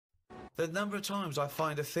The number of times I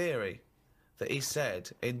find a theory that he said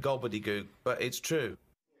in gobbledygook, but it's true.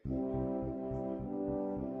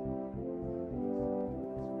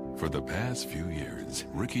 For the past few years,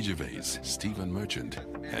 Ricky Gervais, Stephen Merchant,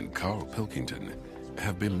 and Karl Pilkington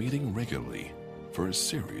have been meeting regularly for a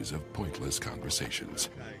series of pointless conversations.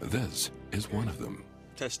 This is one of them.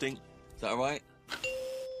 Testing. Is that all right?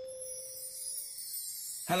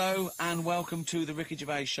 Hello and welcome to the Ricky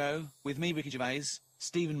Gervais Show with me, Ricky Gervais,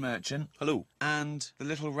 Stephen Merchant. Hello. And the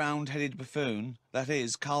little round-headed buffoon that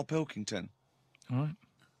is Karl Pilkington. All right.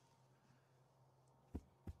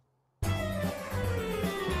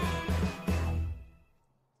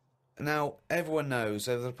 Now, everyone knows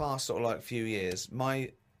over the past sort of like few years, my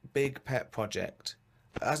big pet project,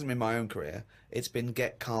 it hasn't been my own career, it's been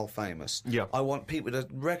get Karl famous. Yeah. I want people to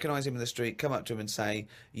recognise him in the street, come up to him and say,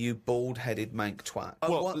 you bald-headed mank twat.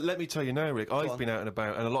 Well, let me tell you now, Rick, I've been out and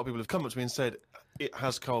about, and a lot of people have come up to me and said,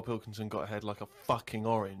 has Karl Pilkington got a head like a fucking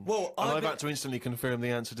orange? Well, and I've had to instantly confirm the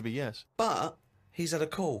answer to be yes. But he's had a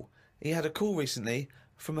call. He had a call recently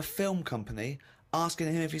from a film company asking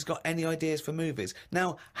him if he's got any ideas for movies.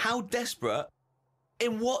 Now, how desperate,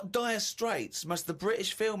 in what dire straits must the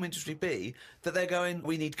British film industry be that they're going,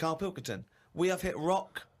 we need Karl Pilkington. We have hit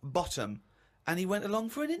rock bottom. And he went along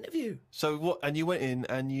for an interview. So what, and you went in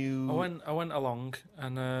and you... I went along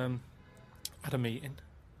and had a meeting.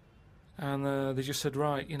 And they just said,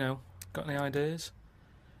 right, you know, got any ideas?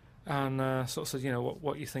 And sort of said, you know,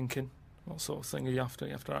 what are you thinking? What sort of thing are you after? Are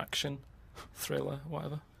you after action, thriller,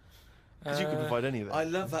 whatever? Because you can provide any of it. I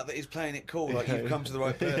love that he's playing it cool, like you've come to the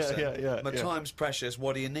right person. Yeah. My time's precious,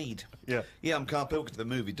 what do you need? Yeah. Yeah, I'm Karl Pilkington, the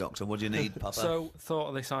movie doctor, what do you need, Papa? So, thought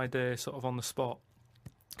of this idea sort of on the spot.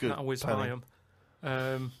 Good. That whiz by 'em.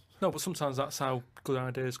 No, but sometimes that's how good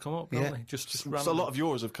ideas come up, don't they? Just random. So a lot of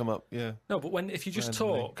yours have come up, yeah. No, but if you just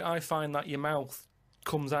randomly talk, I find that your mouth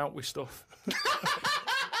comes out with stuff.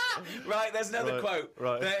 Right, there's another quote.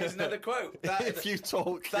 Right. There's another quote. If you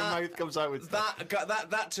talk, your mouth comes out with stuff.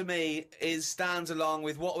 That to me stands along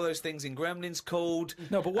with what were those things in Gremlins called?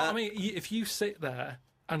 No, but what I mean, if you sit there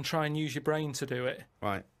and try and use your brain to do it,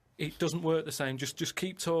 right, it doesn't work the same. Just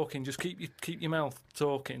keep talking. Just keep your mouth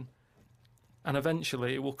talking, and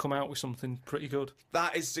eventually it will come out with something pretty good.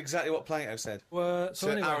 That is exactly what Plato said. So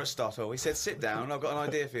anyway, Aristotle, he said, sit down, I've got an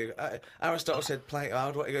idea for you. Aristotle said, Plato,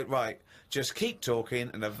 how do I go? Right, just keep talking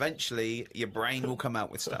and eventually your brain will come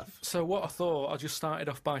out with stuff. So what I thought, I just started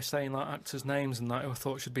off by saying like actors' names and that who I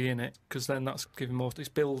thought should be in it, because then that's giving more, it's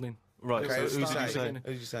building. Right, okay, so who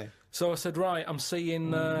did you say? So I said, right, I'm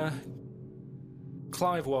seeing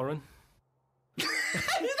Clive Warren. Who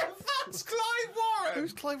the fuck's Clive Warren?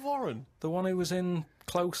 Who's Clive Warren? The one who was in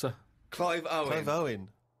Closer. Clive Owen. Clive Owen.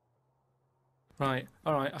 Right,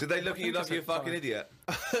 all right. Did they look at you like you're a fucking idiot?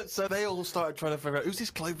 So they all started trying to figure out, who's this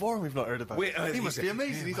Clive Warren we've not heard about? He must be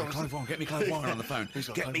amazing. He's Clive Warren, get me Clive Warren on the phone.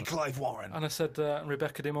 Get me Clive Warren. And I said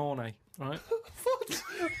Rebecca De Mornay, right? What?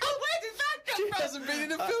 Oh, where did that come She from? hasn't been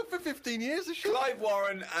in a film for 15 years, has she? Clive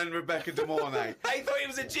Warren and Rebecca De Mornay. They thought he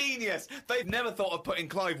was a genius. They've never thought of putting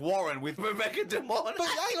Clive Warren with Rebecca De Mornay. But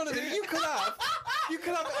hang on a minute, you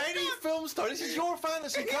could have any film star. This is your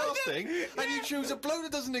fantasy casting, and you choose a bloke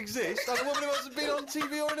that doesn't exist and a woman who hasn't been on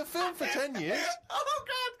TV or in a film for 10 years. Oh,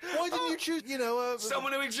 God. Why didn't you choose, you know,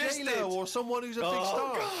 someone who existed? J-Lo or someone who's a big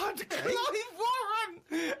star? Oh, God. Clive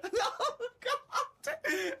Warren. Oh, God.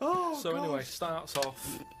 Oh, So God. anyway, starts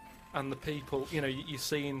off, and the people, you know, you're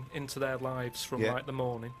seeing into their lives from like the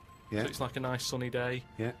morning. Yeah. So it's like a nice sunny day.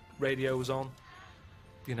 Yeah. Radio's on.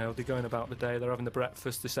 You know, they're going about the day, they're having the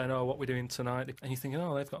breakfast, they're saying, oh, what we're doing tonight. And you're thinking,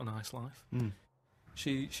 oh, they've got a nice life. Mm.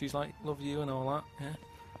 She's like, love you and all that, yeah.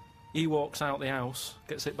 He walks out the house,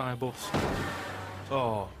 gets hit by a bus.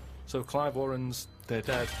 Oh. So Clive Warren's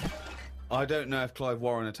dead. I don't know if Clive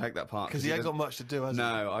Warren would take that part. Because he ain't got much to do, has he?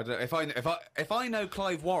 No, I don't. If I know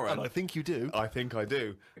Clive Warren... And I think you do. I think I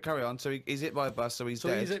do. Carry on. So he's hit by a bus, so he's dead.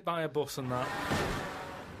 So he's hit by a bus and that.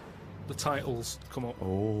 The titles come up.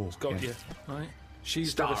 Oh, It's got you, right?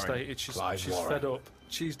 She's Starring devastated. She's Warren. fed up.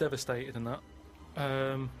 She's devastated and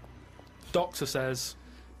that. Doctor says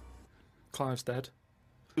Clive's dead.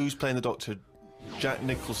 Who's playing the Doctor? Jack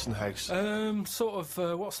Nicholson House. Sort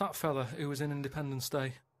of. What's that fella who was in Independence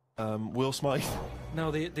Day? Will Smythe.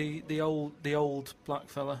 No, the old black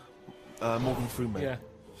fella. Morgan Freeman.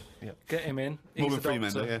 Yeah. Get him in. He's Morgan the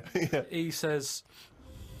Freeman. doctor. Yeah. He says,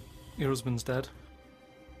 "Your husband's dead."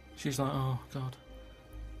 She's like, "Oh God."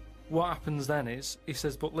 What happens then is he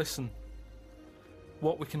says, "But listen,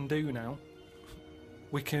 what we can do now,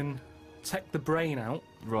 we can take the brain out."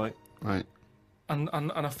 Right. Right. And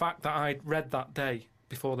a fact that I'd read that day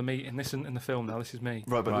before the meeting. This isn't in the film now. This is me.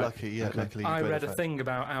 Right, but luckily you I read a thing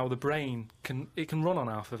about how the brain can run on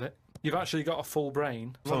half of it. You've actually got a full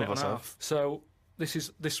brain. Run it on half. So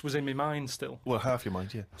this was in my mind still. Well, half your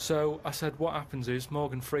mind, yeah. So I said, what happens is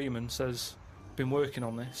Morgan Freeman says, been working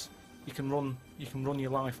on this. You can run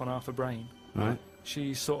your life on half a brain. Right.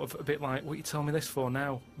 She's sort of a bit like, what are you telling me this for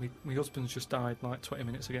now? My husband's just died like 20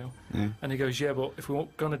 minutes ago. Yeah. And he goes, yeah, but if we're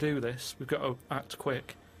going to do this, we've got to act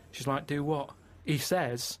quick. She's like, do what? He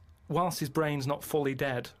says, whilst his brain's not fully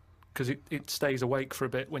dead, because it stays awake for a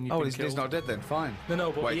bit when you've been killed. He's not dead then, fine.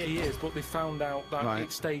 No, but he is, but they found out that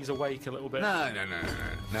it stays awake a little bit. No,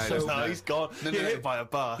 He's gone. No, hit by a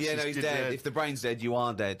bus. Yeah, no, he's dead. If the brain's dead, you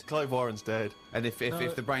are dead. Clive Warren's dead. And if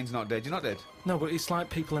the brain's not dead, you're not dead. No, but it's like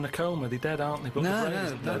people in a coma. They're dead, aren't they? But the brain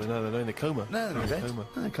isn't dead. No, they're in a coma. No, they're dead. No,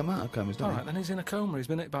 they come out of comas, don't All right, then he's in a coma. He's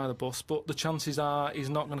been hit by the bus, but the chances are he's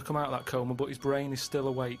not going to come out of that coma, but his brain is still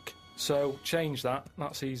awake. So change that.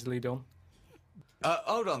 That's easily done.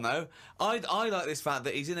 Hold on, though. I like this fact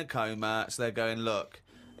that he's in a coma, so they're going, look,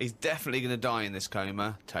 he's definitely going to die in this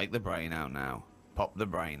coma. Take the brain out now. Pop the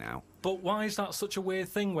brain out. But why is that such a weird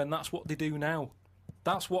thing when that's what they do now?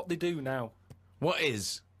 That's what they do now. What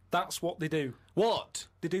is? That's what they do. What?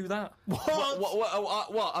 They do that.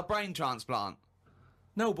 What? A brain transplant?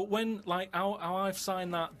 No, but when, like, how I've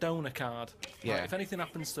signed that donor card, Yeah. like, if anything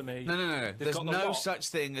happens to me... No. There's no such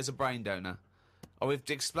thing as a brain donor. Oh, we've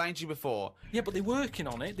explained to you before. Yeah, but they're working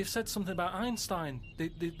on it. They've said something about Einstein.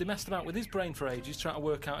 They messed about with his brain for ages, trying to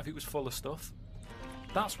work out if it was full of stuff.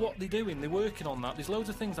 That's what they're doing. They're working on that. There's loads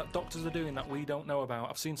of things that doctors are doing that we don't know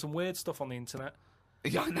about. I've seen some weird stuff on the internet.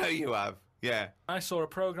 Yeah, I know you have. Yeah. I saw a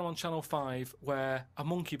programme on Channel 5 where a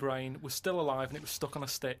monkey brain was still alive and it was stuck on a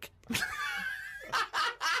stick.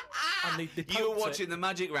 And they You were watching the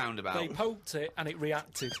Magic Roundabout. They poked it and it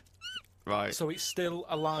reacted. Right. So it's still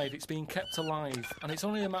alive. It's being kept alive, and it's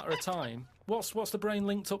only a matter of time. What's the brain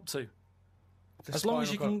linked up to? As long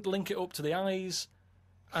as you can link it up to the eyes,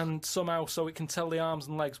 and somehow so it can tell the arms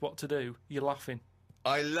and legs what to do, you're laughing.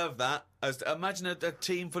 I love that. Imagine a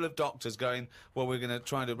team full of doctors going, well, we're going to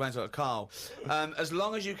try and do a brain transplant. Carl, as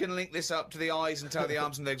long as you can link this up to the eyes and tell the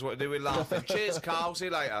arms and legs what to do, we're laughing. Cheers, Carl. See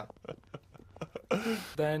you later.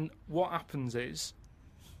 Then what happens is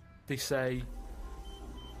they say,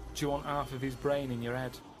 do you want half of his brain in your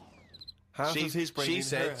head? Half of his brain in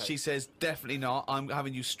her head? She says, definitely not. I'm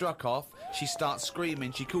having you struck off. She starts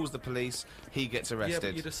screaming. She calls the police. He gets arrested. Yeah,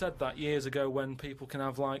 but you'd have said that years ago when people can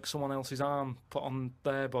have, like, someone else's arm put on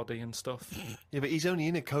their body and stuff. Yeah, but he's only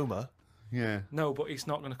in a coma. Yeah. No, but he's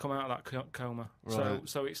not going to come out of that coma. Right.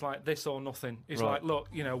 So it's like this or nothing. It's Right. like, look,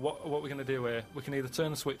 you know, what we're going to do here? We can either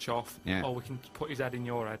turn the switch off, or we can put his head in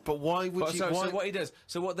your head. But why would you... So what he does...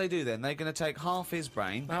 So what they do then, they're going to take half his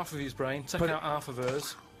brain... Half of his brain, take out half of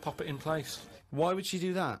hers, pop it in place. Why would she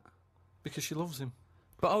do that? Because she loves him.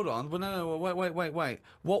 But hold on. Well, no, wait.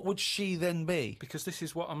 What would she then be? Because this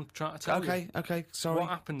is what I'm trying to tell you. Okay, sorry. What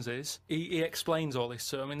happens is, he explains all this,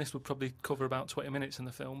 so I mean, this would probably cover about 20 minutes in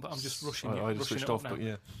the film, but I'm just rushing it. I just switched off, but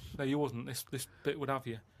yeah. No, you wouldn't. This bit would have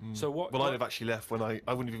you. So what... Well, I'd have actually left when I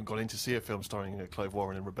wouldn't have even gone in to see a film starring Clive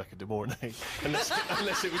Warren and Rebecca De Mornay, unless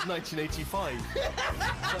it was 1985.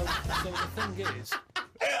 So the thing is...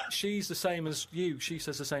 She's the same as you. She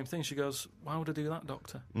says the same thing. She goes, why would I do that,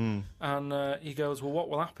 doctor? And he goes, well, what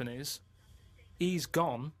will happen is he's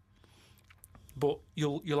gone, but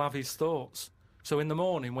you'll have his thoughts. So in the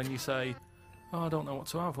morning when you say, oh, I don't know what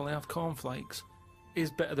to have, well, I have cornflakes,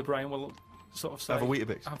 his bit of the brain will sort of say... Have a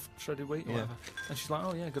Weetabix. Have shredded wheat or whatever. And she's like,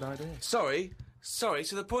 oh, yeah, good idea. Sorry. So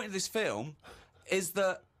the point of this film is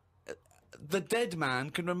that the dead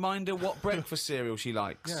man can remind her what breakfast cereal she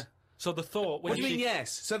likes. Yeah. So the thought... What do you mean,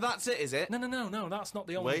 yes? So that's it, is it? No, that's not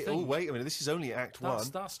the only thing. Oh, wait a minute, this is only Act 1.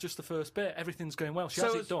 That's just the first bit. Everything's going well. She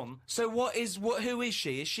has it done. So who is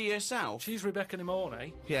she? Is she herself? She's Rebecca De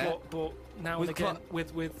Mornay. Yeah. But now and again,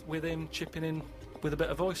 with him chipping in with a bit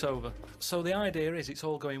of voiceover. So the idea is it's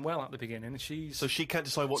all going well at the beginning, and she's... So she can't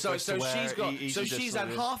decide what dress to wear. She's had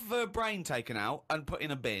half of her brain taken out and put in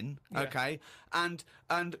a bin, okay? And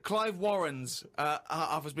Clive Warren's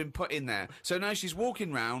half has been put in there. So now she's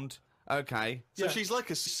walking round... Okay. So she's like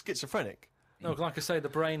a schizophrenic. No, like I say, the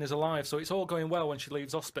brain is alive, so it's all going well when she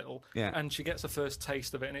leaves hospital, and she gets the first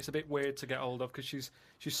taste of it, and it's a bit weird to get hold of, because she's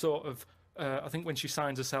sort of, I think when she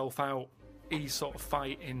signs herself out, he's sort of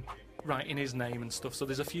writing his name and stuff, so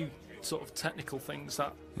there's a few sort of technical things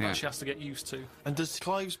that she has to get used to. And does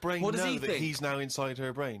Clive's brain know that he's now inside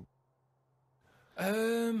her brain?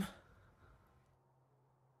 Does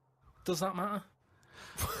that matter?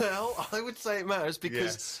 Well, I would say it matters,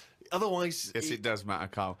 because... Yes. Otherwise... Yes, it does matter,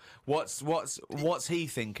 Carl. What's he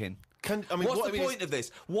thinking? What's the point of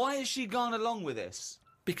this? Why has she gone along with this?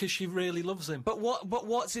 Because she really loves him. But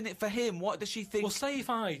what's in it for him? What does she think? Well, say if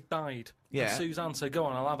I died, Yeah. and Suzanne said, "Go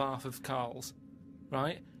on, I'll have half of Carl's,"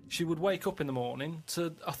 right? She would wake up in the morning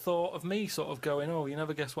to a thought of me sort of going, "Oh, you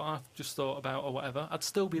never guess what I've just thought about," or whatever. I'd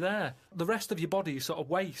still be there. The rest of your body is sort of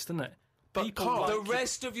waste, isn't it? But Carl, the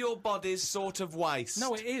rest of your body's sort of waste.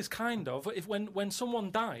 No, it is kind of. If when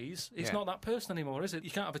someone dies, it's Yeah. not that person anymore, is it?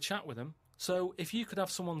 You can't have a chat with them. So if you could have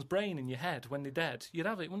someone's brain in your head when they're dead, you'd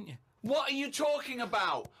have it, wouldn't you? What are you talking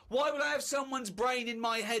about? Why would I have someone's brain in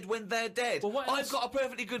my head when they're dead? Well, what I've else? got a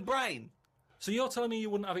perfectly good brain. So you're telling me you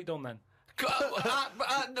wouldn't have it done then?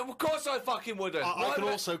 Of course I fucking wouldn't. I can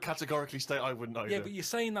also categorically state I wouldn't either. Yeah, but you're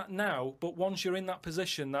saying that now, but once you're in that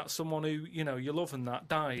position that someone who, you love and that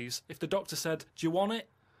dies, if the doctor said, "Do you want it?"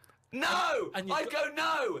 No! And I'd go,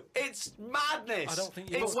 no! It's madness! I don't think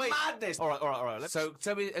you It's would. madness! All right. So,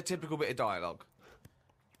 tell me a typical bit of dialogue.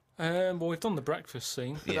 Well, we've done the breakfast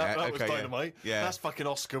scene. Yeah, that was okay, yeah. dynamite. Yeah. That's fucking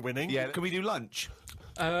Oscar winning. Yeah, can we do lunch?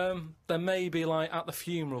 There may be, like, at the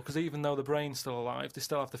funeral, because even though the brain's still alive, they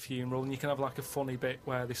still have the funeral, and you can have, like, a funny bit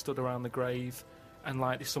where they stood around the grave, and,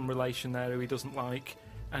 like, there's some relation there who he doesn't like,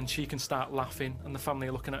 and she can start laughing, and the family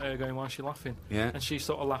are looking at her going, "Why is she laughing?" Yeah. And she's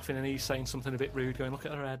sort of laughing, and he's saying something a bit rude, going, "Look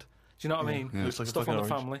at her head." Do you know what I mean? Yeah. Looks like a Stuff on the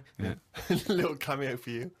fucking family. Yeah. Little cameo for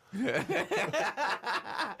you.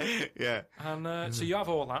 Yeah. And so you have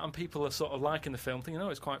all that, and people are sort of liking the film, thinking, "Oh,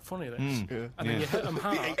 it's quite funny, this." Yeah. And then you hit them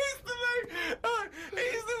hard.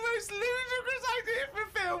 It's the most ludicrous idea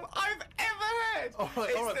for film I've ever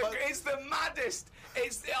heard. It's the maddest.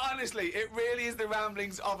 Honestly, it really is the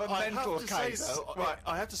ramblings of a mental case.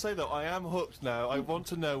 I have to say though, I am hooked now. I want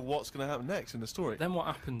to know what's going to happen next in the story. Then what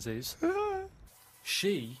happens is,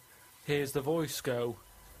 she hears the voice go,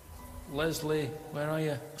 "Leslie, where are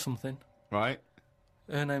you?" Something. Right.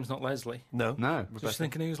 Her name's not Leslie. No. No. So she's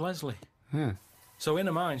thinking, "Who's Leslie?" Yeah. So in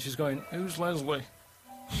her mind, she's going, "Who's Leslie?"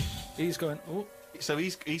 He's going, "Oh, So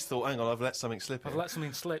he's thought, hang on, I've let something slip. I've here. let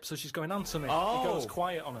something slip." So she's going, "Answer me." Oh. He goes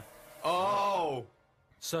quiet on her. Oh.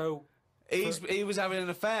 So He was having an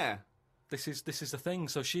affair. this is the thing.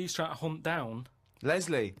 So she's trying to hunt down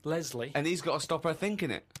Leslie. Leslie. And he's got to stop her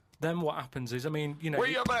thinking it. Then what happens is, Where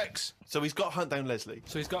your backs? So he's got to hunt down Leslie.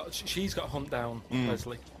 So she's got to hunt down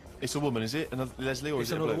Leslie. It's a woman, is it? Another Leslie, or It's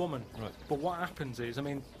is it a another bloke? woman. Right. But what happens is,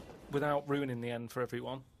 without ruining the end for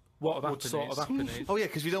everyone, what would sort of happen is... Oh yeah,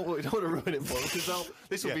 because we don't want to ruin it for them, because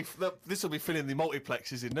this will be filling the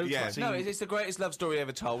multiplexes in no time. No, it's the greatest love story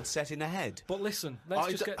ever told, set in a head. But listen, let's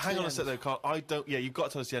just get to hang the on a end. sec though, Carl. I don't. Yeah, you've got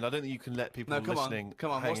to tell us the end. I don't think you can let people No, come on, listening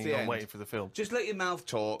come on, hanging what's the on end? waiting for the film. Just let your mouth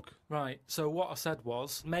talk. Right, so what I said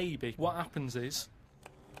was, maybe what happens is,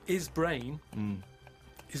 his brain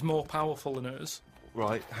is more powerful than hers.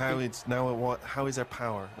 Right. How is there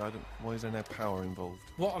power? Why is there no power involved?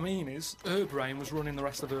 What I mean is, her brain was running the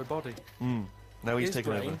rest of her body. Now he's His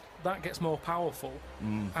taking brain, over. that gets more powerful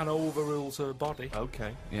and overrules her body.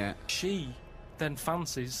 Okay. Yeah. She then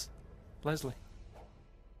fancies Leslie.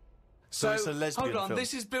 So it's a lesbian hold on, film.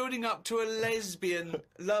 this is building up to a lesbian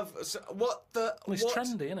love. So what the? Well, it's what?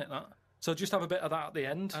 trendy, isn't it, that? So just have a bit of that at the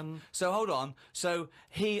end, and So hold on. So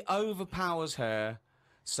he overpowers her,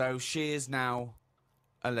 so she is now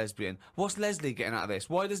a lesbian. What's Leslie getting out of this?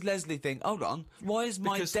 Why does Leslie think, hold on, why is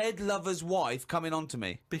my Because- dead lover's wife coming on to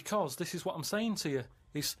me? because this is what I'm saying to you,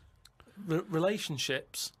 it's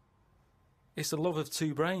relationships, it's the love of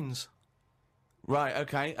two brains. Right,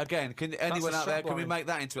 okay. Again, can anyone a out there, can we strapline. make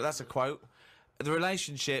that into it? That's a quote. The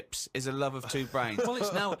relationships is a love of two brains. Well,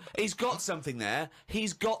 it's- now, he's got something there.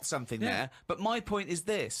 He's got something there. But my point is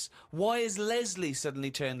this. Why is Leslie suddenly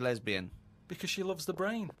turned lesbian? Because she loves the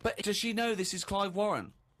brain. But does she know this is Clive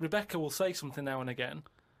Warren? Rebecca will say something now and again,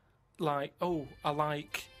 like, "Oh, I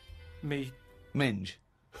like me Minge.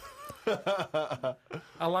 I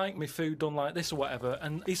like my food done like this or whatever,"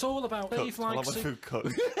 and it's all about Dave I like likes my it. food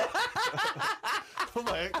cooked.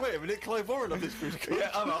 Wait a minute, Clive Warren on this food cooked. Yeah,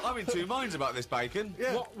 I'm in two minds about this bacon.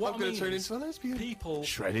 Yeah, What I'm I going mean to turn is into a lesbian. People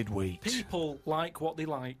Shredded wheat. people like what they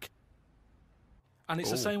like, and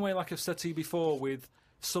it's the same way, like I've said to you before, with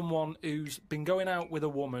someone who's been going out with a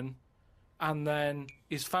woman, and then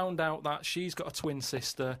is found out that she's got a twin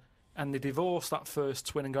sister, and they divorce that first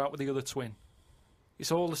twin and go out with the other twin.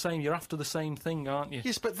 It's all the same. You're after the same thing, aren't you?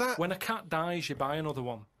 Yes, but that. When a cat dies, you buy another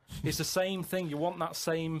one. It's the same thing. You want that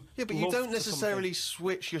same. Yeah, but you love don't for necessarily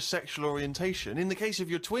switch your sexual orientation. In the case of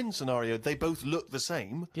your twin scenario, they both look the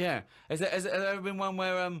same. Yeah. Has there ever been one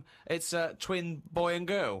where it's a twin boy and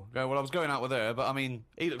girl? Go, well, I was going out with her, but I mean,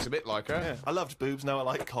 he looks a bit like her. Yeah, I loved boobs, now I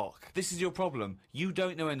like cock. This is your problem. You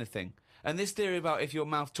don't know anything. And this theory about if your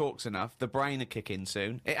mouth talks enough, the brain will kick in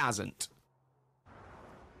soon. It hasn't.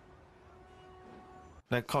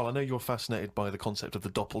 Now, Carl, I know you're fascinated by the concept of the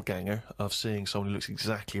doppelganger, of seeing someone who looks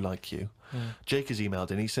exactly like you. Jake has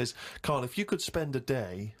emailed in. He says, Carl, if you could spend a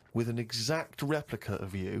day with an exact replica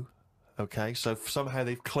of you, okay, so somehow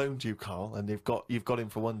they've cloned you, Carl, and you've got him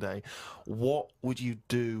for one day, what would you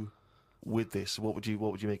do with this? What would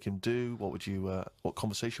you make him do? What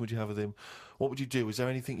conversation would you have with him? What would you do? Is there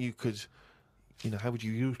anything you could, how would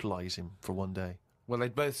you utilise him for one day? Well,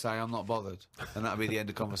 they'd both say, I'm not bothered, and that'd be the end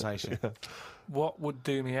of conversation. What would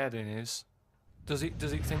do me head in is, does he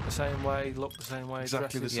think the same way, look the same way,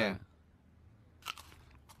 Exactly the dresses? same.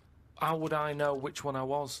 How would I know which one I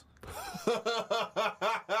was?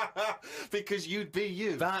 Because you'd be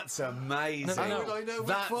you. That's amazing. No. How would I know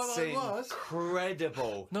which one I was?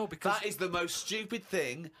 Incredible. No, because... That is the most stupid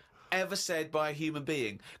thing ever said by a human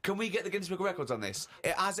being. Can we get the Guinness Book of Records on this?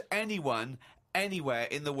 Has anyone anywhere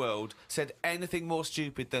in the world said anything more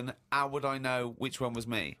stupid than, how would I know which one was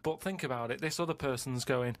me? But think about it, this other person's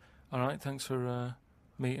going, all right, thanks for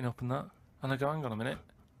meeting up and that. And I go, hang on a minute.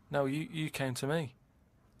 No, you came to me.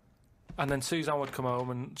 And then Suzanne would come home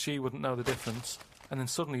and she wouldn't know the difference. And then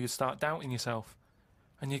suddenly you'd start doubting yourself.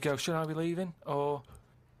 And you go, should I be leaving? Or...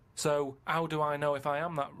 So, how do I know if I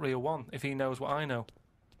am that real one, if he knows what I know?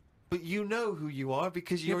 But you know who you are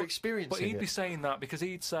because you're experiencing But he'd it. be saying that because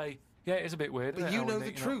he'd say, yeah, it is a bit weird. But isn't it, you how know we the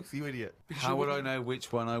meet, truth, you idiot. Because How you would I wouldn't- know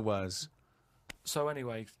which one I was? So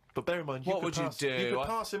anyway... But bear in mind, you What could would you pass, do? You could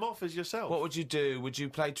pass him off as yourself. What would you do? Would you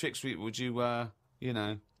play tricks? Would you,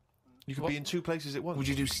 You could be in two places at once. would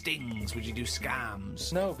you do stings? Would you do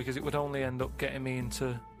scams? No, because it would only end up getting me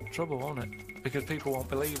into trouble, won't it? Because people won't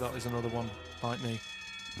believe that there's another one like me.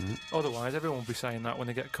 Otherwise, everyone would be saying that when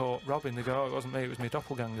they get caught robbing. They go, oh, it wasn't me, it was my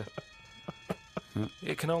doppelganger.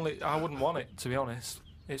 It can only... I wouldn't want it, to be honest.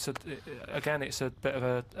 It's a bit of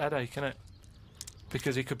a headache, isn't it?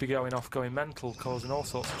 Because he could be going off, going mental, causing all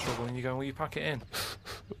sorts of trouble, and you're going, will you pack it in?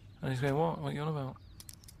 And he's going, what? What are you on about?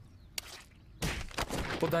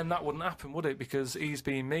 But then that wouldn't happen, would it? Because he's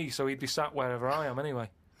being me, so he'd be sat wherever I am anyway.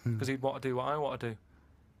 Because he'd want to do what I want to do.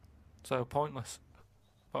 So, pointless.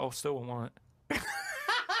 But I still wouldn't want it.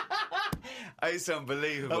 It's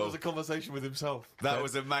unbelievable. That was a conversation with himself. That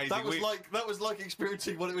was amazing. That was like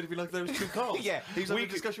experiencing what it would have been like if there was two cars. Yeah, He's having a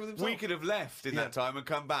discussion with himself. We could have left in that time and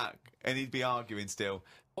come back, and he'd be arguing still.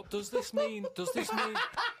 What does this mean? Does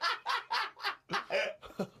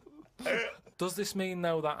this mean,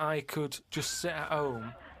 though, that I could just sit at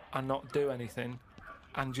home and not do anything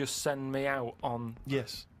and just send me out on...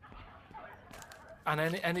 Yes. And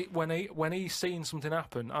when he's seen something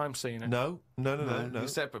happen, I'm seeing it. No. You're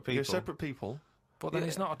separate people. You're separate people. But then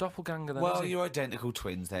he's not a doppelganger then, Well, is he? you're identical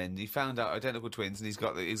twins then. You found out identical twins and he's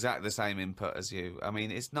got exactly the same input as you. I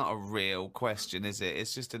mean, it's not a real question, is it?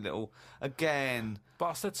 It's just a little... Again... But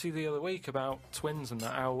I said to you the other week about twins and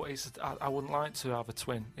that, how I wouldn't like to have a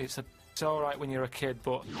twin. It's all right when you're a kid,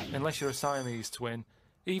 but unless you're a Siamese twin,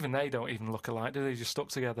 even they don't even look alike, do they? They're just stuck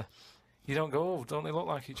together. You don't go, oh, don't they look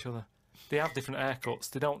like each other? They have different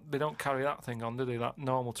haircuts. They don't carry that thing on, do they? That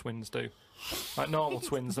normal twins do. Like normal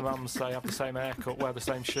twins, the mums say have the same haircut, wear the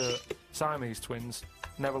same shirt. Siamese twins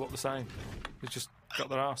never look the same. They've just got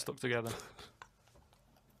their arse stuck together.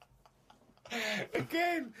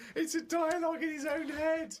 Again, it's a dialogue in his own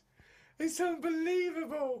head. It's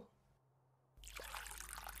unbelievable.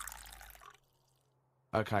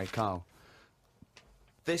 Okay, Carl.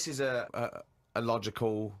 This is a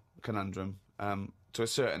logical conundrum. To a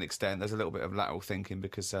certain extent, there's a little bit of lateral thinking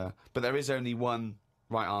because, but there is only one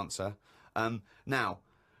right answer. Now,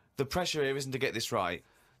 the pressure here isn't to get this right.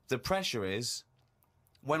 The pressure is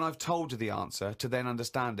when I've told you the answer to then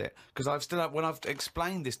understand it. Because when I've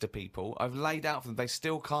explained this to people, I've laid out for them, they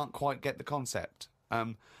still can't quite get the concept.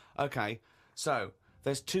 Okay, so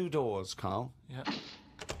there's two doors, Carl. Yeah.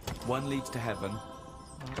 One leads to heaven,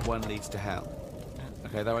 one leads to hell. Yeah.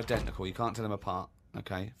 Okay, they're identical. You can't tell them apart.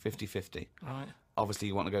 Okay, 50-50. Right. Obviously,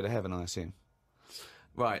 you want to go to heaven, I assume.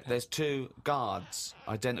 Right, there's two guards,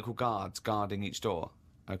 identical guards, guarding each door.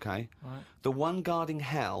 Okay? Right. The one guarding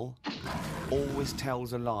hell always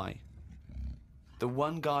tells a lie. The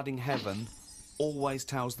one guarding heaven always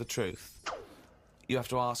tells the truth. You have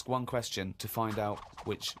to ask one question to find out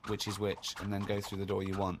which is which, and then go through the door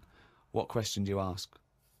you want. What question do you ask?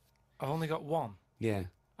 I've only got one. Yeah.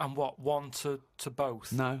 And what, one to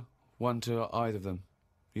both? No, one to either of them.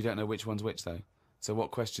 You don't know which one's which, though. So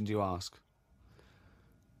what question do you ask?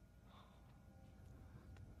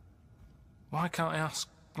 Why can't I ask,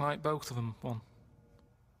 like, both of them one?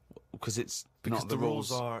 Because it's Because not the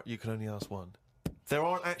rules are you can only ask one. There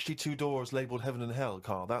aren't actually two doors labelled heaven and hell,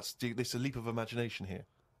 Carl. It's a leap of imagination here.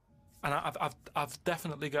 And I've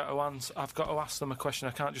definitely got to answer. I've got to ask them a question.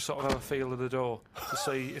 I can't just sort of have a feel of the door to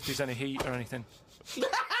see if there's any heat or anything.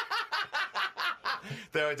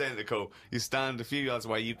 They're identical. You stand a few yards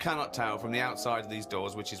away. You cannot tell from the outside of these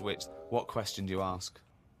doors which is which. What question do you ask?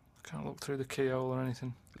 I can't look through the keyhole or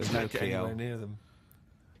anything. There's no Get anywhere keyhole. near them.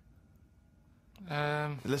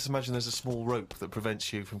 Let's imagine there's a small rope that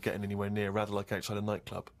prevents you from getting anywhere near, rather like outside a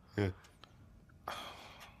nightclub. Yeah.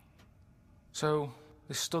 So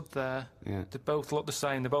they stood there. Yeah. They both look the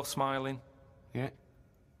same. They're both smiling, Yeah.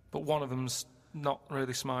 but one of them's not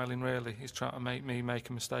really smiling. Really, he's trying to make me make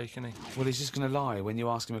a mistake, isn't he? Well, he's just going to lie when you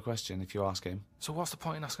ask him a question. If you ask him. So what's the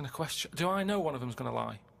point in asking a question? Do I know one of them's going to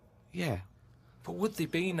lie? Yeah. But would they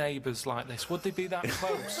be neighbours like this? Would they be that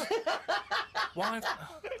close? Why?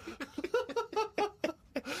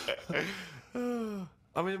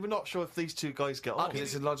 I mean, we're not sure if these two guys get on. Because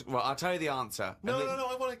it's a logical. Well, I'll tell you the answer. No,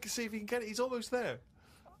 I want to see if he can get it. He's almost there.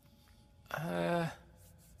 No,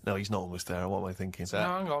 No, he's not almost there. What am I thinking?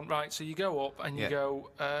 hang on. Right, so you go up and you Yeah. go.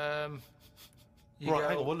 You Right, go,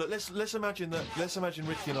 hang on. Well, look, let's imagine that. Let's imagine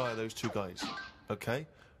Ricky and I are those two guys. Okay,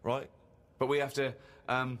 right? But we have to.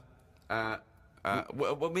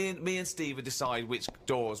 Well, me and Steve would decide which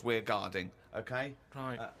doors we're guarding. Okay.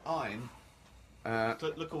 Right. I'm.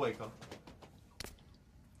 Look away, Carl.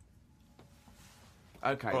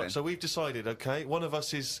 Okay. Right, then. so we've decided. Okay, one of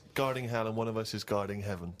us is guarding hell and one of us is guarding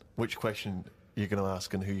heaven. Which question you're going to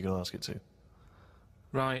ask and who you're going to ask it to?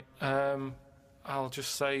 Right. I'll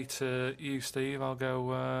just say to you, Steve. I'll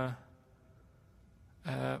go.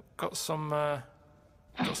 Got some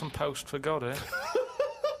post for God here.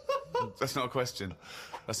 That's not a question.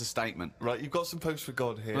 That's a statement. Right, you've got some posts for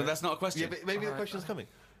God here. Well, that's not a question. Yeah, but maybe the question's coming.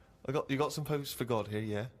 You got some posts for God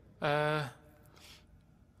here, yeah.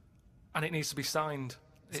 And it needs to be signed.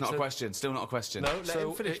 It's not a question. Still not a question. No, let So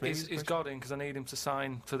him finish. maybe is it's a question. God in? Because I need him to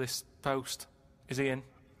sign for this post. Is he in?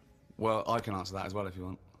 Well, I can answer that as well if you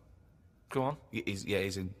want. Go on. He's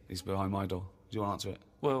in. He's behind my door. Do you want to answer it?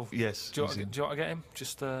 Well, Yes. Do you he's in. want to get him?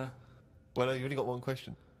 Just Well, no, you've only got one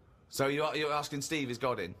question. So you're asking Steve, is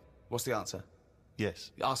God in? What's the answer?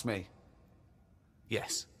 Yes. Ask me.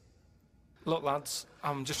 Yes. look, lads.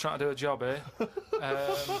 I'm just trying to do a job here.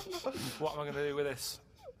 What am I going to do with this?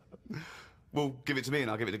 Well, give it to me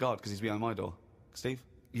and I'll give it to God because he's behind my door. Steve?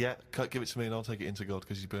 Yeah, give it to me and I'll take it into God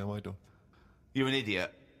because he's behind my door. You're an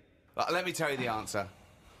idiot. Let me tell you the answer.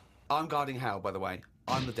 I'm guarding hell, by the way.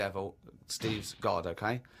 I'm the devil. Steve's God,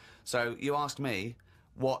 okay? So you asked me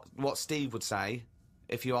what Steve would say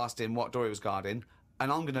if you asked him what door he was guarding,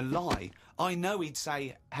 and I'm going to lie. I know he'd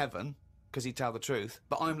say heaven because he'd tell the truth,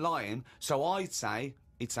 but I'm lying, so he'd say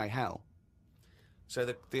hell. So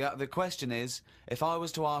the question is, if I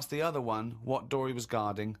was to ask the other one what door he was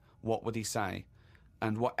guarding, what would he say?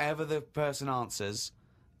 And whatever the person answers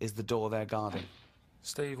is the door they're guarding.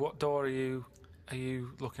 Steve, what door are you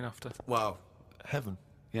looking after? Well, Heaven.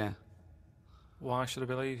 yeah. Why should I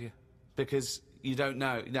believe you? Because you don't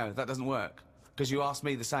know. No, that doesn't work. Because you asked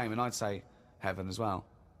me the same, and I'd say heaven as well.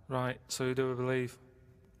 Right, so who do I believe?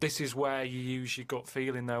 This is where you use your gut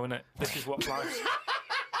feeling, though, isn't it? This is what life's...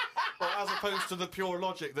 Well, as opposed to the pure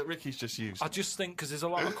logic that Ricky's just used. I just think, because there's a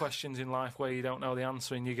lot of questions in life where you don't know the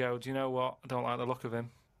answer, and you go, do you know what? I don't like the look of him.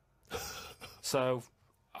 So...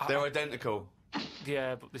 They're identical.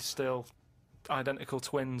 Yeah, but they're still identical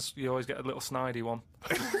twins. You always get a little snidey one.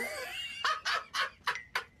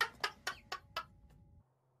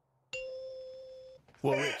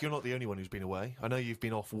 Well, Rick, you're not the only one who's been away. I know you've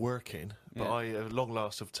been off working, but Yeah. I, at long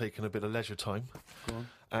last, have taken a bit of leisure time. Go on.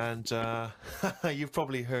 And you've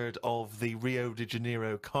probably heard of the Rio de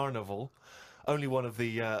Janeiro Carnival, only one of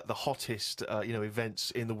the hottest, events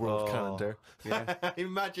in the world calendar. Yeah.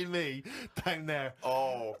 Imagine me down there.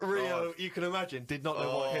 Oh, Rio, God. you can imagine, did not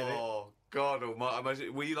know what hit it. Oh, God almighty.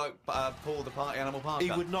 Were you like Paul the Party Animal Parker? He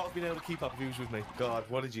would not have been able to keep up if he was with me. God,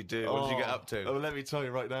 what did you do? What did you get up to? Oh, let me tell you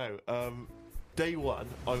right now. Day one,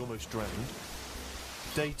 I almost drowned.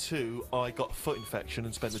 Day two, I got a foot infection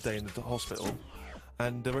and spent the day in the hospital.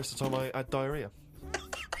 And the rest of the time, I had diarrhea.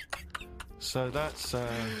 So that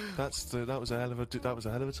was a hell of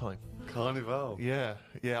a time. Carnival. Yeah.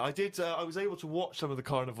 I did. I was able to watch some of the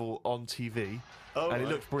carnival on TV, and it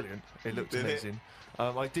looked brilliant. It looked Did it? amazing.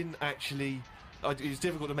 I didn't actually. It was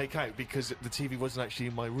difficult to make out because the TV wasn't actually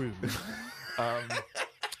in my room.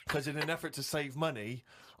 Because in an effort to save money,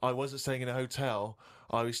 I wasn't staying in a hotel.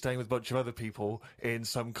 I was staying with a bunch of other people in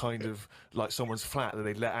some kind of, like, someone's flat that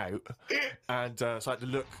they'd let out. And so I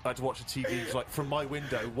had to watch the TV, like, from my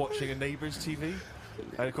window, watching a neighbour's TV.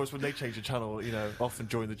 And of course, when they changed the channel, you know, often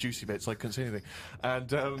during the juicy bits, I couldn't see anything.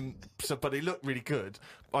 And but they looked really good.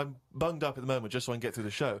 I'm bunged up at the moment just so I can get through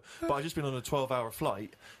the show. But I've just been on a 12-hour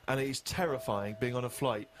flight, and it is terrifying being on a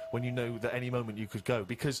flight when you know that any moment you could go.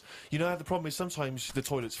 Because, you know, the problem is sometimes the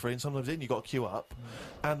toilet's free and sometimes you've got to queue up.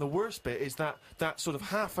 And the worst bit is that sort of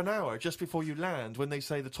half an hour just before you land when they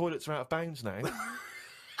say the toilets are out of bounds now.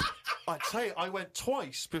 I'd say I went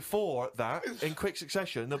twice before that in quick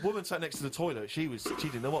succession. The woman sat next to the toilet. She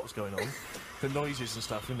didn't know what was going on, the noises and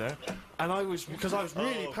stuff in there. And I was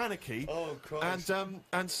really panicky. Oh, Christ.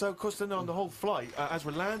 And so of course then on the whole flight, as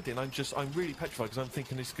we're landing, I'm really petrified because I'm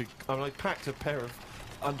thinking this could. I mean, I packed a pair of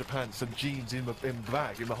underpants and jeans in my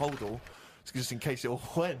bag in my holdall, just in case it all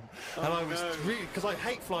went. And I was really, because I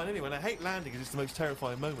hate flying anyway, and I hate landing because it's the most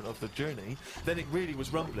terrifying moment of the journey. Then it really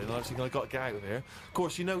was rumbling, and I was thinking, I've got to get out of here. Of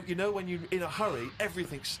course, you know when you're in a hurry,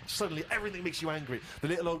 suddenly everything makes you angry. The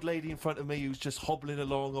little old lady in front of me who's just hobbling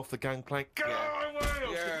along off the gangplank, go away!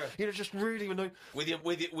 You know, just really annoyed. With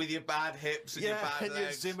your bad hips and your bad and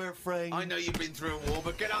legs. your Zimmer frame. I know you've been through a war,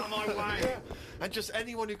 but get out of my way! Yeah. And just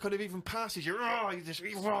anyone who kind of even passes you,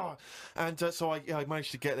 and so I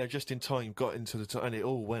managed to get there just in time, got into the and it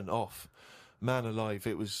all went off. Man alive,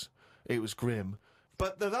 it was grim.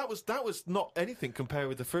 But that was not anything compared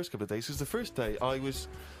with the first couple of days, because the first day I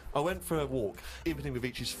went for a walk. Ipanema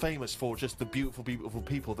Beach is famous for just the beautiful, beautiful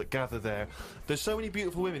people that gather there. There's so many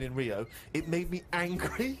beautiful women in Rio, it made me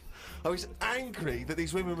angry. I was angry that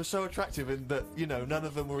these women were so attractive and that, you know, none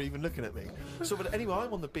of them were even looking at me. So, but anyway,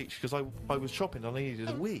 I'm on the beach because I was shopping and I needed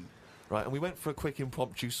a wee. Right, and we went for a quick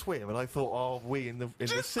impromptu swim, and I thought, oh, we in the sea.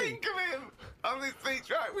 Just think of him on this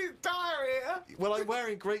beach, right, with diarrhea. Well, I'm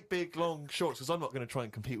wearing great big long shorts because I'm not going to try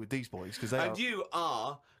and compete with these boys because they And you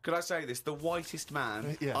are, could I say this, the whitest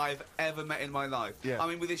man I've ever met in my life. Yeah. I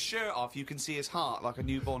mean, with his shirt off, you can see his heart like a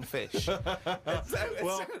newborn fish.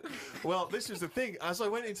 Well, this was the thing. As I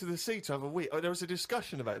went into the sea to have a wee, there was a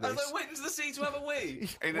discussion about this. As I went into the sea to have a wee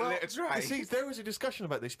in a litter tray. See, there was a discussion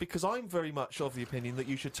about this because I'm very much of the opinion that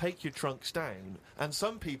you should take your trunks down, and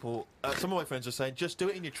some people, some of my friends are saying, just do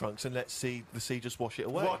it in your trunks and let the sea just wash it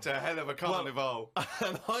away. What a hell of a carnival!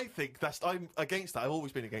 And I think I'm against that. I've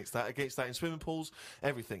always been against that in swimming pools,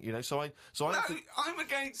 everything. You know, I'm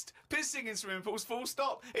against pissing in swimming pools. Full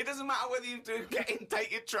stop. It doesn't matter whether you do take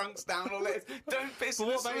your trunks down or don't piss in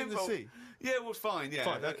the swimming pool. Sea? Yeah, well, fine. Yeah,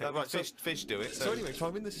 fine, okay, right. Fish do it. So anyway,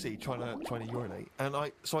 I'm in the sea trying to urinate, and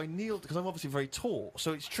I kneeled because I'm obviously very tall,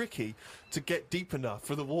 so it's tricky to get deep enough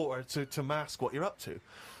for the water to mask what you're up to.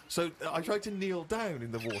 So I tried to kneel down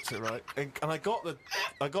in the water, right, and I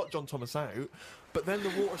got John Thomas out, but then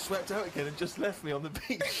the water swept out again and just left me on the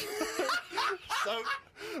beach.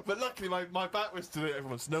 But luckily my back was to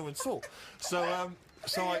everyone, so no one saw. I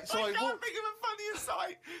can't think of a funnier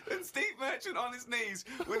sight than Steve Merchant on his knees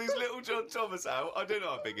with his little John Thomas out. I don't know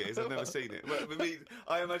how big it is. I've never seen it. But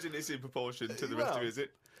I imagine it's in proportion to the rest of it. Is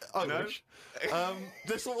it? I wish.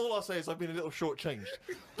 That's all I'll say is I've been a little shortchanged.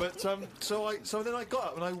 But so then I got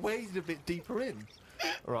up and I waded a bit deeper in,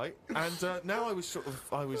 right? And now I was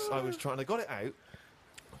trying. I got it out.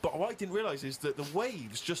 But what I didn't realise is that the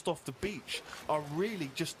waves just off the beach are really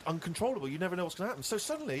just uncontrollable. You never know what's going to happen. So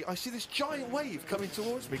suddenly, I see this giant wave coming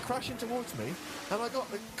towards me, crashing towards me, and I got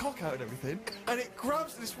the cock out and everything, and it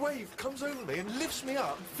grabs this wave, comes over me, and lifts me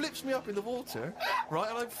up, flips me up in the water, right?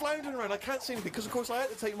 And I'm floundering around. I can't see anything because, of course, I had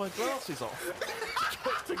to take my glasses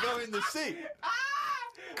off to go in the sea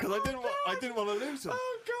because I didn't want to lose them.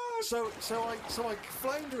 Oh God! So I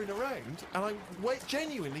floundering around, and I'm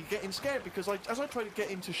genuinely getting scared because as I try to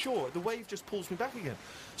get into shore, the wave just pulls me back again.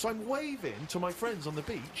 So I'm waving to my friends on the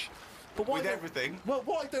beach. But with everything. Well,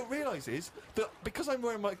 what I don't realise is that because I'm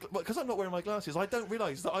not wearing my glasses, I don't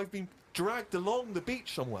realise that I've been dragged along the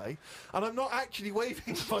beach some way, and I'm not actually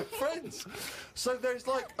waving to my friends. So there's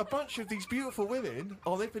like a bunch of these beautiful women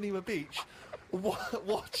on Ipanema Beach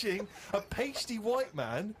watching a pasty white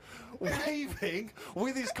man waving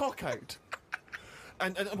with his cock out.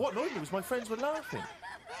 And what annoyed me was my friends were laughing.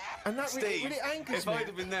 And that Steve, really angers me. me. If I'd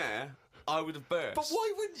have been there, I would have burst. But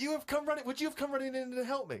why wouldn't you have come running? Would you have come running in to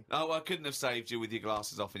help me? Oh, I couldn't have saved you with your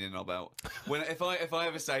glasses off and your knob out. If I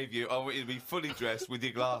ever save you, I want you to be fully dressed with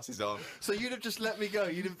your glasses on. So you'd have just let me go.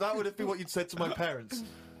 That would have been what you'd said to my parents.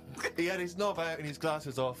 He had his knob out and his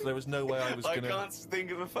glasses off. There was no way I was going to... I can't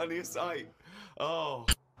think of a funnier sight. Oh.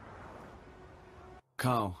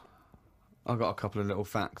 Carl, I've got a couple of little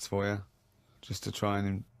facts for you, just to try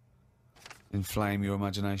and inflame your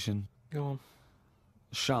imagination. Go on.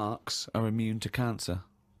 Sharks are immune to cancer.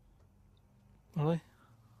 Are they?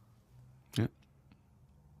 Yeah.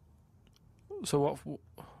 So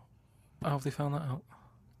how have they found that out?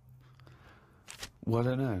 Well, I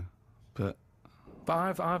don't know, but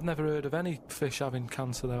I've never heard of any fish having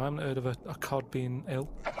cancer, though. I haven't heard of a cod being ill.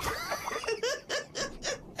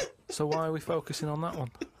 So why are we focusing on that one?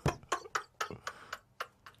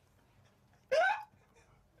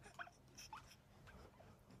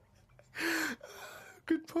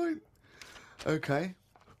 good point. Okay.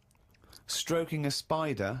 Stroking a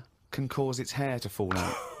spider can cause its hair to fall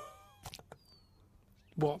out.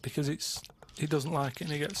 What? Because it doesn't like it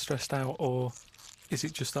and it gets stressed out, or is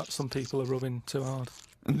it just that some people are rubbing too hard?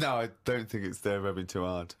 No, I don't think it's they're rubbing too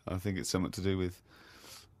hard. I think it's something to do with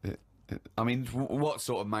it. I mean, what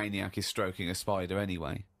sort of maniac is stroking a spider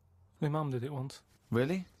anyway? My mum did it once.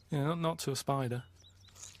 Really? Yeah, not to a spider.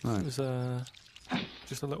 Right. It was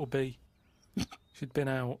just a little bee. She'd been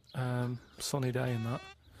out, sunny day and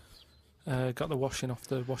that. Got the washing off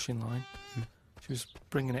the washing line. She was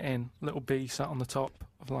bringing it in. Little bee sat on the top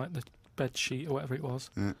of like the bed sheet or whatever it was.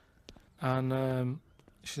 Yeah. And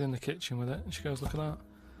she's in the kitchen with it, and she goes, "Look at that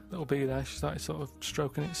little bee there." She started sort of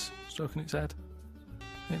stroking its head.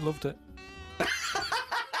 It loved it.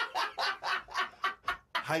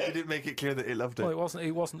 How did it make it clear that it loved it? Well,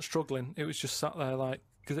 it wasn't struggling. It was just sat there like,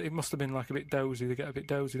 because it must have been like a bit dozy. They get a bit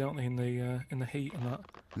dozy, don't they, in the heat and that.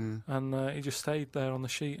 Mm. And it just stayed there on the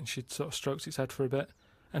sheet, and she'd sort of stroked its head for a bit,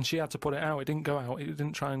 and she had to put it out. It didn't go out. It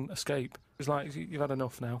didn't try and escape. It was like, "You've had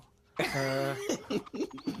enough now."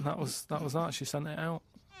 That was that. She sent it out.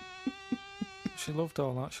 She loved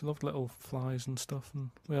all that. She loved little flies and stuff.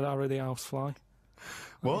 And we had Harry the housefly.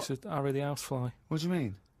 What? Harry the housefly. What do you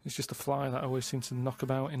mean? It's just a fly that always seems to knock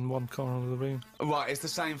about in one corner of the room. Right, it's the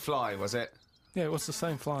same fly, was it? Yeah, it was the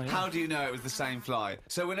same fly. Yeah. How do you know it was the same fly?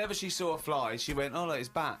 So whenever she saw a fly, she went, "Oh, look, it's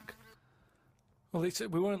back." Well,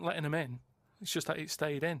 we weren't letting him in. It's just that it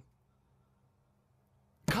stayed in.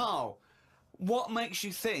 Carl, what makes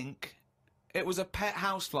you think it was a pet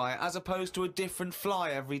housefly as opposed to a different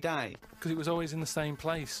fly every day? Because it was always in the same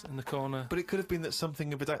place in the corner. But it could have been that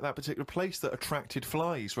something about that particular place that attracted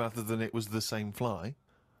flies rather than it was the same fly.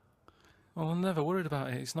 Well, I'm never worried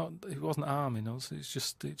about it. It wasn't harming us. It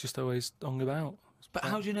just always hung about. But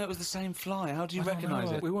how do you know it was the same fly? How do you recognise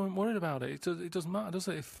it? We weren't worried about it. It doesn't matter, does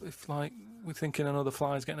it? If like we're thinking another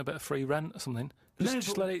fly's getting a bit of free rent or something,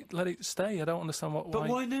 just let it stay. I don't understand why. But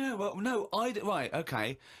why no? Well, no, right,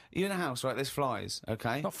 okay. You're in a house, right? There's flies,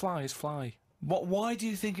 okay? Not flies, fly. Why do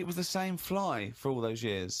you think it was the same fly for all those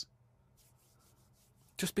years?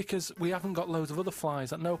 Just because we haven't got loads of other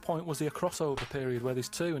flies. At no point was there a crossover period where there's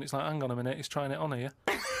two, and it's like, hang on a minute, he's trying it on here.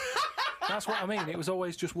 That's what I mean. It was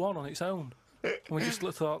always just one on its own. And we just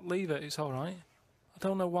thought, leave it, it's all right. I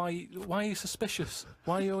don't know why are you suspicious?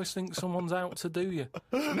 Why do you always think someone's out to do you?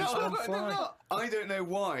 No, I don't know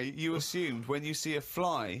why you assumed when you see a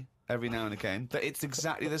fly every now and again that it's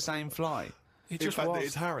exactly the same fly. It just In fact, was. that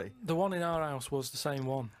it's Harry. The one in our house was the same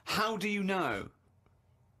one. How do you know?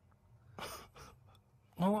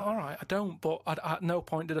 Well, all right, I don't, but at no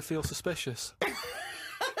point did I feel suspicious.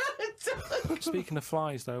 Speaking of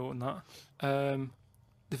flies, though, and that,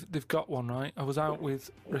 they've got one, right? I was out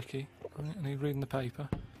with Ricky, right, and he was reading the paper.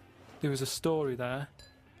 There was a story there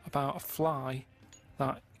about a fly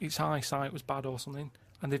that its eyesight was bad or something,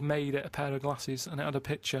 and they've made it a pair of glasses, and it had a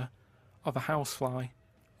picture of a housefly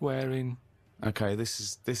wearing. Okay,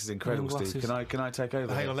 this is incredible, Steve. Can I take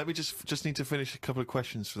over? Hang on, let me just need to finish a couple of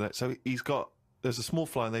questions for that. So there's a small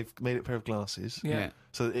fly and they've made it a pair of glasses. Yeah.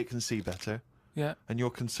 So that it can see better. Yeah. And your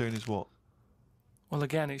concern is what? Well,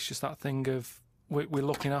 again, it's just that thing of we're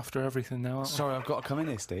looking after everything now, aren't we? Sorry, I've got to come in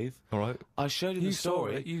here, Steve. All right. I showed you the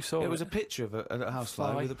story. You saw it. It was a picture of a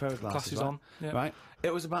housefly with a pair of glasses on. Yeah. Right.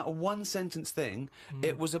 It was about a one-sentence thing.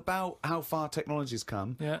 It was about how far technology's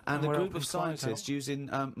come. Yeah, And a we're group helping of flies scientists out. using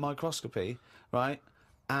microscopy, right,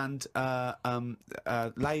 and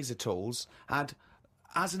laser tools had,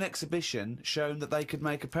 as an exhibition, shown that they could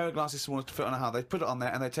make a pair of glasses smaller to fit on a hull. They put it on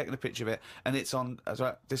there and they'd taken a picture of it, and it's on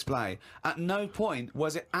display. At no point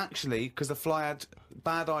was it actually, because the fly had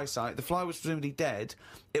bad eyesight, the fly was presumably dead,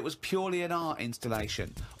 it was purely an art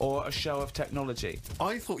installation or a show of technology.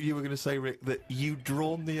 I thought you were going to say, Rick, that you'd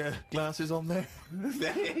drawn the glasses on there.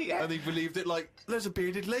 Yeah. And he believed it like, there's a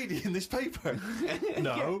bearded lady in this paper.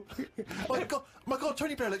 No. My God,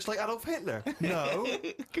 Tony Blair looks like Adolf Hitler. No.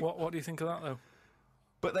 What do you think of that, though?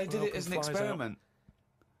 But they did it Open as an flies out. experiment.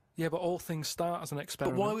 Yeah, but all things start as an But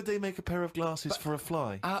experiment. why would they make a pair of glasses for a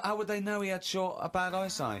fly? How would they know he had bad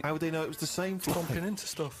eyesight? How would they know it was the same fly? bumping into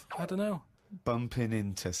stuff? I don't know. Bumping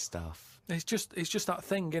into stuff. It's just that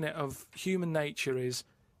thing, innit, of human nature is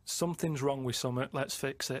something's wrong with something, let's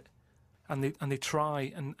fix it. And they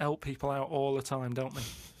try and help people out all the time, don't they?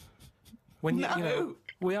 When you know,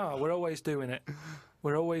 we're always doing it.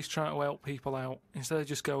 we're always trying to help people out instead of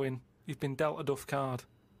just going, you've been dealt a duff card,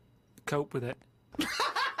 cope with it.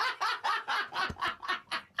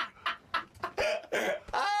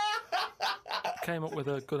 Came up with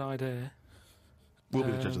a good idea. We'll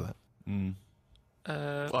be the judge of that.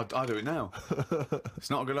 I'll do it now. It's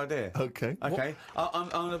not a good idea. Okay. Okay.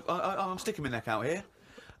 I'm sticking my neck out here.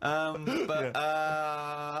 I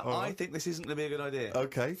think this isn't going to be a good idea.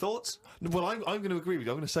 Okay. Thoughts? Well, I'm going to agree with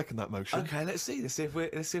you. I'm going to second that motion. Okay, let's see. Let's see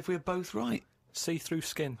if we're both right. See-through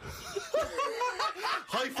skin.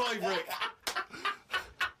 High five, Rick.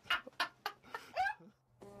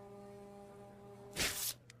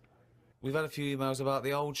 We've had a few emails about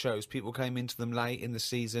the old shows. People came into them late in the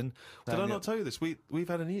season. Did I not tell you this? We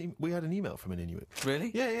had an email from an Inuit.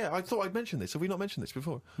 Really? Yeah. I thought I'd mentioned this. Have we not mentioned this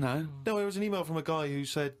before? No. No, it was an email from a guy who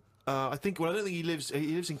said, I don't think he lives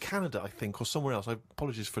in Canada, I think, or somewhere else. I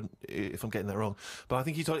apologise if I'm getting that wrong. But I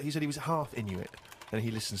think he said he was half Inuit, and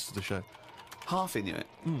he listens to the show. Half Inuit?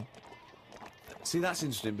 See, that's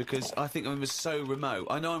interesting, because I think of them as so remote.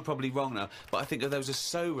 I know I'm probably wrong now, but I think of those as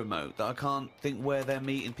so remote that I can't think where they're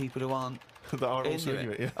meeting people who aren't that are also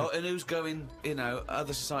Inuit, yeah. Oh, and who's going,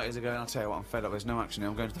 other societies are going, I'll tell you what, I'm fed up, there's no action here,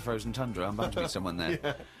 I'm going to the frozen tundra, I'm bound to meet someone there.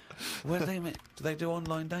 Yeah. Where do they meet? Do they do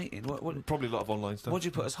online dating? What, Probably a lot of online stuff. what do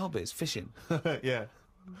you put as hobbies? Fishing? Yeah.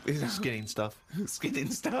 Skinning stuff. Skinning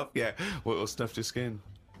stuff, yeah. What stuff to skin?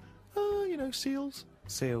 Seals.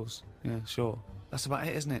 Seals, yeah, sure. That's about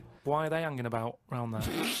it, isn't it? Why are they hanging about round there?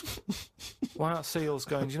 Why aren't seals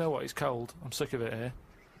going, do you know what, it's cold, I'm sick of it here.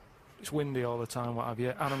 It's windy all the time, what have you,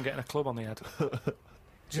 and I'm getting a club on the head. Do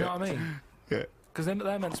you know what I mean? Yeah. Because they're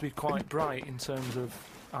meant to be quite bright in terms of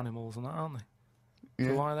animals and that, aren't they?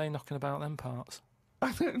 So why are they knocking about them parts?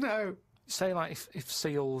 I don't know. Say, like, if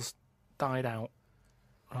seals died out,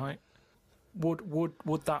 right?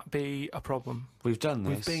 Would that be a problem? We've done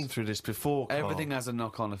this. We've been through this before, Carl. Everything has a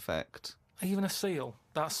knock-on effect. Even a seal,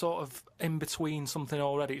 that's sort of in between something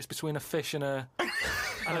already. It's between a fish and a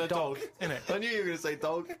dog, isn't it? I knew you were going to say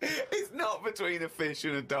dog. It's not between a fish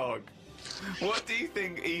and a dog. What do you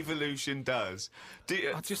think evolution does?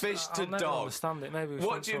 Fish to I'll never dog. Understand it. Maybe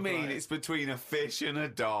What do you mean it's between a fish and a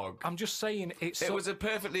dog? I'm just saying it's. It was a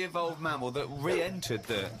perfectly evolved mammal that re-entered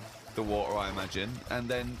the water, I imagine, and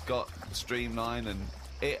then got streamlined. And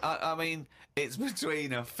I mean, it's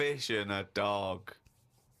between a fish and a dog.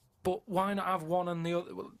 But why not have one and the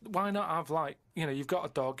other? Why not have, like, you've got a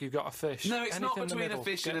dog, you've got a fish. No, it's anything not in the between middle. a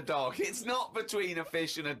fish and a dog. It's not between a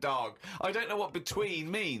fish and a dog. I don't know what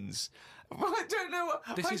between means. I don't know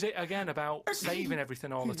what... This is it again about saving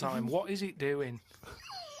everything all the time. What is it doing?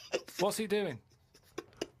 What's it doing?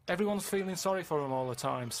 Everyone's feeling sorry for him all the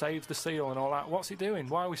time. Save the seal and all that. What's it doing?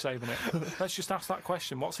 Why are we saving it? Let's just ask that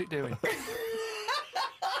question. What's it doing?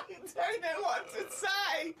 I don't know what to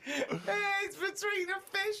say. It's between a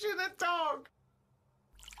fish and a dog.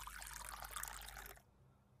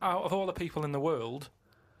 Out of all the people in the world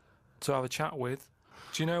to have a chat with,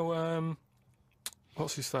 do you know,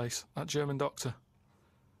 what's his face? That German doctor.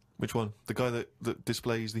 Which one? The guy that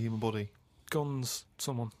displays the human body? Guns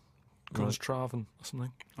Traven or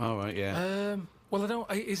something. All right, yeah. Well, I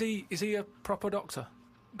don't. Is he a proper doctor?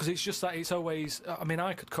 Because it's just that it's always. I mean,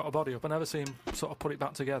 I could cut a body up. I never see him sort of put it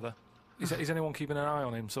back together. Is anyone keeping an eye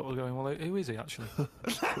on him? Sort of going, well, who is he actually?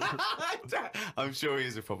 I'm sure he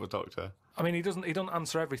is a proper doctor. I mean, he doesn't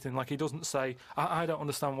answer everything. Like, he doesn't say. I don't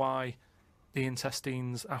understand why the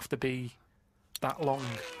intestines have to be that long.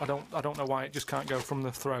 I don't know why it just can't go from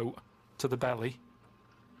the throat to the belly,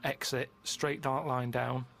 exit straight dark line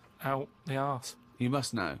down, out the arse. You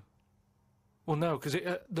must know. Well, no, because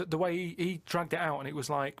the way he dragged it out, and it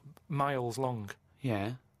was like miles long.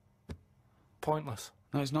 Yeah. Pointless.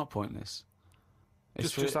 No, it's not pointless.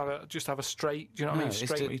 Just have a straight. Do you know what I mean?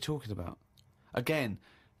 Straight. What are you talking about? Again,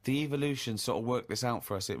 the evolution sort of worked this out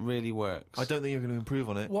for us. It really works. I don't think you're going to improve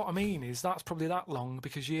on it. What I mean is that's probably that long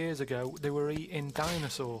because years ago they were eating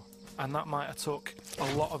dinosaur, and that might have took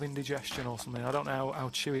a lot of indigestion or something. I don't know how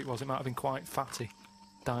chewy it was. It might have been quite fatty,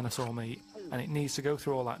 dinosaur meat, and it needs to go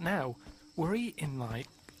through all that. Now we're eating like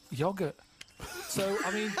yogurt. So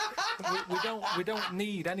I mean, we don't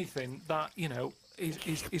need anything that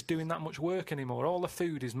is doing that much work anymore. All the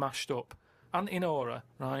food is mashed up. Auntie Nora,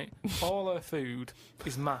 right? All her food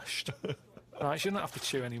is mashed. Right? She doesn't have to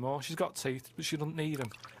chew anymore. She's got teeth, but she doesn't need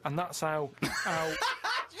them. And that's how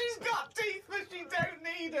She's got teeth, but she don't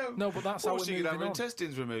need them. No, but that's how we're she could moving have her on.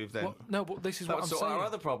 intestines removed then. Well, no, but this is That what would I'm sort saying. our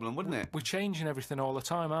other problem, wouldn't it? We're changing everything all the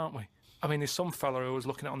time, aren't we? I mean, there's some fella who was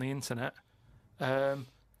looking at on the internet,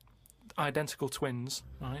 identical twins,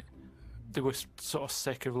 right? They were sort of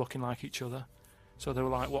sick of looking like each other. So they were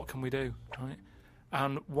like, what can we do, right?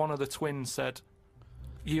 And one of the twins said,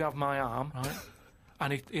 you have my arm, right?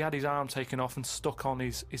 And he had his arm taken off and stuck on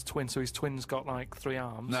his twin, so his twin's got, like, 3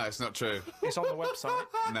 arms. No, it's not true. It's on the website.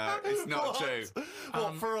 No, it's not true.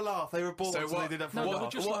 What, for a laugh? They were born So so they did that for no, a but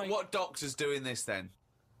laugh. just like- what doctor's doing this then?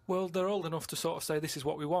 Well, they're old enough to sort of say, this is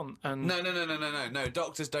what we want, and... No.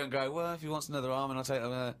 Doctors don't go, well, if he wants another arm and I'll take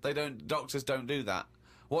it. They don't, doctors don't do that.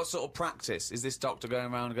 What sort of practice is this doctor going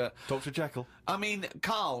around and go... Dr. Jekyll. I mean,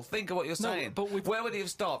 Carl, think of what you're saying. but we've- where would he have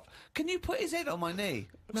stopped? Can you put his head on my knee?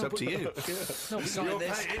 It's up to you. No, but Sign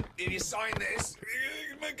this. If you sign this,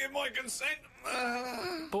 you give my consent.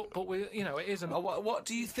 but we, you know, it isn't... What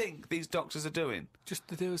do you think these doctors are doing? Just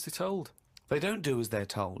to do as they're told. They don't do as they're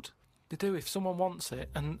told. They do if someone wants it,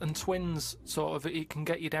 and twins, sort of, it can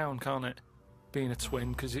get you down, can't it? Being a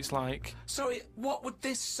twin, because it's like... Sorry, what would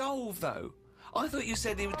this solve, though? I thought you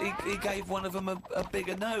said he gave one of them a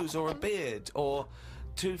bigger nose or a beard or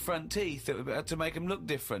 2 front teeth to make them look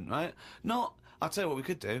different, right? Not... I'll tell you what we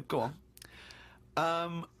could do. Go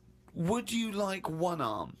on. Would you like 1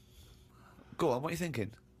 arm? Go on, what are you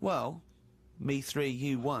thinking? Well, me 3,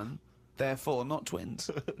 you 1, therefore not twins.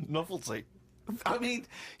 Novelty. I mean,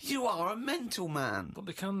 you are a mental man. But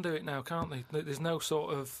they can do it now, can't they? There's no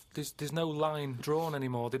sort of... There's no line drawn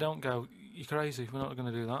anymore. They don't go, you're crazy, we're not going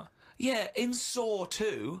to do that. Yeah, in Saw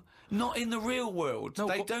 2, not in the real world. No,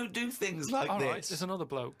 they but- don't do things like All this. right, there's another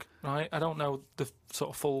bloke, right? I don't know the sort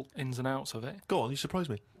of full ins and outs of it. Go on, you surprise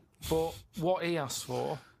me. But what he asked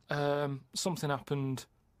for, something happened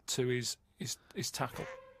to his tackle,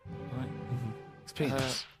 right? It's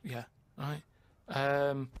penis. Yeah, right.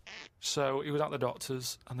 So he was at the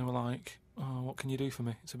doctor's, and they were like, "Oh, what can you do for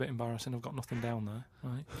me? It's a bit embarrassing. I've got nothing down there."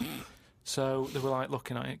 Right. So they were like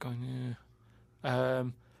looking at it, going, "Yeah."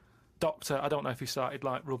 Doctor, I don't know if he started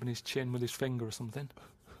like rubbing his chin with his finger or something.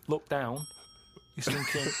 Looked down. He's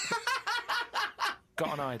thinking,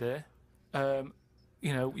 got an idea.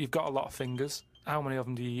 You know, you've got a lot of fingers. How many of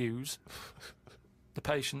them do you use? The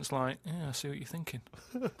patient's like, yeah, I see what you're thinking.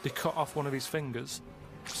 They cut off one of his fingers,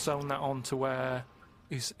 sewn that on to where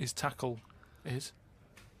his tackle is.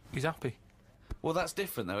 He's happy. Well, that's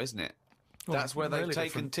different, though, isn't it? Well, That's where they've really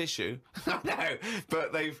taken different. tissue. I know,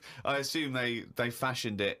 but I assume they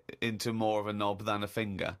fashioned it into more of a knob than a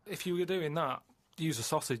finger. If you were doing that, use a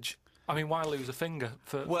sausage. I mean, why lose a finger?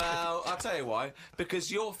 Well, I'll tell you why.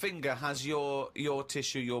 Because your finger has your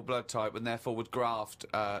tissue, your blood type, and therefore would graft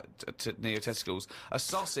near your testicles. A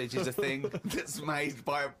sausage is a thing that's made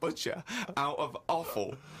by a butcher out of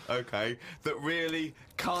offal, okay, that really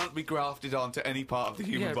can't be grafted onto any part of the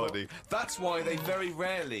human body. That's why they very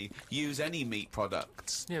rarely use any meat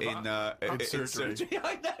products in surgery.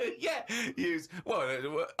 I know, yeah.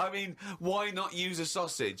 Well, I mean, why not use a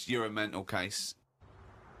sausage? You're a mental case.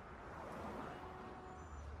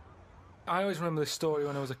 I always remember this story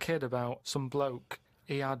when I was a kid about some bloke.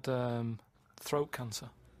 He had throat cancer,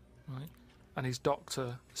 right? And his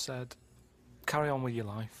doctor said, carry on with your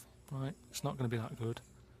life, right? It's not going to be that good,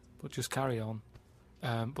 but just carry on.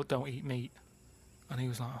 But don't eat meat. And he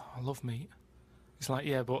was like, oh, I love meat. He's like,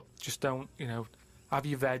 yeah, but just don't, have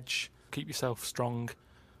your veg, keep yourself strong,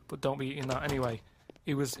 but don't be eating that. Anyway,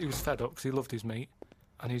 he was fed up because he loved his meat,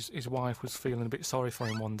 and his wife was feeling a bit sorry for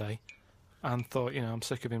him one day. And thought, I'm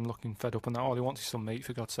sick of him looking fed up and that. All he wants is some meat,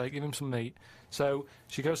 for God's sake. Give him some meat. So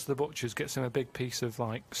she goes to the butcher's, gets him a big piece of,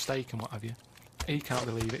 like, steak and what have you. He can't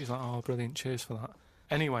believe it. He's like, oh, brilliant, cheers for that.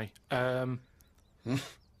 Anyway,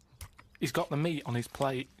 he's got the meat on his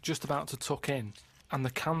plate, just about to tuck in, and the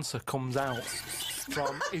cancer comes out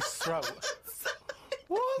from his throat.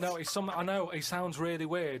 What? No, it's something, I know, it sounds really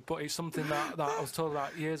weird, but it's something that I was told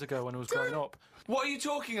about years ago when I was growing up. What are you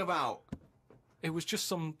talking about? It was just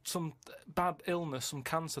some bad illness, some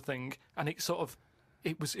cancer thing, and it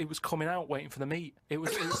was coming out waiting for the meat. It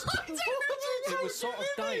was sort of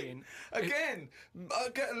dying. Again, a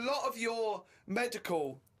lot of your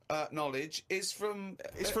medical knowledge is from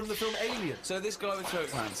the film Alien. So this guy with throat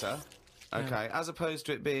cancer, okay, as opposed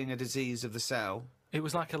to it being a disease of the cell. It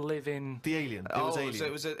was like a living. The alien. It was alien. So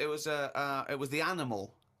it was the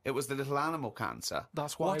animal. It was the little animal cancer.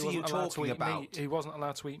 That's why what he are you wasn't allowed to talking eat about? meat. He wasn't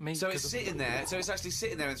allowed to eat meat. So it's sitting there. So it's actually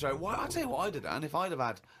sitting there and throwing. Well, I'll tell you what I'd have done if I'd have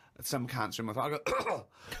had some cancer in my throat. I go,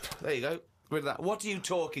 there you go, rid of that. What are you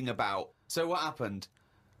talking about? So what happened?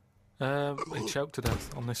 He choked to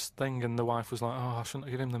death on this thing, and the wife was like, "Oh, I shouldn't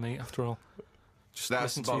have given him the meat after all." Just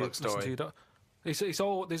That's listen a to bollock story. It's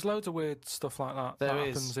all. There's loads of weird stuff like that There that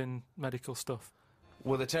is. happens in medical stuff.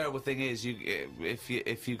 Well, the terrible thing is,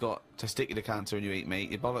 if you got testicular cancer and you eat meat,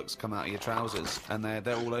 your bollocks come out of your trousers, and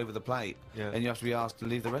they're all over the plate, and you have to be asked to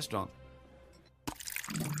leave the restaurant.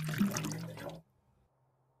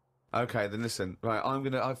 Okay, then listen. Right,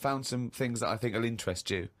 I've found some things that I think will interest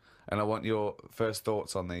you, and I want your first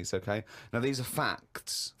thoughts on these, okay? Now, these are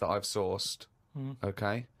facts that I've sourced,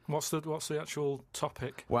 okay? What's the actual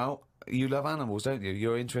topic? Well, you love animals, don't you?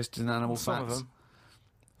 You're interested in animal Some facts. of them.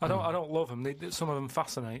 I don't love them. Some of them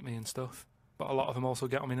fascinate me and stuff, but a lot of them also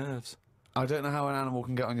get on my nerves. I don't know how an animal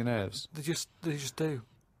can get on your nerves. They just do.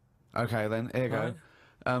 Okay, then, here you Right.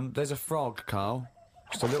 go. There's a frog, Carl.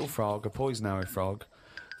 Just a little frog, a poison arrow frog,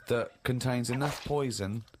 that contains enough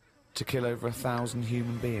poison to kill over 1,000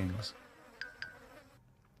 human beings.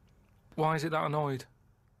 Why is it that annoyed?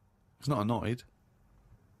 It's not annoyed.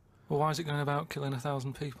 Well, why is it going about killing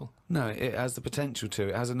 1,000 people? No, it has the potential to.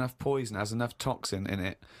 It has enough poison, it has enough toxin in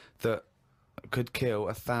it that could kill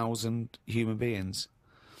 1,000 human beings.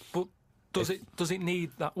 But does it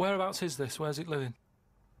need that? Whereabouts is this? Where's it living?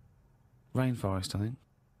 Rainforest, I think.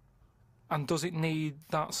 And does it need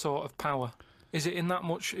that sort of power? Is it in that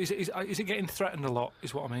much? Is it getting threatened a lot?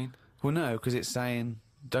 Is what I mean. Well, no, because it's saying,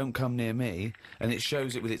 don't come near me, and it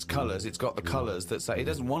shows it with its colours. It's got the colours that say it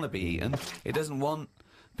doesn't want to be eaten. It doesn't want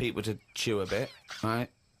people to chew a bit, right,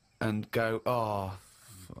 and go, oh,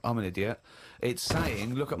 I'm an idiot. It's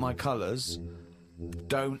saying, look at my colours,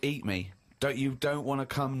 don't eat me. You don't want to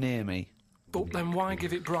come near me. But then why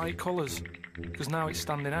give it bright colours? Because now it's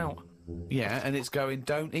standing out. Yeah, and it's going,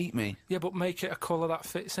 don't eat me. Yeah, but make it a colour that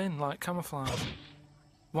fits in, like camouflage.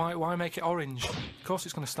 Why make it orange? Of course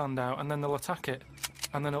it's going to stand out, and then they'll attack it.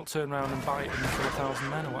 And then it'll turn around and bite and kill 1,000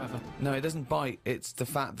 men or whatever. No, it doesn't bite. It's the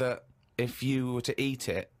fact that if you were to eat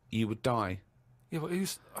it, you would die. Yeah, but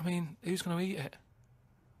who's going to eat it?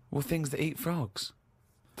 Well, things that eat frogs.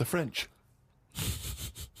 The French.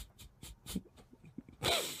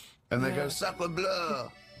 And they go, Sacre bleu!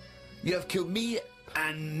 You have killed me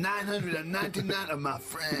and 999 of my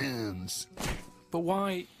friends. But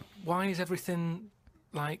why is everything,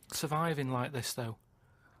 like, surviving like this, though?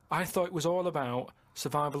 I thought it was all about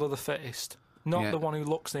survival of the fittest, not the one who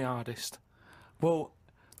looks the hardest. Well,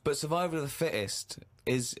 but survival of the fittest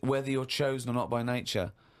is whether you're chosen or not by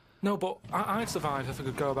nature. No, but I'd survive if I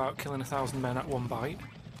could go about killing 1,000 men at one bite.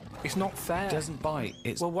 It's not fair. It doesn't bite.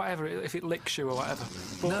 It's Well, whatever, if it licks you or whatever.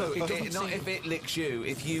 But no, it doesn't not seem- if it licks you.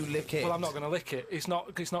 If you lick it. Well, I'm not going to lick it. It's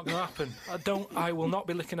not going to happen. I will not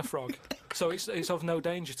be licking a frog. So it's of no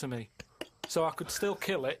danger to me. So I could still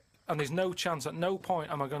kill it, and there's no chance, at no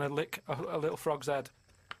point am I going to lick a little frog's head.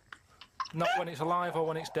 Not when it's alive or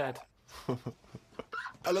when it's dead.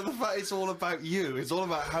 I love the fact it's all about you. It's all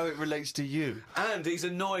about how it relates to you. And he's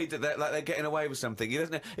annoyed that they're getting away with something. He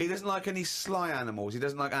doesn't like any sly animals. He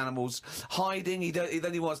doesn't like animals hiding.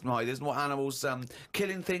 Then he wants them hide. He doesn't want animals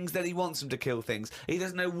killing things. Then he wants them to kill things. He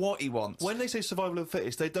doesn't know what he wants. When they say survival of the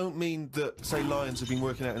fittest, they don't mean that, say, lions have been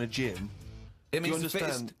working out in a gym. It means you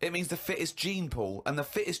understand? It means the fittest gene pool, and the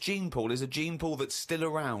fittest gene pool is a gene pool that's still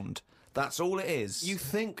around. That's all it is. You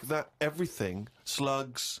think that everything,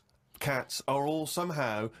 slugs, cats, are all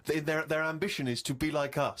somehow, their ambition is to be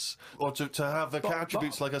like us, or to have the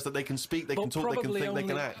attributes like us, that they can speak, they can talk, they can think, they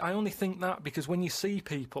can act. I only think that because when you see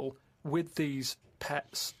people with these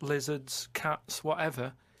pets, lizards, cats,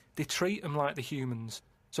 whatever, they treat them like the humans.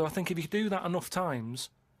 So I think if you do that enough times,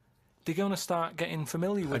 they're going to start getting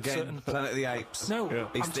familiar with certain... Planet of the Apes. No,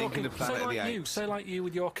 He's I'm thinking talking, of Planet of the Apes. Say like you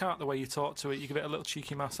with your cat, the way you talk to it, you give it a little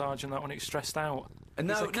cheeky massage and that when it's stressed out.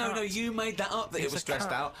 No, you made that up, that it It's was a stressed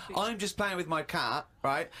cat. out. I'm just playing with my cat,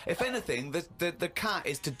 right? If anything, the cat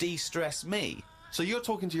is to de-stress me. So you're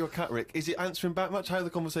talking to your cat, Rick. Is it answering back much? How are the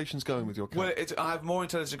conversation's going with your cat? Well, I have more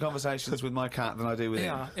intelligent conversations with my cat than I do with him.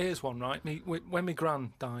 Yeah, here's one, right? When my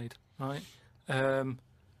gran died, right,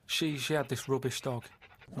 she had this rubbish dog,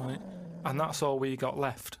 right, and that's all we got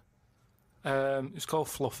left. It was called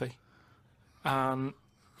Fluffy, and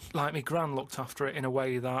like my gran looked after it in a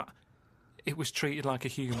way that it was treated like a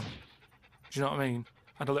human. Do you know what I mean?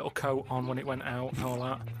 Had a little coat on when it went out and all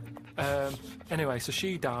that. Anyway, so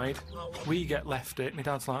she died. We get left it. My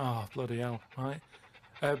dad's like, oh, bloody hell, right?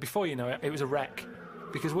 Before you know it, it was a wreck.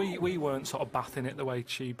 Because we weren't sort of bathing it the way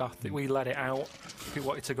she bathed it. We let it out if it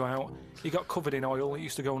wanted to go out. It got covered in oil. It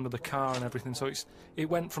used to go under the car and everything. So it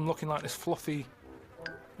went from looking like this fluffy,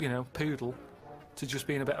 poodle to just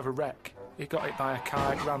being a bit of a wreck. It got hit by a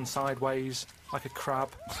car. It ran sideways like a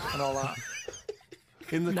crab and all that.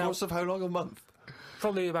 In the course of how long? A month?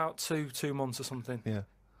 Probably about two months or something. Yeah.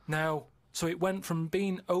 Now, so it went from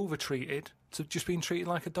being over-treated to just being treated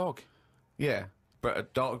like a dog. Yeah, but a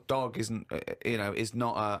dog isn't, is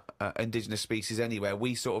not a indigenous species anywhere.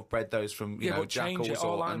 We sort of bred those from, But change jackals it.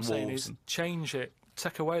 All I'm and saying wolves. is change it.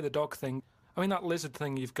 Take away the dog thing. I mean, that lizard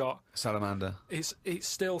thing you've got, Salamander. it's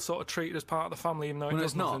still sort of treated as part of the family, even though it Well,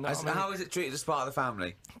 does it's not. nothing. I mean, How is it treated as part of the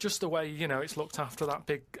family? just the way, you know, it's looked after, that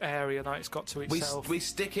big area that it's got to itself. We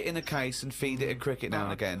stick it in a case and feed it a cricket now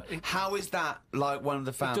and again. it- How is that like one of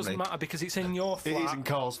the family? It doesn't matter because it's in your flat. It is in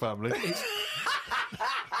Carl's family.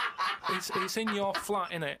 It's in your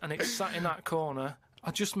flat, innit? And it's sat in that corner.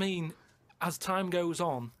 I just mean, as time goes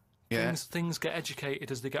on, Yeah. things get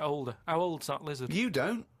educated as they get older. How old's that lizard? You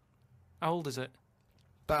don't. How old is it?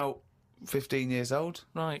 About 15 years old.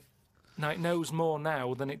 Right. Now, it knows more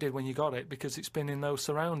now than it did when you got it because it's been in those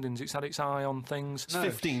surroundings. It's had its eye on things. It's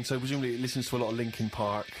 15, so presumably it listens to a lot of Linkin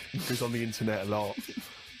Park. Goes on the internet a lot.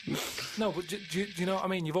 No, but do you know what I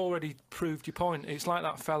mean? You've already proved your point. It's like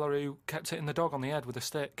that fella who kept hitting the dog on the head with a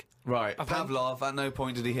stick. Right. I think- Pavlov, at no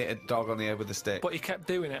point did he hit a dog on the head with a stick. But he kept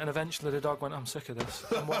doing it, and eventually the dog went, I'm sick of this,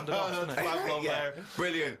 and wandered off, didn't it? Yeah,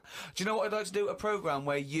 brilliant. Do you know what I'd like to do? A programme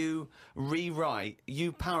where you rewrite,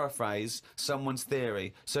 you paraphrase someone's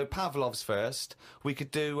theory. So Pavlov's first. We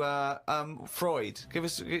could do Freud. Give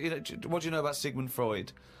us. What do you know about Sigmund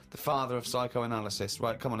Freud, the father of psychoanalysis?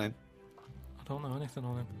 Right, come on in. I don't know anything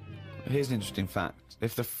on him. Here's an interesting fact.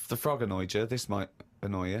 If the frog annoyed you, this might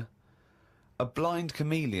annoy you. A blind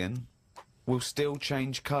chameleon will still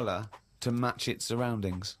change colour to match its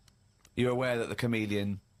surroundings. You're aware that the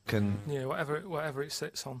chameleon can... Yeah, whatever it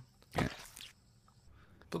sits on. Yeah.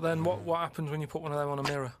 But then what happens when you put one of them on a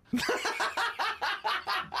mirror?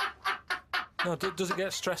 No, does it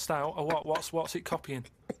get stressed out, or what? What's it copying?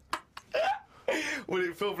 Well,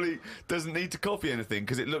 it probably doesn't need to copy anything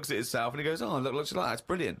because it looks at itself and it goes, oh, look, looks like that. It's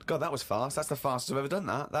brilliant. God, that was fast. That's the fastest I've ever done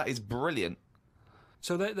that. That is brilliant.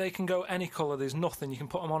 So they can go any colour, there's nothing, you can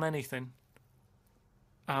put them on anything,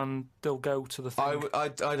 and they'll go to the thing. I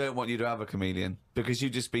don't want you to have a chameleon because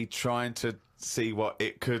you'd just be trying to see what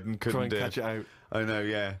it could and couldn't Try and do. catch it out. I know,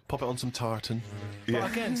 yeah. Pop it on some tartan.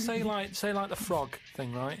 But again, say like the frog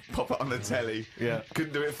thing, right? Pop it on the telly. Yeah.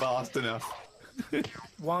 Couldn't do it fast enough.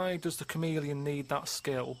 Why does the chameleon need that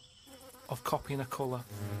skill of copying a colour?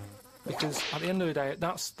 Because at the end of the day,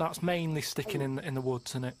 that's mainly sticking in the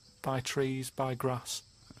woods, isn't it? By trees, by grass.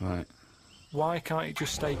 Right. Why can't it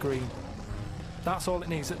just stay green? That's all it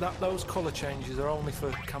needs. Those colour changes are only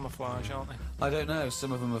for camouflage, aren't they? I don't know.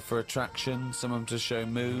 Some of them are for attraction. Some of them to show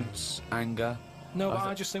moods, anger. No, but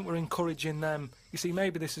I just think we're encouraging them. You see,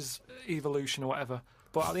 maybe this is evolution or whatever,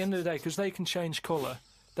 but at the end of the day, because they can change colour,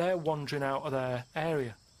 they're wandering out of their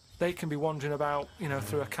area. They can be wandering about, you know,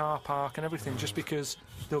 through a car park and everything, just because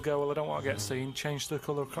they'll go, well, I don't want to get seen, change the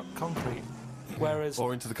colour of concrete. Whereas...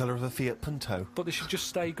 Or into the colour of a Fiat Punto. But they should just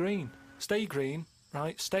stay green. Stay green,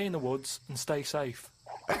 right? Stay in the woods and stay safe.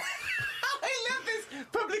 I love this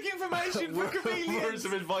public information for chameleons. Words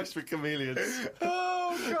of advice for chameleons.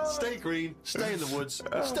 Oh, God. Stay green, stay in the woods,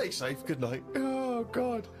 stay safe, good night. Oh,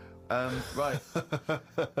 God. Right.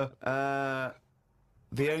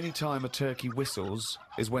 The only time a turkey whistles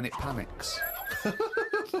is when it panics.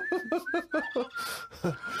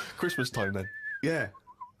 Christmas time then. Yeah.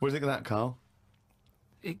 What do you think of that, Carl?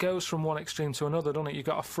 It goes from one extreme to another, doesn't it? You've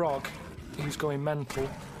got a frog who's going mental,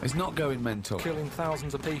 It's not going mental. killing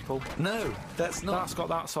thousands of people. No, that's not. That's got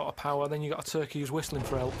that sort of power. Then you've got a turkey who's whistling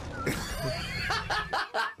for help.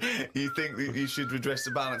 You think that you should redress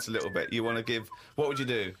the balance a little bit? You want to give... What would you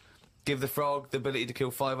do? Give the frog the ability to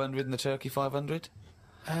kill 500 and the turkey 500?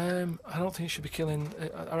 I don't think it should be killing...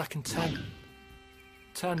 I reckon 10.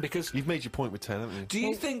 10, because... You've made your point with 10, haven't you? Do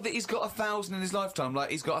you think that he's got 1,000 in his lifetime, like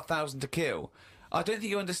he's got 1,000 to kill? I don't think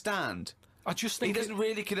you understand. I just He think... doesn't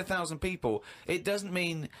really kill 1,000 people. It doesn't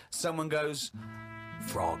mean someone goes,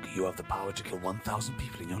 Frog, you have the power to kill 1,000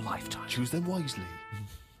 people in your lifetime. Choose them wisely.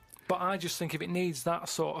 But I just think if it needs that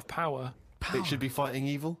sort of power... It should be fighting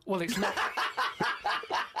evil. Well, it's not...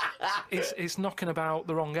 it's knocking about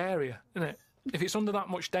the wrong area, isn't it? If it's under that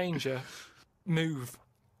much danger, move.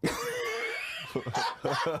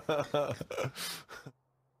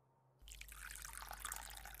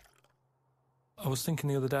 I was thinking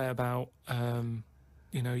the other day about,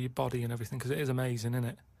 you know, your body and everything, because it is amazing, isn't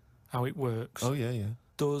it? How it works. Oh, yeah, yeah.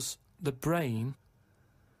 Does the brain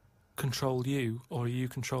control you, or are you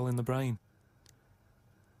controlling the brain?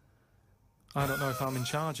 I don't know if I'm in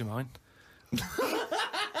charge of mine.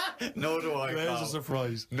 Nor do I, There's a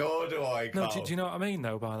surprise. Nor do I, No, do you know what I mean,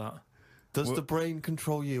 though, by that? Does the brain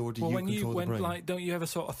control you, or do you control the brain? Like, don't you ever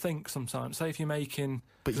sort of think sometimes? Say if you're making,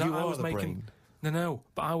 But 'cause you I are was the making, brain. No,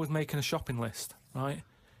 but I was making a shopping list, right?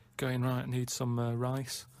 Going right, I need some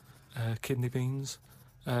rice, kidney beans,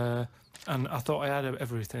 and I thought I had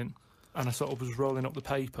everything, and I sort of was rolling up the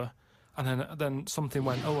paper, and then something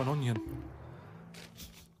went, oh, an onion.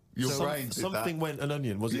 Your brain did something that. went an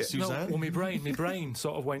onion. Was it Suzanne? No, well, my brain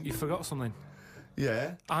sort of went, you forgot something.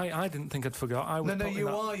 Yeah. I didn't think I'd forgot. I was No, putting you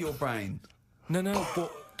that- are your brain. No,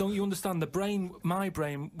 but don't you understand? My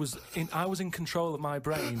brain was I was in control of my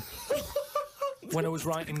brain when I was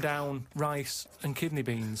writing down rice and kidney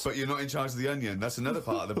beans. But you're not in charge of the onion. That's another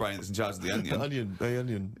part of the brain that's in charge of the onion. The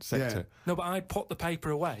onion sector. Yeah. No, but I'd put the paper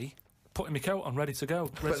away, putting my coat on, ready to go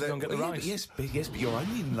and get the rice. Yes, but your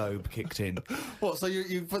onion lobe kicked in. What? So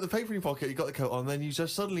you put the paper in your pocket, you got the coat on, then you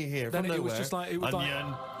just suddenly hear Then from it nowhere, was just like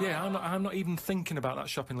onion. Yeah, I'm not even thinking about that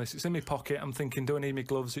shopping list. It's in my pocket. I'm thinking, do I need my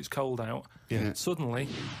gloves? It's cold out. Yeah. Suddenly,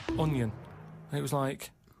 onion, and it was like,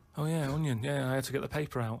 oh yeah, onion. Yeah, I had to get the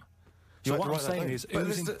paper out. You So had what to I'm write that saying down?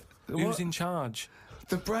 is, But who's in charge?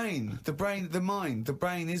 The brain, the mind. The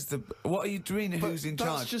brain is the. What are you doing? Who's in That's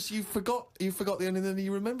charge? just you forgot the onion, and then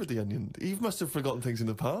you remembered the onion. You must have forgotten things in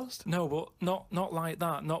the past. No, but not like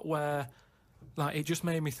that. Not where, like, it just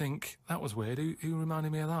made me think that was weird. Who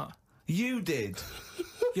reminded me of that? You did.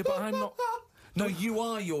 Yeah, but I'm not. No, you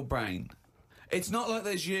are your brain. It's not like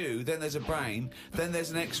there's you, then there's a brain, then there's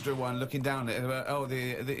an extra one looking down at it. Oh,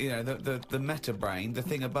 the meta brain, the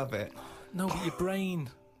thing above it. No, but your brain.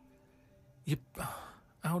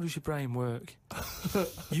 How does your brain work?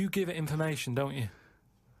 You give it information, don't you?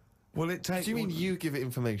 Well, it takes. Do you mean you give it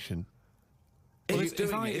information? Well, It's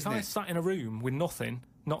doing if I sat in a room with nothing,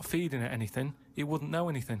 not feeding it anything, it wouldn't know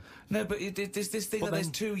anything. No, but there's this thing that there's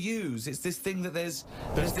two yous. It's this thing that there's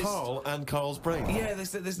There's this. Carl and Carl's brain. Yeah,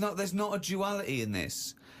 there's not a duality in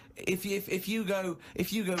this. If you go,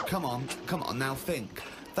 come on, now think.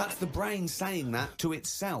 That's the brain saying that to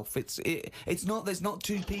itself. It's not. There's not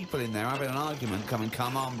two people in there having an argument.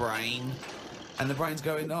 Come on, brain. And the brain's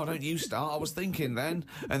going, oh, don't you start, I was thinking then.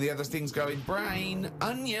 And the other thing's going, brain,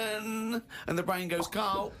 onion. And the brain goes,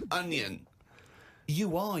 Carl, onion.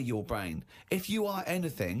 You are your brain. If you are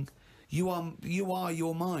anything, you are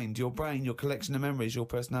your mind, your brain, your collection of memories, your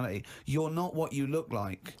personality. You're not what you look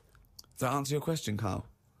like. Does that answer your question, Carl?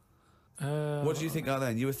 What do you think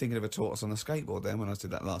then? You were thinking of a tortoise on a skateboard then when I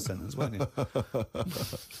did that last sentence, weren't you?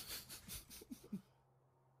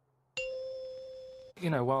 You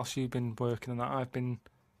know, whilst you've been working on that, I've been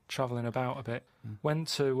travelling about a bit. Went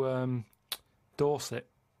to Dorset,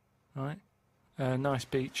 right? Nice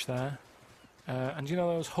beach there. And you know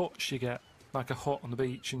those huts you get, like a hut on the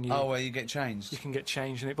beach, and where you get changed? you can get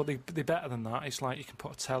changed in it, but they're better than that. It's like you can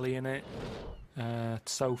put a telly in it,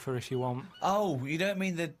 sofa if you want. Oh, you don't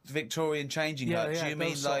mean the Victorian changing hut? Yeah, You mean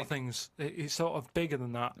those sort like of things. It's sort of bigger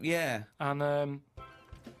than that. yeah? And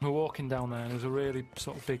we're walking down there, and there's a really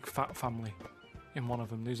sort of big fat family in one of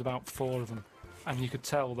them. There's about 4 of them, and you could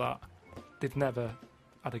tell that they've never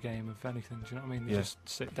had a game of anything. Do you know what I mean? They just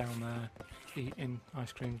sit down there, eating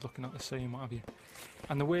ice creams, looking at the sea and what have you.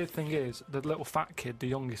 And the weird thing is, the little fat kid, the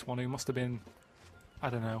youngest one, who must have been, I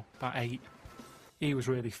don't know, about 8, he was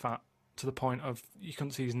really fat to the point of you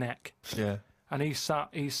couldn't see his neck. Yeah. And he sat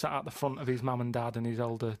at the front of his mum and dad and his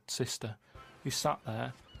older sister. He sat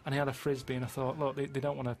there, and he had a frisbee, and I thought, look, they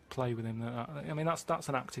don't want to play with him. I mean, that's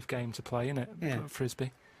an active game to play, isn't it? Yeah.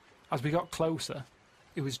 Frisbee. As we got closer,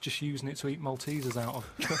 he was just using it to eat Maltesers out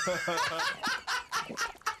of.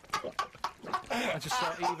 I just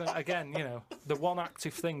thought, even again, you know, the one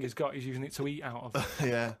active thing he's got is using it to eat out of.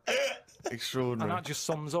 Yeah. Extraordinary. And that just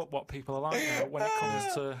sums up what people are like now when it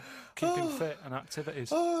comes to keeping fit and activities.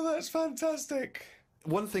 Oh, that's fantastic.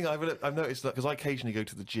 One thing I've noticed, that because I occasionally go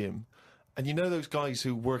to the gym, and you know those guys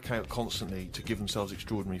who work out constantly to give themselves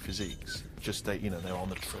extraordinary physiques. Just they're on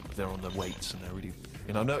the trip, they're on the weights, and they're really.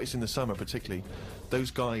 I've noticed in the summer particularly,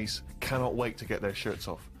 those guys cannot wait to get their shirts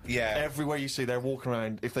off. Yeah. Everywhere you see, they're walking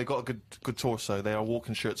around. If they've got a good torso, they are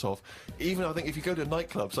walking shirts off. Even I think if you go to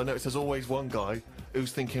nightclubs, I notice there's always one guy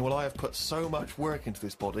who's thinking, well, I have put so much work into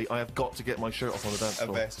this body, I have got to get my shirt off on the dance floor.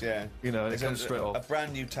 A vest, yeah. You know, and It's it comes straight a off.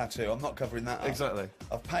 brand new tattoo. I'm not covering that up. Exactly.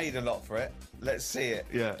 I've paid a lot for it. Let's see it.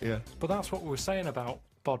 Yeah, yeah. But that's what we were saying about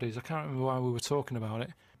bodies. I can't remember why we were talking about it.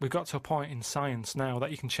 We've got to a point in science now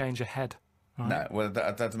that you can change your head. Right? No, well,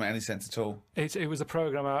 that doesn't make any sense at all. It was a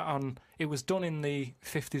program on. It was done in the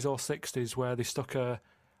 50s or 60s where they stuck a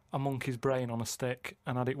monkey's brain on a stick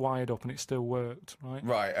and had it wired up and it still worked, right?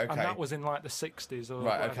 Right, okay. And that was in like the 60s or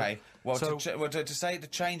Right, whatever. okay. Well, So- to say to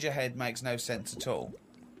change your head makes no sense at all.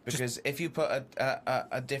 Because if you put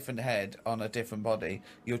a different head on a different body,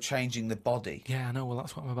 you're changing the body. Yeah, I know. Well,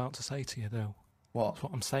 that's what I'm about to say to you, though. What? That's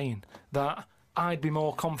what I'm saying. That I'd be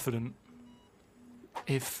more confident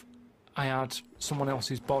if I had someone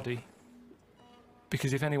else's body.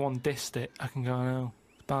 Because if anyone dissed it, I can go, no,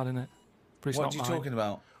 it's bad, innit? But it's What not are you mine. talking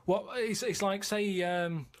about? What? It's like, say,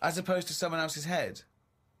 As opposed to someone else's head?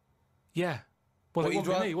 yeah. Well, What, it you'd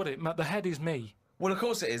wouldn't be me, would it? The head is me. Well, of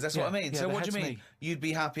course it is. That's what I mean. Yeah, So the what do you head's mean? me. You'd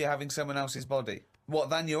be happier having someone else's body? What,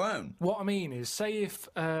 than your own? What I mean is, say if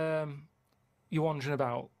you're wandering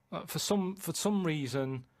about, for some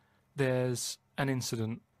reason, there's an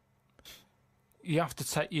incident. You have to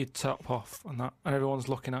take your top off and that, and everyone's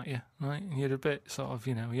looking at you, right? And you're a bit sort of,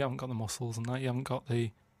 you haven't got the muscles and that, you haven't got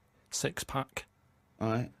the six-pack.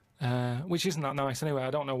 Right. Which isn't that nice anyway. I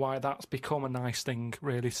don't know why that's become a nice thing,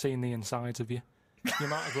 really, seeing the insides of you. You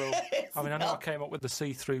might as well... I mean, I know I came up with the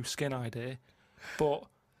see-through skin idea, but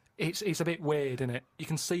it's a bit weird, isn't it? You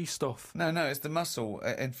can see stuff. No, it's the muscle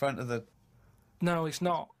in front of the... No, it's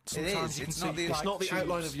not. Sometimes you can it's see not the- It's like, not the tubes.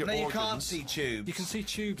 outline of your No, you organs. can't see tubes. You can see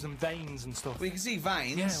tubes and veins and stuff. Well, you can see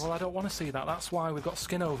veins. Yeah, well, I don't want to see that. That's why we've got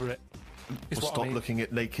skin over it. Is Well, what stop I mean. looking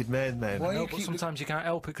at naked men, then. Why No, you but keep- sometimes you can't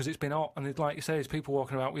help it because it's been hot, and like you say, there's people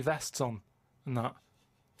walking about with vests on and that.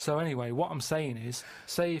 So anyway, what I'm saying is,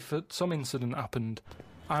 say if some incident happened,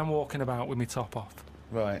 I'm walking about with my top off.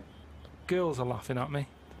 Right. Girls are laughing at me,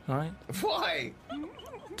 right? Why?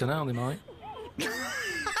 Dunno, they might.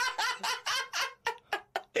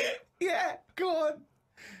 Yeah, go on.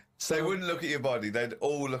 So they wouldn't look at your body, they'd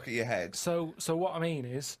all look at your head. So what I mean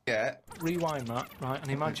is, Yeah. rewind that, right,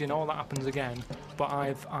 and imagine all that happens again, but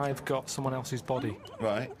I've got someone else's body.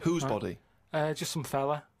 Right. Whose body? Just some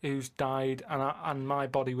fella who's died, and my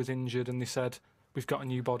body was injured, and they said, we've got a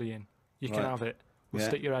new body in. You can Right. have it. We'll Yeah.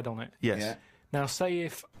 stick your head on it. Yes. Yeah. Now, say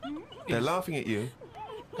if... They're laughing at you.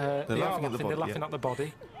 they are laughing at the body, they're laughing yeah. at the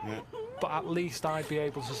body, Yeah. but at least I'd be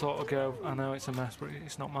able to sort of go, I know it's a mess, but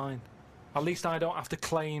it's not mine. At least I don't have to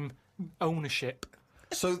claim ownership.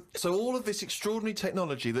 So all of this extraordinary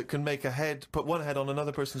technology that can make put one head on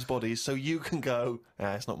another person's body, so you can go,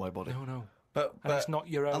 it's not my body. No. But And it's not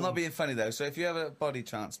your own. I'm not being funny though. So if you have a body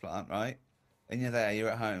transplant, right, and you're there, you're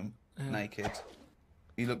at home, naked,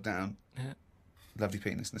 you look down, Yeah. lovely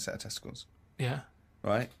penis and a set of testicles, Yeah.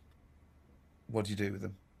 right? What do you do with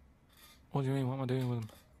them? What do you mean? What am I doing with them?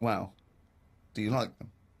 Well, do you like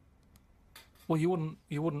them? Well, you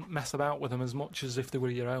wouldn't mess about with them as much as if they were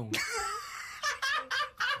your own.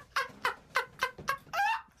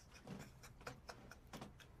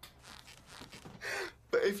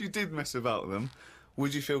 But if you did mess about with them,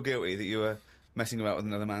 would you feel guilty that you were messing about with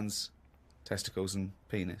another man's testicles and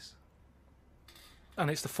penis? And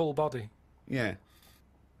it's the full body. Yeah.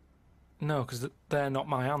 No, because they're not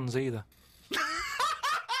my hands either.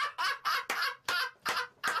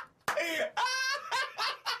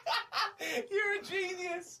 You're a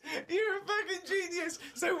genius! You're a fucking genius!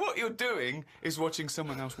 So what you're doing is watching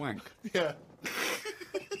someone else wank. Yeah.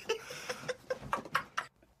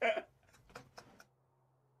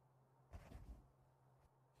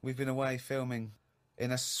 We've been away filming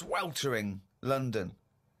in a sweltering London.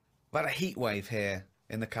 We've had a heat wave here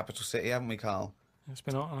in the capital city, haven't we, Carl? It's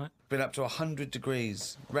been alright. Been up to 100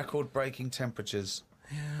 degrees, record-breaking temperatures.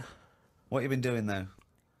 Yeah. What have you been doing, though?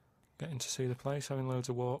 Getting to see the place, having loads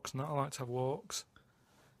of walks, and that. I like to have walks.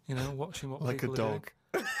 Watching what Like a people are dog.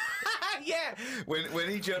 doing. Yeah! When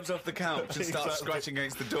he jumps off the couch and starts Exactly. scratching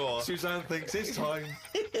against the door. Suzanne thinks it's time.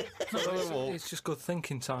 It's just good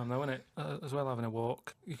thinking time, though, isn't it? As well, having a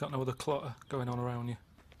walk. You've got no other clutter going on around you.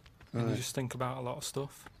 And you just think about a lot of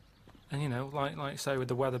stuff. And, like say, with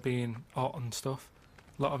the weather being hot and stuff,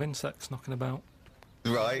 a lot of insects knocking about.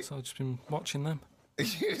 Right. So I've just been watching them.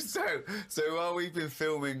 So while we've been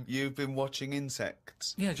filming, you've been watching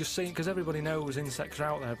insects. Yeah, just seeing, because everybody knows insects are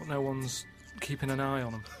out there, but no one's keeping an eye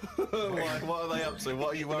on them. What are they up to?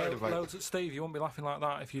 What are you worried about? Loads of Steve, you wouldn't be laughing like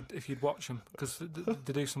that if you'd watch them, because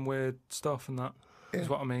they do some weird stuff and that, is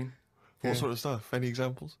what I mean. What sort of stuff? Any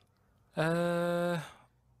examples? I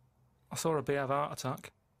saw a bee have a heart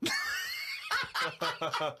attack.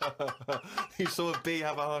 You saw a bee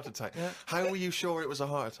have a heart attack. Yeah. How were you sure it was a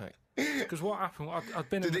heart attack? Because what happened, I'd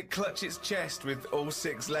been Did in... it clutch its chest with all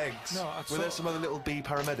 6 legs? No, Were there some other little bee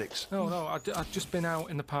paramedics? No, I'd just been out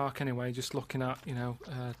in the park anyway, just looking at,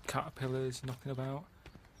 caterpillars knocking about,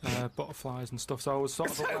 butterflies and stuff, so I was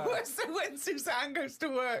sort of aware. So when Suzanne goes to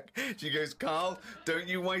work, she goes, Carl, don't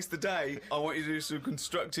you waste the day. I want you to do some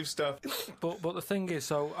constructive stuff. But the thing is,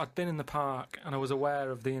 so I'd been in the park and I was aware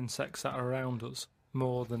of the insects that are around us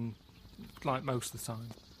more than, like, most of the time.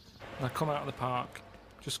 And I come out of the park,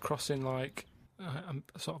 just crossing, like,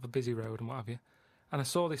 sort of a busy road and what have you, and I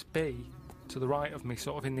saw this bee to the right of me,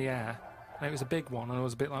 sort of in the air, and it was a big one, and I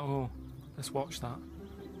was a bit like, oh, let's watch that.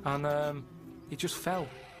 And it just fell.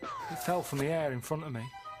 It fell from the air in front of me,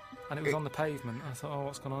 and it was on the pavement. I thought, oh,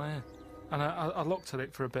 what's going on here? And I looked at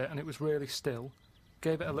it for a bit, and it was really still.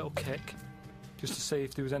 Gave it a little kick, just to see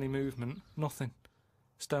if there was any movement. Nothing.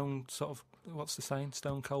 Stone, sort of, what's the saying?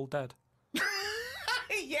 Stone cold dead.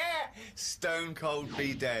 Stone cold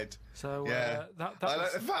bee dead. So Yeah. that I like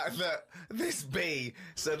was, the fact that this bee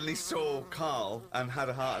suddenly saw Carl and had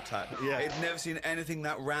a heart attack. Yeah. It'd never seen anything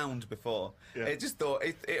that round before. Yeah. It just thought,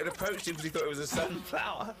 it had approached him because he thought it was a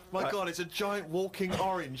sunflower. My God, it's a giant walking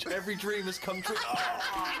orange. Every dream has come true.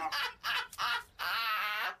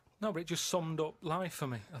 no, but it just summed up life for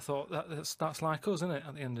me. I thought that's like us, isn't it?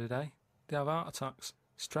 At the end of the day, they have heart attacks,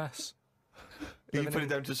 stress. You put it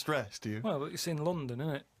down to stress, do you? Well, it's in London,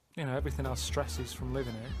 isn't it? You know, everything has stresses from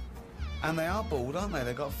living here. And they are bald, aren't they?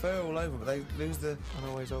 They've got fur all over, but they lose the... And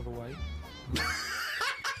always overweight.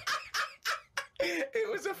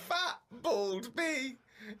 It was a fat, bald bee.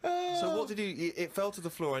 So what did you... It fell to the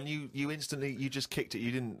floor and you instantly... You just kicked it.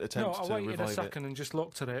 You didn't attempt No, to I waited revive a second and just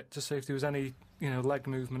looked at it to see if there was any, leg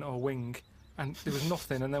movement or wing. And there was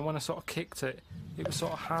nothing. And then when I sort of kicked it, it was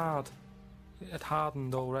sort of hard. It had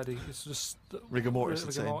hardened already. It's just... Rigor mortis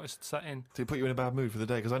had Rigor mortis had set in. Did it put you in a bad mood for the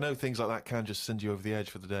day? Because I know things like that can just send you over the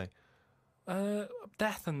edge for the day.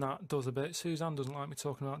 Death and that does a bit. Suzanne doesn't like me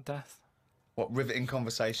talking about death. What riveting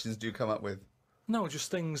conversations do you come up with? No,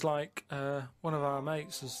 just things like one of our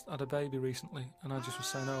mates has had a baby recently, and I just was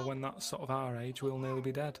saying, oh, when that's sort of our age, we'll nearly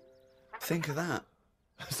be dead. Think of that.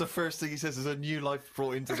 That's the first thing he says, is a new life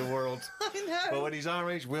brought into the world. I know. But when he's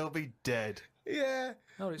our age, we'll be dead. Yeah.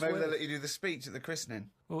 No, it's Maybe weird. they'll let you do the speech at the christening.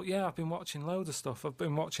 Well, yeah, I've been watching loads of stuff. I've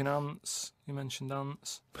been watching ants. You mentioned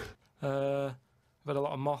ants. I've had a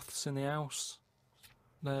lot of moths in the house.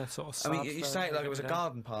 They're sort of sad. I mean, you say it like it was a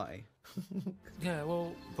garden party. Yeah,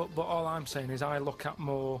 well, but all I'm saying is I look at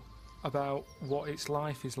more about what its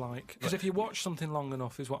life is like. Because if you watch something long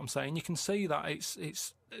enough, is what I'm saying, you can see that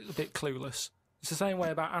it's a bit clueless. It's the same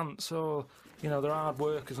way about ants, or, they're hard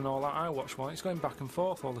workers and all that. I watch one, it's going back and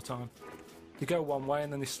forth all the time. They go one way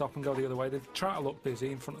and then they stop and go the other way. They try to look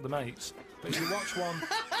busy in front of the mates. But if you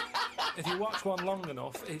watch one long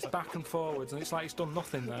enough, it's back and forwards, and it's like it's done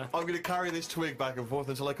nothing there. I'm going to carry this twig back and forth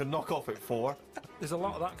until I can knock off at 4. There's a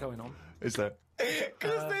lot of that going on. Is there?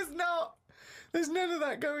 Because there's not. There's none of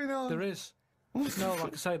that going on. There is. No,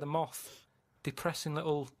 like I say, the moth. Depressing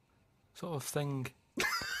little sort of thing.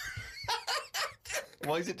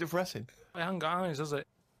 Why is it depressing? It hasn't got eyes, has it?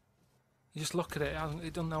 You just look at it,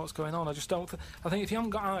 it doesn't know what's going on. I just don't... I think if you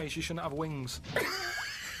haven't got eyes, you shouldn't have wings.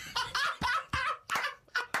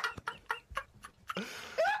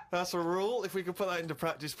 That's a rule. If we could put that into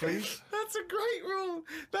practice, please. That's a great rule.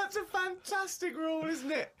 That's a fantastic rule,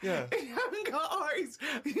 isn't it? Yeah. If you haven't got eyes,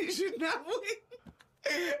 you shouldn't have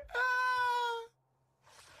wings.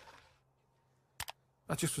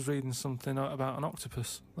 I just was reading something about an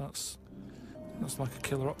octopus. That's like a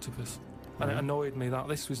killer octopus. And it annoyed me that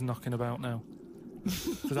this was knocking about now.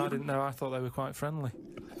 Because I didn't know, I thought they were quite friendly.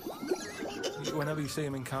 Whenever you see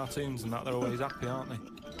them in cartoons and that, they're always happy, aren't they?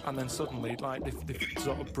 And then suddenly, like, they've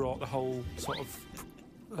sort of brought the whole sort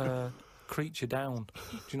of creature down.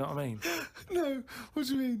 Do you know what I mean? No, what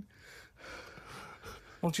do you mean?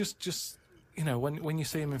 Well, just when you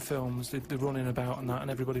see them in films, they're running about and that, and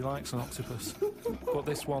everybody likes an octopus. But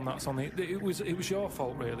this one that's on it was your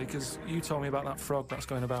fault, really, because you told me about that frog that's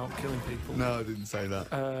going about killing people. No, I didn't say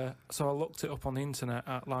that. So I looked it up on the internet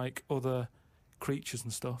at, like, other creatures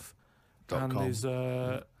and stuff. .com.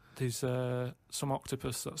 There's some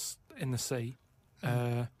octopus that's in the sea,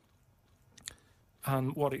 and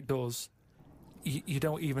what it does, you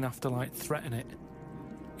don't even have to, like, threaten it.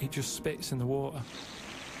 It just spits in the water,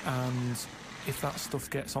 and if that stuff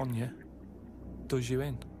gets on you, does you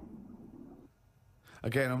in.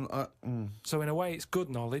 Again, So in a way, it's good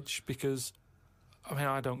knowledge, because, I mean,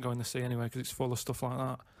 I don't go in the sea anyway because it's full of stuff like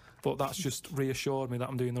that. But that's just reassured me that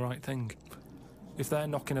I'm doing the right thing. If they're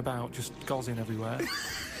knocking about, just gozzing everywhere,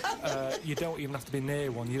 you don't even have to be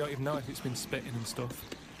near one. You don't even know if it's been spitting and stuff.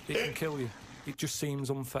 It can kill you. It just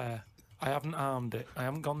seems unfair. I haven't harmed it. I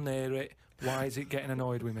haven't gone near it. Why is it getting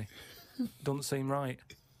annoyed with me? Doesn't seem right.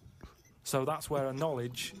 So that's where a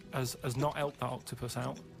knowledge has not helped that octopus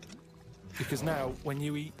out. Because now, when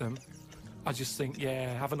you eat them, I just think,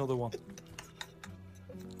 yeah, have another one. Do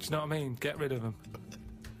you know what I mean? Get rid of them.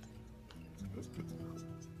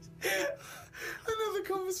 another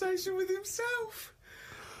conversation with himself.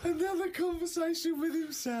 Another conversation with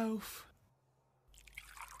himself.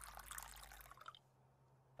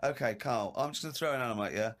 Okay, Carl, I'm just going to throw an animal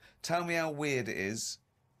at you. Tell me how weird it is,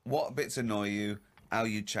 what bits annoy you, how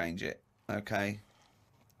you change it, okay?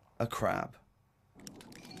 A crab.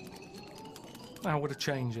 How would I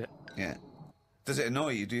change it? Yeah. Does it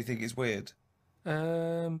annoy you? Do you think it's weird?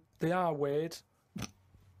 They are weird,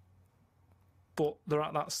 but they're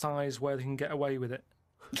at that size where they can get away with it.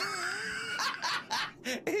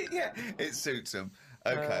 Yeah, it suits them.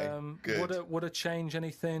 Okay, good. Would I change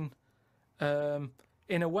anything?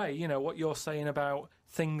 in a way, you know, what you're saying about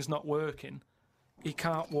things not working, he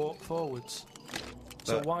can't walk forwards.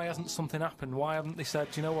 So why hasn't something happened? Why haven't they said,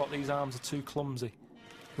 you know what, these arms are too clumsy.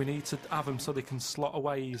 We need to have them so they can slot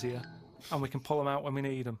away easier and we can pull them out when we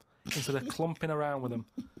need them, instead of clumping around with them.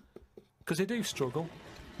 Because they do struggle.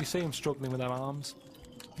 You see them struggling with their arms.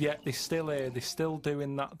 Yet they're still here, they're still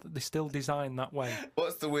doing that, they're still designed that way.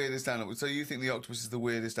 What's the weirdest animal? So you think the octopus is the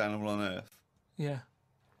weirdest animal on Earth? Yeah.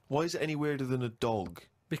 Why is it any weirder than a dog?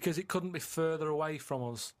 Because it couldn't be further away from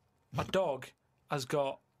us. A dog has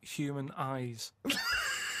got human eyes.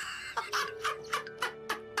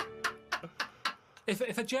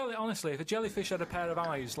 If a jellyfish had a pair of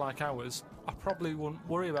eyes like ours, I probably wouldn't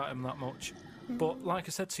worry about him that much. But like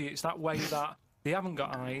I said to you, it's that way that they haven't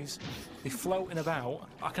got eyes, they're floating about.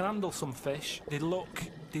 I can handle some fish. They look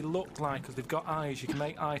like us, they've got eyes. You can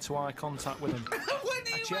make eye-to-eye contact with them.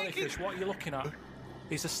 A jellyfish, what are you looking at?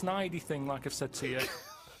 It's a snidey thing, like I've said to you.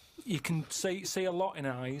 You can see a lot in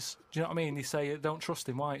eyes. Do you know what I mean? They say, don't trust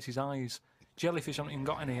him. Why? It's his eyes. Jellyfish haven't even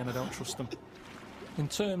got any, and I don't trust them. In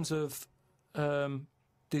terms of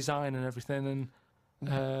design and everything,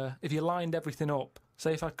 and if you lined everything up,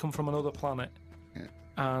 say if I'd come from another planet,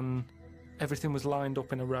 and everything was lined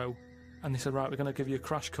up in a row, and they said, right, we're going to give you a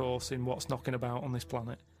crash course in what's knocking about on this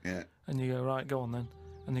planet. Yeah. And you go, right, go on then.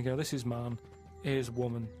 And you go, this is man, here's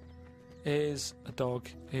woman, here's a dog,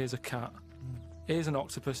 here's a cat, here's an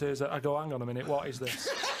octopus, here's a... I go, hang on a minute, what is this?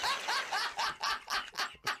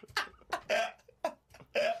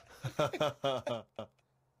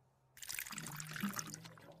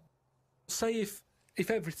 Say if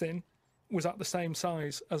everything was at the same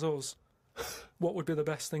size as us, what would be the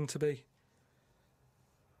best thing to be?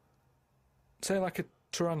 Say like a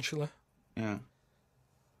tarantula. Yeah.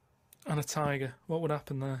 And a tiger. What would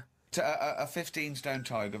happen there? A 15-stone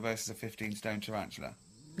tiger versus a 15-stone tarantula.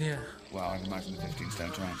 Yeah. Well, I'd imagine a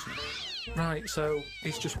 15-stone tarantula. Right, so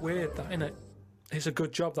it's just weird, that, innit? It's a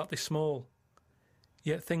good job that they're small.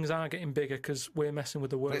 Yet things are getting bigger because we're messing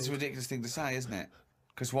with the world. But it's a ridiculous thing to say, isn't it?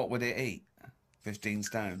 Because what would it eat? 15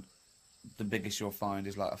 stone. The biggest you'll find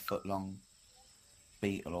is like a foot-long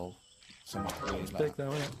beetle or something weird like big,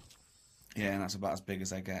 though, isn't it? Yeah, and that's about as big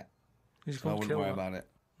as they get. So I wouldn't worry about it.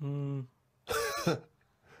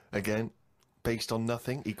 Again, based on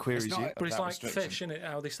nothing, he queries you. But it's like fish, isn't it?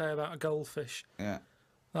 How they say about a goldfish. Yeah.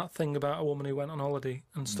 That thing about a woman who went on holiday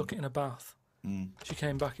and stuck it in a bath. She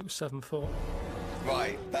came back, it was 7 foot.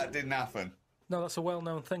 Right, that didn't happen. No, that's a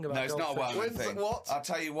well-known thing about goldfish. No, it's not a well-known thing. What? I'll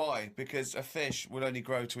tell you why. Because a fish will only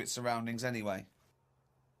grow to its surroundings anyway.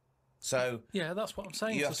 So... Yeah, that's what I'm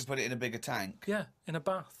saying. You have to put it in a bigger tank. Yeah, in a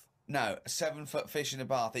bath. No, a 7-foot fish in a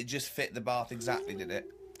bath. It just fit the bath exactly, did it?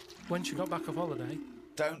 When she got back off holiday...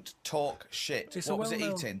 Don't talk shit. What was it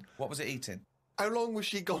eating? What was it eating? How long was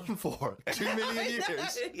she gone for? 2 million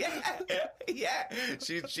years? Yeah.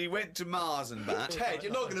 She went to Mars and back. Ted,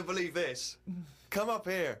 you're not going to believe this. Come up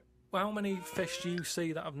here. Well, how many fish do you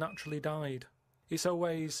see that have naturally died? It's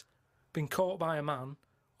always been caught by a man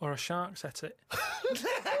or a shark's at it.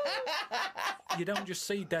 You don't just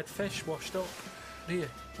see dead fish washed up, do you?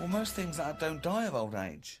 Well, most things that don't die of old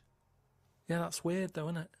age. Yeah, that's weird though,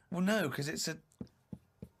 isn't it? Well, no, because it's a...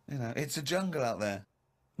 You know, it's a jungle out there.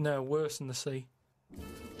 No, worse than the sea.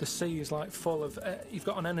 The sea is like full of... you've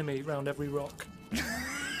got an enemy round every rock.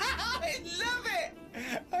 I love it!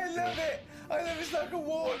 I love it! It's like a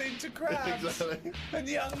warning to crabs Exactly. and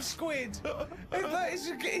young squid.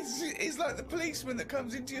 It's like the policeman that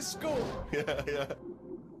comes into your school. Yeah.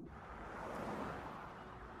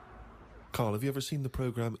 Carl, have you ever seen the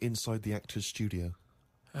programme Inside the Actors Studio?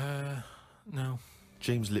 No.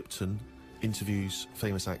 James Lipton interviews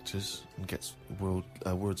famous actors and gets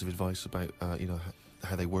words of advice about,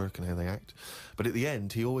 how they work and how they act. But at the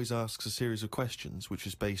end, he always asks a series of questions, which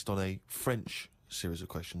is based on a French series of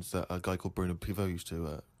questions that a guy called Bruno Pivot used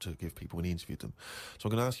to give people when he interviewed them. So I'm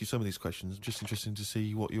going to ask you some of these questions. I'm just interested to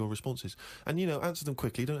see what your response is. And, answer them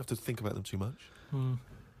quickly. You don't have to think about them too much.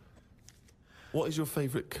 What is your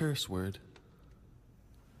favourite curse word?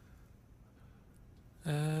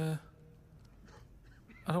 I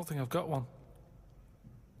don't think I've got one.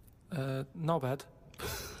 Knobhead.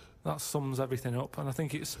 That sums everything up, and I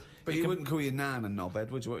think it's... But you wouldn't call your nan a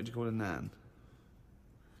knobhead, would you? What would you call a nan?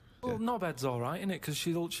 Well, knobhead's all right, isn't it? Because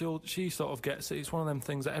she sort of gets it. It's one of them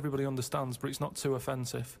things that everybody understands, but it's not too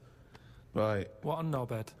offensive. Right. What a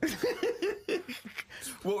knobhead.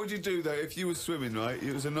 What would you do, though, if you were swimming, right?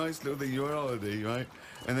 It was a nice little thing, you're on holiday, right?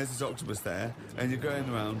 And there's this octopus there, and you're going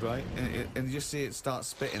around, right? And you just see it start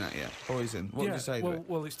spitting at you, poison. What would you say to it?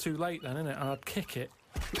 Well, it's too late then, isn't it? And I'd kick it.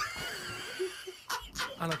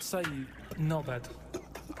 And I'd say, knobhead.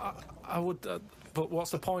 I would, but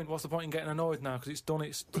what's the point? What's the point in getting annoyed now? Because it's done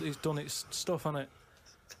its stuff, hasn't it?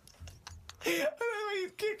 I don't know,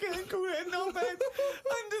 he's kicking and calling it a knobhead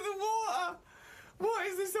under the water. What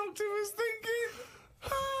is this octopus thinking?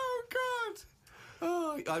 Oh, God.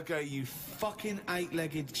 Oh, okay, you fucking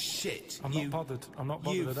 8-legged shit. I'm not bothered.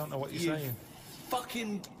 I don't know what you're saying.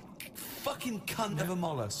 Fucking cunt of a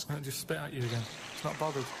mollusk. I'll just spit at you again. It's not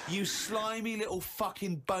bothered. You slimy little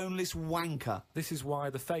fucking boneless wanker. This is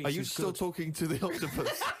why the face Are you is still good. talking to the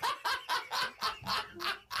octopus?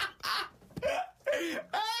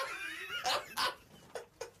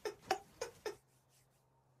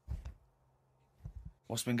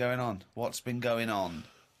 What's been going on? What's been going on?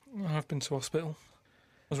 I've been to hospital.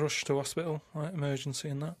 I was rushed to hospital, like emergency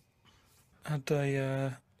and that. Had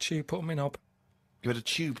a tube put on my knob. You had a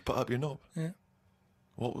tube put up your knob? Yeah.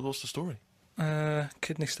 What's the story?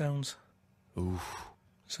 Kidney stones. Oof.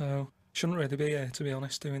 So, shouldn't really be here, to be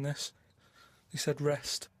honest, doing this. He said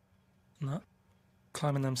rest and that.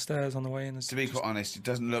 Climbing them stairs on the way in. To be quite honest, it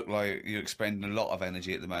doesn't look like you're expending a lot of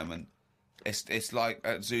energy at the moment. It's like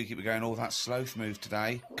at Zookeeper going, oh, that sloth move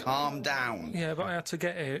today. Calm down. Yeah, but I had to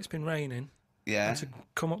get here. It's been raining. I Yeah, had to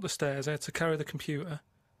come up the stairs. I had to carry the computer.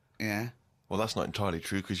 yeah. Well, that's not entirely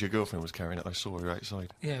true because your girlfriend was carrying it. I saw her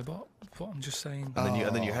outside. Yeah, but I'm just saying.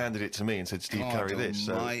 And then you handed it to me and said, "Steve, God carry this."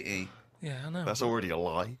 So almighty. Yeah, I know. that's already a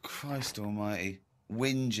lie. Christ almighty.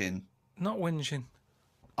 Whinging. Not whinging.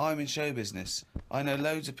 I'm in show business. I know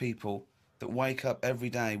loads of people that wake up every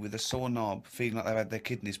day with a sore knob, feeling like they've had their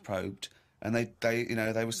kidneys probed, and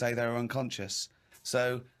they will say they're unconscious.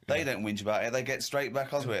 So they don't whinge about it. They get straight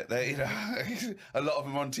back onto it. They, a lot of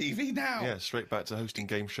them are on TV now. Yeah, straight back to hosting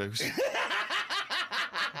game shows.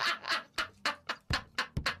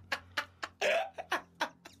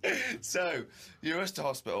 So you're rushed to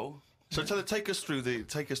hospital. So take us through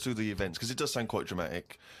the events because it does sound quite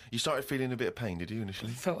dramatic. You started feeling a bit of pain, did you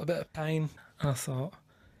initially? Felt a bit of pain, and I thought,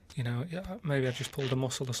 maybe I just pulled a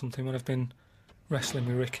muscle or something when I've been wrestling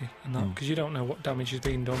with Ricky and that, because you don't know what damage has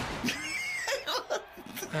been done.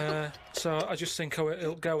 So I just think,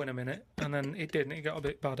 it'll go in a minute, and then it didn't. It got a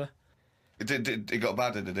bit badder. It got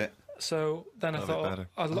badder, did it? So then I Got a bit thought,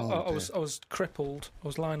 badder. I was crippled. I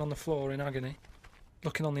was lying on the floor in agony,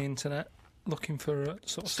 looking on the internet, looking for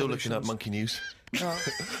sort of Still looking at solutions. Monkey News. No.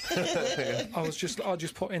 I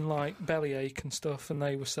just put in like bellyache and stuff, and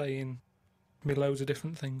they were saying me loads of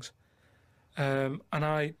different things. And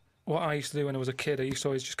what I used to do when I was a kid, I used to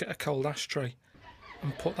always just get a cold ashtray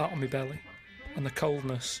and put that on my belly, and the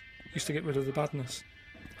coldness used to get rid of the badness.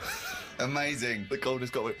 Amazing. The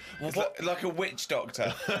coldest got. It's like a witch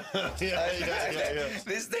doctor. Yeah.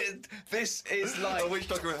 This is like A witch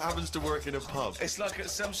doctor happens to work in a pub. it's like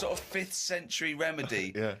some sort of 5th century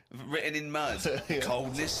remedy written in mud.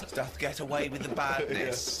 Coldness doth get away with the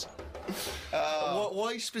badness.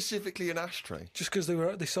 Why specifically an ashtray? Just because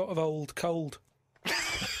they sort of old cold.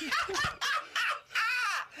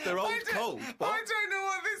 They're old cold. What? I don't know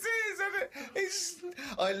what this is.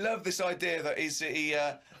 I love this idea that he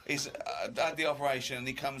had the operation and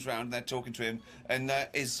he comes round and they're talking to him and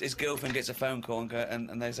his girlfriend gets a phone call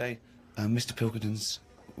and they say, Mr. Pilkington's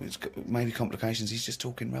maybe complications. He's just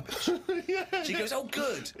talking rubbish. She goes, oh,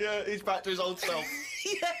 good. Yeah, he's back to his old self.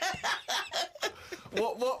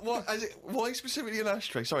 What? Why specifically an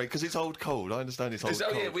ashtray? Sorry, because it's old cold. I understand it's old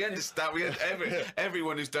cold. Yeah, we understand.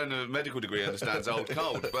 Everyone who's done a medical degree understands old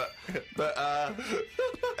cold, but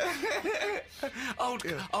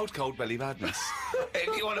old cold belly badness.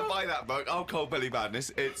 If you want to buy that book, Old Cold Belly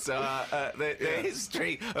Badness, it's the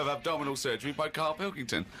history of abdominal surgery by Karl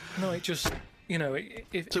Pilkington. No, it just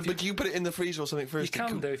But do you put it in the freezer or something first? you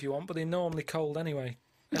can do if you want, but they're normally cold anyway.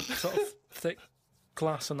 Sort of thick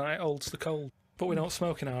glass and that, it holds the cold. But we don't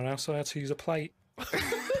smoke in our house, so I had to use a plate. Oh,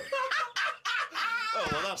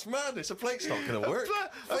 well, that's madness. A plate's not going to work.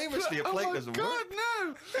 Famously, a plate doesn't work.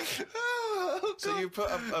 No! Oh, So you put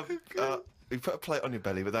a plate on your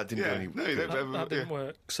belly, but that didn't do any. That didn't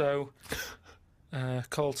work. So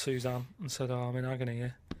called Suzanne and said, I'm in agony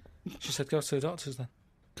here. She said, go to the doctors then.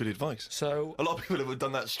 Good advice. So A lot of people have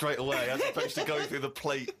done that straight away, as opposed to going through the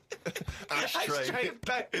plate ashtray.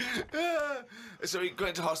 So he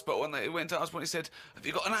went to hospital and he said, have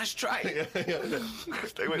you got an ashtray?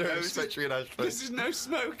 They went, no, especially an ashtray. This is no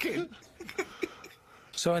smoking.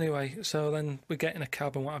 So anyway, then we get in a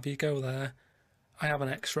cab and what have you, go there. I have an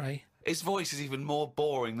X-ray. His voice is even more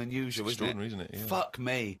boring than usual, Extraordinary, isn't it? Yeah. Fuck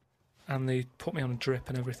me. And they put me on a drip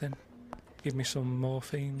and everything. Give me some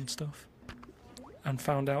morphine and stuff. And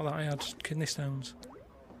found out that I had kidney stones.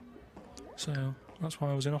 So that's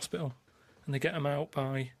why I was in hospital. And they get them out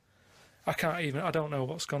by... I don't know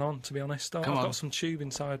what's gone on, to be honest. I've got some tube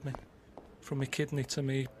inside me. from my kidney to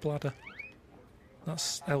my bladder.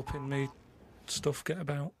 That's helping me stuff get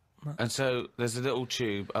about. And so there's a little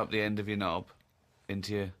tube up the end of your knob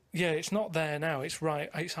into your... Yeah, it's not there now. It's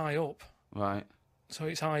high up. Right. So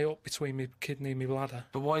it's high up between my kidney and my bladder.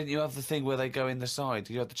 But why didn't you have the thing where they go in the side?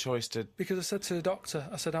 You had the choice to... Because I said to the doctor,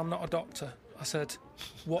 I said, I'm not a doctor. I said,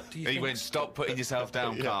 what do you think... He went, stop putting yourself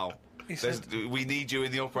down, Carl. He said, we need you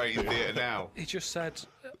in the operating theatre now. He just said,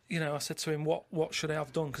 I said to him, what should I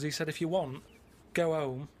have done? Because he said, if you want, go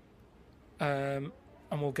home and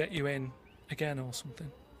we'll get you in again or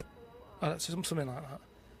something. Something like that.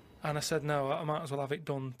 And I said, no, I might as well have it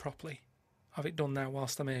done properly. Have it done now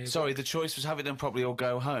whilst I'm here. Sorry, the choice was have it done properly or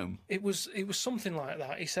go home. It was something like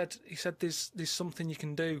that. He said there's something you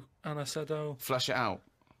can do, and I said, oh, flush it out.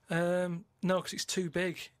 No, because it's too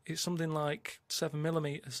big. It's something like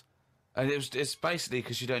 7mm. And it's basically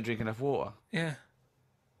because you don't drink enough water. Yeah.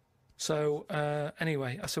 So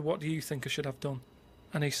anyway, I said, what do you think I should have done?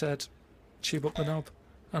 And he said, tube up the knob.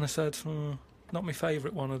 And I said, not my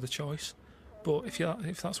favourite one of the choice, but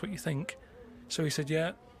if that's what you think. So he said,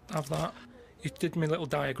 yeah, have that. He did me little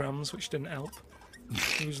diagrams, which didn't help.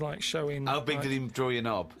 He was like showing... How big did he draw your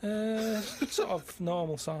knob? Sort of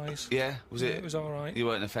normal size. Yeah? Was it? It was all right. You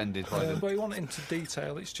weren't offended by them? But he went into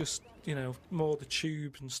detail. It's just, more the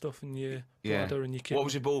tube and stuff in your bladder and your kidney. What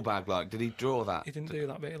was your ball bag like? Did he draw that? He didn't do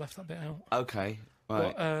that bit. He left that bit out. Okay,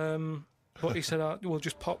 right. But he said, we'll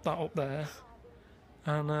just pop that up there.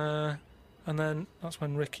 And then that's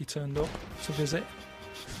when Ricky turned up to visit.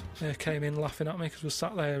 Came in laughing at me because we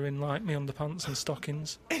sat there in like me underpants and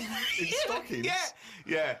stockings. In stockings?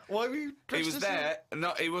 Yeah. Why were you dressed He was as there.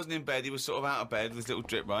 No, he wasn't in bed. He was sort of out of bed with his little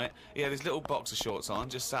drip, right? He had his little boxer shorts on,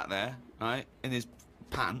 just sat there, right, in his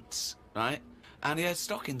pants, right, and he had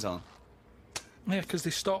stockings on. Yeah, because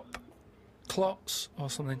they stop clots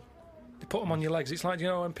or something. They put them on your legs. It's like,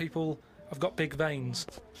 when people have got big veins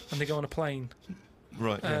and they go on a plane.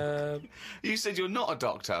 Right. Yeah. You said you're not a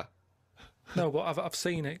doctor. No, but I've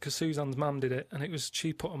seen it because Suzanne's mum did it, and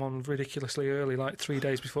she put them on ridiculously early, like 3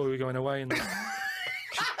 days before we were going away, and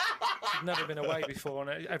she'd never been away before,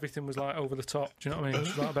 and everything was like over the top. Do you know what I mean? She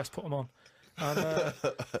was like, I best put them on. And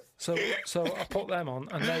so I put them on,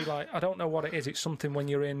 and they I don't know what it is. It's something when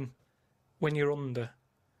you're under,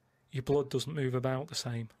 your blood doesn't move about the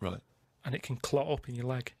same, right, and it can clot up in your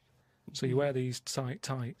leg. So you wear these tight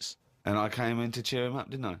tights. And I came in to cheer him up,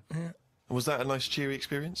 didn't I? Yeah. Was that a nice cheery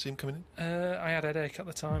experience, him coming in? I had a headache at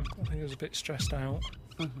the time. I think I was a bit stressed out.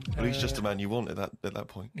 Well, he's just a man you want at that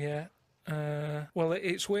point. Yeah. Well,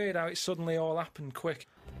 it's weird how it suddenly all happened quick.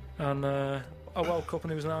 And I woke up and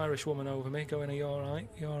there was an Irish woman over me going, are you all right?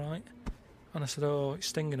 You all right? And I said, oh, it's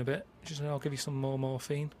stinging a bit. She said, I'll give you some more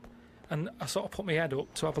morphine. And I sort of put my head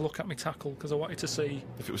up to have a look at my tackle because I wanted to see...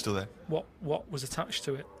 if it was still there? What was attached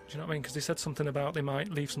to it. Do you know what I mean? Because they said something about they might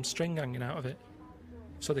leave some string hanging out of it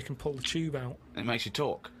so they can pull the tube out. It makes you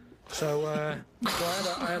talk. So, I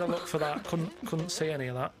had a look for that. Couldn't see any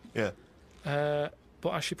of that. Yeah.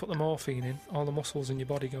 But as she put the morphine in, all the muscles in your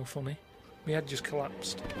body go funny. My head just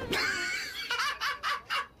collapsed.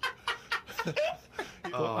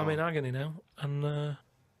 But I'm in agony now, and... Are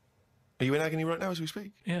you in agony right now as we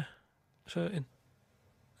speak? Yeah, certain.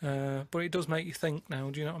 But it does make you think now,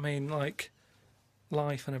 do you know what I mean? Like,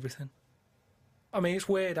 life and everything. I mean, it's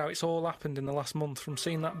weird how it's all happened in the last month, from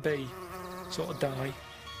seeing that bee sort of die.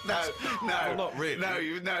 No, Well, not really.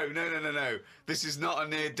 No. This is not a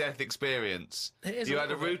near-death experience. It is You a had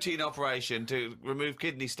a little bit. routine operation to remove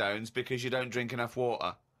kidney stones because you don't drink enough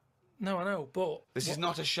water. No, I know, but... This is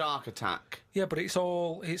not a shark attack. Yeah, but it's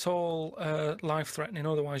all life-threatening,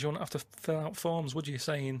 otherwise you wouldn't have to fill out forms, would you,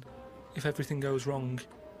 saying, if everything goes wrong,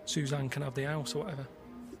 Suzanne can have the house or whatever.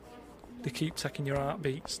 They keep taking your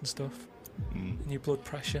heartbeats and stuff, and your blood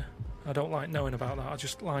pressure. I don't like knowing about that, I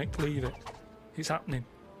just like, leave it. It's happening.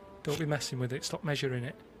 Don't be messing with it, stop measuring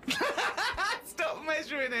it. Stop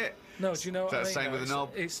measuring it! No, do you know what I mean? That's the same with the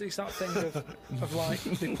knob. It's that thing of like,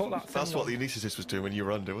 they put that thing That's what on. the anaesthetist was doing when you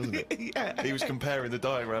were under, wasn't it? Yeah. He was comparing the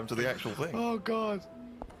diagram to the actual thing. Oh, God.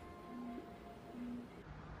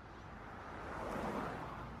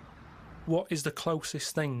 What is the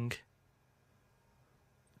closest thing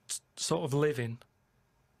sort of living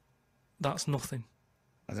that's nothing?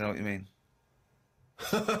 I don't know what you mean.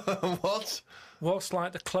 What? What's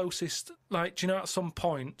like the closest, like, do you know at some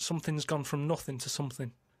point something's gone from nothing to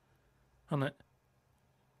something? Hasn't it?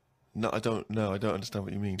 No, I don't understand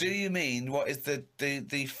what you mean. Do you mean what is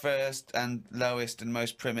the first and lowest and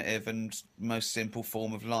most primitive and most simple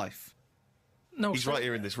form of life? No, He's right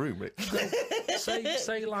here in this room, Rick.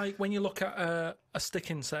 say like when you look at a stick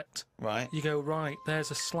insect, Right. you go, right, there's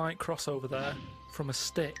a slight crossover there from a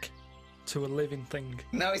stick to a living thing.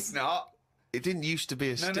 No, it's not. It didn't used to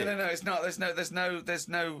be a stick. No, it's not. There's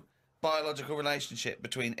no biological relationship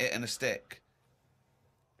between it and a stick.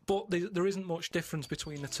 But there isn't much difference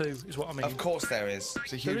between the two, is what I mean. Of course there is.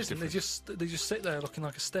 It's a huge There isn't. difference. They just sit there looking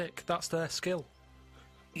like a stick. That's their skill.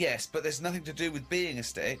 Yes, but there's nothing to do with being a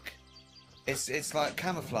stick. It's like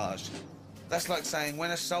camouflage. That's like saying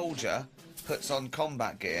when a soldier puts on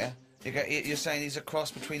combat gear, you're saying he's a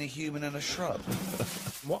cross between a human and a shrub.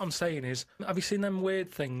 What I'm saying is, have you seen them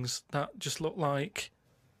weird things that just look like...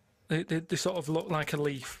 They sort of look like a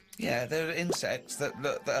leaf? Yeah, they're insects that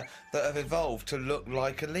have evolved to look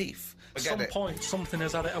like a leaf. At some point, something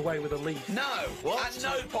has had it away with a leaf. No! What? At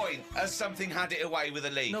no point has something had it away with a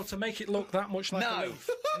leaf. No, to make it look that much like a leaf.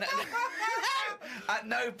 No. At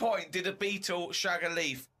no point did a beetle shag a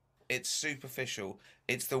leaf. It's superficial.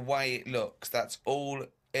 It's the way it looks. That's all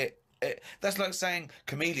it... That's like saying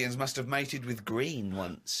chameleons must have mated with green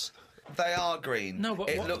once. They are green. No, but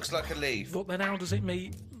it looks like a leaf. But then how does it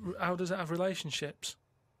meet? How does it have relationships?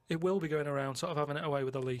 It will be going around sort of having it away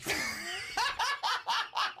with a leaf.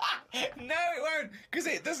 No, it won't, because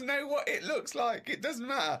it doesn't know what it looks like. It doesn't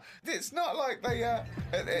matter. It's not like they, a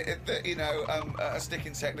stick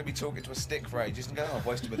insect will be talking to a stick for ages and go, "Oh, I've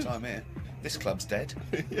wasted my time here. This club's dead."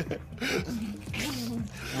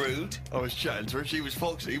 Rude. I was chatting to her. She was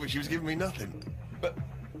foxy, but she was giving me nothing. But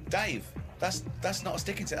Dave, that's not a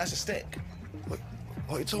stick insect. That's a stick.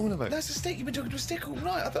 What are you talking about? That's a stick. You've been talking to a stick all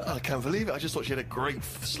night. I can't believe it. I just thought she had a great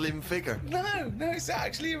slim figure. No, it's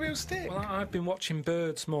actually a real stick. Well, I've been watching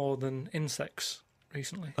birds more than insects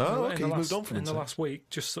recently. Oh, okay. You've moved on from in the insects. last week,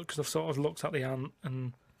 just because I've sort of looked at the ant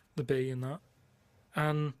and the bee and that.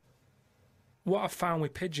 And what I've found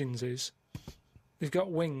with pigeons is they've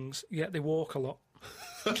got wings, yet they walk a lot.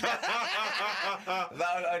 I'd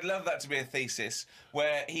love that to be a thesis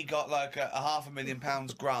where he got like a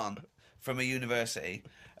 £500,000 grant from a university,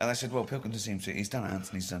 and they said, "Well, Pilkington seems to... He's done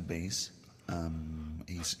ants and he's done bees.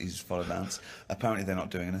 He's followed ants. Apparently, they're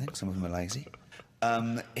not doing anything. Some of them are lazy.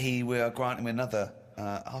 We are granting him another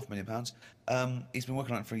 £500,000. He's been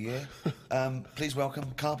working on it for a year. Please welcome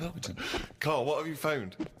Karl Pilkington." Carl, what have you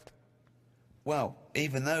found? Well,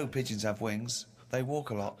 even though pigeons have wings, they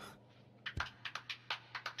walk a lot.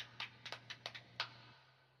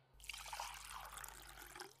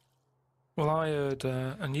 Well, I heard,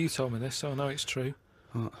 and you told me this, so I know it's true.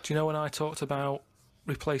 What? Do you know when I talked about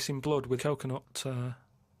replacing blood with coconut,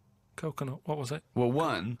 what was it? Well,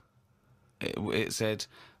 one, it said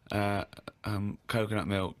coconut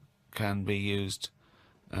milk can be used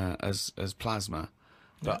as plasma,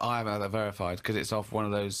 but I haven't had that verified because it's off one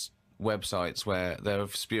of those websites where there are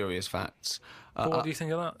spurious facts. But what do you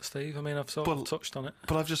think of that, Steve? I mean, I've sort of touched on it.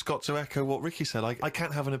 But I've just got to echo what Ricky said. I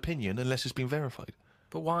can't have an opinion unless it's been verified.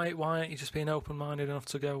 But why aren't you just being open-minded enough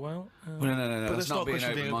to go, well... Well, no. But That's that's not not a being question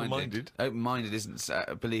of being open-minded. open-minded. Open-minded isn't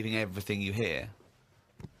believing everything you hear.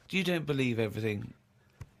 You don't believe everything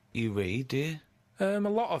you read, do you? A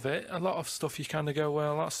lot of stuff you kind of go,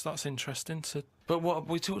 well, that's interesting. But what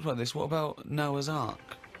we talked about this. What about Noah's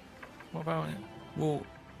Ark? What about it? Well,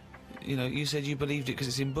 you said you believed it because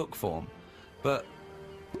it's in book form, but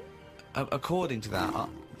according to that,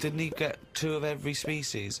 didn't he get 2 of every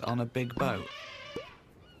species on a big boat?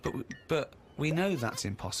 But we know that's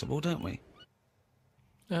impossible, don't we?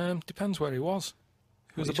 Depends where he was.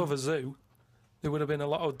 If he was above a zoo, there would have been a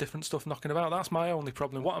lot of different stuff knocking about. That's my only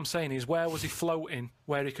problem. What I'm saying is, where was he floating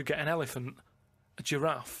where he could get an elephant, a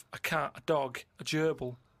giraffe, a cat, a dog, a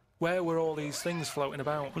gerbil? Where were all these things floating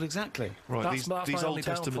about? Well, exactly. Right, That's these my Old only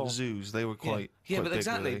Testament downfall. zoos, they were quite... Yeah, quite but big,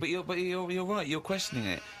 exactly. really. But you're right. You're questioning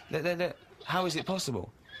it. How is it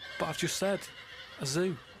possible? But I've just said, a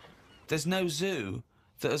zoo. There's no zoo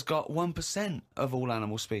that has got 1% of all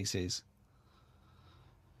animal species.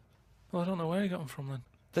 Well, I don't know where he got them from then.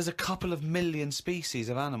 There's a couple of million species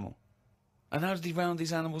of animal. And how did he round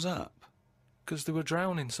these animals up? Because they were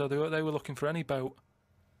drowning, so they were looking for any boat.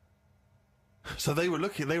 So they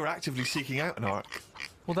were actively seeking out an ark.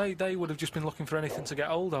 Well, they would have just been looking for anything to get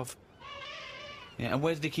hold of. Yeah, and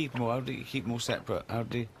where did he keep them all? How did he keep them all separate? How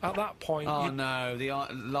did he... At that point... Oh, no, the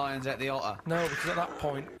lions ate the otter. No, because at that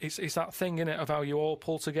point, it's that thing, innit, of how you all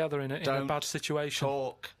pull together in a bad situation.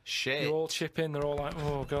 Talk shit. You all chip in, they're all like,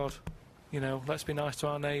 oh, God, let's be nice to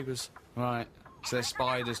our neighbours. Right. So there's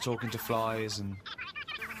spiders talking to flies and...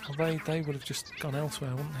 Well, they would have just gone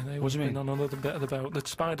elsewhere, wouldn't they? They would What do you have been mean? on another bit of the boat. The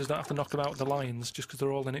spiders don't have to knock about the lions just because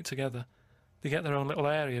they're all in it together. They get their own little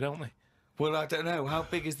area, don't they? Well, I don't know. How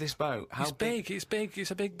big is this boat? It's big.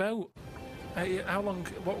 It's a big boat. How long...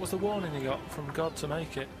 What was the warning he got from God to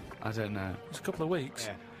make it? I don't know. It's a couple of weeks.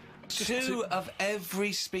 Yeah. 2 of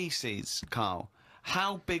every species, Carl.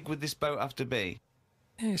 how big would this boat have to be?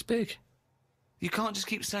 Yeah, it's big. You can't just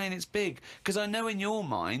keep saying it's big, because I know in your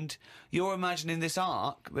mind you're imagining this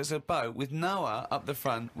ark that's a boat with Noah up the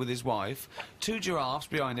front with his wife, 2 giraffes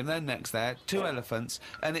behind him, their necks there, 2 elephants,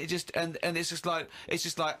 and it just and it's just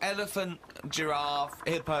like elephant, giraffe,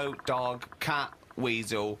 hippo, dog, cat,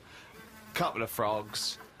 weasel, couple of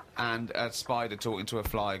frogs, and a spider talking to a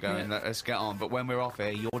fly going, let's get on. But when we're off here,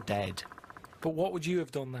 you're dead. But what would you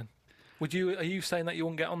have done then? Are you saying that you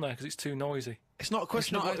wouldn't get on there because it's too noisy? It's not a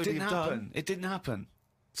question of what it didn't you've happen. done. It didn't happen.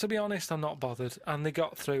 To be honest, I'm not bothered. And they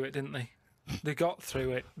got through it, didn't they? They got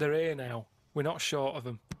through it. They're here now. We're not short of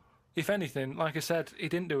them. If anything, like I said, he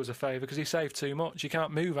didn't do us a favour because he saved too much. You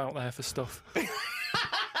can't move out there for stuff.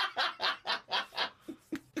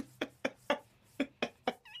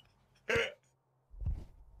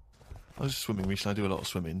 I was swimming recently. I do a lot of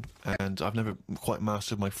swimming, and I've never quite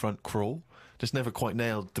mastered my front crawl. Just never quite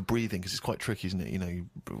nailed the breathing, because it's quite tricky, isn't it? You know,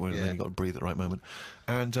 you've got to breathe at the right moment.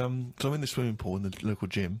 And so I'm in the swimming pool in the local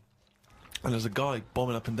gym, and there's a guy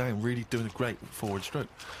bombing up and down, really doing a great forward stroke.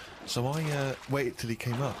 So I waited till he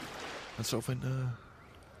came up, and sort of went,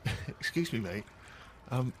 excuse me, mate.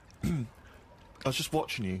 I was just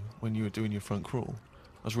watching you when you were doing your front crawl.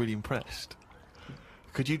 I was really impressed.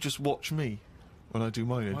 Could you just watch me when I do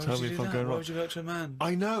mine and tell me if I'm going Why right? would you go to a man?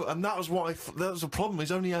 I know, and that was what that was the problem.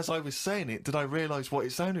 Is only as I was saying it did I realise what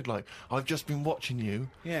it sounded like. I've just been watching you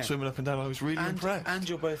swimming up and down. I was really impressed. And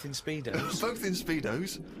you're both in speedos. Both in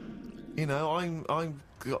speedos. You know, I'm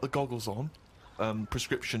got the goggles on,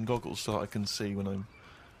 prescription goggles, so that I can see when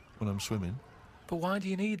I'm swimming. But why do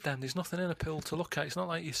you need them? There's nothing in a pool to look at. It's not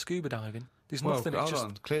like you're scuba diving. There's nothing. Hold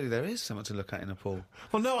on. Clearly there is something to look at in a pool.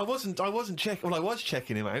 Well, no, I wasn't checking. Well, I was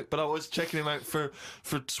checking him out, but I was checking him out for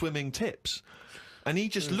swimming tips. And he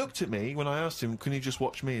just looked at me when I asked him, can you just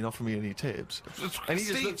watch me and offer me any tips? And he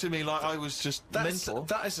just looked at me like I was just mental.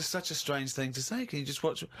 That is such a strange thing to say. Can you just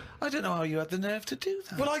watch... I don't know how you had the nerve to do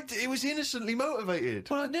that. Well, it was innocently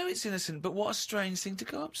motivated. Well, I know it's innocent, but what a strange thing to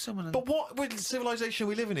go up to someone and... But what civilization are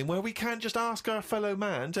we living in where we can't just ask our fellow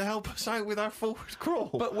man to help us out with our forward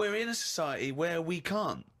crawl? But we're in a society where we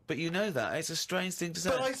can't. But you know that. It's a strange thing to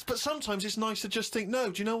say. But sometimes it's nice to just think,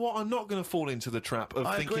 no, do you know what? I'm not going to fall into the trap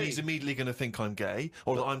of thinking he's immediately going to think I'm gay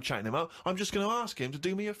or that I'm chatting him up. I'm just going to ask him to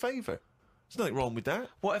do me a favour. There's nothing wrong with that.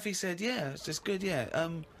 What if he said, yeah, it's just good, yeah.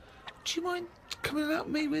 Do you mind coming and help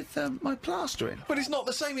me with my plastering? But it's not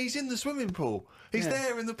the same. He's in the swimming pool. He's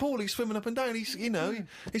there in the pool. He's swimming up and down. He's, you know,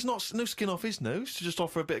 he's no skin off his nose to just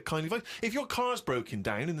offer a bit of kind advice. If your car's broken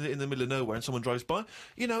down in the middle of nowhere and someone drives by,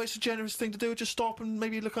 you know, it's a generous thing to do. Just stop and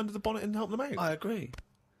maybe look under the bonnet and help them out. I agree.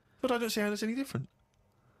 But I don't see how that's any different.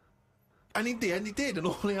 And in the end, he did, and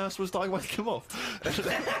all he asked was that I wake him off.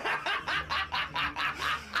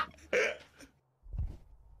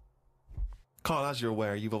 Carl, as you're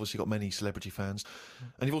aware, you've obviously got many celebrity fans,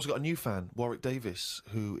 and you've also got a new fan, Warwick Davis,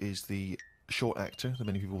 who is the short actor that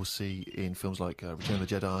many people will see in films like Return of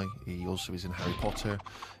the Jedi. He also is in Harry Potter.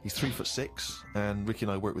 He's 3'6", and Ricky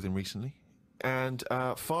and I worked with him recently. And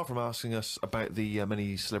far from asking us about the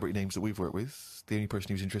many celebrity names that we've worked with, the only person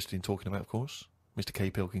he was interested in talking about, of course, Mr.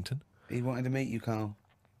 K. Pilkington. He wanted to meet you, Carl.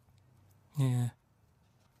 Yeah.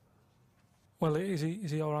 Well, is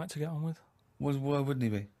he all right to get on with? Why wouldn't he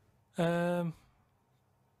be?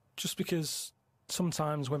 Just because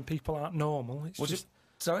sometimes when people aren't normal, it's just...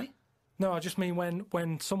 Sorry? No, I just mean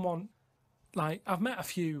when someone... Like, I've met a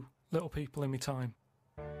few little people in my time.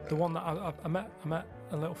 The one that I met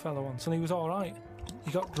a little fella once, and he was all right.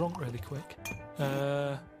 He got drunk really quick.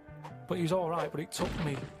 But he was all right, but it took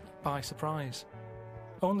me by surprise.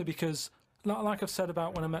 Only because, like I've said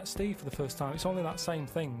about when I met Steve for the first time, it's only that same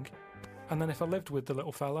thing. And then if I lived with the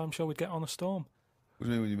little fella, I'm sure we'd get on a storm. What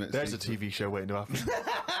do you mean when you met There's Steve? a TV show waiting to happen.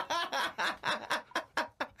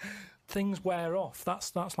 Things wear off.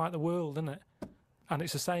 That's like the world, isn't it? And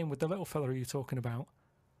it's the same with the little fella you're talking about.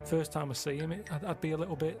 First time I see him, I'd be a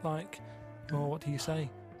little bit like, oh, what do you say?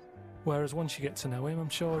 Whereas once you get to know him, I'm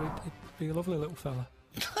sure he'd be a lovely little fella.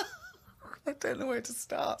 I don't know where to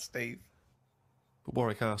start, Steve. But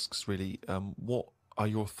Warwick asks, really, what are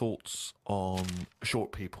your thoughts on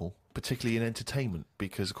short people, particularly in entertainment?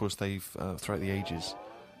 Because, of course, they've, throughout the ages,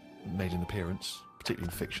 made an appearance,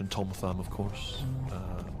 particularly in fiction. Tom Thumb, of course,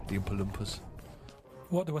 the Oompa Loompas.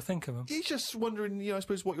 What do I think of them? He's just wondering, you know, I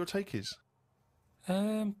suppose, what your take is.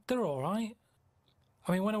 They're all right.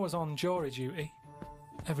 I mean, when I was on jury duty,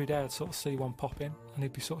 every day I'd sort of see one pop in, and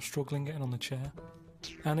he'd be sort of struggling getting on the chair.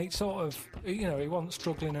 And he'd sort of, you know, he wasn't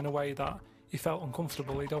struggling in a way that he felt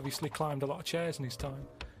uncomfortable. He'd obviously climbed a lot of chairs in his time,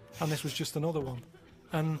 and this was just another one.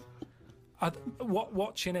 And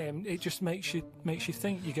watching him, it just makes you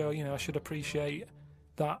think. You go, I should appreciate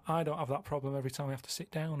that I don't have that problem every time I have to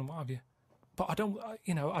sit down and what have you. But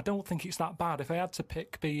I don't think it's that bad. If I had to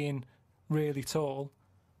pick being really tall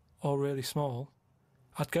or really small,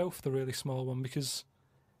 I'd go for the really small one because,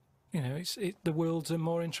 the world's a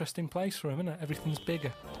more interesting place for him, isn't it? Everything's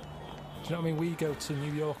bigger. Do you know what I mean? We go to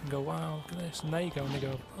New York and go, wow, look at this, and they go and they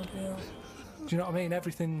go, oh, yeah. Do you know what I mean?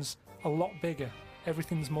 Everything's a lot bigger.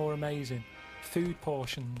 Everything's more amazing. Food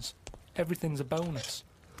portions, everything's a bonus.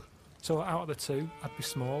 So out of the two, I'd be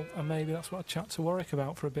small, and maybe that's what I'd chat to Warwick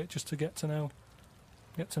about for a bit, just to get to know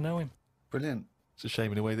him. Brilliant. It's a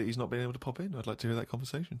shame in a way that he's not being able to pop in. I'd like to hear that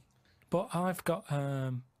conversation. But I've got,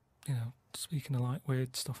 speaking of like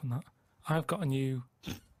weird stuff and that, I've got a new.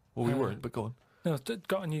 Well, we weren't, but go on. No,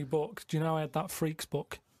 got a new book. Do you know I had that Freaks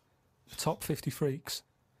book, Top 50 Freaks?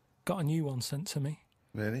 Got a new one sent to me.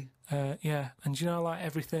 Really? Yeah, and do you know like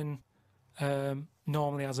everything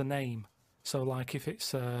normally has a name. So, like, if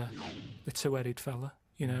it's the two-headed fella,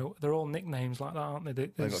 they're all nicknames like that, aren't they?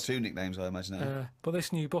 They've got two nicknames, I imagine. But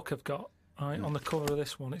this new book I've got, right, on the cover of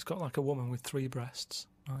this one, it's got, like, a woman with 3 breasts,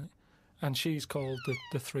 right? And she's called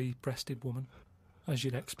the three-breasted woman, as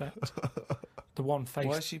you'd expect. The one face.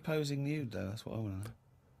 Why is she posing nude, though? That's what I want to know.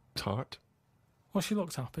 Tart. Well, she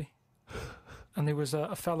looked happy. And there was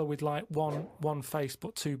a fella with, like, one face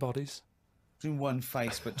but 2 bodies. Doing one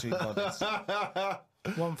face but 2 bodies.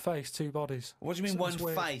 One face, 2 bodies. What do you mean one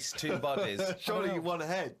face, 2 bodies? Surely one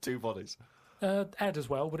head, 2 bodies. Head as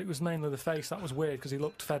well, but it was mainly the face. That was weird because he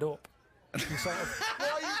looked fed up. What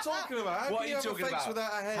are you talking about? What are you talking about?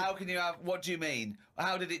 Without a head? How can you have... What do you mean?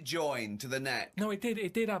 How did it join to the neck? No, it did.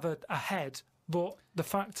 It did have a head, but the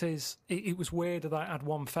fact is, it was weird that it had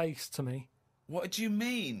one face to me. What do you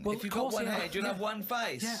mean? Well, if you've got one head, you'll have one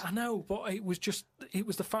face. Yeah, I know, but it was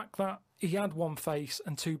the fact that he had one face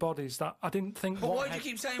and 2 bodies that I didn't think. But why do you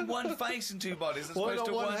keep saying one face and 2 bodies as opposed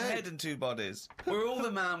to one head and 2 bodies? We're all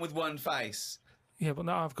the man with one face. Yeah, but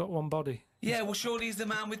now I've got one body. Yeah, well, surely he's the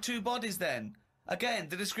man with 2 bodies then. Again,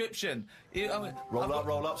 the description.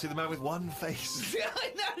 Roll up, see the man with one face. Yeah,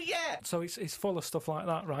 I know, yeah. So it's full of stuff like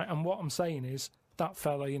that, right? And what I'm saying is, that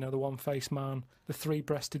fella, the one-faced man, the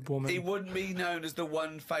 3-breasted woman. He wouldn't be known as the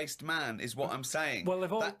one-faced man, is what I'm saying. Well,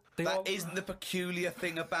 that isn't the peculiar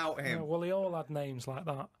thing about him. No, well, they all had names like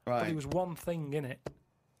that. Right. But there was one thing in it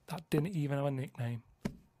that didn't even have a nickname.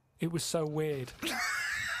 It was so weird.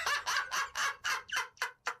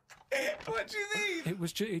 What do you mean?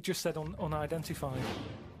 It just said unidentified.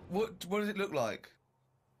 What does it look like?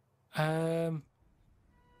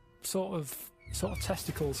 Sort of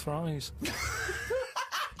testicles for eyes.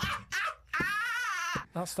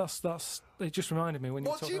 That's. It just reminded me when you.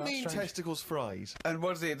 What do you mean testicles for eyes? And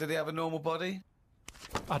what is it? Did he have a normal body?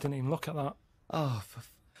 I didn't even look at that. Oh,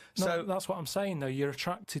 so that's what I'm saying though. You're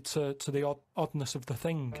attracted to the oddness of the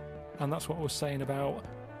thing, and that's what I was saying about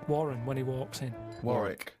Warren when he walks in.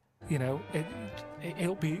 Warwick.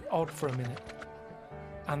 It'll be odd for a minute,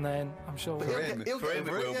 and then I'm sure for him it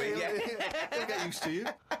will be. Yeah, he'll get used to you.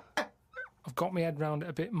 I've got my head round it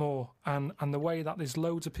a bit more, and the way that there's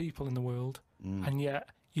loads of people in the world, and yet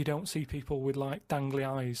you don't see people with like dangly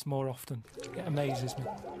eyes more often. It amazes me.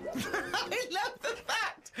 I love the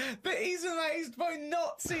fact that he's amazed by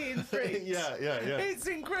not seeing freaks. Yeah. It's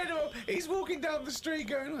incredible. He's walking down the street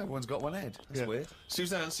going, oh, everyone's got one head. That's weird.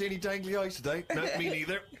 Suzanne, see any dangly eyes today? No, me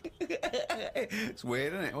neither. It's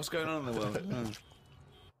weird, isn't it? What's going on in the world?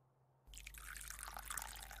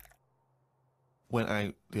 Went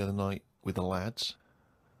out the other night with the lads.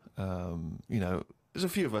 There's a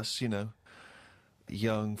few of us,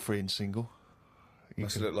 young, free and single.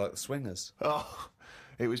 Must look like the Swingers. Oh,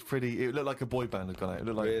 it was pretty. It looked like a boy band had gone out. It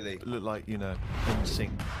looked like, really? It looked like,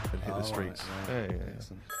 NSYNC had hit the streets. Right.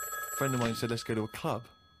 Yeah. A friend of mine said, let's go to a club.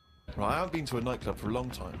 Right, I haven't been to a nightclub for a long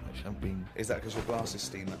time, actually. I haven't been... Is that because your glasses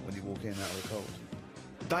steam up when you walk in out of the cold?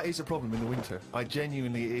 That is a problem in the winter.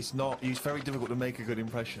 It's very difficult to make a good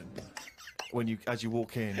impression. As you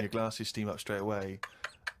walk in, your glasses steam up straight away,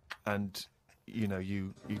 and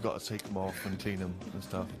you've got to take them off and clean them and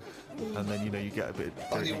stuff, and then you get a bit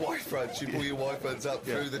on your white fronts. You pull your white fronts up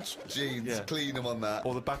through the jeans, clean them on that,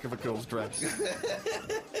 or the back of a girl's dress.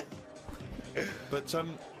 But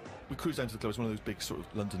we cruised down to the club. It's one of those big sort of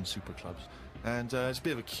London super clubs, and it's a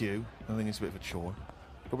bit of a queue. I think it's a bit of a chore.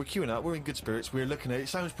 But we're queuing up, we're in good spirits, we're looking at it, it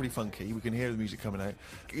sounds pretty funky, we can hear the music coming out.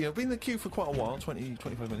 Been in the queue for quite a while, 20,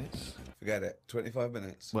 25 minutes. Forget it, 25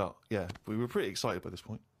 minutes. Well, yeah, we were pretty excited by this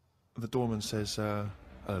point. The doorman says, hello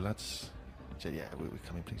lads. I said, yeah, we're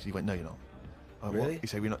coming please. He went, no you're not. Really? What? He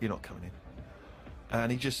said, you're not coming in.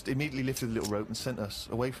 And he just immediately lifted the little rope and sent us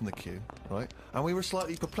away from the queue, right? And we were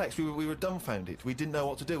slightly perplexed. We were dumbfounded. We didn't know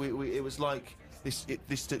what to do. It was like this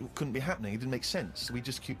couldn't be happening. It didn't make sense. We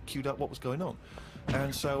just queued up what was going on.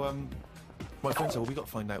 And so my friend said, well, we've got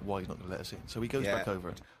to find out why he's not going to let us in. So he goes back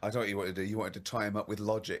over. I thought you wanted to do. You wanted to tie him up with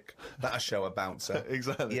logic. That'll show a bouncer.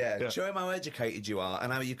 Exactly. Yeah, show him how educated you are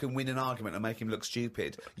and how you can win an argument and make him look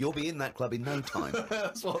stupid. You'll be in that club in no time.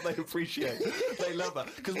 That's what they appreciate. They love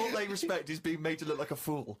that. Because what they respect is being made to look like a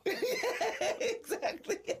fool. Yeah,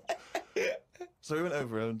 exactly. So we went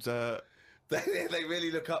over and... They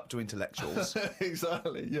really look up to intellectuals.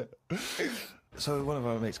 Exactly, yeah. So one of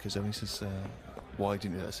our mates goes over and he says, why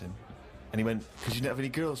didn't you let us in? And he went, because you didn't have any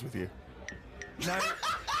girls with you.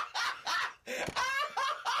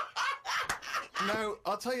 Now,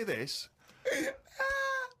 I'll tell you this.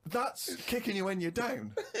 That's kicking you when you're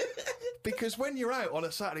down. Because when you're out on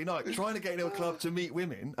a Saturday night trying to get into a club to meet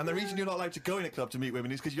women, and the reason you're not allowed to go in a club to meet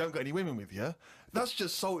women is because you haven't got any women with you, that's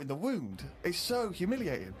just salt in the wound. It's so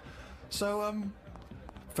humiliating. So, a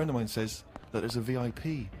friend of mine says that there's a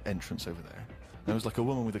VIP entrance over there. There was like a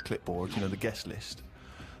woman with a clipboard, you know, the guest list.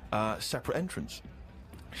 Separate entrance.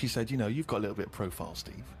 She said, you know, you've got a little bit of profile,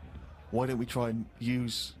 Steve. Why don't we try and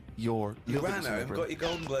use your... You ran home, got your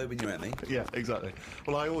Golden Globe and your Emmy. Yeah, exactly.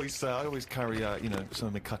 Well, I always carry, you know, some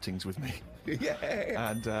of my cuttings with me.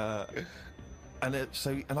 Yeah. And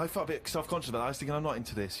I felt a bit self-conscious about it. I was thinking, I'm not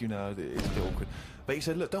into this, you know, it's a bit awkward. But he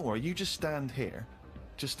said, look, don't worry, you just stand here.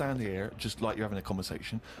 Just stand here, just like you're having a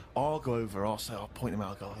conversation. I'll go over, I'll point him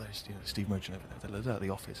out, I'll go, oh, there's, you know, Steve Merchant over there, at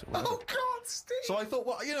the office or whatever. Oh, God, Steve! So I thought,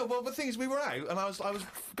 well, you know, the thing is, we were out, and I was a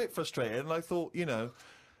bit frustrated, and I thought, you know,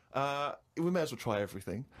 we may as well try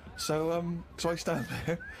everything. So I stand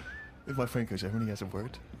there, and my friend goes over, and he has a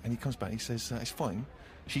word, and he comes back, and he says, it's fine.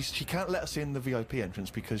 She can't let us in the VIP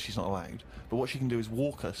entrance because she's not allowed, but what she can do is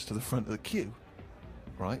walk us to the front of the queue,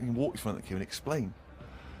 right? You can walk to the front of the queue and explain.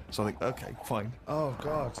 So I think, okay, fine. Oh,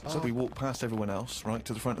 God. So we walk past everyone else, right,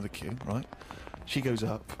 to the front of the queue, right? She goes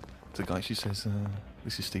up to the guy, she says,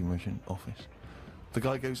 this is Steve Merchant office. The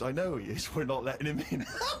guy goes, I know he is, we're not letting him in.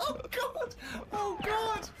 Oh, God! Oh,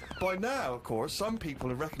 God! By now, of course, some people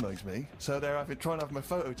have recognised me, so they're trying to have my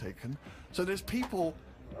photo taken. So there's people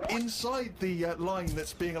inside the line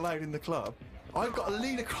that's being allowed in the club. I've got to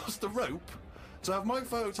lean across the rope to have my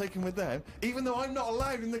photo taken with them, even though I'm not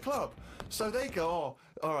allowed in the club. So they go, oh,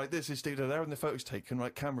 all right, this is Steve, they're having the photos taken,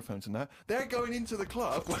 right, camera phones and that. They're going into the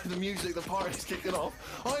club where the music, the party's kicking off.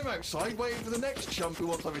 I'm outside waiting for the next chump who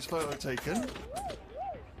wants to have his photo taken.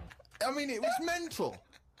 I mean, it was mental.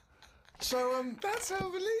 So, That's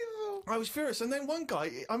unbelievable. I was furious. And then one guy,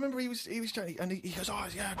 I remember he was chatting, and he goes, oh,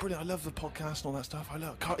 yeah, brilliant, I love the podcast and all that stuff. I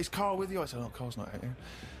love, is Karl with you? I said, oh, Karl's not out here.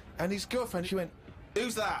 And his girlfriend, she went,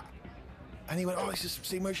 who's that? And he went, oh, it's just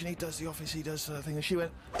Steve Merchant, he does the office, he does the thing. And she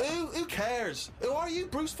went, who cares? Who are you,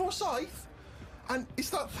 Bruce Forsyth? And it's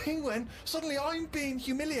that thing when suddenly I'm being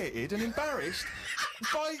humiliated and embarrassed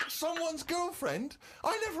by someone's girlfriend.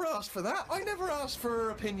 I never asked for that. I never asked for her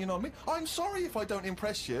opinion on me. I'm sorry if I don't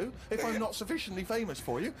impress you, if I'm not sufficiently famous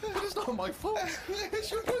for you, but it's not my fault.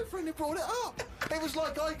 It's your girlfriend who brought it up. It was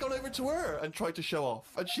like I'd gone over to her and tried to show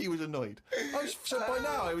off, and she was annoyed. So by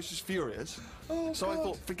now I was just furious. Oh, so God. I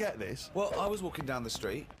thought, forget this. Well, I was walking down the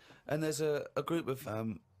street, and there's a group of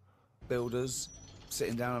builders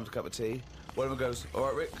sitting down having a cup of tea. One of them goes, all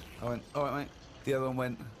right, Rick? I went, all right, mate. The other one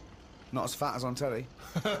went, not as fat as on telly.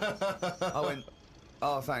 I went,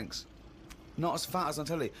 oh, thanks. Not as fat as on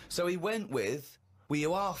telly. So he went with, well,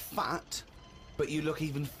 you are fat, but you look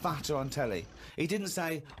even fatter on telly. He didn't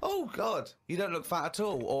say, oh, God, you don't look fat at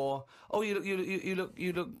all, or, oh, you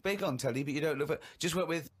look big on telly, but you don't look fat. Just went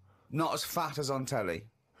with, not as fat as on telly.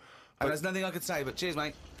 And there's nothing I could say, but cheers,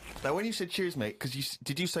 mate. Now, when you said cheers, mate,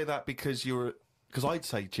 did you say that because you were... Because I'd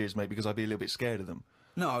say cheers, mate, because I'd be a little bit scared of them.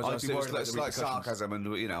 No, I was I'd just be it worried was about the like repercussions. sarcasm,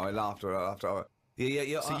 and you know, I laughed after.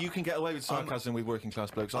 Yeah. So you can get away with sarcasm with working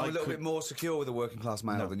class blokes. I'm a little bit more secure with a working class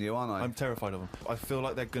male than you, aren't I? I'm terrified of them. I feel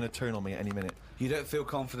like they're going to turn on me at any minute. You don't feel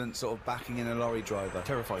confident sort of backing in a lorry driver?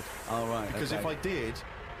 Terrified. Oh, right. Because okay. if I did,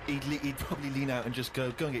 he'd probably lean out and just go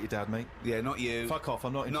and get your dad, mate. Yeah, not you. Fuck off,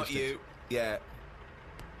 I'm not interested. Not you. Yeah.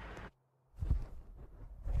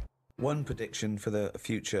 One prediction for the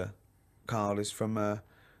future, Karl, is from an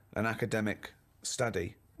academic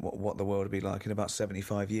study, what the world will be like in about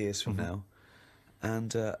 75 years from now.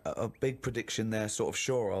 And a big prediction they're sort of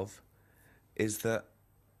sure of is that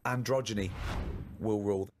androgyny will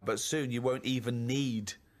rule. But soon you won't even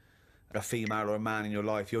need a female or a man in your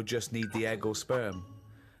life. You'll just need the egg or sperm.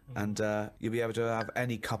 And you'll be able to have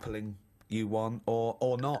any coupling you want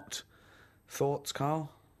or not. Thoughts, Karl?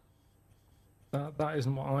 That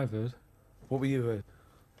isn't what I've heard. What were you?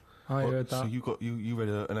 I heard that. So you read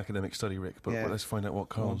an academic study, Rick, but Yeah. let's find out what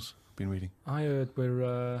Carl's been reading. I heard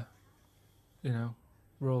we're,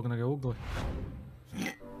 we're all going to go ugly.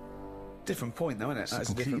 Different point, though, isn't it? It's a That's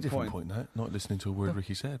completely a different different point, that. Not listening to a word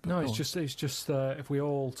Ricky said. But No, go it's on. just if we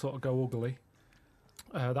all sort of go ugly,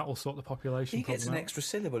 that will sort the population He gets an problem out. extra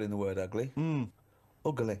syllable in the word ugly.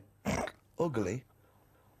 Ugly. Ugly.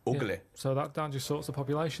 Ugly. Yeah. So that just sorts the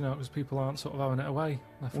population out because people aren't sort of having it away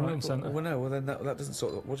left, right, and centre. Well, no. Well, then that doesn't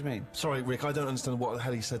sort of... What do you mean? Sorry, Rick, I don't understand what the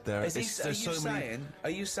hell he said there. Are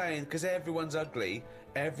you saying because everyone's ugly,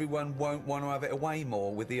 everyone won't want to have it away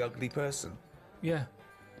more with the ugly person? Yeah.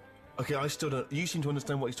 Okay, I still don't... You seem to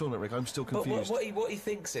understand what he's talking about, Rick. I'm still But confused. what he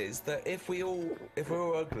thinks is that if we're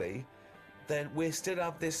all ugly, then we still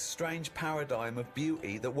have this strange paradigm of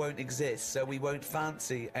beauty that won't exist, so we won't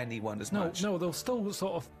fancy anyone as much. No, they'll still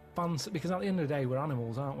sort of fancy, because at the end of the day, we're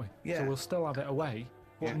animals, aren't we? Yeah. So we'll still have it away,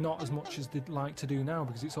 but not as much as they'd like to do now,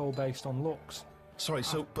 because it's all based on looks. Sorry,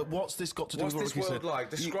 but what's this got to do What's with what this Ricky world said? like?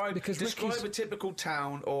 Describe Ricky's- a typical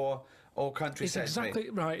town or country. It's set to me. exactly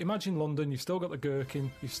right. Imagine London, you've still got the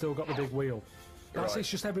gherkin, you've still got the big wheel. That's Right. It's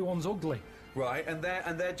just everyone's ugly. Right, and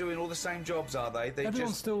they're doing all the same jobs, are they?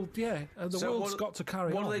 Everyone's still, the So world's got to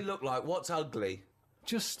carry What on. do they look like? What's ugly?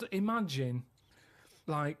 Just imagine,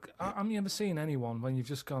 like, have you ever seen anyone when you've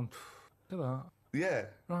just gone, look at that? Yeah.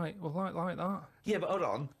 Right, well, like that. Yeah, but hold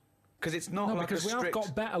on, because it's not No, like because a we strict... have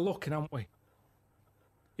got better looking, haven't we?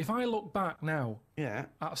 If I look back now Yeah,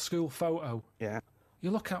 at a school photo, yeah.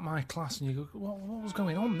 you look at my class and you go, what was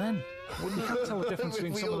going on then? You can't tell the difference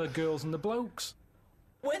between some of the girls and the blokes.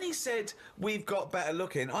 When he said we've got better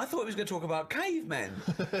looking, I thought he was going to talk about cavemen,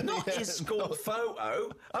 not his school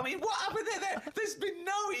photo. I mean, what happened there? There's been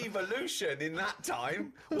no evolution in that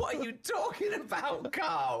time. What are you talking about,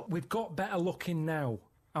 Carl? We've got better looking now,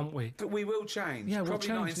 haven't we? But we will change. Yeah, we'll Probably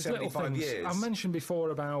change not in these little 75 things. years. I mentioned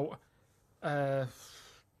before about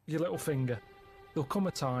your little finger. There'll come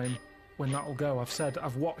a time when that'll go.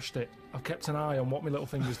 I've watched it. I've kept an eye on what my little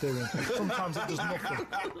finger's doing. Sometimes it does nothing.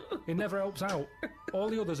 It never helps out. All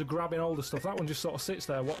the others are grabbing all the stuff. That one just sort of sits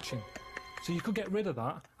there watching. So you could get rid of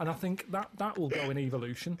that, and I think that will go in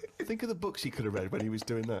evolution. Think of the books he could have read when he was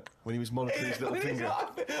doing that, when he was monitoring his little finger.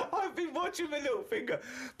 I've been watching my little finger.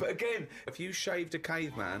 But again, if you shaved a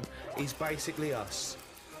caveman, he's basically us.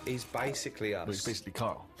 He's basically us. Well, it's basically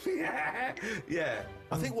Carl. Yeah, yeah.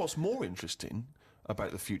 I think what's more interesting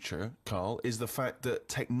about the future, Carl, is the fact that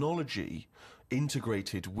technology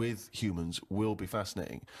integrated with humans will be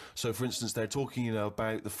fascinating. So, for instance, they're talking,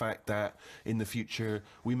 about the fact that in the future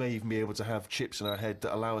we may even be able to have chips in our head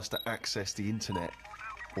that allow us to access the internet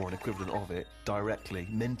or an equivalent of it directly,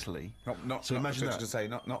 mentally. So imagine that. To say,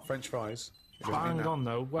 not French fries. But hang on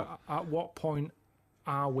though, at what point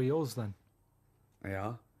are we us then?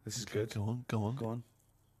 Yeah, this is good. Go on. Go on.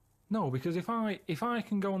 No, because if I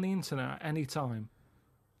can go on the internet at any time,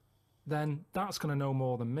 then that's going to know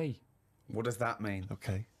more than me. What does that mean?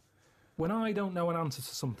 Okay. When I don't know an answer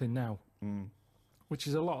to something now, which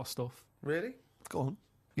is a lot of stuff, Really? Go on.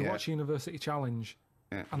 you Yeah. watch University Challenge,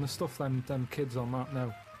 Yeah. and the stuff them kids on that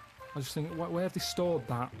know. I just think, where have they stored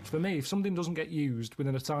that? For me, if something doesn't get used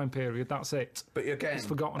within a time period, that's it. But again, It's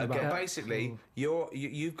forgotten about. Basically,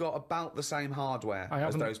 you've got about the same hardware I as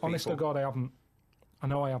haven't. those people. Honest to God, I haven't. I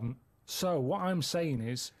know I haven't. So what I'm saying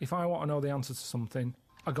is, if I want to know the answer to something,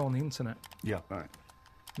 I go on the internet. Yeah. Right.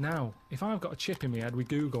 Now, if I've got a chip in my head with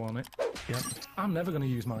Google on it, Yeah. I'm never going to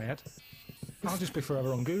use my head. I'll just be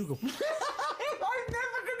forever on Google. I'm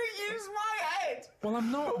never going to use my head. Well,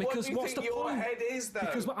 I'm not, But because what do you what's think the your point? head is, though?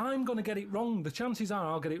 Because I'm going to get it wrong. The chances are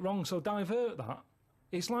I'll get it wrong, so divert that.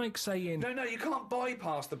 It's like saying... No, you can't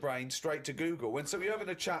bypass the brain straight to Google. When you're having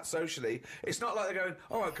a chat socially, it's not like they're going,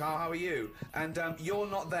 all right, Carl, how are you? And you're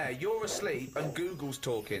not there. You're asleep and Google's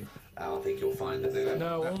talking. I think you'll find that they're...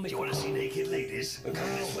 No, only You want to see naked ladies? Come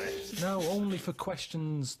this way. No, only for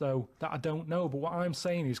questions, though, that I don't know. But what I'm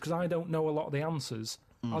saying is, because I don't know a lot of the answers,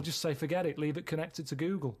 I'll just say, forget it, leave it connected to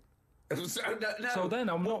Google. no. So then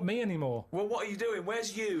I'm not me anymore. Well, what are you doing?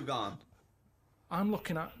 Where's you gone? I'm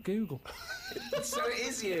looking at Google. So it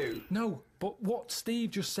is you. No, but what Steve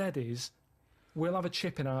just said is, we'll have a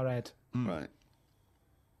chip in our head Right.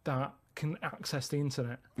 that can access the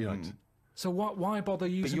internet. Right. So why bother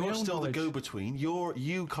But using my you're own still knowledge? the go-between.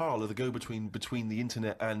 You, Carl, are the go-between between the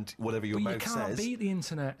internet and whatever your But you mouth can't says. beat the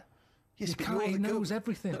internet. Yes, You but can't, you're it the go- knows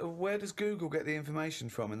everything. Where does Google get the information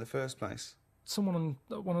from in the first place? Someone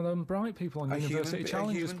on one of them bright people on University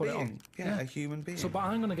Challenge has put it on. Yeah, a human being. So, but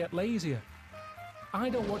I'm going to get lazier. I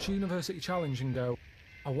don't watch University Challenge and go,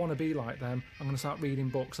 I want to be like them. I'm going to start reading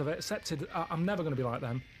books. I've accepted I'm never going to be like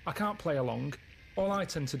them. I can't play along. All I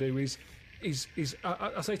tend to do is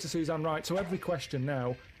I say to Suzanne, right, so every question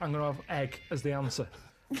now, I'm going to have egg as the answer.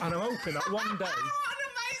 And I'm hoping that one day... What an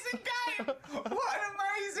amazing game! What an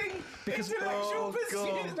amazing intellectual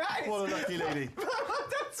pursuit that is! What a lucky lady. What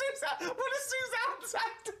does Suzanne say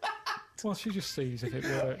to that? Well, she just sees if it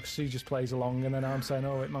works. She just plays along, and then I'm saying,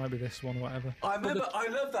 oh, it might be this one or whatever. I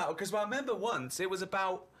love that, because I remember once, it was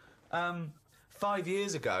about 5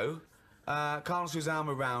 years ago, Carl and Suzanne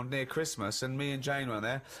were round near Christmas, and me and Jane were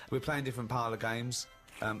there. We were playing different parlour games,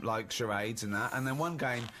 like charades and that, and then one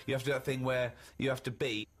game, you have to do that thing where you have to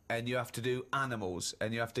beat, and you have to do animals,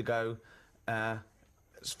 and you have to go,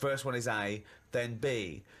 first one is A, then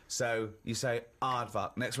B. So you say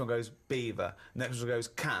aardvark, next one goes beaver, next one goes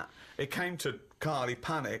cat. It came to Carl, he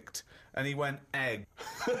panicked, and he went egg.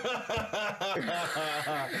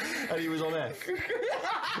 And he was on F.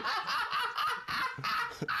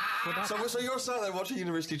 So you're sat there watching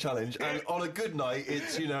University Challenge, and on a good night,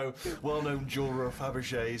 it's, you know, well-known jeweller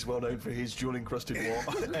Fabergé is well known for his jewel-encrusted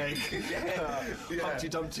egg. Humpty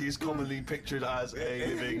Dumpty is commonly pictured as a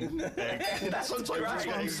living egg. Sometimes it's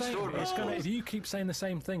I'm saying, if you keep saying the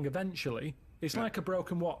same thing, eventually, it's like a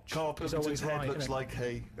broken watch. Carl Pilkington's head right, looks like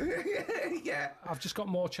hay. Yeah. I've just got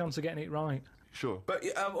more chance of getting it right. Sure. But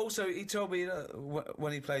also, he told me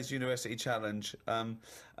when he plays University Challenge,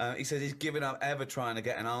 he says he's given up ever trying to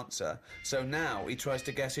get an answer. So now he tries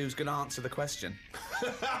to guess who's going to answer the question.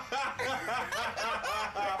 Another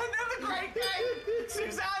great game!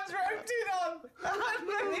 Suzanne's roped in on!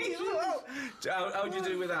 Unbelievable! How would you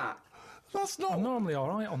do with that? That's not... I'm normally all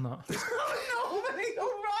right on that. Normally all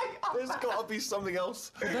right on There's got to be something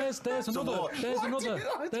else. There's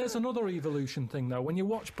another evolution thing though. When you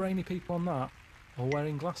watch brainy people on that, or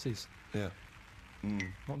wearing glasses, Yeah.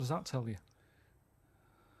 what does that tell you?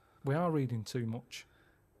 We are reading too much.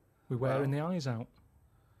 We're wearing the eyes out,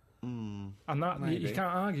 and that you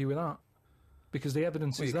can't argue with that because the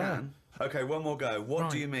evidence is there. Can. Okay, one more go.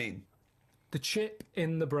 What do you mean? The chip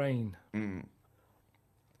in the brain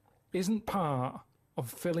isn't part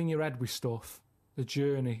of filling your head with stuff. The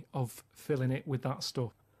journey of filling it with that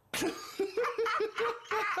stuff.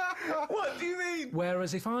 What do you mean?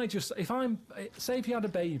 Whereas if say if you had a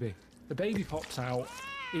baby, the baby pops out,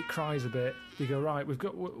 it cries a bit, you go, right, we've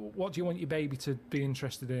got, what do you want your baby to be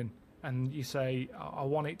interested in? And you say, I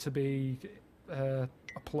want it to be a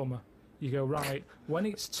plumber. You go, right, when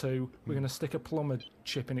it's 2, we're going to stick a plumber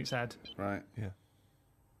chip in its head. Right. Yeah.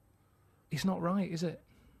 It's not right, is it?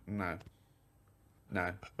 No.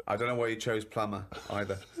 No. I don't know why you chose plumber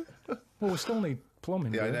either. Well, we still need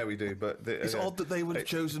plumbing. Yeah, I do we? know we do, but... It's odd that they would have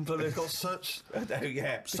chosen plumber. They've got such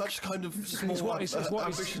kind of small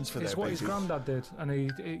ambitions for their It's what his babies. granddad did, and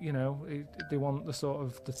they want the sort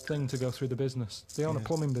of the thing to go through the business. They own a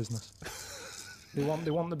plumbing business. They want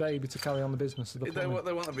the baby to carry on the business of the plumbing.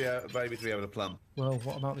 They want the baby to be able to plumb. Well,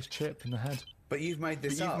 what about this chip in the head? But you've made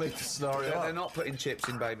this up. You've made the scenario They're up. not putting chips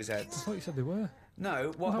in babies' I heads. thought you said they were.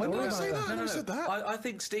 No, what? Well, When did I about say that? that? Who said that? I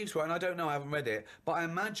think Steve's right, and I don't know. I haven't read it, but I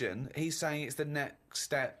imagine he's saying it's the next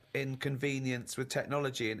step in convenience with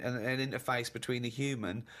technology and an interface between a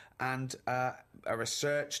human and a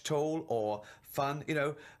research tool or fun. You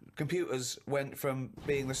know, computers went from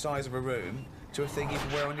being the size of a room to a thing you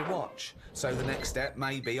can wear on your watch. So the next step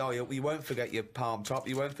may be, you won't forget your palm top,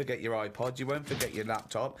 you won't forget your iPod, you won't forget your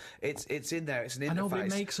laptop. It's in there. It's an interface. I know, but it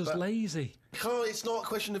makes us lazy. Carl, it's not a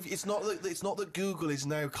question of. It's not that Google is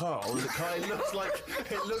now Carl.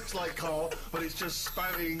 It looks like Carl, but it's just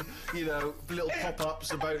spouting, little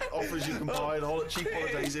pop-ups about offers you can buy and cheap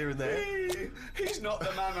holidays here and there. He's not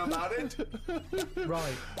the man I'm added.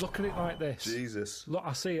 Right, look at it like this. Jesus. Look,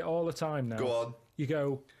 I see it all the time now. Go on. You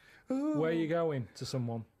go, where are you going to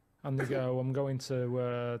someone? And they go, I'm going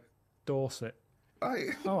to Dorset. Aye.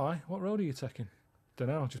 Oh, aye. What road are you taking? Don't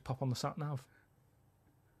know. Just pop on the sat nav.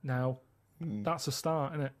 Now, that's a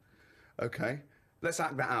start, isn't it? Okay. Let's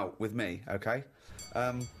act that out with me, okay?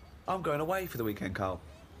 I'm going away for the weekend, Carl.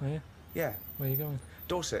 Are you? Yeah. Where are you going?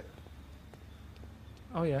 Dorset.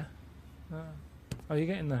 Oh, yeah. Are you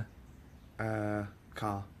getting there?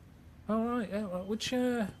 Car. Oh, right. Yeah. Well, which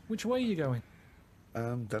way are you going?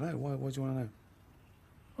 Don't know. Why do you want to know?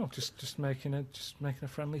 Oh, just making a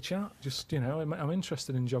friendly chat. Just, I'm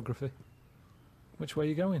interested in geography. Which way are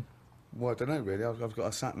you going? Well, I don't know really. I've got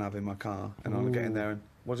a sat nav in my car, and I'm getting there. And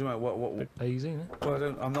what do you mean? What? Bit lazy, isn't it?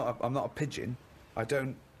 Well, I'm not a pigeon. I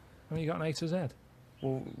don't. I mean, you got an A to Z.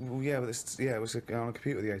 Well, yeah, but it was on a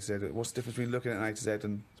computer. The A to Z. What's the difference between looking at an A to Z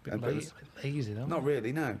and? It's a bit lazy, though. Not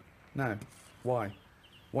really. No. Why?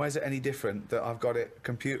 Why is it any different that I've got it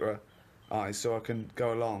computerised so I can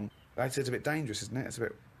go along? A to Z's a bit dangerous, isn't it? It's a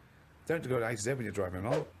bit. Don't go to A to Z when you're driving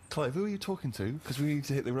along. Clive, who are you talking to? Because we need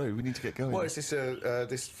to hit the road. We need to get going. Well, it's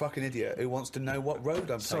this fucking idiot who wants to know what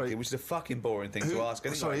road I'm taking, which is a fucking boring thing to ask.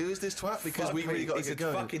 Anyway. Sorry, who is this twat? Because we really got to get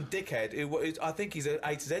going. He's a fucking dickhead. I think he's an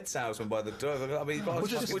A to Z salesman by the door. I mean,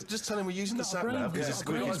 just tell him we're using the sat nav because it's the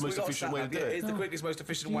quickest, most efficient way to do it. It's the quickest, most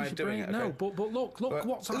efficient way of doing it. No, but look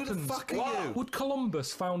what's happened. Who the fuck are you? Would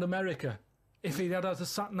Columbus found America if he had a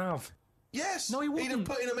sat nav? Yes. No, he wouldn't. He'd have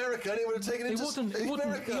put in America and he would have taken him to He wouldn't.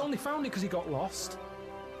 America. He only found it because he got lost.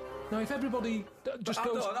 Now, if everybody just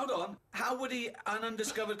goes... Hold on. How would an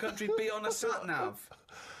undiscovered country be on a sat-nav?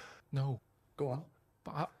 No. Go on.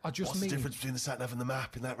 But I just What's mean... the difference between the sat-nav and the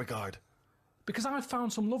map in that regard? Because I've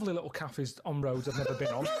found some lovely little cafes on roads I've never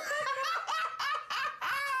been on.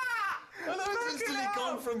 And I've instantly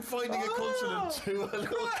gone from finding a continent to a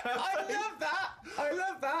little cafe. I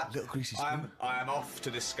love that. Little greasy spoon. I am off to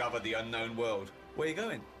discover the unknown world. Where are you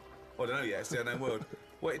going? Well, I don't know yet. It's the unknown world.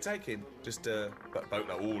 What are you taking? Just a boat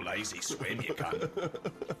like all lazy swim, you cunt.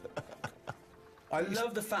 I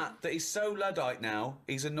love the fact that he's so Luddite now,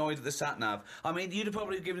 he's annoyed at the sat-nav. I mean, you'd have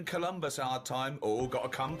probably given Columbus a hard time. Oh, got a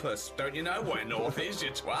compass. Don't you know where north is,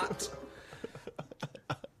 you twat?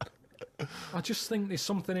 I just think there's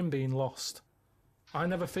something in being lost. I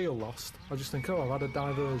never feel lost. I just think, oh, I've had a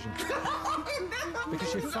diversion.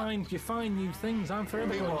 Because you find new things. I'm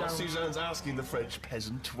forever going down... Suzanne's asking the French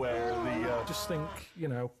peasant where the... I just think,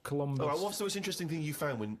 Columbus... All right, what's the most interesting thing you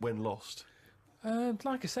found when lost?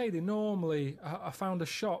 Like I say, I found a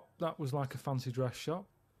shop that was like a fancy dress shop.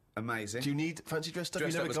 Amazing. Do you need fancy dress stuff?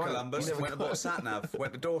 Dressed you up never as got Columbus, it. went and bought a sat-nav,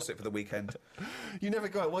 went to Dorset for the weekend. You never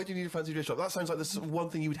go out. Why do you need a fancy dress shop? That sounds like the one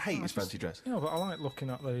thing you would hate is fancy dress. Yeah, but I like looking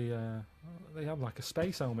at they have like a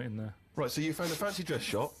space helmet in there. Right, so you found a fancy dress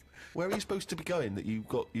shop. Where are you supposed to be going that you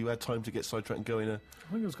had time to get sidetracked and go in a...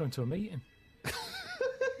 I think I was going to a meeting.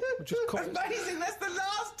 Amazing, that's the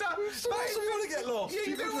last time! So you want to get lost?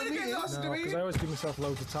 You do want to get lost, do No, we? because I always give myself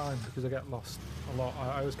loads of time because I get lost a lot.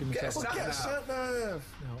 I always give myself... Get a Get a sat-nav!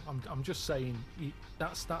 No, I'm just saying,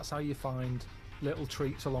 that's how you find little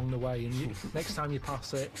treats along the way, and next time you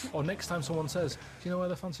pass it, or next time someone says, do you know where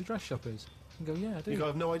the fancy dress shop is? You go, yeah, I do. You go, I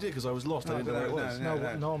have no idea because I was lost. I didn't know where it was.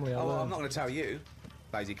 No, normally I well, learn. I'm not going to tell you,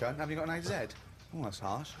 lazy cunt. Have you got an AZ? Oh, that's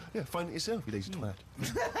harsh. Yeah, find it yourself, you lazy twat.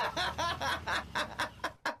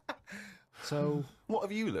 So... What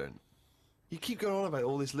have you learned? You keep going on about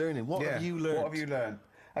all this learning. What have you learned? What have you learned?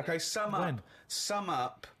 Okay, sum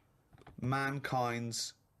up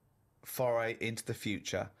mankind's foray into the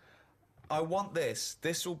future. I want this.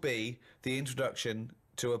 This will be the introduction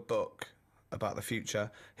to a book about the future.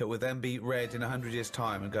 It will then be read in 100 years'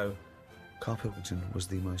 time and go, Karl Pilkington was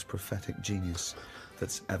the most prophetic genius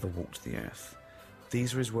that's ever walked the earth.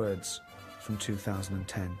 These are his words from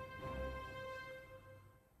 2010.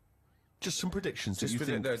 Just some predictions that Just you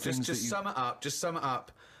think... sum it up. Just sum it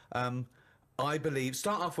up. I believe...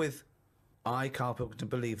 Start off with... I, Karl Pilkington,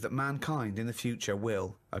 believe that mankind in the future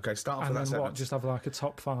will... Okay, start off with that And then sentence. what? Just have like a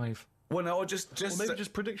top 5? Well, no, or just... Well, maybe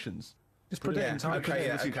just predictions. Just predicting time.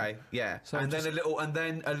 Yeah. So and then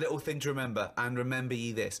a little thing to remember. And remember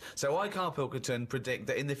ye this. So I, Karl Pilkington, predict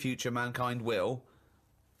that in the future mankind will...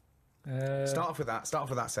 Start off with that. Start off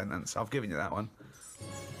with that sentence. I've given you that one.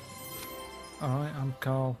 All right, I'm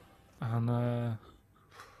Karl, and the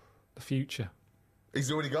future.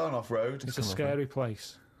 He's already gone off road. It's a scary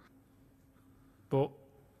place, but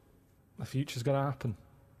the future's going to happen.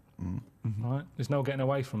 Right? There's no getting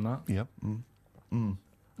away from that. Yep.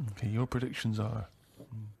 Okay, your predictions are...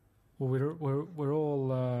 Well, we're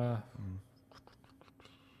all.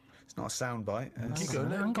 It's not a soundbite. Keep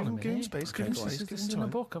going. Give him space. Give him space. Give This is him in a time.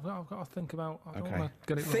 book. I've got to think about. I don't Okay. want to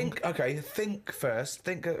get it wrong. Think first.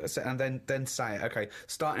 Think and then say it. Okay,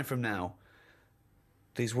 starting from now.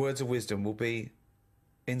 These words of wisdom will be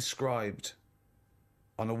inscribed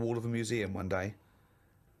on a wall of a museum one day.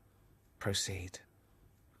 Proceed.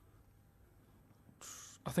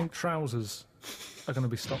 I think trousers are going to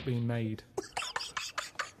be stopped being made.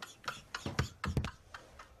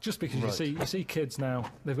 Just because you see kids now,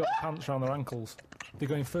 they've got pants around their ankles. They're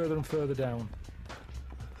going further and further down.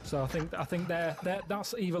 So I think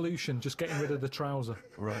that's evolution, just getting rid of the trouser.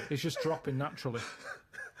 Right. It's just dropping naturally.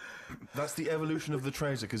 That's the evolution of the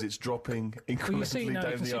trouser because it's dropping incrementally Well, you see now, you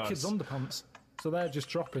down can the see arse. kids' underpants, so they're just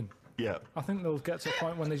dropping. Yeah. I think they'll get to a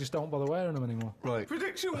point when they just don't bother wearing them anymore. Right.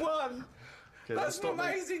 Prediction 1. Okay, That's an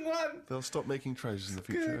amazing one. They'll stop making trousers in the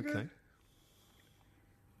future. Good.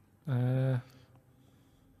 Okay.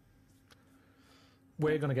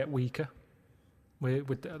 We're going to get weaker.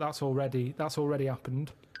 That's already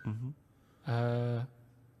happened. They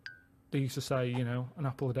used to say, an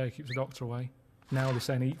apple a day keeps the doctor away. Now they're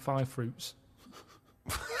saying eat 5 fruits.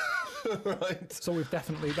 Right. So we've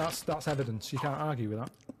definitely, that's evidence. You can't argue with that.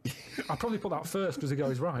 I'd probably put that first because the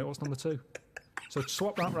guy's right. What's number 2? So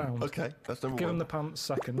swap that round. Okay, that's number Give 1. him the pants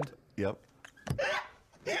second. Yep. I'm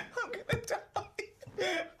gonna die. I'm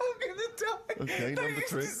gonna die. Okay, They number used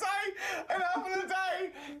 3. to say, an apple a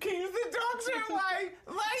day keeps the dogs away.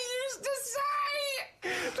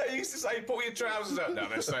 They used to say, pull your trousers up. No,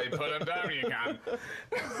 they say, put them down, you can.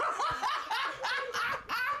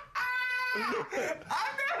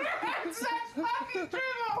 I've never had such fucking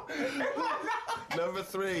dribble. Number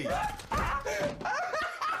 3. Right,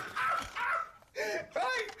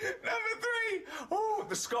 number 3. Oh,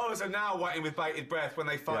 the scholars are now waiting with bated breath when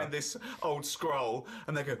they find this old scroll,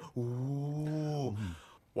 and they go, ooh,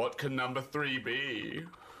 what can number 3 be?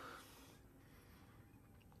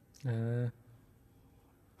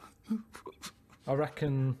 I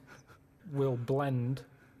reckon we'll blend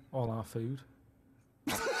all our food.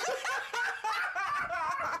 Oh,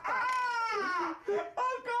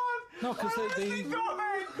 God! No, because He was going to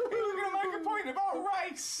make a point about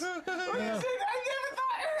race. He said, I never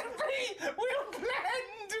thought it would be, we'll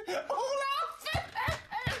blend all our food.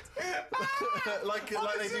 like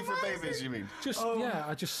they do for babies, you mean?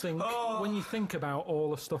 I just think when you think about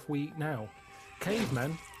all the stuff we eat now,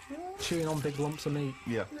 cavemen chewing on big lumps of meat.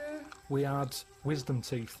 Yeah. We had wisdom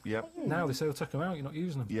teeth. Yep. Now they say they'll take them out. You're not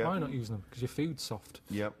using them. Yeah. Why not using them? Because your food's soft.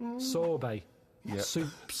 Yep. Sorbet. Yeah.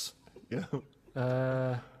 Soups. Yeah.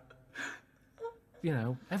 You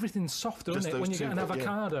know, everything's softer, Just isn't it? those When you get an two, yeah.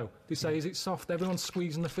 avocado, they say, is it soft? Everyone's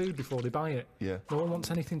squeezing the food before they buy it. Yeah. No one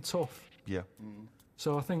wants anything tough. Yeah.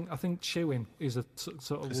 So I think chewing is a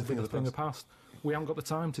sort of It's a thing of the thing of the past. We haven't got the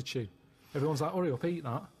time to chew. Everyone's like, hurry up, eat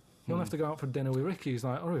that. You don't have to go out for dinner with Ricky. He's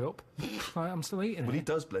like, hurry up. Like, I'm still eating Well, he it.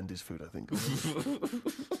 does blend his food, I think.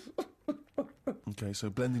 Okay,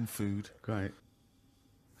 so blending food. Great.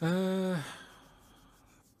 I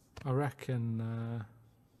reckon...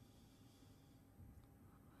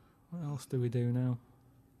 what else do we do now?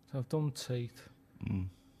 So I've done teeth.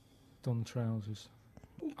 Done trousers.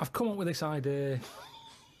 I've come up with this idea.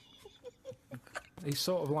 It's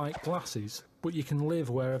sort of like glasses, but you can live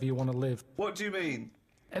wherever you want to live. What do you mean?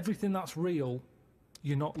 Everything that's real,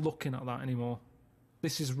 you're not looking at that anymore.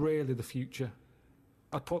 This is really the future.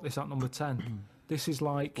 I'd put this at number 10. This is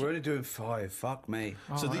like... We're only doing 5. Fuck me.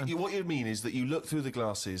 So what you mean is that you look through the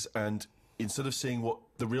glasses and instead of seeing what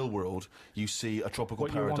the real world, you see a tropical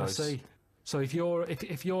what you want to paradise. see. So if you're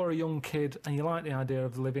a young kid and you like the idea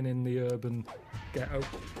of living in the urban ghetto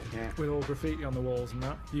with all graffiti on the walls and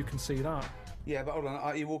that, you can see that. Yeah, but hold on.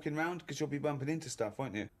 Are you walking around? Because you'll be bumping into stuff,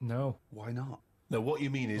 won't you? No. Why not? No, what you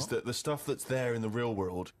mean is that the stuff that's there in the real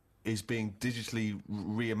world is being digitally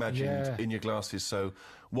reimagined in your glasses. So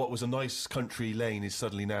what was a nice country lane is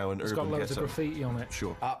suddenly now an It's urban got loads ghetto. of graffiti on it.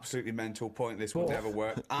 Sure. Absolutely mental, pointless, will never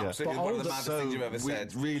work. Absolutely But one of the older- maddest things you've ever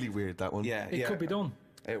said. Really weird, that one. Yeah, It could be done.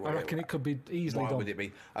 I reckon it could be easily Why done. would it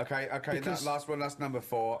be? Okay, Because- that last one, that's number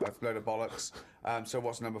 4. That's a load of bollocks. So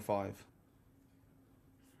what's number 5?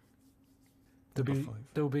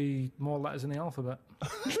 There'll be more letters in the alphabet.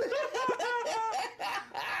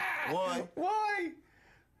 Why? Why?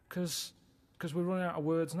 Because we're running out of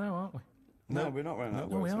words now, aren't we? No, we're not running out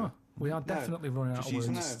of No, we words. are. We are definitely running out of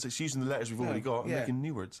words. Just using the letters we've already got and making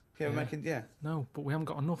new words. Yeah, we're making, No, but we haven't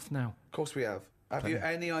got enough now. Of course we have. Have you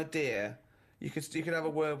any idea? You could have a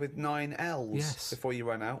word with 9 L's Yes. before you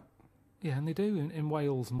run out. Yeah, and they do in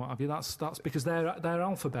Wales and what have you. That's because their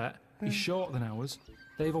alphabet is shorter than ours.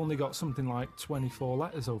 They've only got something like 24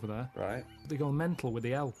 letters over there. Right. They go mental with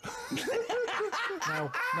the L.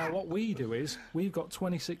 Now, what we do is we've got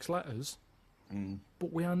 26 letters,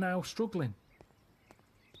 but we are now struggling.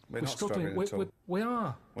 We're not struggling at all. We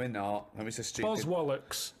are. We're not. I mean, it's a stupid...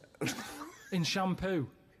 Boswallocks in shampoo.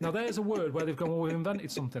 Now, there's a word where they've gone, well, we've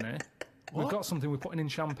invented something here. We've got something we're putting in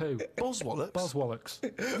shampoo. Boswallocks?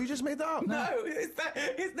 Boswallocks. Have you just made that up? No,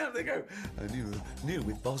 it's now they go, new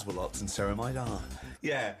with Boswallocks and ceramide R.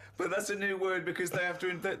 Yeah, but that's a new word because they have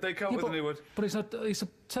to, they come up with a new word. But it's a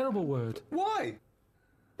terrible word. Why?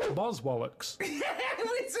 Boswallocks.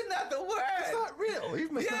 It's another word. Is that real?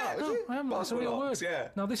 You've made that up, No, have you? I haven't. It's a real word. Boswallocks, yeah.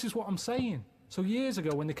 Now, this is what I'm saying. So years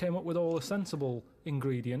ago, when they came up with all the sensible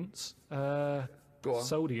ingredients, Go on.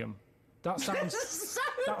 sodium. That sounds.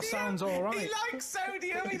 That sounds all right. He likes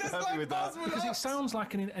sodium. He doesn't Happy like with that. Because it Boswallocks. sounds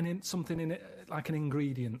like something in it, like an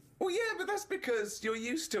ingredient. Well, yeah, but that's because you're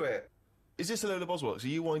used to it. Is this a load of Boswallocks? Are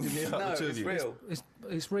you winding me up, No, the two it's of you? real.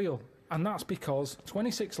 It's real, and that's because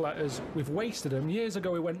 26 letters. We've wasted them. Years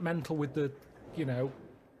ago, we went mental with the,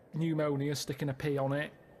 pneumonia, sticking a P on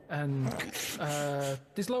it. And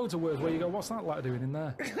there's loads of words where you go, what's that letter doing in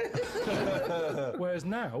there? Whereas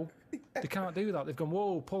now, they can't do that. They've gone,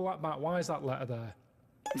 whoa, pull that back. Why is that letter there?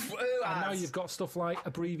 And now you've got stuff like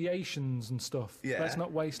abbreviations and stuff. Yeah. Let's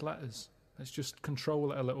not waste letters. Let's just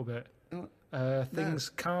control it a little bit.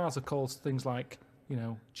 Cars are called things like, you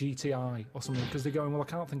know, GTI or something, because they're going, well, I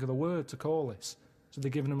can't think of the word to call this. So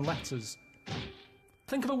they're giving them letters.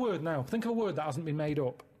 Think of a word now. Think of a word that hasn't been made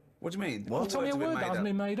up. What do you mean? Well, tell me a word that hasn't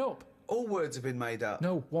been made up. All words have been made up.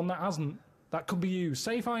 No, one that hasn't. That could be used.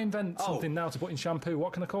 Say if I invent something now to put in shampoo,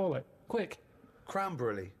 what can I call it? Quick.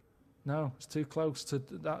 Cranberry. No, it's too close to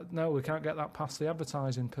that. No, we can't get that past the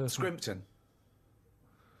advertising person. Scrimpton.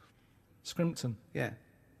 Scrimpton. Yeah.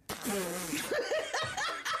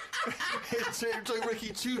 It took Ricky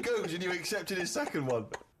 2 goes and you accepted his second one.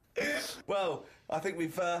 Well, I think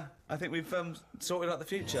we've sorted out the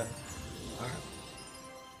future.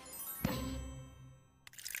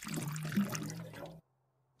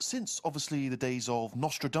 Since, obviously, the days of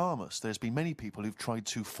Nostradamus, there's been many people who've tried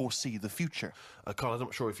to foresee the future. Carl, I'm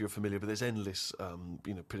not sure if you're familiar, but there's endless,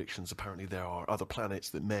 predictions. Apparently there are other planets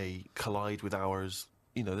that may collide with ours.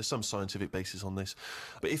 You know, there's some scientific basis on this.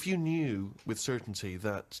 But if you knew with certainty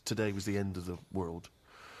that today was the end of the world,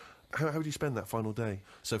 how would you spend that final day?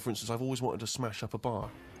 So, for instance, I've always wanted to smash up a bar.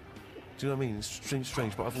 Do you know what I mean? It's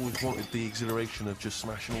strange, but I've always wanted the exhilaration of just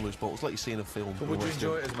smashing all those bottles, like you see in a film. But would you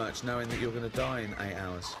enjoy it as much, knowing that you're going to die in 8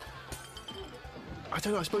 hours? I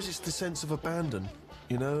don't know, I suppose it's the sense of abandon,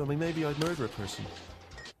 you know? I mean, maybe I'd murder a person.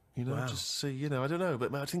 You know, just see, you know, I don't know,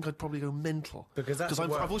 but I think I'd probably go mental. Because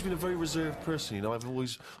I've always been a very reserved person, you know,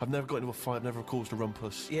 I've never got into a fight, I've never caused a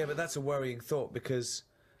rumpus. Yeah, but that's a worrying thought, because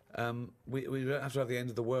we don't have to have the end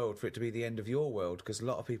of the world for it to be the end of your world, because a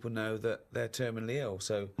lot of people know that they're terminally ill,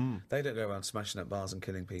 so they don't go around smashing up bars and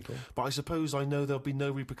killing people. But I suppose I know there'll be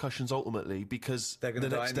no repercussions ultimately, because the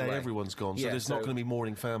next day everyone's gone, so there's not going to be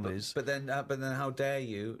mourning families. But then how dare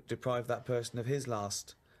you deprive that person of his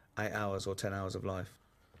last 8 hours or 10 hours of life?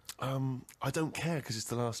 I don't care, because it's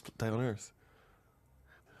the last day on Earth.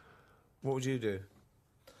 What would you do?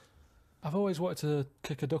 I've always wanted to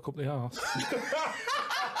kick a duck up the arse.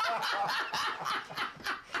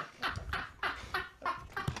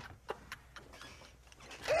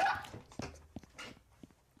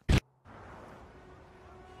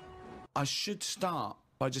 I should start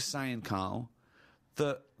by just saying, Karl,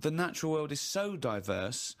 that the natural world is so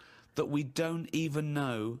diverse that we don't even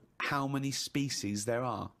know how many species there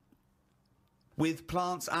are. With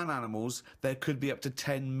plants and animals, there could be up to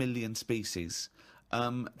 10 million species.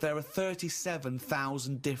 There are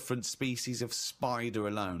 37,000 different species of spider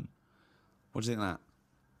alone. What do you think of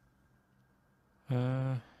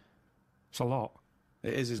that? It's a lot.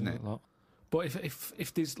 It is, isn't it? A lot. But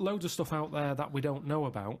if there's loads of stuff out there that we don't know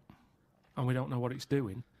about, and we don't know what it's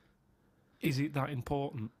doing, is it that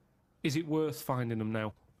important? Is it worth finding them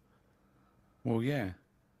now? Well, yeah.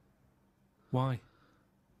 Why?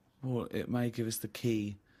 Well, it may give us the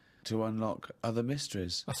key to unlock other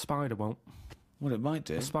mysteries. A spider won't. Well, it might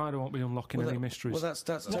do. A spider won't be unlocking any mysteries. Well, that's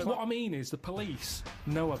what I mean is the police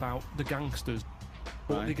know about the gangsters,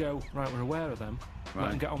 but they go, right, we're aware of them,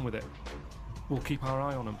 let them get on with it. We'll keep our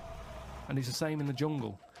eye on them. And it's the same in the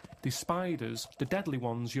jungle. These spiders, the deadly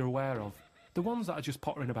ones you're aware of, the ones that are just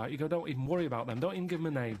pottering about, you go, don't even worry about them, don't even give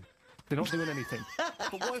them a name. They're not doing anything.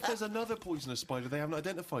 But what if there's another poisonous spider they haven't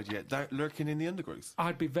identified yet, lurking in the undergrowth?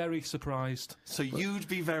 I'd be very surprised. So you'd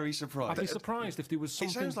be very surprised? I'd be surprised if there was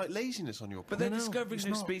something... It sounds like laziness on your part. But they're discovering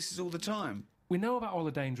new species all the time. We know about all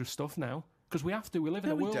the dangerous stuff now, because we have to. We live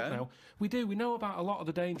in a world now. We do. We know about a lot of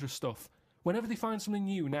the dangerous stuff. Whenever they find something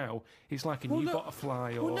new now, it's like a new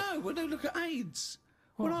butterfly or... Well, no, look at AIDS.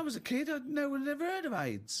 When I was a kid, no one had ever heard of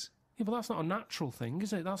AIDS. Yeah, but that's not a natural thing,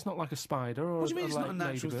 is it? That's not like a spider or What do you mean it's not a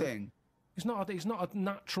natural thing? It's not a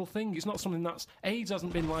natural thing. It's not something that's... AIDS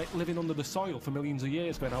hasn't been, like, living under the soil for millions of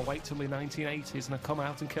years, going, I'll wait till the 1980s and I'll come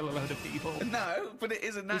out and kill a load of people. No, but it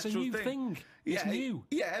is a natural thing. It's a new thing. It's new.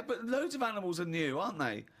 Yeah, but loads of animals are new, aren't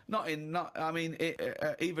they?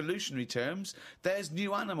 Evolutionary terms, there's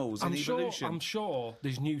new animals in evolution. I'm sure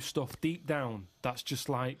there's new stuff deep down that's just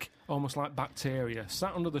like, almost like bacteria,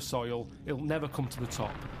 sat under the soil, it'll never come to the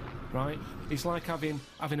top. Right? It's like having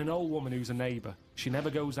an old woman who's a neighbour. She never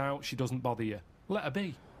goes out, she doesn't bother you. Let her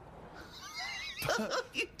be.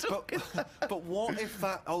 But what if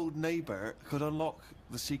that old neighbour could unlock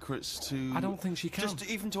the secrets to... I don't think she can. Just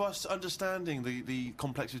even to us understanding the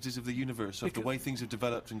complexities of the universe, of the way things have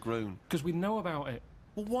developed and grown. Because we know about it.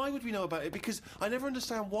 Well, why would we know about it? Because I never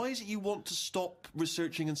understand, why is it you want to stop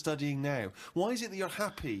researching and studying now? Why is it that you're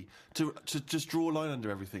happy to just draw a line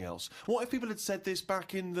under everything else? What if people had said this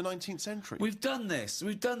back in the 19th century? We've done this.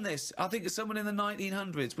 I think someone in the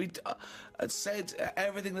 1900s had said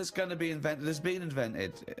everything that's going to be invented has been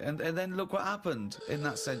invented. And then look what happened in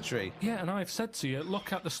that century. Yeah, and I've said to you,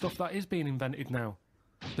 look at the stuff that is being invented now.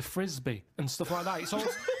 The frisbee and stuff like that. It's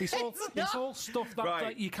all stuff that, Right.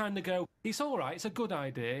 that you kind of go, it's all right, it's a good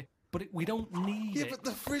idea, but we don't need Yeah, it. but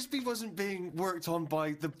the frisbee wasn't being worked on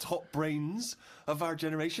by the top brains of our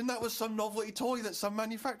generation. That was some novelty toy that some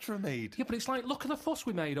manufacturer made. Yeah, but it's like, look at the fuss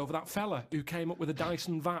we made over that fella who came up with a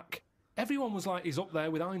Dyson vac. Everyone was like, he's up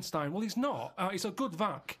there with Einstein. Well, he's not. It's a good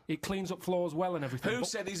vac. It cleans up floors well and everything. Who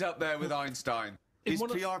said he's up there with Einstein? His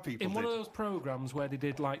PR people In one of those programmes where they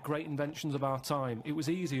did, like, great inventions of our time, it was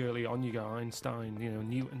easy early on. You go, Einstein,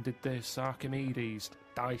 Newton did this, Archimedes,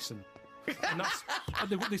 Dyson. And that's...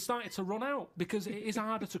 they started to run out, because it is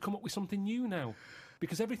harder to come up with something new now.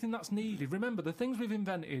 Because everything that's needed... Remember, the things we've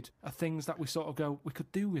invented are things that we sort of go, we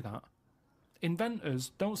could do with that.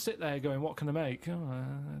 Inventors don't sit there going, what can I make? Oh, I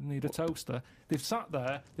need a toaster. They've sat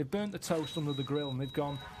there, they've burnt the toast under the grill, and they've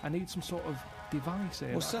gone, I need some sort of device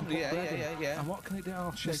here. Well, somebody, yeah. And what can it do?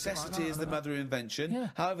 I'll shake Necessity it like that, is the mother of invention. Yeah.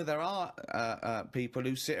 However, there are people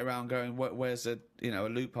who sit around going, "Where's a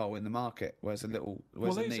loophole in the market? Where's a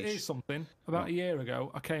niche?" Here's something. About a year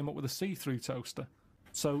ago, I came up with a see-through toaster,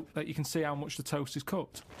 so that you can see how much the toast is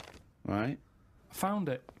cooked. Right. I found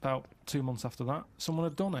it about 2 months after that. Someone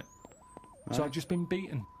had done it, so I'd just been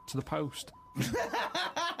beaten to the post.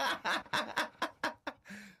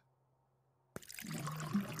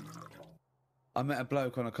 I met a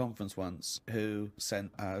bloke on a conference once who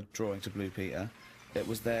sent a drawing to Blue Peter. It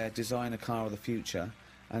was their designer car of the future,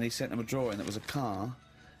 and he sent them a drawing that was a car,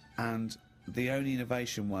 and the only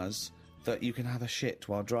innovation was that you can have a shit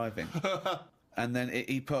while driving. And then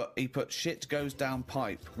he put shit goes down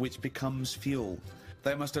pipe, which becomes fuel.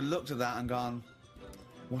 They must have looked at that and gone,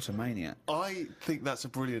 what a maniac. I think that's a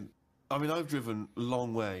brilliant... I mean, I've driven a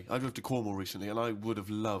long way. I drove to Cornwall recently, and I would have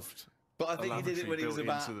loved... But I think he did it when he was lavatory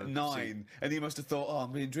about built into the 9, seat. and he must have thought, oh,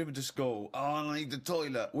 I'm being driven to school. Oh, I need the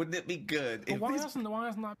toilet. Wouldn't it be good But if why this... hasn't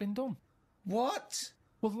that been done? What?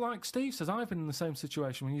 Well, like Steve says, I've been in the same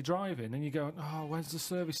situation when you're driving and you go, oh, where's the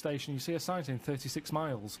service station? You see a sign saying 36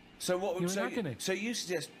 miles. So what You're in agony. So you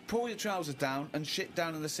suggest pull your trousers down and shit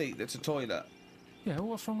down in the seat that's a toilet? Yeah, well,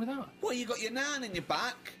 what's wrong with that? Well, you got your nan in your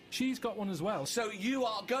back. She's got one as well. So you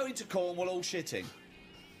are going to Cornwall all shitting.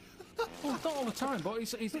 Well, not all the time, but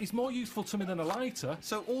it's more useful to me than a lighter.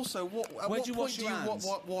 So also, at Where what do you point wash do your you hands?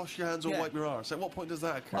 wash your hands or Yeah. wipe your arse? At what point does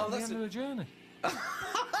that occur? Oh, At the that's end of the journey.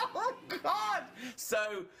 Oh, God!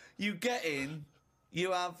 So you get in,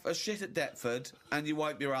 you have a shit at Deptford, and you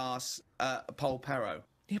wipe your arse at Polperro.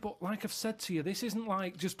 Yeah, but like I've said to you, this isn't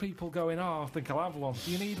like just people going, oh, I think I'll have one.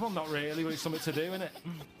 Do you need one? Not really, but it's something to do, innit?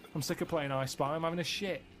 I'm sick of playing I Spy, I'm having a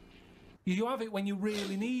shit. You have it when you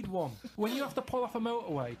really need one. When you have to pull off a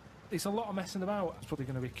motorway, it's a lot of messing about. There's probably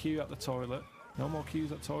going to be a queue at the toilet. No more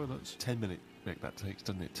queues at toilets. 10 minute break that takes,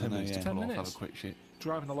 doesn't it? 10 know, minutes yeah. to 10 pull off, minutes. have a quick shit.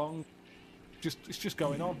 Driving along, it's just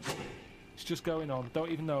going on. It's just going on. Don't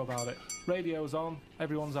even know about it. Radio's on,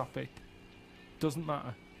 everyone's happy. Doesn't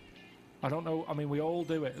matter. I don't know, I mean, we all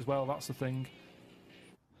do it as well, that's the thing.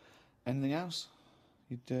 Anything else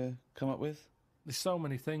you'd come up with? There's so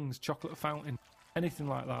many things, chocolate fountain, anything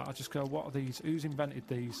like that. I just go, what are these? Who's invented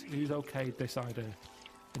these? Who's okayed this idea?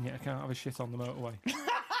 And yet I can't have a shit on the motorway.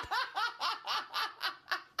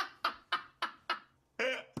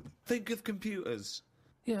 Think of computers.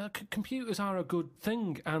 Yeah, computers are a good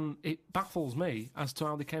thing, and it baffles me as to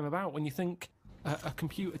how they came about. When you think a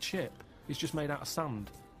computer chip is just made out of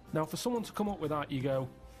sand. Now, for someone to come up with that, you go,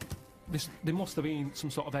 there must have been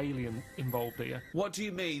some sort of alien involved here. What do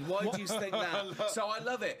you mean? Why do you think that? So I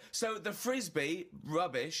love it. So the frisbee,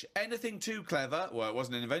 rubbish. Anything too clever? Well, it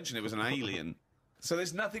wasn't an invention, it was an alien. So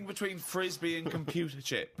there's nothing between frisbee and computer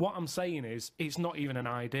chip. What I'm saying is, it's not even an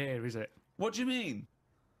idea, is it? What do you mean?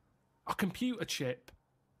 A computer chip,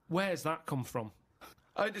 where's that come from?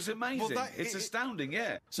 Oh, it's amazing. Well, it's astounding,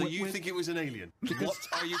 yeah. So you think it was an alien? What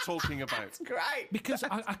are you talking about? Great. Because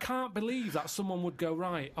I can't believe that someone would go,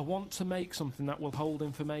 right, I want to make something that will hold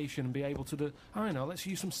information and be able to do... I know, let's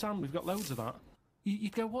use some sand, we've got loads of that. You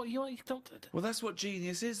go, what, you don't... Well, that's what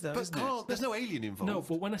genius is, though, But isn't Carl, it? there's no alien involved. No,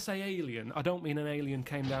 but when I say alien, I don't mean an alien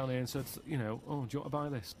came down here and said, oh, do you want to buy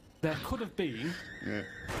this? There could have been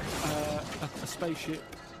a spaceship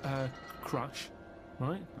crash,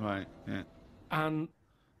 right? Right, yeah. And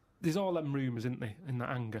there's all them rumours, isn't there, in that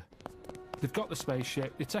hangar. They've got the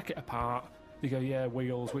spaceship, they take it apart, They go, yeah,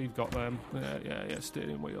 wheels, we've got them. Yeah,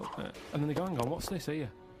 steering wheel. Yeah. And then they go, hang on, what's this here?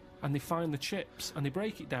 And they find the chips, and they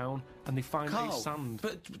break it down, and they find Carl, a sand.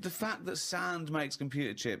 But the fact that sand makes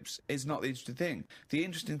computer chips is not the interesting thing. The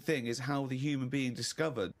interesting thing is how the human being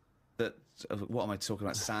discovered that, what am I talking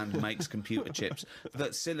about, sand makes computer chips,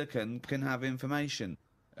 that silicon can have information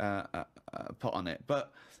put on it.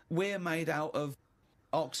 But we're made out of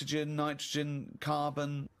oxygen, nitrogen,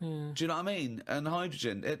 carbon, do you know what I mean? And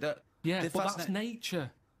hydrogen. But that's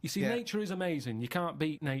nature. You see, nature is amazing. You can't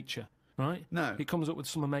beat nature. Right? No. It comes up with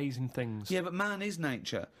some amazing things. Yeah, but man is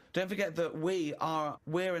nature. Don't forget that we're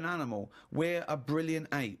an animal. We're a brilliant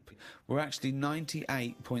ape. We're actually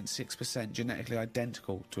 98.6% genetically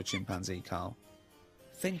identical to a chimpanzee, Carl.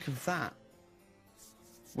 Think of that.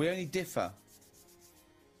 We only differ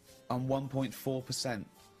on 1.4%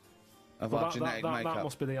 of our genetic makeup. That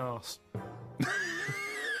must be the arse.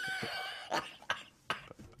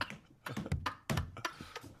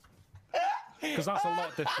 Because that's a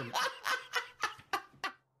lot different.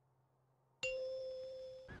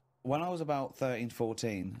 When I was about 13,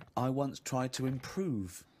 14, I once tried to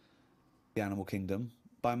improve the animal kingdom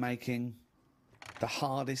by making the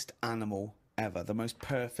hardest animal ever, the most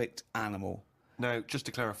perfect animal. Now, just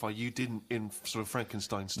to clarify, you didn't, in sort of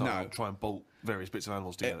Frankenstein style, try and bolt various bits of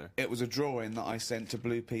animals together? It was a drawing that I sent to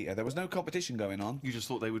Blue Peter. There was no competition going on. You just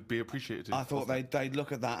thought they would be appreciated? I thought they'd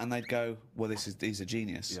look at that and they'd go, well, he's a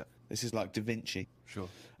genius. Yeah. This is like Da Vinci. Sure.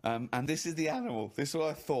 And this is the animal. This is what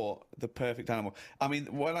I thought, the perfect animal. I mean,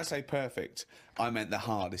 when I say perfect, I meant the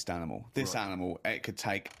hardest animal. This animal, it could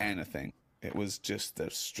take anything. It was just the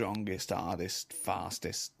strongest, hardest,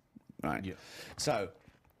 fastest, right? Yeah. So,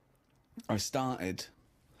 I started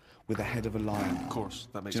with the head of a lion. Of course,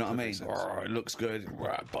 that makes sense. Do you know what I mean? It looks good.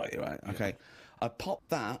 Bite you, right? Okay. I popped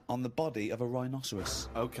that on the body of a rhinoceros.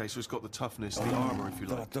 Okay, so it's got the toughness, the armour, if you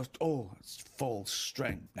like. It's full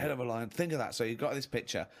strength. Head of a lion. Think of that. So you've got this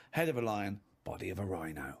picture. Head of a lion, body of a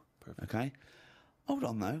rhino. Perfect. Okay? Hold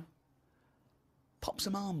on, though. Pop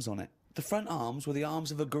some arms on it. The front arms were the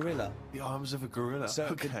arms of a gorilla. The arms of a gorilla? So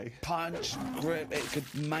it could punch, grip, it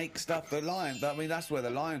could make stuff. The lion, I mean, that's where the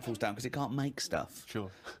lion falls down, because it can't make stuff. Sure.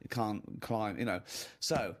 It can't climb, you know.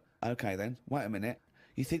 So, okay then, wait a minute.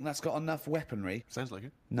 You think that's got enough weaponry? Sounds like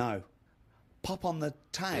it. No. Pop on the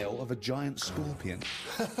tail of a giant scorpion.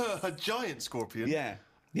 A giant scorpion? Yeah,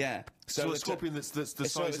 yeah. So a scorpion that's the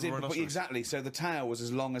size of a rhinoceros? Exactly, so the tail was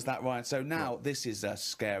as long as that rhino. So now this is a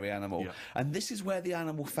scary animal. Yeah. And this is where the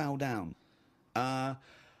animal fell down. I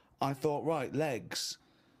thought, right, legs.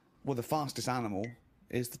 Well, the fastest animal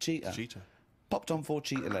is the cheetah. Cheetah. Popped on 4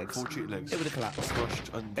 cheetah legs. 4 cheetah legs. It would have collapsed.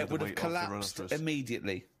 Crushed under it would have collapsed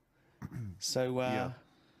immediately. So, yeah.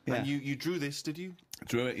 And you drew this, did you?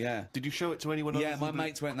 Drew it, yeah. Did you show it to anyone else? Yeah, my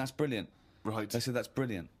mates went, that's brilliant. Right. They said, that's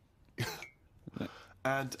brilliant.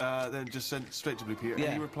 And then just sent straight to Blue Peter. Yeah.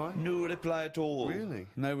 Any reply? No reply at all. Really?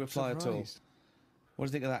 No reply at all. What do you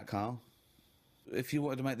think of that, Carl? If you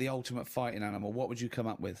wanted to make the ultimate fighting animal, what would you come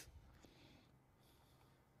up with?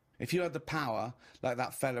 If you had the power, like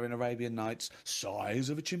that fella in Arabian Nights, size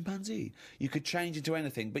of a chimpanzee, you could change into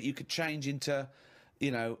anything, but you could change into, you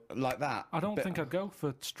know, like that. I don't think I'd go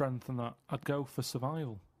for strength and that. I'd go for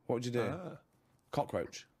survival. What would you do?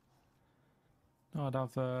 Cockroach? No,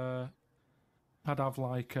 I'd have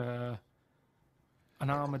like an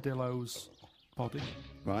armadillo's body.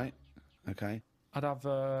 Right. Okay. I'd have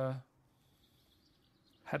a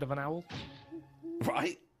head of an owl.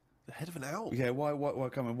 Right. The head of an owl? Yeah, why,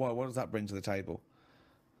 what does that bring to the table?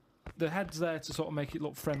 The head's there to sort of make it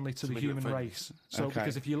look friendly to the human race. So,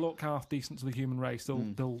 because if you look half decent to the human race,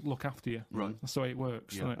 they'll look after you. Right. That's the way it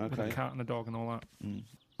works, isn't it? With a cat and a dog and all that.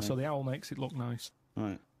 So the owl makes it look nice.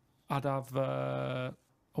 Right. I'd have, I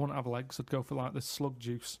wouldn't have legs, I'd go for like the slug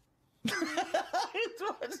juice.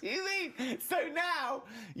 What do you mean? So now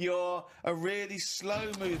you're a really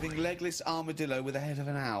slow-moving, legless armadillo with the head of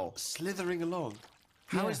an owl. Slithering along.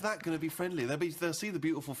 How is that going to be friendly? They'll see the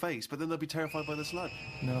beautiful face, but then they'll be terrified by the slug.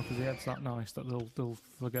 No, because the head's that nice that they'll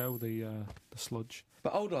forgo the sludge.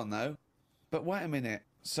 But hold on, though. But wait a minute.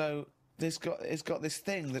 So it's got this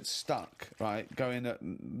thing that's stuck, right, going at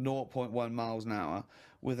 0.1 miles an hour,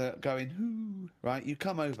 with a going, hoo, right? You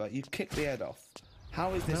come over, you kick the head off.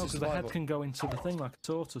 How is this No, because the head can go into the thing like a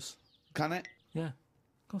tortoise. Can it? Yeah,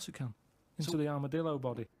 of course it can. Into the armadillo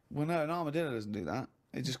body. Well, no, an armadillo doesn't do that.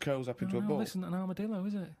 It just curls up into a ball. This isn't an armadillo,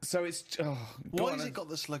 is it? So it's... why has it got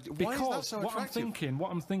the slug? Because why is that so attractive?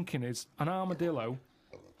 what I'm thinking is an armadillo,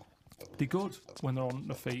 they're good when they're on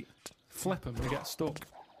their feet. Flip them, they get stuck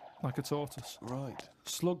like a tortoise. Right.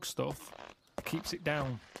 Slug stuff, keeps it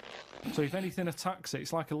down. So if anything attacks it,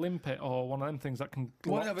 it's like a limpet or one of them things that can.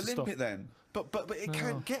 Why lock have a stuff. limpet then? But it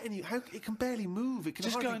can't get any. How it can barely move. It can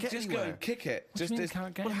Just hardly get go anywhere. and kick it. What do you mean it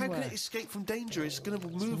can't get Well, how anywhere? can it escape from danger? It's going to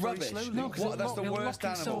move very rubbish. slowly. No, 'cause What? That's the it'll worst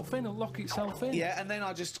lock itself in. It'll lock itself in. Yeah, and then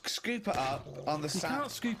I just scoop it up on the You sand.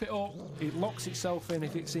 can't scoop it up. It locks itself in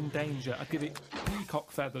if it's in danger. I'd give it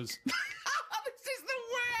peacock feathers. This is the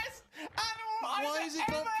worst animal Why has it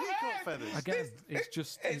got peacock feathers? Again, it's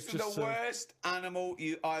just the worst animal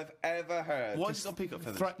I've ever heard. Why is it on peacock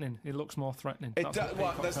feathers? threatening. It looks more threatening. It That's does,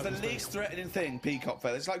 what peacock that's the feathers do. least threatening thing, peacock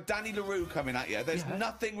feathers. It's like Danny LaRue coming at you. There's Yeah.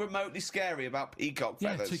 nothing remotely scary about peacock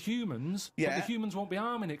Yeah, feathers. to humans, Yeah. but the humans won't be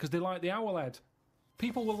harming it because they like the owl head.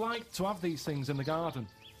 People will like to have these things in the garden.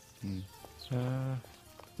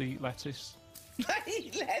 They eat lettuce. They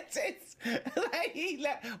eat lettuce.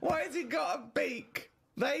 Why has it got a beak?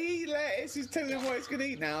 They eat lettuce. He's telling them what it's going to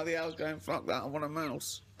eat now. The owl's going, fuck that, I want a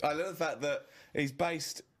mouse. I love the fact that he's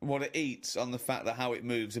based what it eats on the fact that how it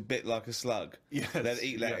moves a bit like a slug. Yes, Let it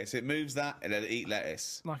eat lettuce. It moves that and let it eat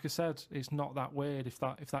lettuce. Like I said, it's not that weird if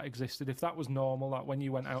that existed. If that was normal, that when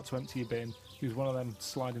you went out to empty your bin, he was one of them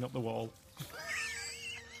sliding up the wall.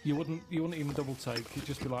 You wouldn't even double take. You'd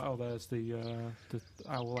just be like, oh, there's the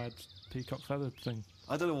owl head peacock feathered thing.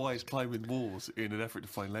 I don't know why it's climbing walls in an effort to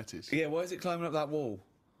find lettuce. Yeah, why is it climbing up that wall?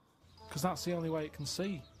 Because that's the only way it can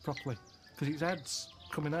see properly. Because its head's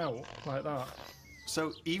coming out like that.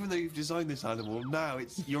 So even though you've designed this animal, now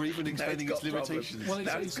you're even extending got its limitations. Well,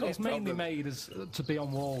 Now it's got mainly problems. made as to be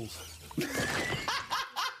on walls.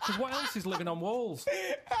 Because what else is living on walls?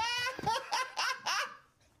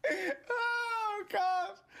 Oh, God.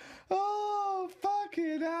 Oh,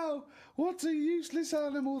 fucking hell. What a useless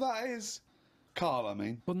animal that is. Carl, I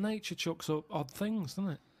mean. But nature chucks up odd things,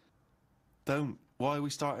 doesn't it? Don't. Why are we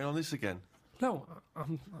starting on this again? No,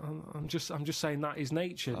 I'm just saying that is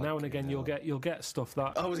nature. Now and again, you'll get stuff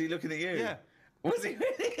that. Oh, was he looking at you? Yeah. Was he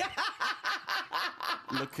really?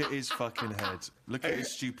 Look at his fucking head. Look at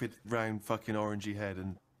his stupid round fucking orangey head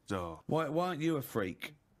and Why aren't you a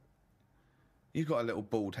freak? You've got a little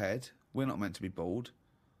bald head. We're not meant to be bald.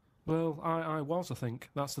 Well, I was. I think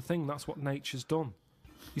that's the thing. That's what nature's done.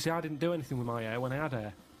 You see, I didn't do anything with my hair when I had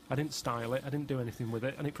hair. I didn't style it. I didn't do anything with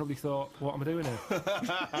it, and it probably thought, "What am I doing here?"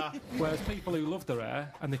 Whereas people who love their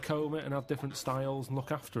hair and they comb it and have different styles and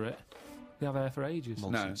look after it, they have hair for ages.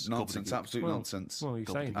 Nonsense. No, nonsense. Gobbledygook. Absolute Well, nonsense. well, you're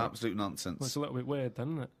saying that. Absolute Well, nonsense. it's a little bit weird, then,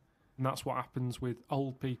 isn't it? And that's what happens with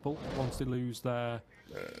old people once they lose their,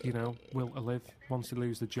 will to live. Once they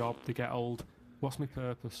lose the job, they get old. What's my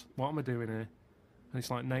purpose? What am I doing here? And it's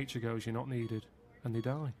like nature goes, you're not needed, and they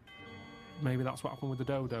die. Maybe that's what happened with the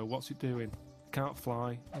dodo. What's it doing? Can't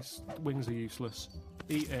fly. Its wings are useless.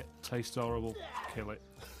 Eat it. Tastes horrible. Kill it.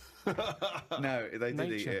 No, they did eat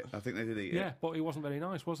Nature. it. I think they did eat Yeah, it. but it wasn't very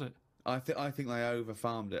nice, was it? I think they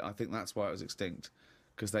over-farmed it. I think that's why it was extinct.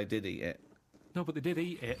 Because they did eat it. No, but they did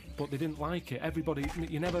eat it, but they didn't like it. Everybody,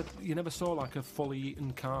 you never saw like a fully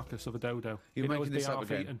eaten carcass of a dodo. You're It'd always making be this up half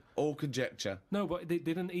again. eaten. All conjecture. No, but they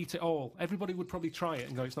didn't eat it all. Everybody would probably try it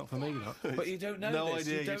and go, "It's not for me." That. But you don't know No this.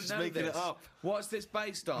 idea, You you're don't just know making this. it up. What's this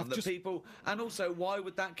based on? That just- people... And also, why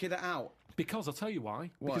would that kid it out? Because I'll tell you why.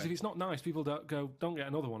 Why? Because if it's not nice, people don't get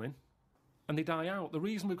another one in, and they die out. The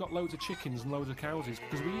reason we've got loads of chickens and loads of cows is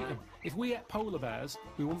because we eat them. If we ate polar bears,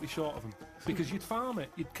 we wouldn't be short of them because you'd farm it.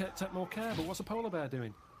 You'd take more care. But what's a polar bear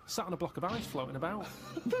doing? Sat on a block of ice floating about.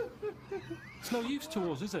 It's no use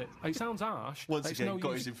to us, is it? It sounds harsh. once It's again no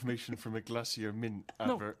got use. his information from a Glacier Mint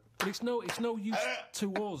No, advert. but it's no use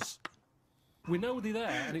to us. We know they're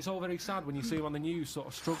there, and it's all very sad when you see them on the news sort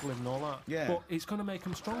of struggling and all that. Yeah. But it's going to make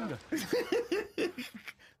them stronger.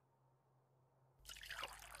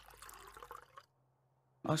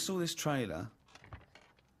 I saw this trailer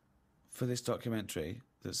for this documentary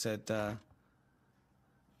that said the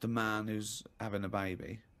man who's having a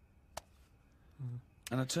baby.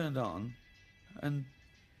 And I turned on, and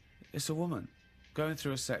it's a woman going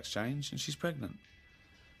through a sex change, and she's pregnant.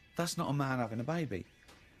 That's not a man having a baby.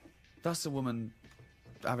 That's a woman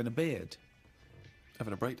having a beard.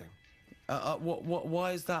 Having a breakdown.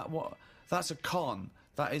 Why is that? What? That's a con.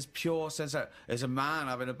 That is pure sense. It's a man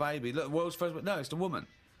having a baby. Look, world's first. No, it's a woman.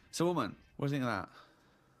 It's a woman. What do you think of that?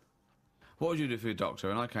 What would you do for your doctor?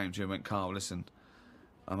 And I came to you and went, Carl, listen,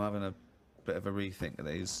 I'm having a bit of a rethink of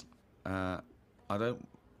these. The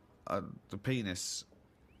penis,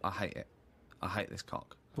 I hate it. I hate this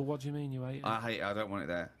cock. But what do you mean you hate it? I hate it. I don't want it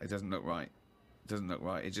there. It doesn't look right. It doesn't look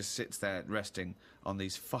right. It just sits there resting on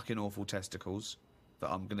these fucking awful testicles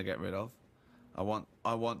that I'm going to get rid of. I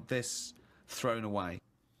want this thrown away.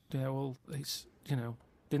 Yeah, well, it's,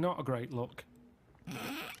 they're not a great look.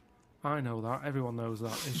 I know that. Everyone knows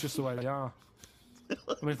that. It's just the way they are. I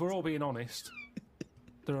mean, if we're all being honest,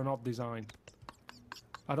 they're an odd design.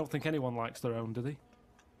 I don't think anyone likes their own, do they?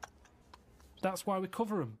 That's why we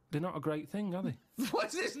cover them. They're not a great thing, are they?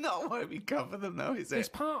 It's not why we cover them, though, is it? It's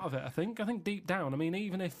part of it, I think. I think deep down, I mean,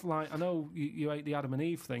 even if, like, I know you hate the Adam and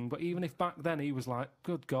Eve thing, but even if back then he was like,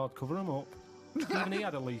 good God, cover them up. Even he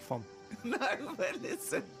had a leaf on. No, but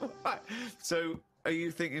listen. Right. So, are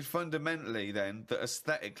you thinking fundamentally, then, that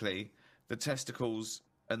aesthetically, the testicles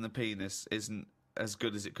and the penis isn't as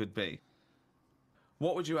good as it could be?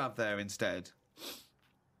 What would you have there instead?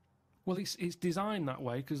 Well, it's designed that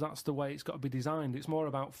way because that's the way it's got to be designed. It's more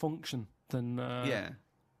about function than Yeah.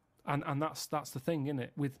 and that's the thing, isn't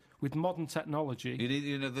it? With modern technology,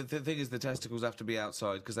 You know, the thing is, the testicles have to be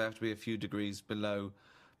outside because they have to be a few degrees below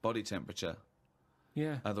body temperature.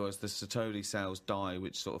 yeah. Otherwise, the Sertoli cells die,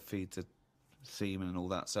 which sort of feed the semen and all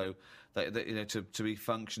that. So, they, you know, to be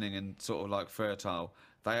functioning and sort of like fertile,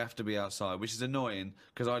 they have to be outside, which is annoying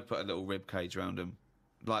because I'd put a little rib cage around them,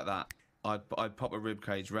 like that. I'd pop a rib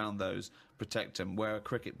cage round those, protect them, wear a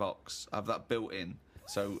cricket box, have that built in,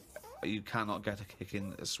 so you cannot get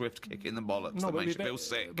a swift kick in the bollocks that makes you feel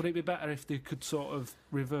sick. But it'd be better if they could sort of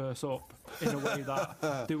reverse up in a way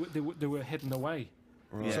that they were hidden away,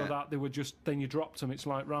 Right. so Yeah. that they were just. Then you dropped them. It's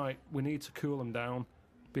like, right, we need to cool them down.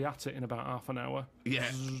 Be at it in about half an hour. Yeah.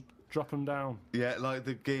 Drop them down. Yeah, like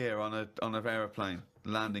the gear on an aeroplane,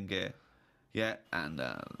 landing gear. Yeah, and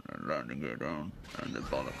landing gear down, and the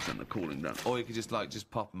bollocks and the cooling down. Or you could just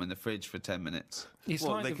pop them in the fridge for 10 minutes. It's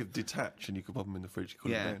Well, like they the- could detach and you could pop them in the fridge.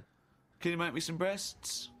 Cool Yeah. it down. Can you make me some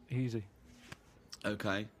breasts? Easy.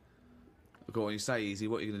 Okay. Go on, you say easy.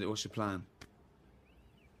 What are you going to do? What's your plan?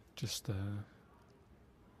 Just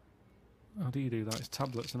how do you do that? It's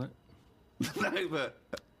tablets, isn't it? No, but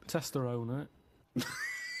Testosterone, isn't it?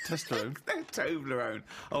 Testosterone. Toblerone.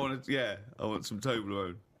 I want some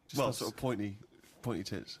Toblerone. Well, sort of pointy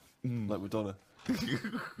tits, like Madonna.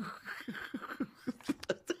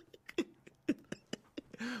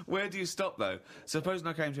 Where do you stop, though? Supposing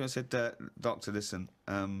I came to you and said, Doctor, listen,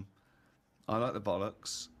 I like the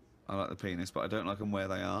bollocks, I like the penis, but I don't like them where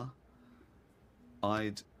they are.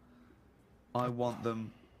 I want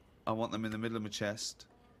them in the middle of my chest.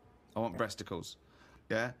 I want breasticles.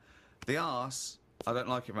 Yeah? The arse, I don't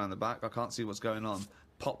like it round the back, I can't see what's going on.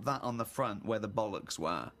 Pop that on the front where the bollocks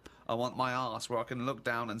were. I want my arse where I can look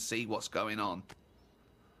down and see what's going on.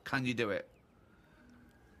 Can you do it?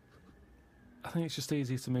 I think it's just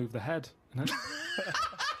easier to move the head, isn't it?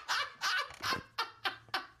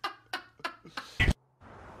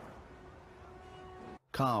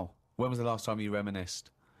 Carl, when was the last time you reminisced?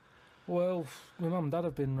 Well, my mum and dad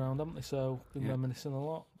have been round, haven't they? So been Yeah. reminiscing a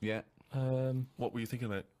lot. Yeah. What were you thinking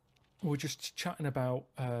about? We're just chatting about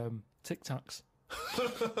Tic Tacs.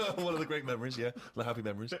 One of the great memories, yeah. The happy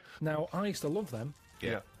memories. Now, I used to love them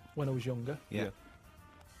Yeah. when I was younger. Yeah.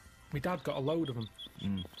 My dad got a load of them.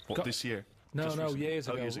 What, Got- this year? No, Just recently? years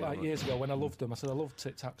Oh, ago. right. Years ago when I loved them. I said, I love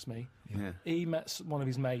Tic Tacs, me. Yeah. He met one of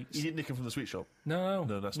his mates. You didn't nick him from the sweet shop? No,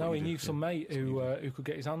 that's what he we did, knew some yeah. mate who could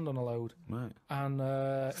get his hand on a load. Right. And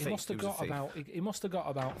he Thief, must have he was a got thief. he must have got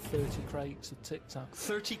about 30 crates of Tic Tacs.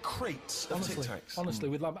 30 crates of Tic Tacs. Honestly,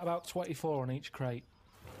 with like about 24 on each crate.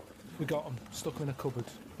 We got them, stuck them in a cupboard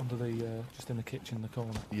under the just in the kitchen in the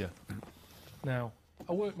corner. Yeah. Now,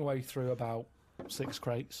 I worked my way through about 6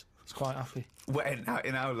 crates. I was quite happy. When?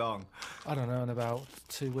 In how long? I don't know, in about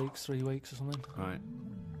 2 weeks, 3 weeks or something. Right.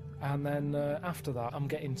 And then after that, I'm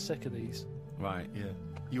getting sick of these. Right. Yeah.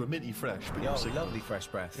 You were minty fresh, but you were sick. lovely fresh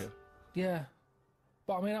breath. Yeah. Yeah.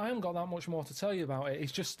 But I mean, I haven't got that much more to tell you about it.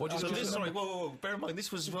 It's just. What do you I so just this- remember- Whoa. Bear in mind,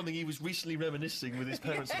 this was something he was recently reminiscing with his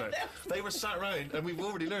parents about. They were sat around, and we've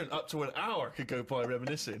already learned up to an hour could go by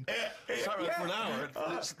reminiscing. Sat around for an hour,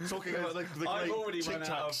 talking about the great I've already run Tic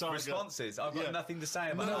out Tac of saga. responses. I've got Yeah. nothing to say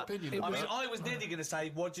about No that. opinion I about mean, that. I was nearly going to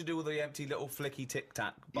say, what do you do with the empty little flicky Tic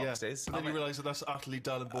Tac boxes? Yeah. And then I you mean, realise that that's utterly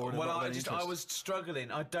dull and boring. well, and not I of any interest. was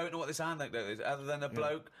struggling. I don't know what this anecdote is, other than a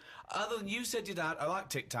bloke. Other than you said your dad, I like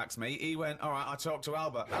Tic Tacs, mate. He went, all right, I talked to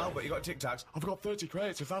Albert. Albert, you got Tic Tacs? I've got 30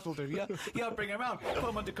 crates, if that'll do, yeah? Yeah, I'll bring him round. Put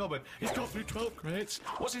him under cupboard. He's got through 12 crates.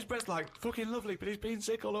 What's his breath like? Fucking lovely, but he's been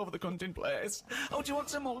sick all over the cunting place. Oh, do you want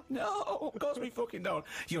some more? No, of course we fucking don't.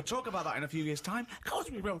 You'll talk about that in a few years' time. Of course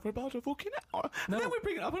we will, for about a fucking hour. No. And then we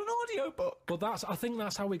bring it up on an audio book. But I think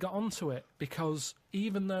that's how we got onto it, because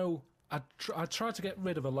even though I tried to get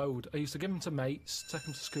rid of a load, I used to give them to mates, take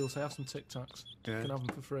them to school, say, have some Tic Tacs. You Yeah. can have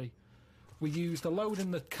them for free. We used a load in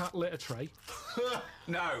the cat litter tray.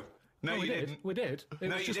 No. No, we you did. didn't. We did. It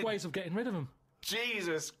No, was you just didn't. ways of getting rid of them.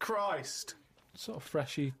 Jesus Christ. Sort of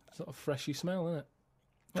freshy smell, isn't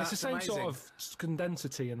it? It's the same amazing. sort of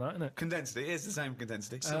condensity in that, isn't it? Condensity. It is the same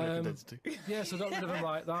condensity. Yeah, so I got rid of them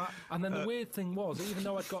like that. And then the weird thing was, even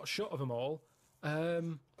though I'd got shut of them all,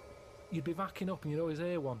 you'd be backing up and you'd always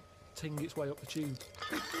hear one ting its way up the tube.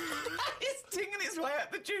 It's tinging its way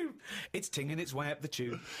up the tube. It's tinging its way up the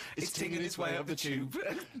tube. It's tinging its way up the tube.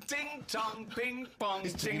 Ding tong, ping pong.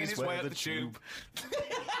 It's tinging its way up the tube.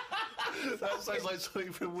 That sounds like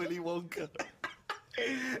something from Willy Wonka.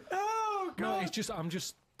 Oh, God. No, it's just I'm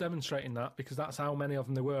just demonstrating that because that's how many of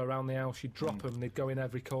them there were around the house. You'd drop them, they'd go in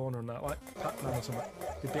every corner and that, like Pac-Man or something.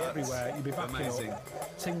 They'd be everywhere. You'd be backing amazing.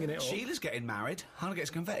 up, tinging it up. Sheila's getting married. Hannah gets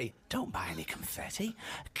confetti. Don't buy any confetti.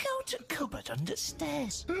 Go to cupboard under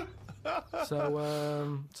stairs.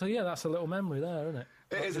 So yeah, that's a little memory there, isn't it?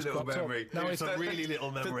 It is a Just little cropped up. memory. Now It's a really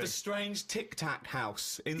little memory. The strange Tic Tac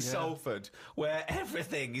house in Salford, where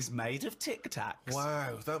everything is made of Tic Tacs.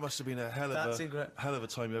 Wow, that must have been a hell That's of a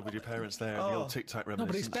time you had with your parents there. The old Tic Tac No,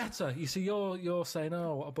 but it's reminiscence. better. You see, you're saying,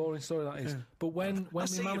 "Oh, what a boring story that is." But when I my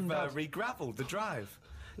see mum and you've dad, re-gravelled the drive.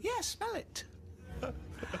 Yeah, smell it.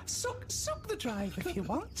 Suck the drive if you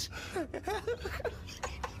want.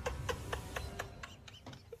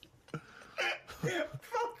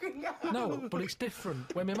 no, but it's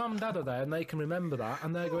different. When my mum and dad are there and they can remember that,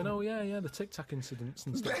 and they're going, "Oh yeah, the Tic Tac incidents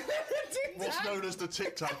and stuff." What's known as the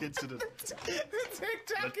Tic Tac incident? Tic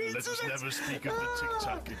Tac Let us never speak of the Tic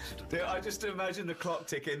Tac incident. I just imagine the clock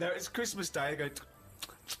ticking. There, it's Christmas Day. I go,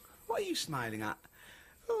 what are you smiling at?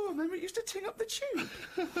 Oh, remember it used to ting up the tube.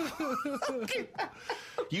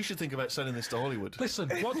 You should think about selling this to Hollywood. Listen,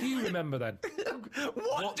 what do you remember then?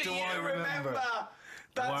 What do I you remember?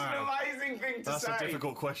 That's Wow. an amazing thing to That's say. a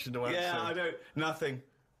difficult question to answer. Yeah, I don't.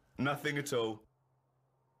 Nothing at all.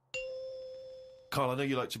 Carl, I know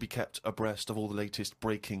you like to be kept abreast of all the latest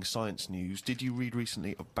breaking science news. Did you read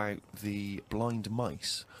recently about the blind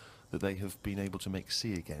mice that they have been able to make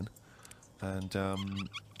see again? And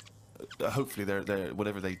hopefully they're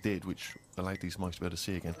whatever they did, which allowed these mice to be able to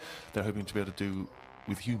see again, they're hoping to be able to do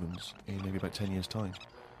with humans in maybe about 10 years' time,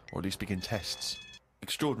 or at least begin tests.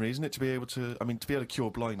 Extraordinary, isn't it, to be able to cure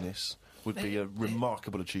blindness would be a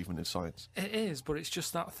remarkable achievement in science. It is, but it's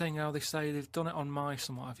just that thing how they say they've done it on mice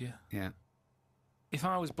and what have you. Yeah. If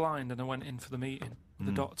I was blind and I went in for the meeting with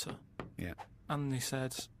the doctor, Yeah. and they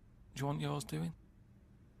said, "Do you want yours doing?"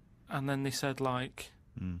 And then they said, like,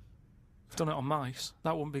 "I've done it on mice,"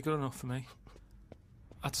 that wouldn't be good enough for me.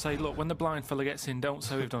 I'd say, look, when the blind fella gets in, don't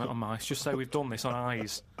say we've done it on mice, just say we've done this on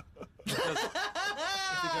eyes. Because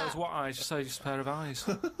if he goes, what eyes? Just say just a pair of eyes.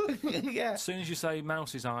 Yeah. As soon as you say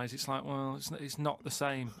mouse's eyes, it's like, well, it's not the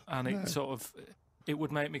same. And it it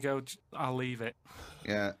would make me go, I'll leave it.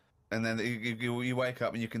 Yeah. And then you wake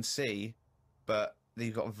up and you can see, but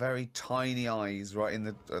you've got very tiny eyes right in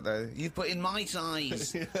the you've put in mice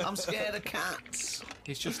eyes. I'm scared of cats.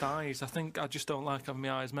 It's just eyes. I think I just don't like having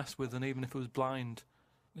my eyes messed with, and even if I was blind,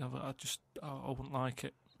 you know, I wouldn't like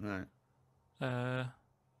it. No. And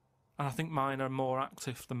I think mine are more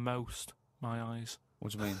active than most, my eyes.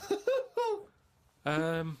 What do you mean?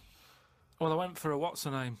 Well, I went for a what's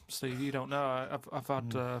her name, Steve. You don't know. I've had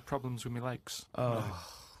problems with my legs. Oh,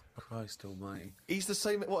 Christ Almighty! He's the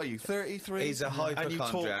same. What are you? 33. He's a hypochondriac. And you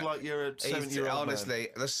talk like you're a 70-year-old man. Honestly,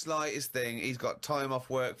 the slightest thing, he's got time off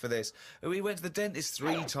work for this. We went to the dentist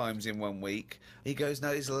 3 times in 1 week. He goes,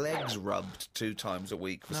 now his legs rubbed 2 times a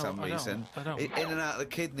week for some reason. I don't. In and out of the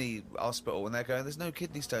kidney hospital, and they're going, there's no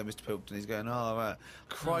kidney stone, Mr. Pilkington. He's going, oh,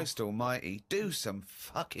 Christ Almighty, do some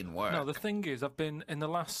fucking work. No, the thing is, I've been, in the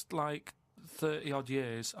last, 30-odd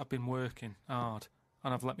years, I've been working hard,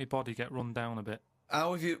 and I've let my body get run down a bit.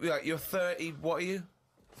 How have you, you're 30, what are you?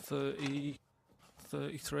 33.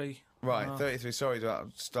 Right, 33. Sorry to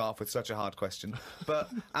start off with such a hard question. But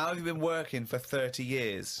how have you been working for 30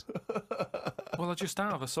 years? Well, I just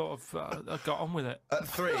have. I I got on with it. At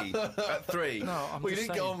 3? At 3? No, I'm Well, you just didn't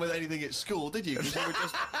saying. get on with anything at school, did you? Because you were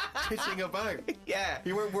just titting about. Yeah.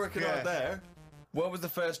 You weren't working Yeah. out there. What was the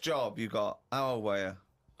first job you got? How old were you?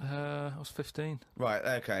 I was 15. Right,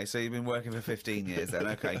 okay, so you've been working for 15 years then.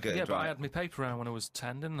 Okay, good. Yeah, but right. I had my paper round when I was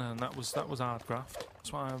 10, didn't I? And that was hard graft.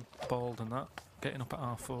 That's why I'm bald and that. Getting up at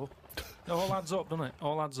 4:30. It all adds up, doesn't it?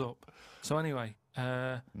 All adds up. So anyway,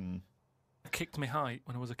 I kicked my height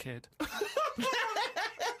when I was a kid.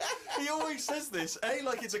 He always says this,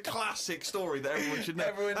 like it's a classic story that everyone should know.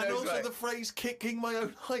 Everyone and knows, also right? the phrase "kicking my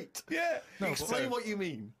own height." Yeah. Explain what you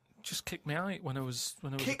mean. Just kicked my height when I was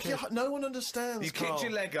a Kick kid. your. No one understands. You kicked Carl.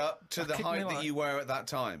 your leg up to the kicked height my that leg. you were at that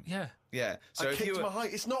time. Yeah. Yeah. So I if you kicked were, my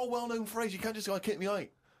height. It's not a well-known phrase. You can't just go, "I kicked my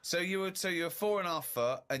height." so you're 4.5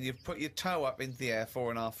 foot, and you've put your toe up into the air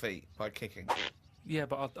 4.5 feet by kicking. Yeah,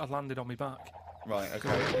 but I landed on my back. Right,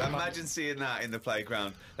 okay. Imagine seeing that in the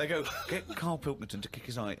playground. They go, get Karl Pilkington to kick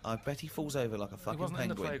his eye. I bet he falls over like a fucking It wasn't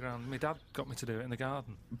penguin. in the playground. My dad got me to do it in the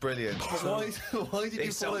garden. Brilliant. Why did They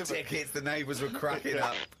you fall sold over? tickets, the neighbours were cracking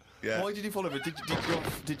up. Yeah. Why did you fall over?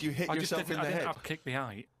 Did you hit I just yourself in the I didn't head? have to kick my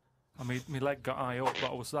eye. I mean, my leg got eye up,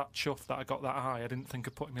 but I was that chuffed that I got that eye. I didn't think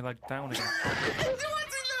of putting my leg down again. What does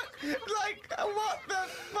it look like? What the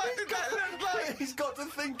fuck did that look like? He's got to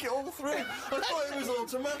think it all through. I thought it was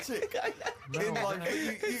automatic.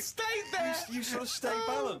 It stayed there. You sort of stay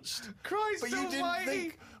balanced. Christ But you didn't almighty.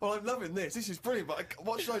 think, well, I'm loving this. This is brilliant, but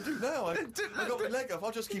what should I do now? I got my leg up.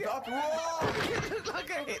 I'll just keep it up. Whoa! It looked like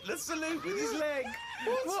a Hitler salute with his leg.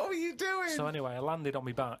 What were you doing? So anyway, I landed on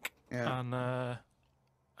my back, Yeah.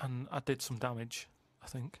 and I did some damage, I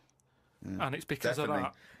think. And it's because of Definitely.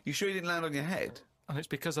 that. You sure you didn't land on your head? And it's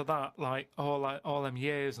because of that, like all them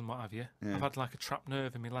years and what have you. Yeah. I've had like a trapped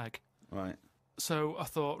nerve in my leg. Right. So I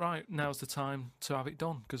thought, right, now's the time to have it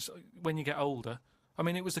done. Because when you get older, I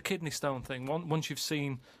mean, it was the kidney stone thing. Once you've sort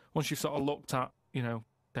of looked at,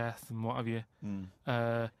 death and what have you,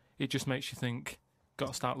 it just makes you think, got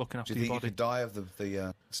to start looking after Do you your think you body. could die of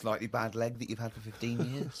the slightly bad leg that you've had for 15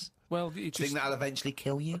 years? Well, it Do you just, think that'll eventually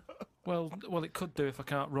kill you? well, it could do if I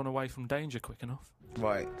can't run away from danger quick enough.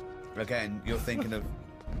 Right. Again, you're thinking of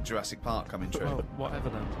Jurassic Park coming true. Well, whatever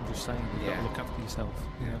then. I'm just saying, you've got Yeah. to look after yourself.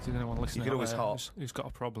 If there's anyone listening could out always there hop. who's got a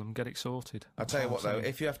problem, get it sorted. I'll tell you That's what, all I'm though,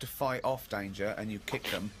 saying. if you have to fight off danger and you kick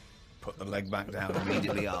them, put the leg back down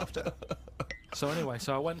immediately after. So anyway,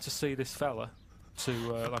 I went to see this fella, to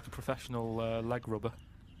like a professional leg rubber.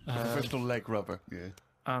 Professional leg rubber. Yeah.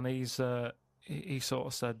 And he sort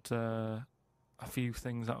of said a few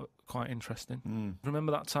things that were quite interesting.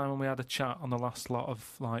 Remember that time when we had a chat on the last lot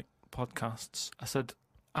of like podcasts? I said,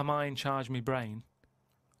 "Am I in charge of my brain,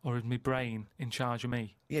 or is my brain in charge of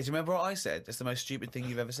me?" Yeah, do you remember what I said? It's the most stupid thing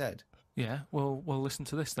you've ever said. Yeah. Well, listen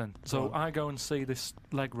to this then. So I go and see this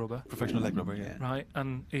leg rubber, Professional leg rubber, yeah. right?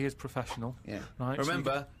 And he is professional. Yeah. Right. so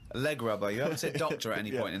Remember, leg rubber. You haven't said doctor at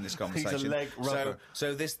any point in this conversation. leg rubber.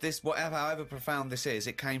 So this however profound this is,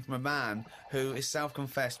 it came from a man who is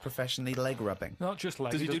self-confessed professionally leg rubbing. not just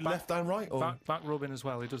leg. Does he do back, left and right? Or? back rubbing as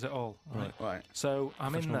well. He does it all. Right. Right. So I'm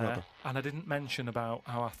in Professional there, rubber. and I didn't mention about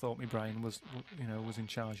how I thought my brain was in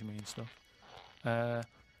charge of me and stuff.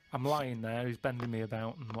 I'm lying there. He's bending me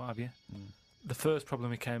about and what have you. The first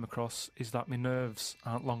problem he came across is that my nerves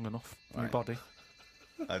aren't long enough for my Right. body.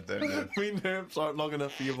 I don't know. My nerves aren't long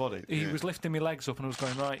enough for your body. He was lifting my legs up, and I was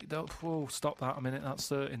going, right, stop that a minute. That's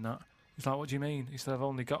hurting. That. He's like, what do you mean? He said, I've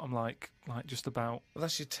only got them like just about. Well,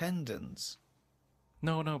 that's your tendons.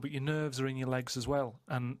 No, but your nerves are in your legs as well,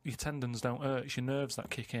 and your tendons don't hurt. It's your nerves that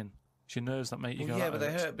kick in. It's your nerves that make you Well, go. yeah, that but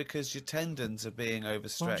they hurts." hurt because your tendons are being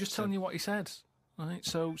overstretched. Well, I'm just telling you what he said. Right,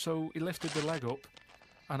 so he lifted the leg up,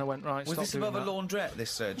 and I went, right, Was stop this doing above a that. laundrette,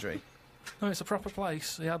 this surgery? No, it's a proper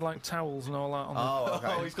place. He had like towels and all that on Oh, okay.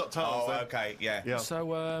 Oh, he's got towels Oh, then. okay, yeah. Yeah. So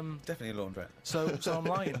Definitely a laundrette. so I'm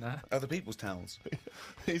lying there. Other people's towels.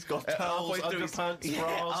 He's got towels, underpants,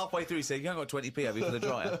 bras. halfway through, he said, "You haven't got 20p, have you, for the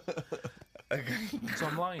dryer?" Okay. So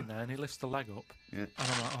I'm lying there, and he lifts the leg up, Yeah. and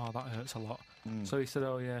I'm like, oh, that hurts a lot. So he said,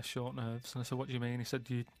 oh yeah, short nerves. And I said, what do you mean? He said,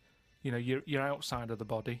 your outside of the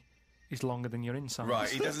body is longer than your inside. Right,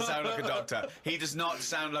 he doesn't sound like a doctor. He does not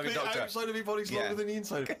sound like a The doctor. outside of your body's Yeah. longer than the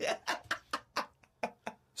inside.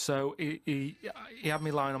 So he had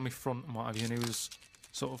me lying on my front and what have you, and he was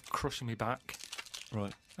sort of crushing me back.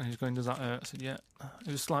 Right. And he was going, does that hurt? I said, yeah.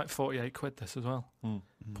 It was like 48 quid this as well.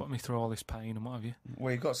 Putting me through all this pain and what have you.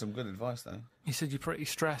 Well, you got some good advice, though. He said, you're pretty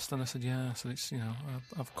stressed. And I said, yeah. So it's,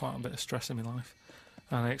 I've quite a bit of stress in my life.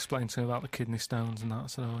 And I explained to him about the kidney stones and that.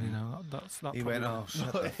 So, that's that. He went, "Oh,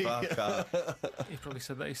 shut the fuck up." He probably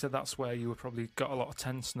said that. He said that's where you were probably got a lot of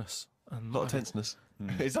tenseness. And A lot of tenseness.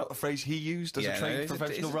 Is that the phrase he used as a trained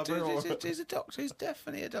professional rubber? He's a doctor. He's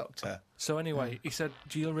definitely a doctor. So anyway, he said,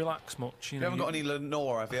 do you relax much? You haven't got any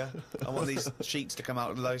Lenore, have you? I want these sheets to come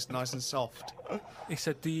out nice and soft. He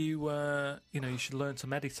said, do you, you should learn to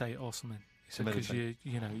meditate or something. He said, because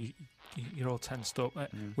you're all tensed up.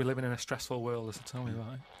 We're living in a stressful world, as he told me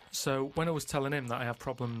about it. So when I was telling him that I have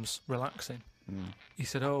problems relaxing, he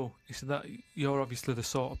said, that you're obviously the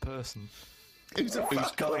sort of person Who's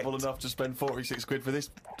gullible enough to spend 46 quid for this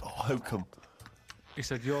hokum? He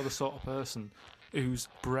said, you're the sort of person whose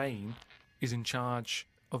brain is in charge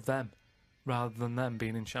of them, rather than them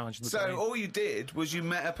being in charge of the brain. So all you did was you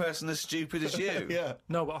met a person as stupid as you. Yeah.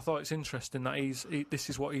 No, but I thought it's interesting that this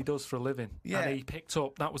is what he does for a living. Yeah. And he picked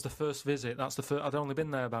up, that was the first visit, I'd only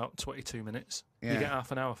been there about 22 minutes. Yeah. You get half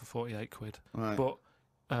an hour for 48 quid. Right.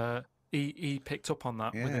 But he picked up on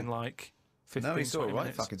that Yeah. within like 15, No, he saw a 20 right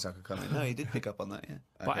minutes. fucking sucker coming. No, he did pick up on that, yeah.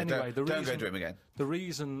 But Okay, anyway, don't go to him again. The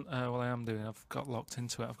reason, well, I am doing, I've got locked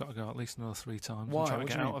into it. I've got to go at least another 3 times. Why? I'm trying What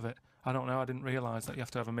to do get you out of it. I don't know. I didn't realise that you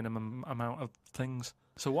have to have a minimum amount of things.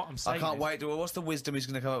 So what I'm saying I can't is, wait. Well, what's the wisdom he's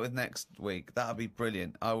going to come up with next week? That'd be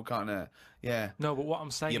brilliant. I will kind of, yeah. No, but what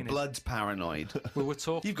I'm saying Your is, blood's paranoid. we were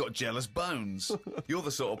talking. You've got jealous bones. You're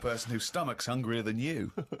the sort of person whose stomach's hungrier than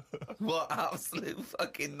you. What absolute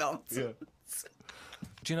fucking nonsense. Yeah.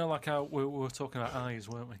 Do you know, like how we were talking about eyes,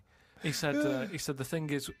 weren't we? He said the thing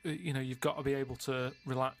is, you've got to be able to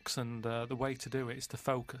relax, and the way to do it is to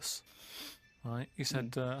focus. Right? He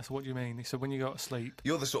said, I said, what do you mean? He said, when you go to sleep.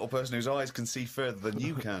 You're the sort of person whose eyes can see further than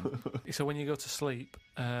you can. He said, when you go to sleep.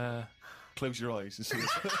 Close your eyes and see.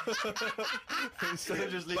 Instead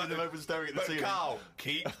of just leaving them open, staring at the ceiling. Carl,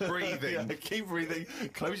 keep breathing. Yeah, keep breathing.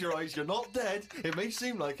 Close your eyes. You're not dead. It may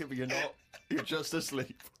seem like it, but you're not. You're just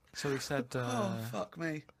asleep. So he said. Oh, fuck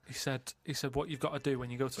me. He said, what you've got to do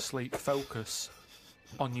when you go to sleep, focus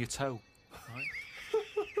on your toe. Right?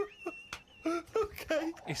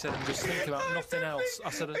 Okay. He said, and just think about nothing else. I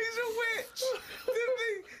said, He's a witch.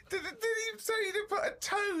 Did he say to put a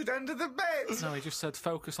toad under the bed? no, he just said,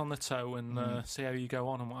 focus on the toe and see how you go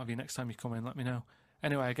on and what have you. Next time you come in, let me know.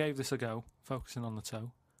 Anyway, I gave this a go, focusing on the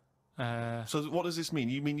toe. So what does this mean?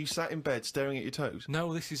 You mean you sat in bed staring at your toes?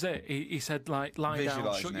 No, this is it. He said, like, lie down,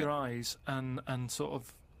 Visualising shut it. your eyes and sort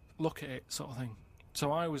of look at it, sort of thing.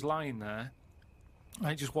 So I was lying there, and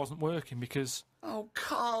it just wasn't working because Oh,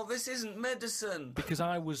 Carl, this isn't medicine.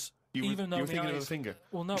 I was, You even were though thinking my of a eyes... finger.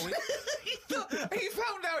 Well, no, He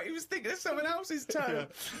found out he was thinking of someone else's toe.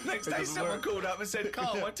 Next day, doesn't someone work. called up and said,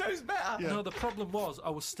 Carl, my toe's better. no, the problem was I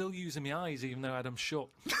was still using my eyes even though I had them shut.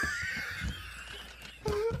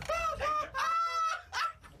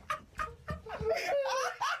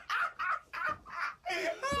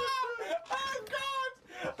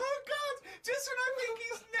 Oh, God! Just when I think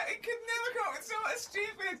he could never come up with something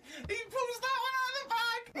stupid, he pulls that one out of the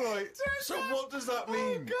bag! Right. So what does that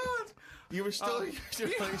mean? Oh, God! You were still.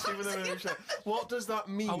 What does that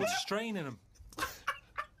mean? I was straining them.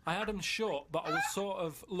 I had them shut, but I was sort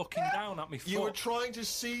of looking down at my foot. You were trying to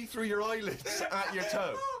see through your eyelids at your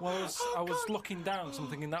toe. Well, I was looking down, so I'm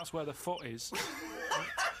thinking that's where the foot is.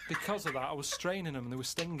 Because of that, I was straining them and they were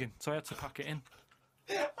stinging, so I had to pack it in.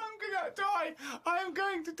 I'm gonna die! I am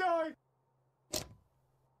going to die!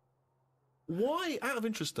 Why, out of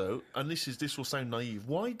interest though, and this will sound naive,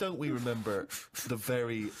 why don't we remember the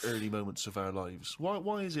very early moments of our lives?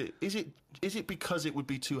 Why is it? Is it because it would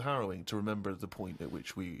be too harrowing to remember the point at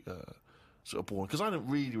which we sort of born? Because I don't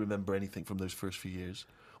really remember anything from those first few years.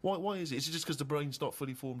 Why is it? Is it just because the brain's not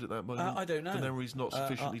fully formed at that moment? I don't know. The memory's not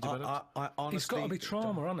sufficiently developed? I honestly... It's got to be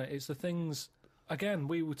trauma, hasn't it? It's the things... Again,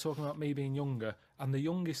 we were talking about me being younger, and the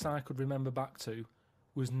youngest I could remember back to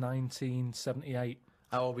was 1978.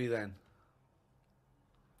 How old were you then?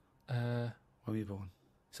 When were you born?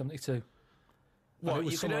 72. What,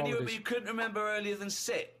 you couldn't remember earlier than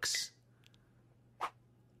 6? You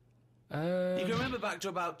can remember back to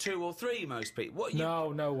about 2 or 3, most people. What?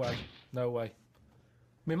 No way. No way.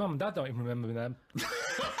 My mum and dad don't even remember me then.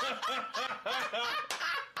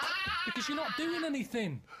 Because you're not doing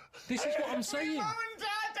anything. This is what I'm saying. Mum and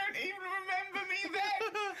Dad don't even remember me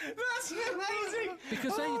then. That's amazing.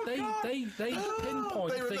 Because they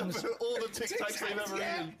pinpoint They remember things. all the Tic Tacs they've ever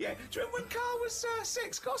eaten. Yeah. Do you remember when Carl was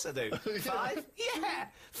 6? Of course I do. 5? Yeah.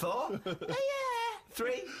 4? Yeah.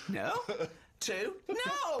 3? No. 2?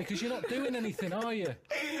 No. Because you're not doing anything, are you?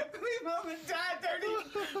 My mum and Dad don't even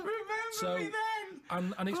remember me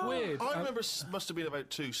then. And it's weird. I remember must have been about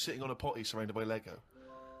 2 sitting on a potty surrounded by Lego.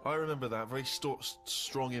 I remember that. Very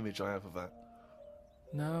strong image I have of that.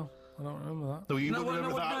 No, I don't remember that. No, you wouldn't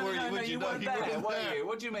remember that, were you? No, Would you you? weren't No, there, wouldn't were there. you?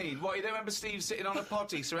 What do you mean? What, you don't remember Steve sitting on a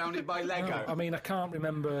potty surrounded by Lego? No, I mean, I can't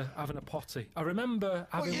remember having a potty. I remember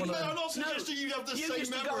having one of them. I'm not suggesting you have the You same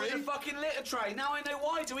used to memory. go in a fucking litter tray. Now I know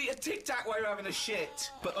why, to eat a Tic Tac while you're having a shit.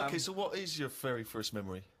 But okay, so what is your very first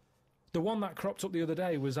memory? The one that cropped up the other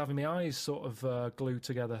day was having my eyes sort of glued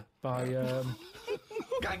together by...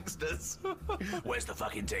 Gangsters. Where's the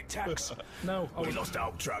fucking Tic Tacs? No, I was, Lost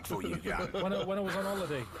our truck for you, yeah. when I was on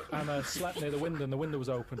holiday and I slept near the window and the window was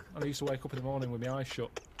open and I used to wake up in the morning with my eyes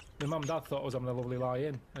shut. My mum and dad thought I was having a lovely lie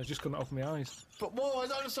in. I just couldn't open my eyes. But whoa, I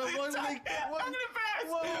don't understand. Why were they? I'm gonna burst.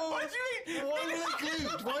 Whoa. What do you mean? Why were they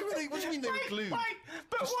glued? Why were they? What do you mean they were glued? Wait,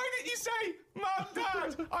 but why didn't you say, Mum,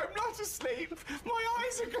 Dad, I'm not asleep. My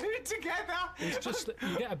eyes are glued together. It's just that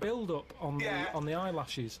you get a build-up on the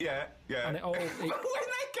eyelashes. Yeah. And it all... But when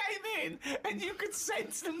they came in and you could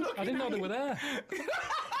sense them looking I didn't know at they you. were there.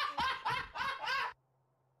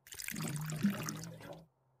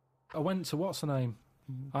 I went to, what's her name?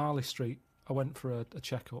 Harley Street. I went for a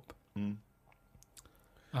checkup. Mm.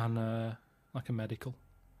 And, like a medical.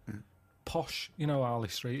 Posh, you know Harley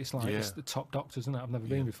Street, it's like it's the top doctors, isn't it? I've never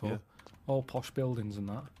been before. All posh buildings and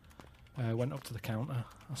that. Went up to the counter.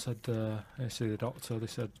 I said, I see the doctor. They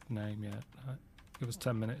said, name, Give us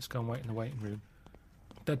 10 minutes, go and wait in the waiting room.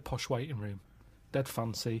 Dead posh waiting room. Dead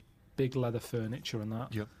fancy. Big leather furniture and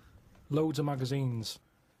that. Yep. Loads of magazines.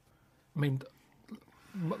 I mean,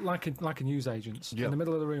 like a newsagent's. Yep. In the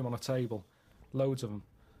middle of the room on a table. Loads of them.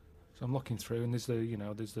 So I'm looking through, and there's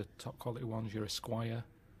the top quality ones. Your Esquire,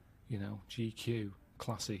 GQ,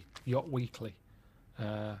 Classy, Yacht Weekly,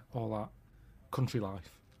 all that. Country Life.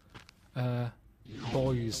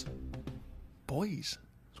 Boys. Boys?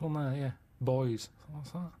 There's one there, yeah. Boys.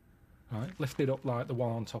 What's that? Right, lifted up like the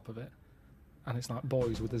one on top of it. And it's like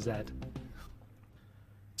Boys with a Z.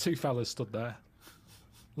 Two fellas stood there,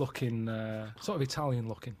 looking, sort of Italian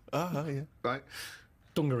looking. Yeah. Right.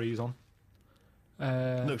 Dungarees on.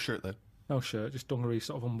 No shirt, though. No shirt, just dungarees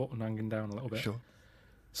sort of unbuttoned, hanging down a little bit. Sure.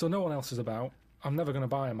 So no one else is about. I'm never going to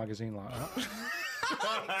buy a magazine like that.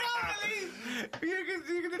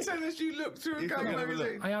 You're going to tell us you looked through a gay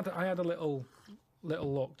magazine? I had a little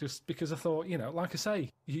look, just because I thought, like I say,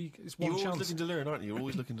 it's one You're chance. always looking to learn, aren't you? You're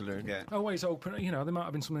always looking to learn. Yeah. Always open, there might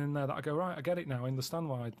have been something in there that I go, right, I get it now, I understand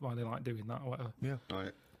why they like doing that or whatever. Yeah.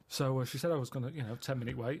 Right. So she said I was going to,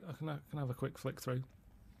 10-minute wait, I can have a quick flick through.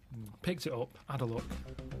 Picked it up, had a look.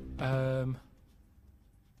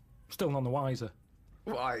 Still none the wiser.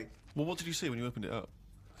 Why? Well, what did you see when you opened it up?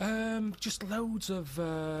 Just loads of,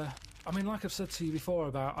 like I've said to you before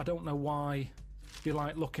about, I don't know why you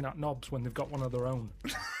like looking at knobs when they've got one of their own.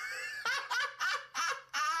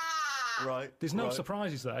 Right. There's no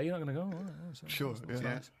surprises there. You're not going to go, oh, Sure, yeah.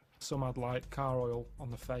 Nice. Some had like car oil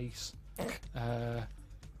on the face.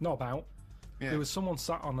 Knob out. Yeah. There was someone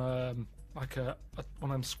sat on one of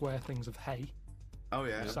them square things of hay. Oh,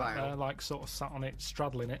 yeah. Sat there, like sort of sat on it,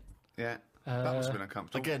 straddling it. Yeah. That must have been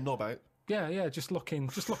uncomfortable. Again, knob out. Yeah, just looking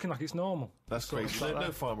like it's normal. That's Sort of crazy. like No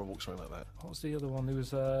that. farmer walks around like that. What was the other one? There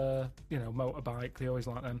was motorbike. They always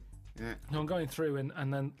like them. Yeah. No, I'm going through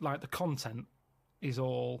and then like the content is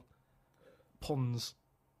all puns.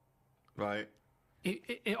 Right.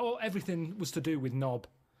 Everything was to do with knob.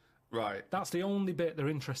 Right. That's the only bit they're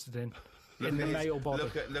interested in the male body.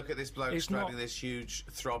 Look at this bloke It's straddling not- this huge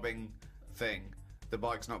throbbing thing. The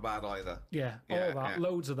bike's not bad either. Yeah, all Yeah, that, yeah.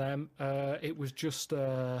 loads of them. It was just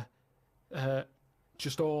cock,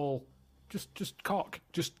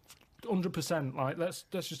 just 100%. Like let's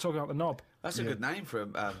just talk about the knob. That's a good name for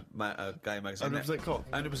a gay magazine. 100% cock.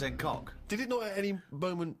 100% cock. Did it not at any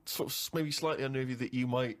moment sort of maybe slightly unnerve you that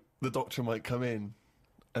the doctor might come in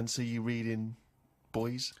and see you reading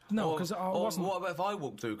Boys? No, because I wasn't. What about if I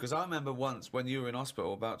walked through? Because I remember once when you were in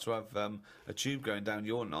hospital about to have a tube going down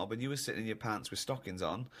your knob and you were sitting in your pants with stockings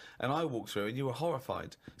on and I walked through and you were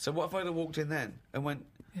horrified. So what if I'd have walked in then and went,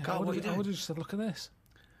 Yeah, Carl, what are you I doing? would have just said, look at this.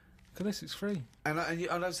 Look at this, it's free. And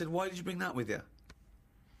I said, why did you bring that with you?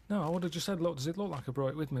 No, I would have just said, look, does it look like I brought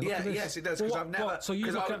it with me? Look at this. Yes, it does. Well, Because I've never. what? So you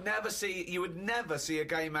Because look I at. would never see. You would never see a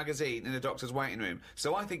gay magazine in a doctor's waiting room.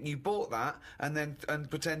 So I think you bought that and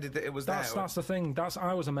pretended that it was there. That's the thing.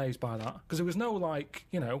 I was amazed by that because there was no there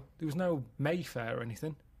was no Mayfair or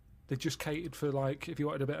anything. They just catered for if you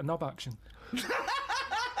wanted a bit of knob action. It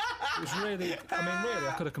was really.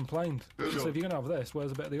 I could have complained. So if you're gonna have this,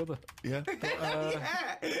 where's a bit of the other? Yeah.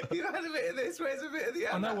 Yeah, you had a bit of this. Where's a bit of the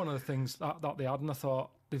other? I know one of the things that they had, and I thought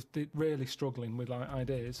they're really struggling with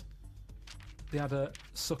ideas. They had a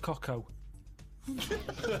Sukoko.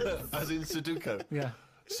 As in Sudoku. Yeah.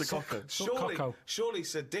 Sukoko. Surely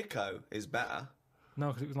Sadico is better. No,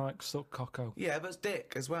 because it was like Sukoko. Yeah, but it's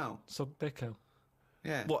Dick as well. Sukdiko.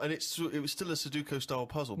 Yeah. What? And it was still a Sudoku style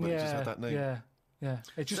puzzle, but it just had that name. Yeah.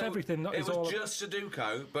 It's just So everything. It was just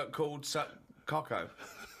Sudoku, but called Coco.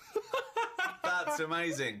 That's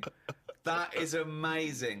amazing. That is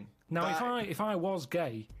amazing. Now, if I was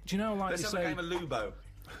gay, do you know, like Let's they have say, a game of Lubo.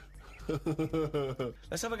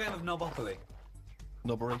 Let's have a game of Knobopoly.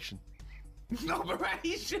 Noberation.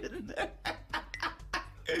 Noberation.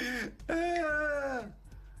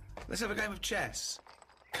 Let's have a game of chess.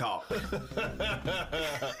 Cock.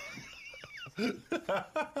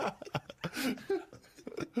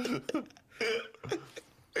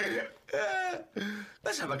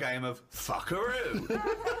 Let's have a game of fuckaroo.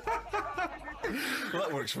 Well,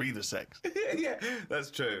 that works for either sex. Yeah,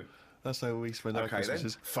 that's true. That's how we spend our Okay then,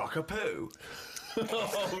 Christmases. fuck a poo.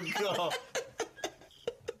 Oh, God.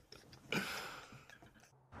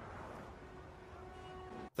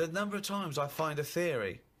 The number of times I find a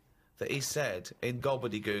theory that he said in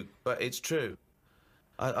gobbledygook, but it's true.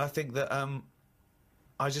 I think that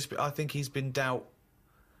I think he's been dealt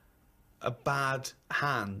a bad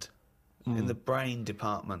hand in the brain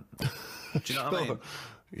department. Do you know what I mean?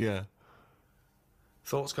 Yeah.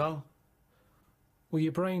 Thoughts, Carl? Well,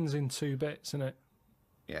 your brain's in 2 bits, isn't it?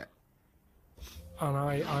 Yeah. And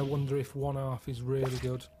I wonder if one half is really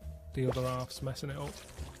good, the other half's messing it up.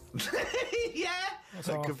 Yeah. That's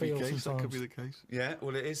how I feel sometimes. That could be the case. Yeah.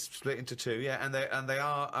 Well, it is split into 2. Yeah, and they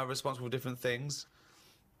are responsible for different things.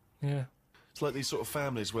 Yeah. It's like these sort of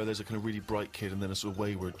families where there's a kind of really bright kid and then a sort of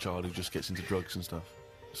wayward child who just gets into drugs and stuff.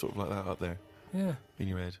 Sort of like that up there. Yeah. In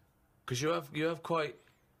your head. Because you have quite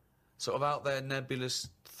sort of out there nebulous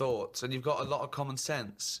thoughts, and you've got a lot of common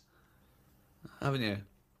sense, haven't you?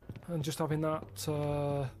 And just having that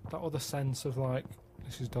other sense of like,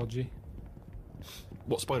 this is dodgy.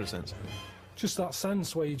 What spider sense? Just that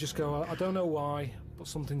sense where you just go, I don't know why, but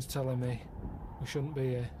something's telling me we shouldn't be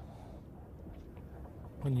here.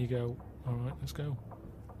 When you go, all right, let's go.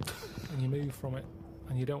 And you move from it,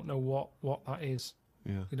 and you don't know what that is.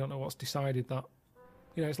 Yeah. You don't know what's decided that.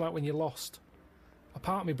 You know, it's like when you're lost. A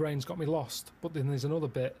part of my brain's got me lost, but then there's another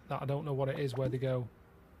bit that I don't know what it is, where they go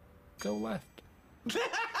left.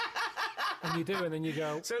 And you do, and then you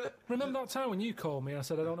go, So remember that time when you called me and I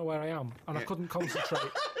said I don't know where I am, and I couldn't concentrate?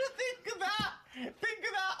 Think of that!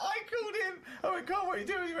 I called him. I went, Carl, what are you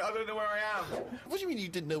doing? He went, I don't know where I am. What do you mean you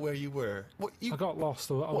didn't know where you were? What, you... I got lost.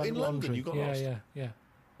 I What, went in London wandering. you got yeah, lost? Yeah.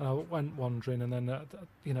 And I went wandering, and then,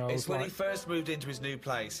 you know, I It's was when like, he first moved into his new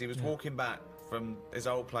place. He was walking back from his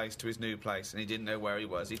old place to his new place, and he didn't know where he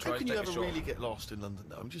was. He How tried can to you take a ever short. really get lost in London,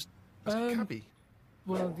 though? I'm just... It's a cabbie.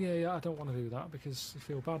 well, yeah, I don't want to do that because you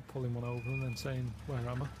feel bad pulling one over and then saying, where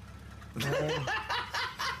am I?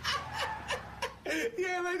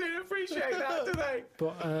 Yeah, they don't appreciate that, do they?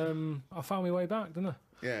 But I found my way back, didn't I?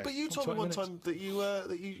 Yeah. But you told me 20 one minutes. time that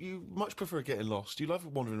you much prefer getting lost. You love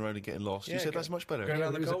wandering around and getting lost. Yeah, you said go- that's much better. go Yeah, around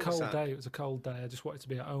it the was a cold cul-de-sac. day. It was a cold day. I just wanted to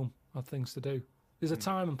be at home. I had things to do. There's a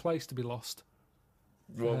time and place to be lost.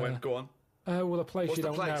 Go on. Well, a place What's you the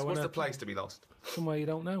don't place? know. What's and the place to be lost? Somewhere you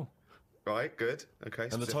don't know. Right, good. Okay,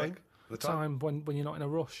 And the specific. time? The Time when you're not in a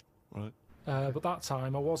rush. Right. But that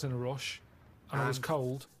time I was in a rush, and I was And-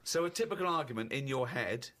 cold. So a typical argument in your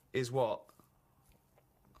head is what?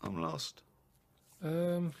 I'm lost.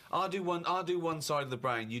 I'll do one side of the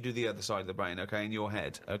brain, you do the other side of the brain, okay, in your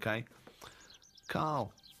head, okay?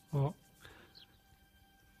 Carl, What?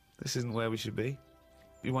 this isn't where we should be.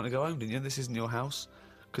 You want to go home, didn't you? This isn't your house,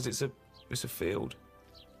 because it's a field.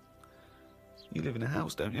 You live in a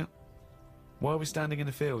house, don't you? Why are we standing in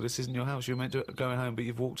a field? This isn't your house. You're meant to go home, but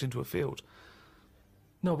you've walked into a field.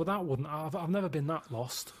 No, but that wouldn't. I've never been that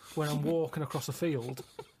lost. When I'm walking across a field,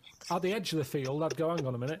 at the edge of the field, I'd go, hang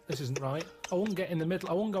on a minute, this isn't right. I wouldn't get in the middle.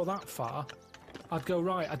 I wouldn't go that far. I'd go,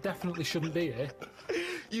 right, I definitely shouldn't be here.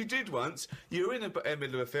 You did once. You were in the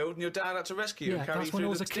middle of a field, and your dad had to rescue you Yeah, and carry you that's when through I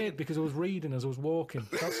was the a kid because I was reading as I was walking.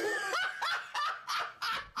 That's,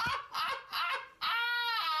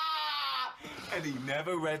 And he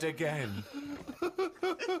never read again.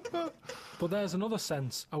 but there's another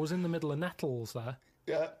sense. I was in the middle of nettles there.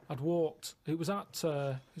 Yeah. I'd walked. It was at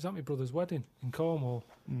my brother's wedding in Cornwall,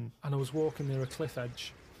 and I was walking near a cliff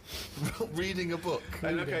edge. Reading a book.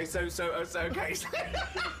 And okay, so okay.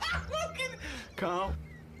 Walking. Carl,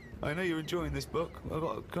 I know you're enjoying this book.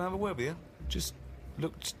 Can I have a word with you? Just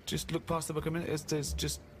look past the book a minute. There's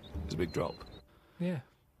a big drop. Yeah.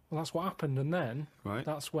 Well, that's what happened, and then Right.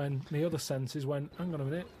 that's when the other senses went, hang on a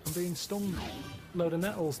minute, I'm being stung. Load of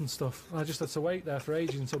nettles and stuff. And I just had to wait there for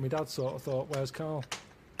ages until my dad sort of thought, where's Carl?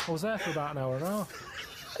 I was there for about an hour and a half.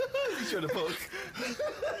 He's read a book.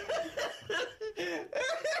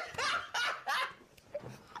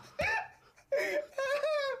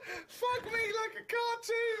 Fuck me like a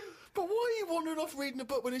cartoon. But why are you wandering off reading a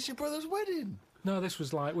book when it's your brother's wedding? No, this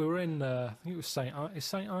was like, we were in, I think it was St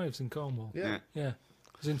Ives in Cornwall. Yeah. Yeah,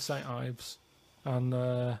 it was in St Ives.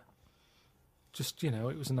 And just, you know,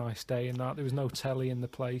 it was a nice day and that. There was no telly in the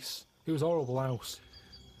place. It was a horrible house.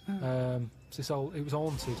 It was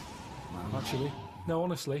haunted, actually. No,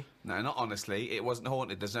 honestly. No, not honestly. It wasn't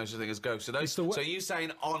haunted. There's no such thing as ghosts. So, so you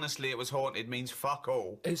saying honestly it was haunted means fuck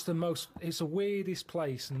all. It's the weirdest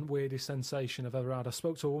place and weirdest sensation I've ever had. I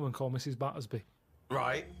spoke to a woman called Mrs. Battersby,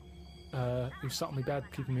 Right. who sat on my bed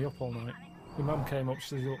keeping me up all night. My mum came up, she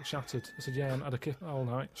said, you look shattered. I said, yeah, I haven't had a kip all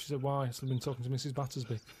night. She said, why? I said, I've been talking to Mrs.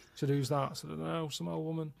 Battersby. She said, who's that? I said, no, some old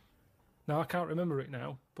woman. Now, I can't remember it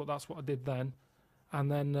now, but that's what I did then. And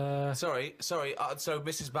then, Sorry. So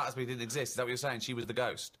Mrs. Battersby didn't exist. Is that what you're saying? She was the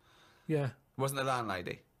ghost. yeah. Wasn't the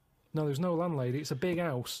landlady. No, there's no landlady. It's a big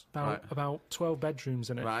house, Right. about 12 bedrooms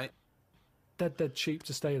in it. Right. Dead cheap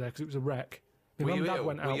to stay there because it was a wreck. My Were mum you and dad ill?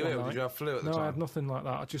 went Were out you one ill? night. Did you have flu at the No, time? I had nothing like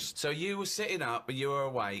that. I just... So you were sitting up and you were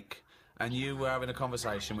awake and you were having a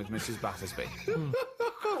conversation with Mrs. Battersby.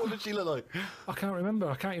 What did she look like? I can't remember.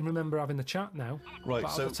 I can't even remember having the chat now. Right, But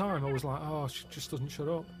so- at the time, I was like, oh, she just doesn't shut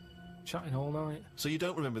up. Chatting all night. So you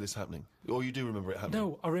don't remember this happening? Or you do remember it happening?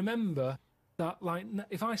 No, I remember that, like,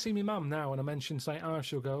 if I see my mum now and I mention St. Ives,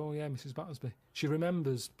 she'll go, oh, yeah, Mrs. Battersby. She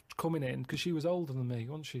remembers coming in, because she was older than me,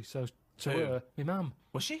 wasn't she? So, to Who? her, my mum.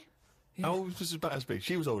 Was she? How old was Mrs. Battersby?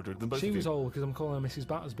 She was older than both She of you. was old, because I'm calling her Mrs.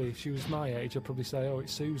 Battersby. If she was my age, I'd probably say, oh,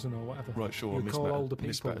 it's Susan or whatever. Right, sure, You Miss call older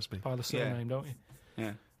Miss people Battersby. by the surname, don't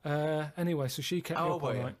you? Yeah. Anyway, so she kept How me old up all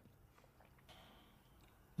were you? night.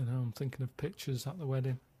 You know, I'm thinking of pictures at the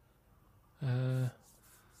wedding.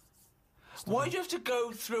 Why do you have to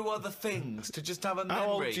go through other things to just have a memory?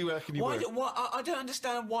 How old do you reckon you were? I don't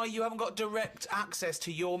understand why you haven't got direct access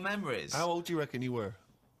to your memories. How old do you reckon you were?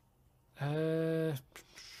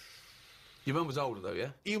 Your mum was older, though, yeah?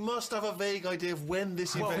 You must have a vague idea of when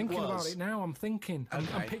this I'm event thinking was. about it now. I'm thinking. I'm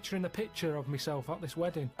Okay. picturing a picture of myself at this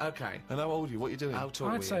wedding. Okay. And how old are you? What are you doing? How tall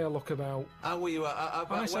were I'd you? say I look about. How were you?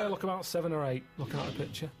 I'd say I look about 7 or 8. Looking at the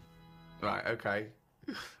picture. Right, okay.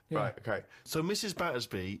 Yeah. Right, okay. So Mrs.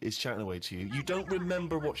 Battersby is chatting away to you. You don't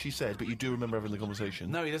remember what she said, but you do remember having the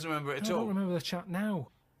conversation. No, he doesn't remember it I at don't all. remember the chat now.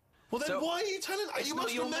 Well, then So- why are you telling us? It's You not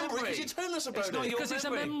must your remember it memory. because you're telling us about It's not it. your Because it's a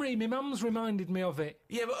memory. memory. My mum's reminded me of it.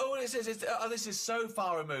 Yeah, but all it says is, this is so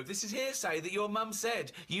far removed. This is hearsay that your mum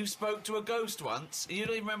said you spoke to a ghost once, and you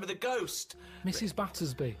don't even remember the ghost. Mrs.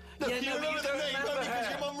 Battersby. No, Yeah, you no, but remember you the don't name remember only because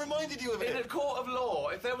her. your mum reminded you of In a it. court of law,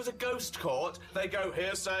 if there was a ghost court, they go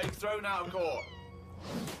hearsay, thrown out of court.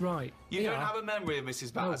 Right. You yeah. don't have a memory of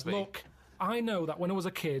Mrs. No, Battersby. look, I know that when I was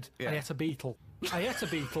a kid, Yeah. I ate a beetle. I ate a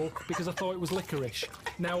beetle because I thought it was licorice.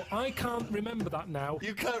 Now, I can't remember that now.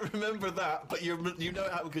 You can't remember that, but you know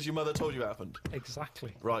it happened because your mother told you it happened.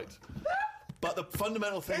 Exactly. Right. But the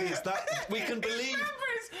fundamental thing is that we can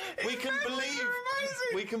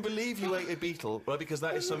believe you ate a beetle, right? Because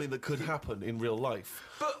that is something that could happen in real life.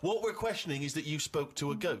 But- what we're questioning is that you spoke to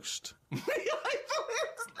a ghost. I thought it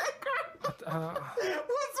was licorice.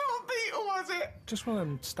 What sort of beetle was it? Just one of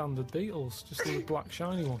them standard beetles, just the black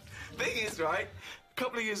shiny one. Thing is, right, a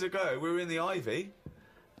couple of years ago, we were in the Ivy,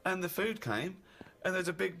 and the food came, and there's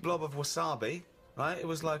a big blob of wasabi, right? It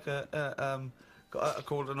was like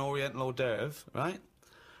called an Oriental hors d'oeuvre, right?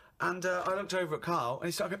 And I looked over at Carl, and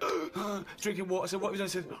he started going, drinking water. I said, what was that? He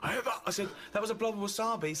said, I heard that. I said, that was a blob of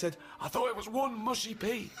wasabi. He said, I thought it was one mushy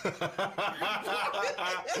pea.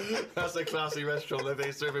 That's a classy restaurant that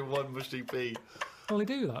they're serving one mushy pea. Well, they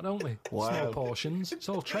do that, don't they? Wow. Small portions. It's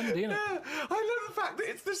all trendy, isn't it? I love the fact that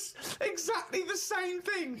it's exactly the same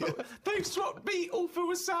thing. They've swapped beetle for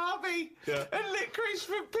wasabi and licorice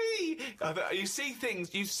for pea. You see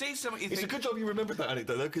things, you see something, you It's a think... good job you remembered that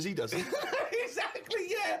anecdote, though, because he doesn't. Exactly,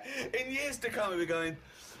 yeah. In years to come, we'll be going,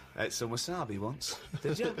 I ate some wasabi once.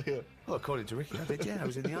 Did you? Yeah. Well, according to Ricky, I did, yeah. I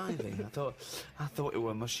was in the Ivy. I thought it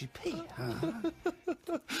were mushy pea.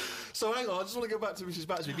 So hang on, I just want to go back to Mrs.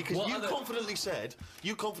 Battersby because What you other- confidently said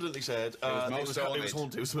it was most haunted.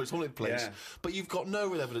 haunted. It was the most haunted place. Yeah. But you've got no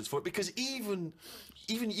real evidence for it because even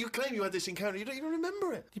you claim you had this encounter, you don't even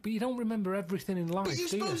remember it. But you don't remember everything in life, But you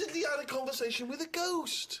do you? supposedly had a conversation with a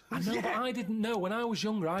ghost. I know, but I didn't know. When I was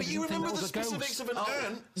younger, I But you didn't think remember that the was a specifics ghost. of an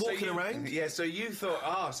ant So walking you- around. Yeah, so you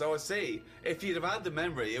thought, so I see. If you'd have had the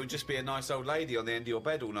memory, it would just be a nice old lady on the end of your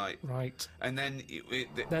bed all night. Right. And then...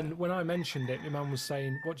 Then when I mentioned it, my mum was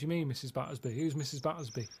saying, what do you mean, Mrs. Battersby? Who's Mrs.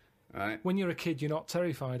 Battersby? Right? When you're a kid, you're not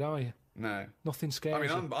terrified, are you? No. Nothing scares I mean,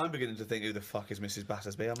 you. I'm beginning to think, who the fuck is Mrs.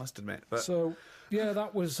 Battersby, I must admit. But So, yeah,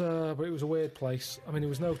 that was... but it was a weird place. I mean, there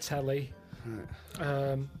was no telly.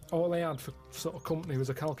 All they had for sort of company was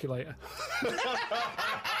a calculator.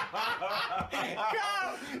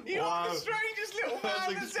 Carl, you are the strangest little That's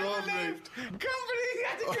man that's ever extraordinary. lived. Company, he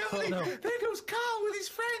had a company. No. There goes Carl with his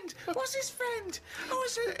friend. What's his friend? Oh,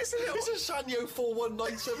 it's a little... It's a Sanyo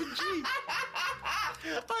 4197G.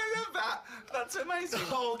 I love that. That's amazing.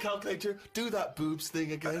 Oh, calculator, do that boobs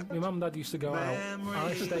thing again. My mum and dad used to go out.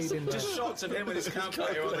 I stayed in there. Just shots of him with his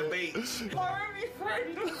calculator on the beach. My only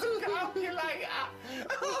friend was a calculator.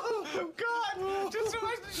 Oh, God. Just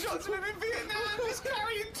imagine the shots of him in Vietnam, just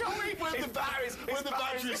carrying Tommy. When the battery's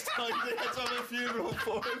died, they had to have a funeral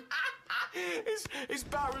for him. His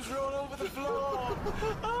barrels roll over the floor.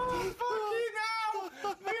 Oh, fucking hell.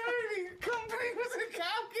 My only company was a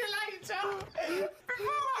calculator.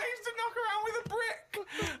 Before I used to knock around with a brick.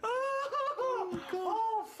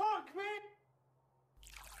 Oh, fuck me.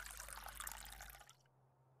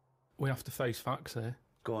 We have to face facts here.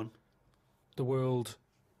 Go on. The world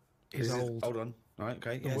is old. Hold on. Right,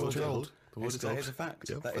 okay. The world's old. That is a fact.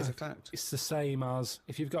 Yep. That is a fact. It's the same as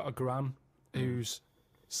if you've got a gran who's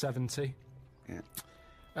 70.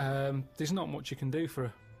 Yeah. There's not much you can do for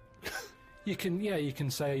her. You can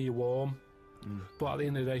say you're warm, but at the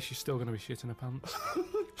end of the day, she's still going to be shitting her pants.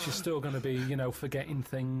 She's still going to be, forgetting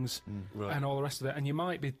things and all the rest of it. And you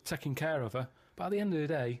might be taking care of her, but at the end of the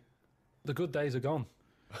day, the good days are gone.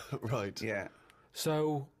 Right. Yeah.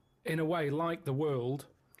 So, in a way, like the world,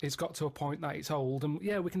 it's got to a point that it's old. And,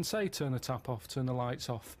 yeah, we can say turn the tap off, turn the lights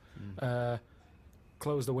off,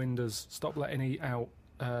 close the windows, stop letting heat out.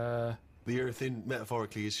 The earth,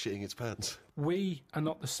 metaphorically, is shitting its pants. We are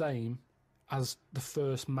not the same as the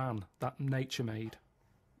first man that nature made.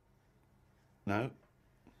 No,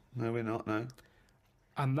 we're not, no.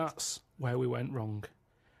 And that's where we went wrong.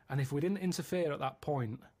 And if we didn't interfere at that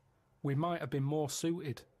point, we might have been more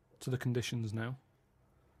suited to the conditions now.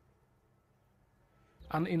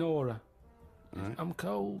 Auntie Nora, Right. I'm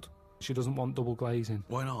cold. She doesn't want double glazing.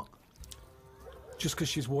 Why not? Just because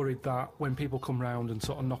she's worried that when people come round and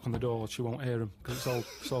sort of knock on the door, she won't hear them, because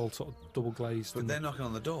it's all sort of double glazed. But they're knocking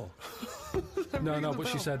on the door. No, but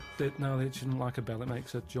she said that, she didn't like a bell, it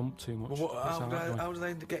makes her jump too much. Well, It's hard, how do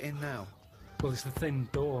they get in now? Well, it's the thin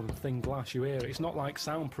door and the thin glass, you hear it. It's not like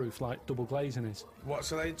soundproof like double glazing is. What,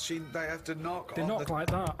 so they have to knock They on knock the...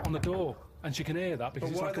 like that on the door, and she can hear that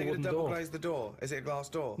because But it's why like are they a going wooden to double door. glaze the door? Is it a glass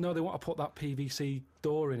door? No, they want to put that PVC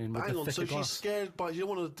door in with Hang the on, thicker so glass. she's scared by... You don't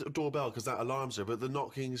want a doorbell because that alarms her, but the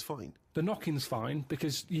knocking is fine. The knocking's fine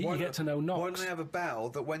because you get to know knocks. Why don't they have a bell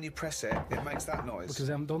that when you press it, it makes that noise? Because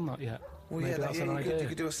they haven't done that yet. Well, Maybe that's an idea. you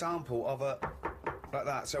could do a sample of a... like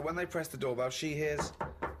that. So when they press the doorbell, she hears...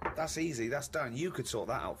 That's easy, that's done. You could sort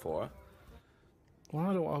that out for her. Well,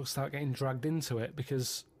 I don't want to start getting dragged into it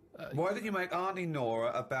because... Why don't you make Auntie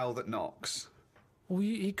Nora a bell that knocks? Well,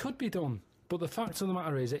 it could be done. But the fact of the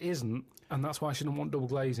matter is it isn't, and that's why she didn't want double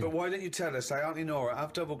glazing. But why don't you tell her, say, Auntie Nora,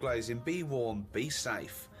 have double glazing, be warm, be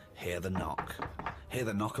safe. Hear the knock. Hear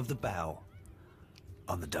the knock of the bell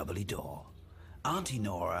on the doubly door. Auntie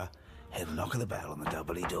Nora, hear the knock of the bell on the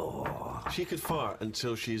doubly door. She could fart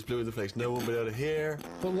until she's blue in the face. No one will be able to hear.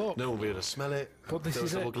 But look... No one will be able to smell it. But this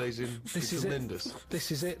is double it. glazing. This is tremendous. it.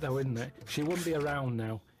 This is it, though, isn't it? She wouldn't be around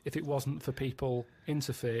now if it wasn't for people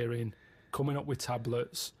interfering, coming up with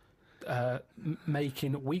tablets,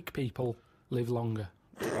 making weak people live longer.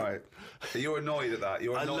 Right. You're annoyed at that.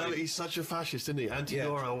 You're I annoyed. know he's such a fascist, isn't he? Auntie Yeah.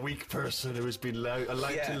 Nora, a weak person who has been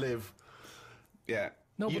allowed Yeah. to live. Yeah.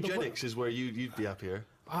 No, but Eugenics is where you'd be happier.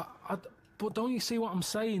 but don't you see what I'm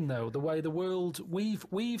saying, though? The way the world...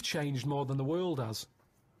 We've changed more than the world has.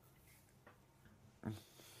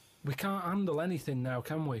 We can't handle anything now,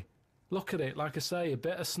 can we? Look at it, like I say, a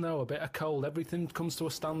bit of snow, a bit of cold, everything comes to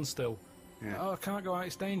a standstill. Yeah. Oh, I can't go out,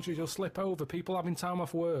 it's dangerous, you'll slip over, people having time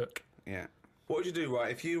off work. Yeah. What would you do,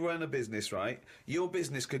 right? If you run a business, right, your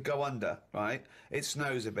business could go under, right? It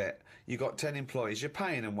snows a bit. You got 10 employees, you're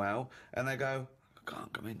paying them well, and they go, I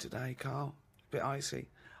can't come in today, Carl. A bit icy.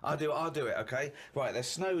 I'll do it, okay? Right, they're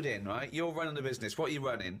snowed in, right? You're running the business. What are you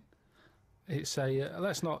running? It's a...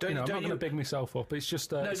 let's not... I'm not going to big myself up. It's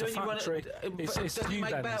just it's a don't you run factory. it- It's doesn't it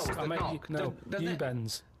make bells U-bends. that knock? Don't they-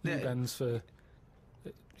 U-bends. Yeah. U-bends for...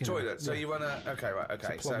 Toilet. So you run a... Okay, right,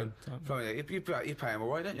 okay. It's a plumbing So type. you pay them all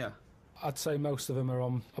right, don't you? I'd say most of them are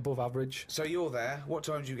on above average. So you're there. What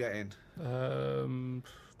time do you get in?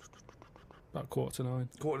 About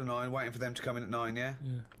 8:45. 9:15, waiting for them to come in at 9, yeah?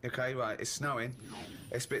 Yeah. Okay, right, it's snowing.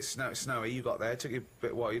 It's a bit snowy, you got there. It took you a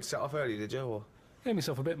bit while. You'd set off early, did you? Or? Gave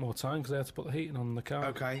myself a bit more time because I had to put the heating on the car.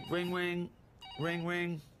 Okay, ring, ring. Ring,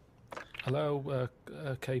 ring. Hello,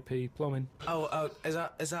 KP Plumbing. Oh, is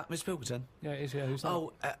that Miss Pilkington? Yeah, it is, yeah. Who's that?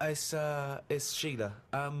 Oh, it's Sheila.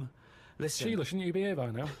 Listen. Sheila, shouldn't you be here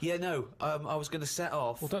by now? Yeah, no, I was going to set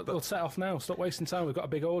off. We'll set off now. Stop wasting time. We've got a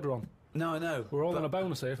big order on. No, I know. We're all on a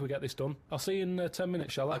bonus here if we get this done. I'll see you in 10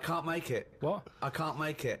 minutes, shall I? I can't make it. What? I can't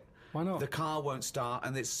make it. Why not? The car won't start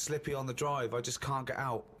and it's slippy on the drive. I just can't get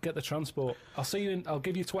out. Get the transport. I'll see you in... I'll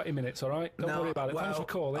give you 20 minutes, all right? Don't worry about it. Thanks for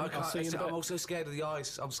calling. I'll see you in a bit. I'm also scared of the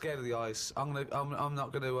ice. I'm scared of the ice. I'm not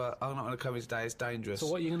gonna come in today. It's dangerous. So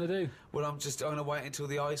what are you going to do? Well, I'm gonna wait until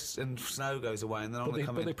the ice and snow goes away, and then I'm gonna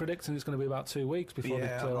come in. But they're predicting it's going to be about 2 weeks before they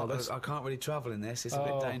clear all this. I can't really travel in this. It's a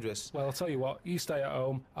bit dangerous. Well, I'll tell you what. You stay at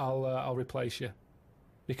home. I'll replace you.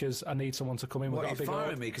 Because I need someone to come in. What, are you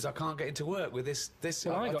firing me because I can't get into work with this?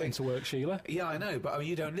 Well, I got into work, Sheila. Yeah, I know, but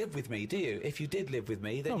you don't live with me, do you? If you did live with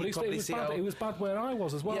me, then you'd probably see it was bad where I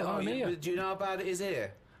was as well. I'm here. Do you know how bad it is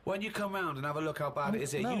here? When you come round and have a look how bad it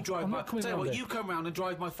is here, no, you drive I'm my... not coming Tell you round what, here. you come round and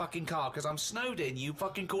drive my fucking car because I'm snowed in, you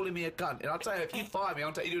fucking calling me a cunt. And I'll tell you, if you fire me,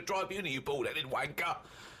 I'll take you to a tribunal, you bald-headed wanker.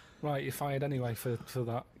 Right, you're fired anyway for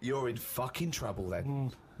that. You're in fucking trouble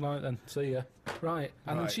then. Right then, see ya. Right,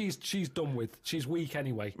 and then Right. she's done with. She's weak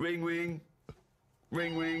anyway. Ring, ring.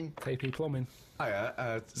 Ring, ring. KP Plumbing.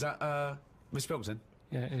 Hiya, is that, Miss Pilkington?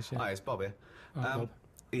 Yeah, it is, yeah. Hi, it's Bob here. Bob.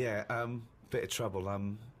 Yeah, bit of trouble.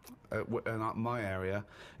 In my area,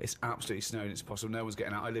 it's absolutely snowing. It's possible no one's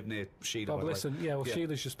getting out. I live near Sheila. Bob, by the way. listen, yeah, well,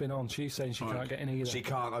 Sheila's just been on. She's saying she can't get in either. She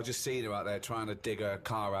can't. I've just seen her out there trying to dig her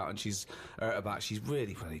car out, and she's hurt her back. She's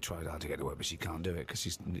really tried hard to get to work, but she can't do it because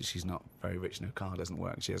she's not very rich and her car doesn't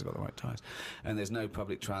work. She hasn't got the right tyres, and there's no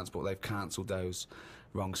public transport. They've cancelled those.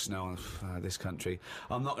 Wrong snow on this country.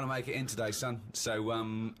 I'm not going to make it in today, son. So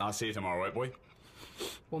I'll see you tomorrow, right, boy?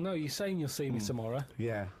 Well, no, you're saying you'll see me tomorrow.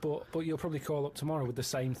 Yeah. But you'll probably call up tomorrow with the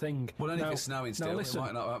same thing. Well, only if it's snowing still. Now, It listen,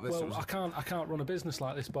 might not have this well, one. I can't run a business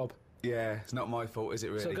like this, Bob. Yeah, it's not my fault, is it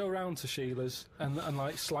really? So go round to Sheila's and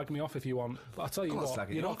like slag me off if you want. But I tell you I'm not what, slagging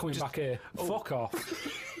you're you not off, coming just- back here. Fuck off.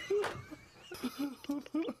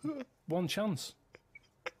 One chance.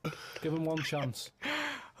 Give him one chance.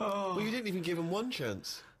 Well, you didn't even give him one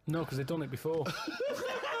chance. No, because they've done it before.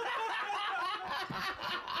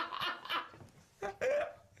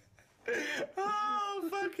 Oh,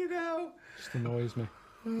 fucking hell. Just annoys me.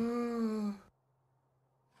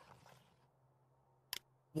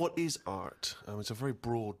 What is art? It's a very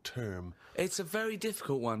broad term. It's a very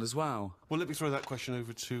difficult one as well. Well, let me throw that question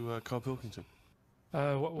over to Karl Pilkington.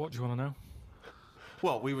 What do you want to know?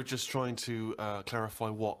 Well, we were just trying to clarify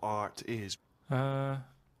what art is.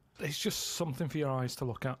 It's just something for your eyes to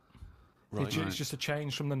look at. Right. It's just a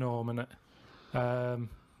change from the norm, innit?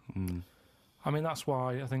 I mean, that's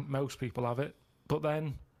why I think most people have it. But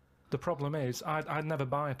then the problem is, I'd never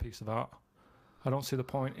buy a piece of art. I don't see the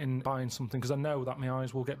point in buying something because I know that my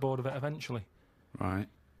eyes will get bored of it eventually. Right.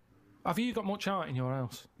 Have you got much art in your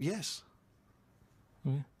house? Yes.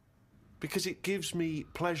 Yeah. Because it gives me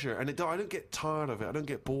pleasure, and I don't get tired of it. I don't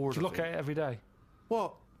get bored Do you of look it. at it every day?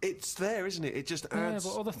 Well, it's there, isn't it? It just Yeah, adds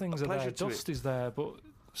but other things a are pleasure there. to Dust it. is there, but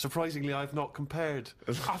Surprisingly, I've not compared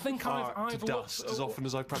I think art I've to dust as often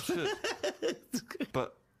as I perhaps should.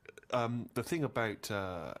 But the thing about,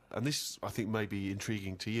 and this I think may be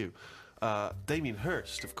intriguing to you, Damien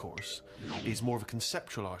Hirst, of course, is more of a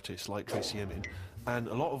conceptual artist like Tracy Emin, and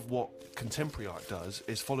a lot of what contemporary art does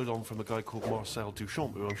is followed on from a guy called Marcel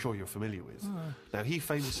Duchamp, who I'm sure you're familiar with. Now, he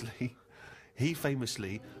famously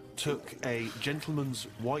took a gentleman's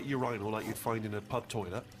white urinal like you'd find in a pub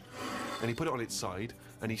toilet, and he put it on its side,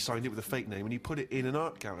 and he signed it with a fake name, and he put it in an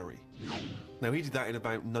art gallery. Now, he did that in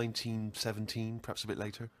about 1917, perhaps a bit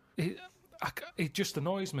later. it just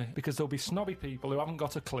annoys me because there'll be snobby people who haven't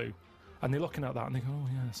got a clue, and they're looking at that and they go, "Oh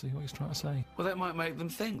yeah, see what he's trying to say." Well, that might make them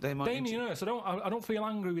think. They might. Damien Hirst, I don't feel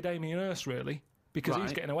angry with Damien Hirst really because he's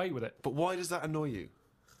Right. getting away with it. But why does that annoy you?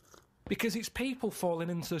 Because it's people falling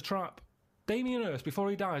into the trap. Damien Hirst, before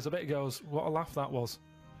he dies, I bet he goes, "What a laugh that was."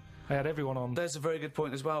 I had everyone on. There's a very good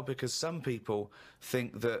point as well, because some people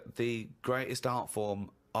think that the greatest art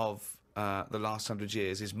form of the last 100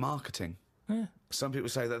 years is marketing. Yeah. Some people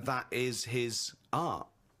say that that is his art,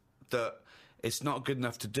 that it's not good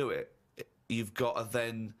enough to do it. You've got to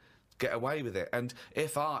then get away with it. And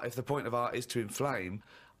if the point of art is to inflame,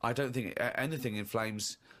 I don't think anything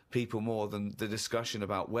inflames people more than the discussion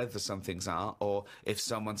about whether something's art, or if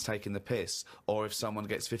someone's taking the piss, or if someone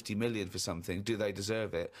gets 50 million for something, do they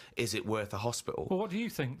deserve it? Is it worth a hospital? Well, what do you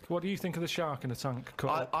think? What do you think of the shark in the tank?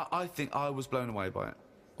 I think I was blown away by it.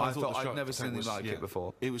 I thought I'd never seen anything like it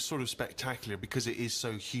before. It was sort of spectacular because it is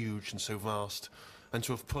so huge and so vast, and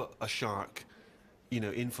to have put a shark,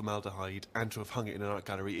 in formaldehyde, and to have hung it in an art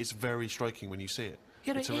gallery, it's very striking when you see it.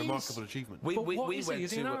 Yeah, it's it a is. remarkable achievement. But what is he?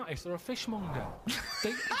 Is he an artist or a fishmonger?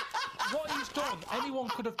 What he's done, anyone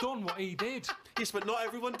could have done what he did. Yes, but not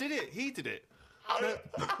everyone did it. He did it.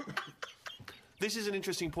 This is an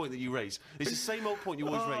interesting point that you raise. It's the same old point you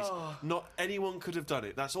always raise. Not anyone could have done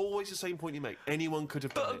it. That's always the same point you make. Anyone could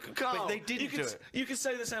have done it. Carl, But they didn't do it. You could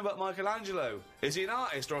say the same about Michelangelo. Is he an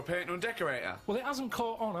artist or a painter and decorator? Well, it hasn't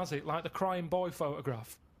caught on, has it? Like the crying boy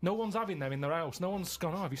photograph. No one's having them in their house. No one's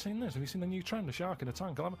gone, "Oh, have you seen this? Have you seen the new trend, a shark in a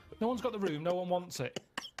tank?" No one's got the room. No one wants it.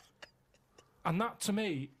 And that, to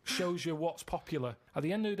me, shows you what's popular. At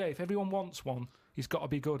the end of the day, if everyone wants one, he's got to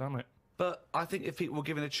be good, hasn't it? But I think if people were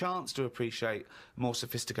given a chance to appreciate more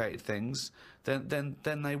sophisticated things, then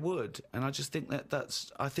they would. And I just think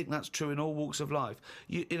that's true in all walks of life.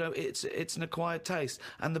 It's an acquired taste,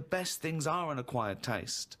 and the best things are an acquired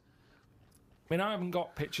taste. I mean, I haven't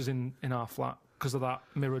got pictures in our flat because of that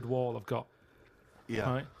mirrored wall I've got.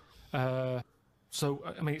 Yeah. Right? So,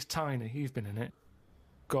 I mean, it's tiny. You've been in it.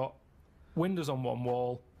 Got windows on one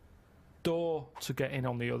wall, door to get in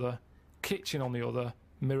on the other, kitchen on the other,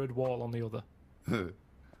 mirrored wall on the other.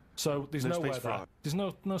 So there's No nowhere space for there. art. There's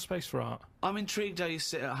no space for art. I'm intrigued how you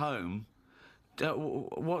sit at home.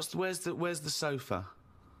 Where's the sofa?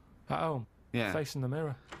 At home, Yeah. facing the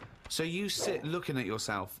mirror. So you sit looking at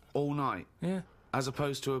yourself all night, Yeah. as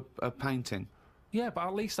opposed to a painting. Yeah, but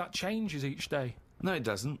at least that changes each day. No, it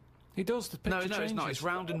doesn't. It does. The picture No, changes. it's not. It's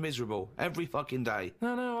round and miserable every fucking day.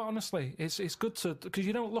 No, honestly, it's good to, because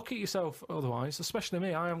you don't look at yourself otherwise. Especially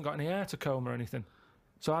me, I haven't got any hair to comb or anything,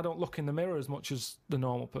 so I don't look in the mirror as much as the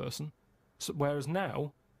normal person. So, whereas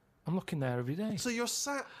now, I'm looking there every day. So you're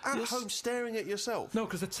sat at home staring at yourself? No,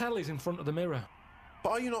 because the telly's in front of the mirror. But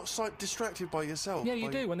are you not distracted by yourself? Yeah, you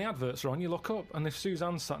do. When the adverts are on, you look up, and if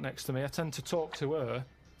Suzanne's sat next to me, I tend to talk to her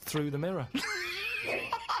through the mirror.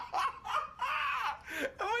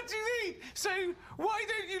 What do you mean? So why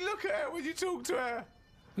don't you look at her when you talk to her?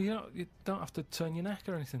 Well, you don't have to turn your neck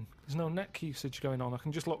or anything. There's no neck usage going on. I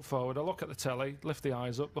can just look forward. I look at the telly, lift the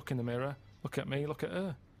eyes up, look in the mirror, look at me, look at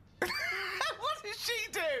her. What does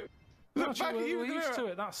she do? No, Look back at you we're in the used to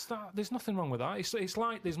mirror. it. There's nothing wrong with that. It's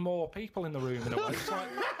like there's more people in the room in a way. It's like,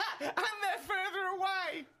 And they're further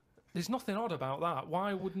away. there's nothing odd about that.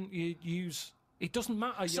 Why wouldn't you use... It doesn't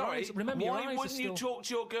matter. Your Sorry, eyes, remember, your why eyes wouldn't are you still... talk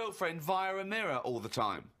to your girlfriend via a mirror all the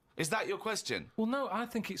time? Is that your question? Well, no, I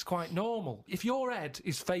think it's quite normal. If your head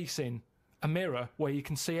is facing a mirror where you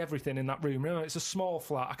can see everything in that room, remember, it's a small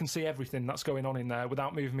flat, I can see everything that's going on in there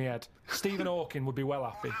without moving my head. Stephen Hawking would be well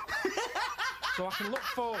happy. So I can look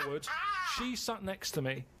forward, she's sat next to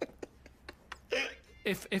me.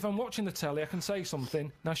 If I'm watching the telly, I can say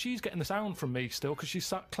something. Now, she's getting the sound from me still because she's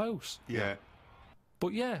sat close. Yeah.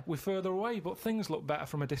 But yeah, we're further away, but things look better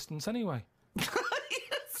from a distance anyway.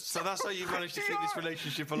 So that's how you managed to keep this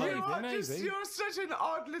relationship alive? Maybe. You're such an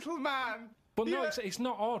odd little man. But no, it's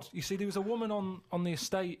not odd. You see, there was a woman on the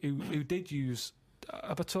estate who did use...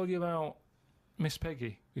 Have I told you about Miss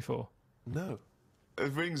Peggy before? No.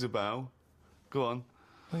 It rings a bell. Go on.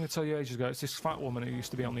 I think I told you ages ago, it's this fat woman who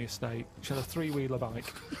used to be on the estate. She had a three-wheeler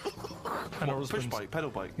bike. And her Push husband's... bike, pedal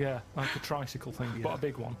bike? Yeah, like a tricycle thing, but a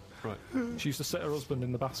big one. Right. She used to sit her husband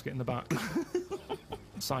in the basket in the back.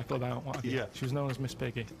 Cycle about, what have you. Yeah. She was known as Miss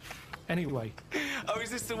Piggy. Anyway. Oh,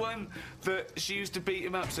 is this the one that she used to beat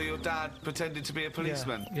him up so your dad pretended to be a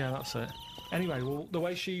policeman? Yeah, that's it. Anyway, well, the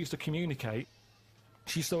way she used to communicate,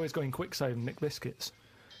 she used to always go in quick save and nick biscuits.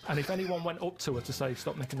 And if anyone went up to her to say,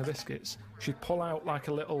 stop nicking the biscuits, she'd pull out like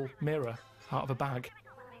a little mirror out of a bag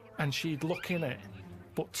and she'd look in it,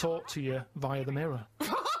 but talk to you via the mirror. Oh,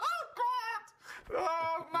 God!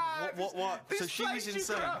 Oh, man! What? This So she was place you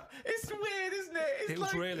insane. grew up- It's weird, isn't it? It's It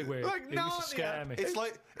was really weird. Like It used to scare me.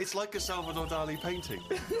 It's like a Salvador Dali painting.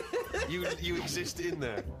 you exist in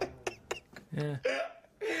there. Yeah.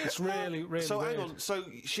 It's really, really So weird. hang on. So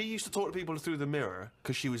she used to talk to people through the mirror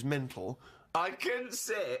because she was mental. I couldn't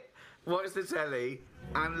sit, watch the telly,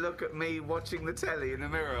 and look at me watching the telly in the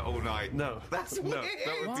mirror all night. No, That's no, weird.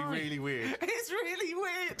 that would be Why? really weird. It's really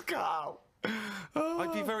weird, Carl.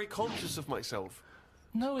 I'd be very conscious of myself.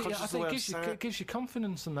 No, yeah, Conscious I of the think way it I'm gives you, sat. it gives you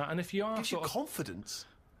confidence and that. And if you are Gives you sort of... confidence.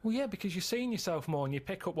 Well, yeah, because you're seeing yourself more and you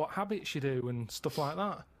pick up what habits you do and stuff like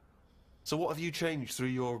that. So what have you changed through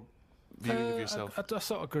your viewing of yourself? I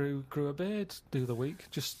sort of grew a beard the other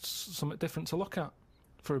week, just something different to look at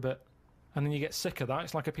for a bit. And then you get sick of that.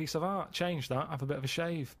 It's like a piece of art. Change that, have a bit of a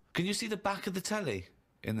shave. Can you see the back of the telly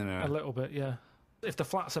in the mirror? A little bit, yeah. If the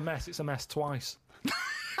flat's a mess, it's a mess twice.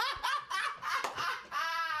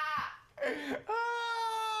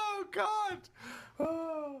 Oh, God.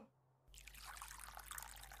 Oh.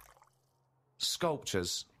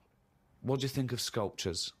 Sculptures. What do you think of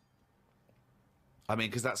sculptures? I mean,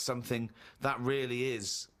 because that's something that really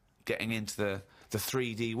is getting into the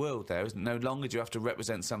 3D world there, isn't it? No longer do you have to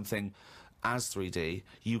represent something as 3D.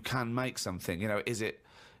 You can make something. You know, is it...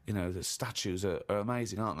 You know, the statues are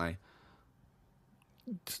amazing, aren't they?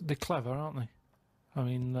 They're clever, aren't they? I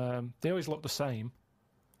mean, they always look the same.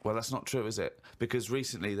 Well, that's not true, is it? Because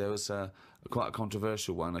recently there was quite a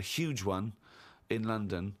controversial one, a huge one, in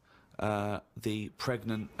London. The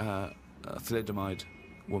pregnant thalidomide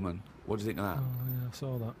woman. What do you think of that? Oh, yeah, I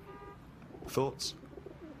saw that. Thoughts?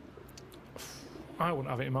 I wouldn't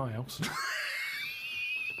have it in my house.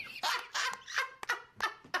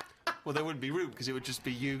 Well, there wouldn't be room because it would just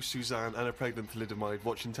be you, Suzanne, and a pregnant thalidomide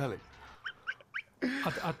watching telly.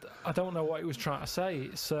 I don't know what he was trying to say.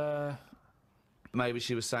 It's... Maybe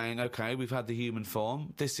she was saying, OK, we've had the human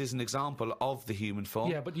form. This is an example of the human form.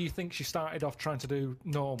 Yeah, but do you think she started off trying to do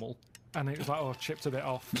normal, and it was like, oh, chipped a bit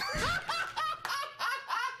off?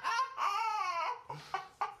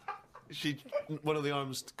 One of the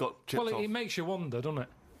arms got chipped Well, off. it makes you wonder, doesn't it?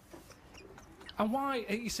 And why?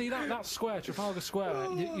 You see that square, Trafalgar Square.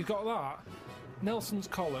 You got that. Nelson's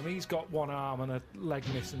column. He's got one arm and a leg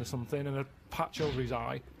missing or something, and a patch over his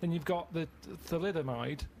eye. Then you've got the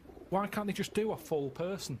thalidomide. Why can't they just do a full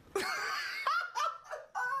person?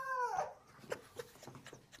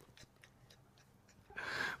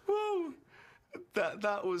 Well,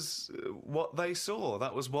 that was what they saw.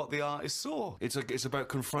 That was what the artist saw. It's about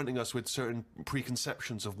confronting us with certain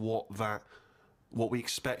preconceptions of what we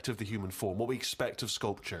expect of the human form, what we expect of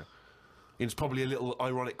sculpture. It's probably a little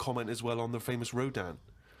ironic comment as well on the famous Rodin.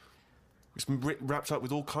 It's wrapped up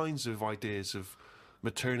with all kinds of ideas of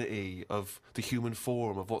maternity, of the human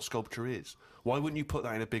form, of what sculpture is. Why wouldn't you put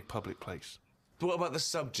that in a big public place? But what about the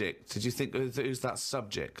subject? Did you think, who's that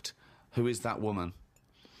subject? Who is that woman?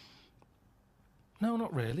 No,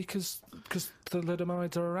 not really, because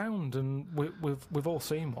thalidomides are around, and we've all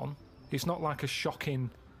seen one. It's not like a shocking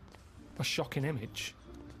image.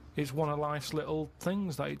 It's one of life's little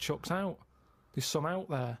things that it chucks out. There's some out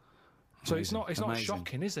there, so it's not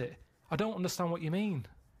shocking, is it? I don't understand what you mean.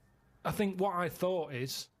 I think what I thought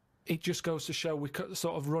is it just goes to show we're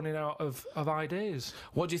sort of running out of ideas.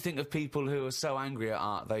 What do you think of people who are so angry at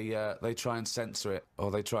art they try and censor it or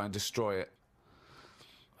they try and destroy it?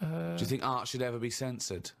 Do you think art should ever be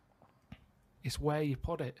censored? It's where you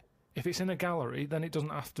put it. If it's in a gallery, then it doesn't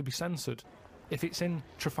have to be censored. If it's in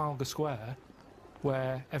Trafalgar Square,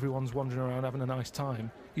 where everyone's wandering around having a nice time,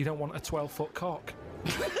 you don't want a 12-foot cock.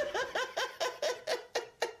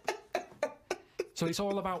 So it's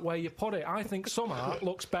all about where you put it. I think some art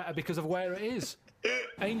looks better because of where it is.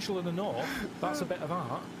 Angel of the North, that's a bit of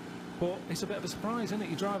art, but it's a bit of a surprise, isn't it?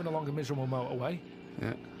 You're driving along a miserable motorway.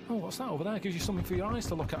 Yeah. Oh, what's that over there? Gives you something for your eyes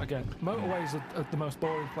to look at again. Motorways are the most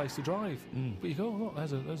boring place to drive. But you go, oh, look,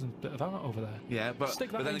 there's a bit of art over there. Yeah, but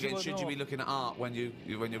then again, should you be North. looking at art when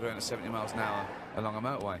you're going at 70 miles an hour along a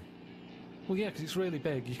motorway? Well, yeah, because it's really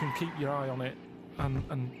big. You can keep your eye on it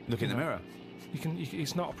and Look in the mirror.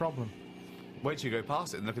 It's not a problem. Wait till you go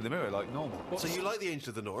past it and look in the mirror like normal. So you like the Angel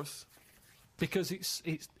of the North? Because it's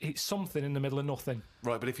something in the middle of nothing.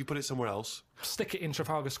 Right, but if you put it somewhere else... Stick it in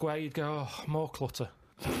Trafalgar Square, you'd go, oh, more clutter.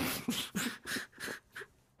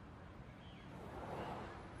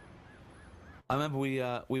 I remember we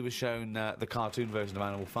were shown the cartoon version of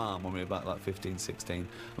Animal Farm when we were about like 15, 16.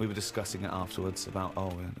 We were discussing it afterwards about,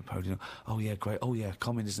 Napoleon, oh yeah, great, oh yeah,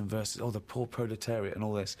 communism versus, the poor proletariat and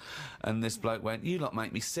all this. And this bloke went, you lot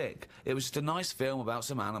make me sick. It was just a nice film about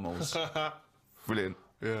some animals. Brilliant.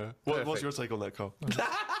 Yeah. What's your take on that, Carl?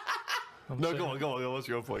 No, go on, what's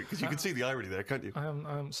your point? Because you can see the irony there, can't you? I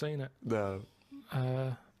haven't seen it. No.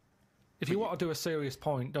 If you want to do a serious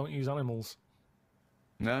point, don't use animals.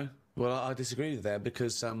 No? Well, I disagree with you there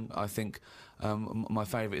because I think my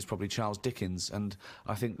favourite is probably Charles Dickens, and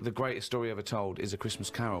I think the greatest story ever told is A Christmas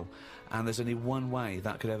Carol, and there's only one way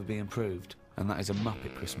that could ever be improved, and that is a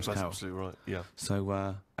Muppet Christmas Carol. That's absolutely right, yeah.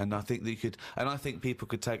 So, and I think that you could, and I think people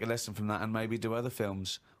could take a lesson from that and maybe do other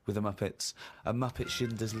films with the Muppets. A Muppet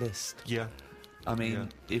Schindler's List. Yeah. I mean,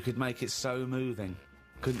 you could make it so moving,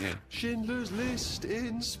 couldn't you? Schindler's List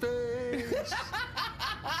in space.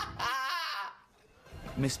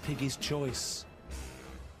 Miss Piggy's Choice.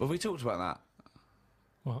 Well, we talked about that.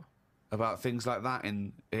 What? About things like that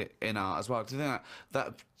in art as well. Do you think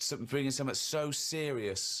that bringing something so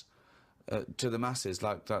serious to the masses,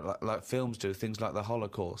 like films do, things like the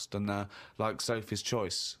Holocaust and like Sophie's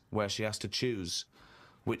Choice, where she has to choose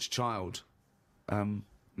which child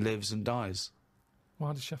lives and dies.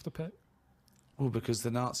 Why did she have to pick? Well, because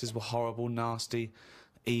the Nazis were horrible, nasty,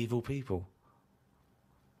 evil people.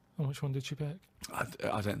 And which one did she pick? I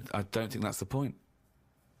don't think that's the point.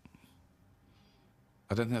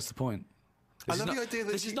 I don't think that's the point. I love the idea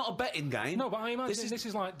that this is not a betting game. No, but I imagine this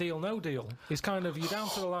is like Deal No Deal. It's kind of you're down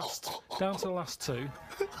to the last two.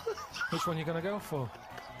 Which one are you going to go for?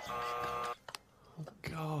 Oh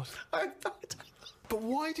God. But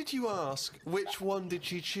why did you ask which one did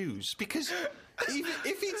she choose? Because even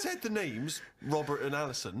if he'd said the names Robert and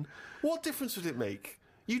Alison, what difference would it make?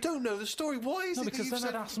 You don't know the story. Why is it because that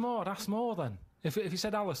then I'd ask more then. If he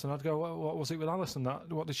said Alison, I'd go, what was it with Alison?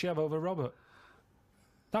 What did she have over Robert?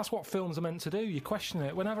 That's what films are meant to do. You question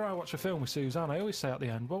it. Whenever I watch a film with Suzanne, I always say at the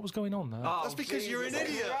end, what was going on there? That's because you're an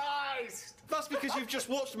idiot. Christ. That's because you've just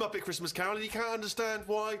watched Muppet Christmas Carol and you can't understand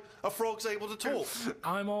why a frog's able to talk.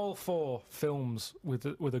 I'm all for films with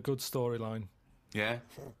a good storyline. Yeah.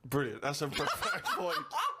 Brilliant. That's a perfect point.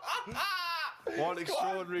 One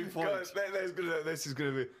extraordinary point.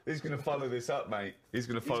 He's going to follow this up, mate. He's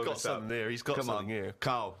going to follow this up. He's got something here.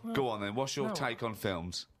 Carl, go on then. What's your take on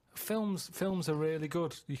films? Films are really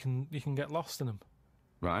good. You can get lost in them.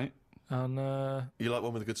 Right. And You like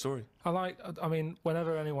one with a good story? I mean,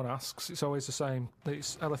 whenever anyone asks, it's always the same.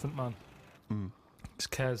 It's Elephant Man. It's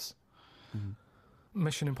Kez.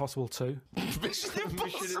 Mission Impossible 2. Mission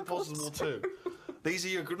Impossible 2.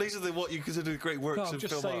 These are what you consider the great works No, I'm of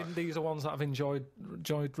just film saying art. these are ones that I've enjoyed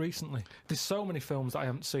recently. There's so many films that I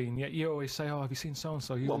haven't seen, yet you always say, "Oh, have you seen so and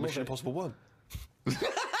so?" Well, Mission Impossible 1.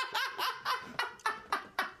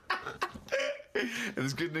 And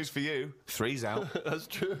there's good news for you. 3's out. That's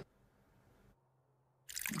true.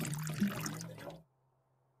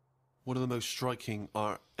 One of the most striking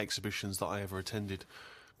art exhibitions that I ever attended,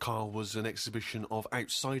 Karl, was an exhibition of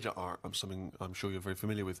outsider art. Something I'm sure you're very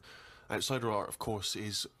familiar with. Outsider art, of course,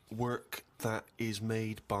 is work that is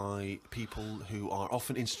made by people who are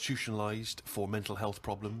often institutionalised for mental health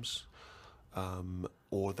problems,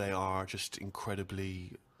 or they are just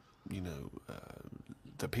incredibly,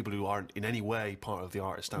 the people who aren't in any way part of the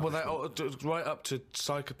art establishment. Well, right up to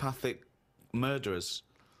psychopathic murderers,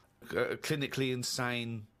 clinically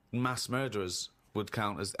insane mass murderers would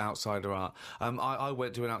count as outsider art. I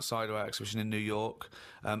went to an outsider art exhibition in New York.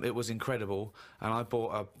 It was incredible, and I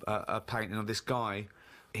bought a painting of this guy.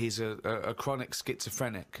 He's a chronic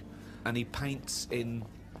schizophrenic, and he paints in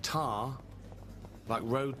tar, like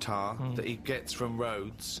road tar, that he gets from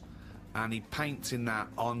roads, and he paints in that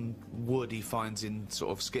on wood he finds in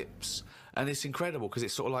sort of skips, and it's incredible because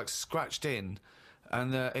it's sort of like scratched in,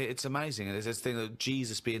 and it's amazing. And there's this thing of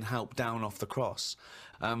Jesus being helped down off the cross.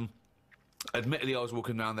 Admittedly, I was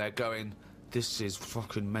walking around there going, "This is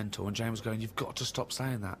fucking mental," and James was going, "You've got to stop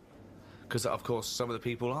saying that," because of course some of the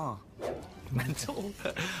people are mental.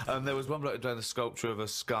 There was one bloke doing a sculpture of a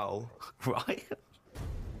skull, right?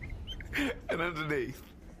 And underneath,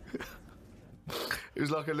 it was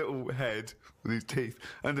like a little head with his teeth.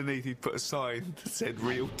 Underneath, he'd put a sign that said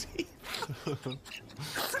 "real teeth."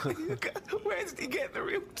 Where did he get the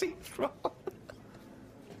real teeth from?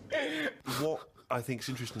 What I think is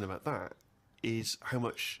interesting about that is how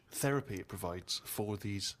much therapy it provides for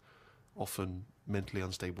these often mentally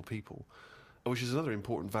unstable people, which is another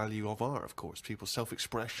important value of art, of course. People's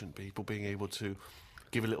self-expression, people being able to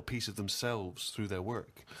give a little piece of themselves through their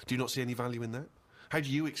work. Do you not see any value in that? How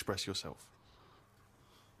do you express yourself?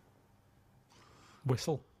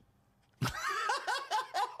 Whistle.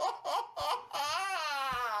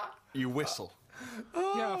 You whistle.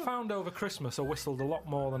 Yeah, I found over Christmas I whistled a lot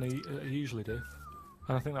more than I usually do,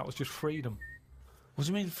 and I think that was just freedom. What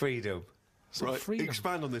do you mean freedom? Right, freedom.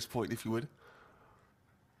 Expand on this point, if you would.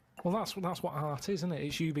 Well, that's what art is, isn't it?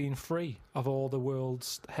 It's you being free of all the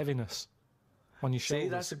world's heaviness on your shoulders. See,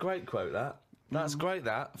 that's a great quote, that. That's great,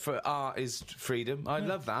 that. For art is freedom. I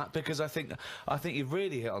love that, because I think you've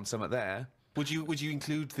really hit on something there. Would you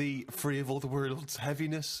include the free of all the world's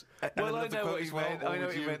heaviness? Well, I know what you meant. I know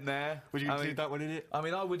what you meant there. Would you include that one in it? I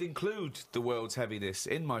mean, I would include the world's heaviness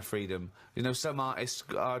in my freedom. You know, some artists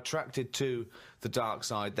are attracted to the dark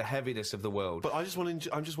side, the heaviness of the world. But I just want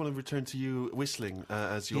to return to you whistling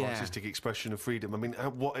as your artistic expression of freedom. I mean,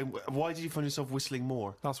 why did you find yourself whistling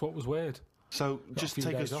more? That's what was weird. So just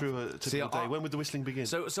take us through a typical day. When would the whistling begin?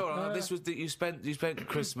 So this was you spent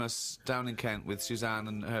Christmas down in Kent with Suzanne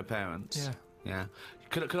and her parents. Yeah.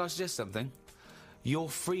 Could I suggest something? Your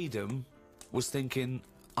freedom was thinking,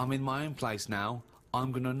 I'm in my own place now,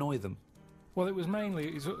 I'm going to annoy them. Well, it was mainly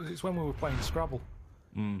it's when we were playing Scrabble,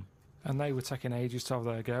 and they were taking ages to have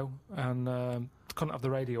their go, and couldn't have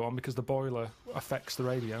the radio on because the boiler affects the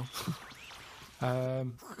radio.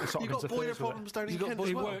 You got boiler problems down in Kent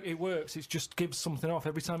as well? It works. It just gives something off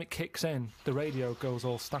every time it kicks in. The radio goes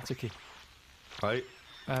all staticky. Right.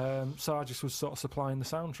 So I just was sort of supplying the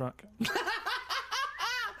soundtrack.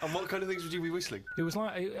 And what kind of things would you be whistling? It was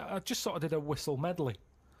like I just sort of did a whistle medley.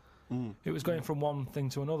 It was going from one thing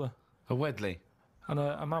to another. A Wedley. And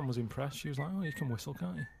a man was impressed. She was like, "Oh, you can whistle,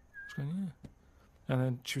 can't you?" I was going, "Yeah." And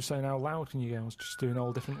then she was saying, "How loud can you go?" I was just doing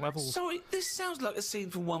all different levels. Sorry, this sounds like a scene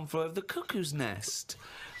from One Flew Over the Cuckoo's Nest.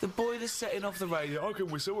 The boiler's setting off the radio. I can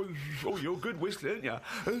whistle. Oh, you're good whistling,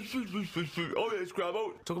 aren't you? Oh, yeah,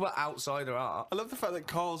 Scrabble. Talk about outsider art. I love the fact that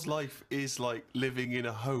Karl's life is like living in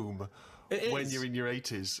a home when you're in your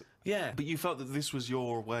 80s. Yeah. But you felt that this was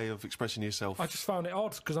your way of expressing yourself. I just found it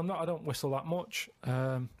odd because I don't whistle that much.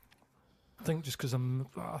 I think just because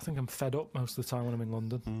I think I'm fed up most of the time when I'm in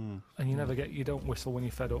London, and you don't whistle when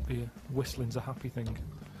you're fed up. Whistling's a happy thing.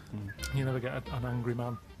 You never get an angry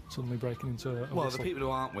man suddenly breaking into a Well, whistle. the people who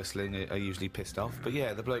aren't whistling are usually pissed off. But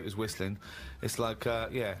yeah, the bloke who's whistling, it's like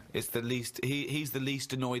it's the least. He's the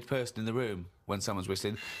least annoyed person in the room when someone's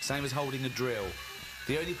whistling. Same as holding a drill.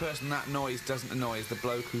 The only person that noise doesn't annoy is the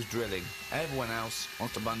bloke who's drilling. Everyone else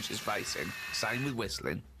wants to punch his face in. Same with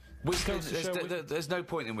whistling. Whistling, Goes to show there's no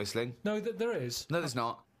point in whistling. No, there is. No, there's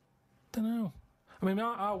not. Don't know. I mean,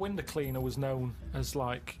 our window cleaner was known as,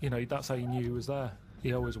 like, you know, that's how you knew he was there.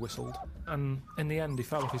 He always whistled. And in the end, he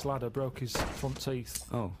fell off his ladder, broke his front teeth.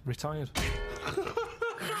 Oh. Retired.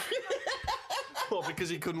 What, because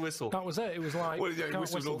he couldn't whistle? That was it. It was like... Well, yeah, he can't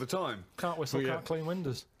whistles all the time. Can't whistle, Well, yeah. can't clean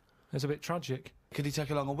windows. It's a bit tragic. Could he take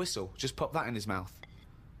along a whistle? Just pop that in his mouth.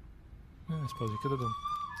 Yeah, I suppose he could have done.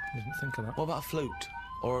 I didn't think of that. What about a flute?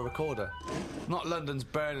 Or a recorder? Not London's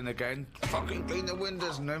burning again. Fucking clean the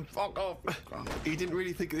windows and then fuck off. He didn't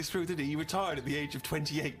really think this through, did he? He retired at the age of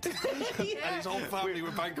 28. And his whole family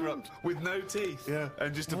were bankrupt. With no teeth. Yeah.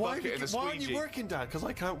 And just a bucket and a Why aren't squeegee. you working, Dad? Because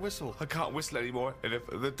I can't whistle. I can't whistle anymore. And if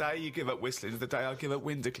the day you give up whistling is the day I give up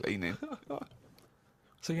window cleaning.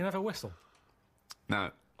 So you never whistle?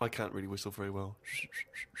 No. I can't really whistle very well.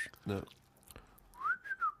 No.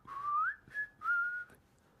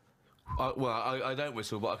 I don't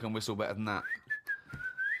whistle, but I can whistle better than that.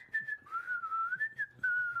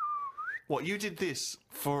 What, you did this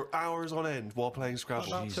for hours on end while playing Scrabble?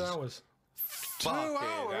 About 2 hours. 2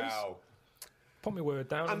 hours? Hell. Put my word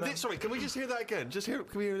down. And then... sorry, can we just hear that again? Just hear.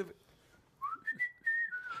 Can we hear it?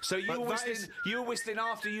 So you But were that whistling. is- You were whistling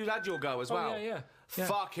after you had your go as Oh, well. yeah.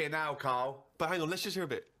 Fucking hell, Carl. But hang on, let's just hear a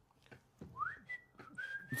bit.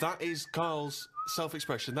 That is Carl's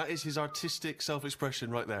self-expression. That is his artistic self-expression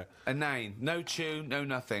right there. A name, no tune, no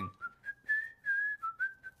nothing.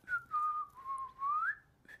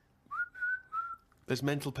 There's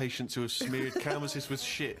mental patients who have smeared canvases with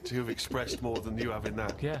shit who have expressed more than you have in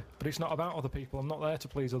that. Yeah, but it's not about other people. I'm not there to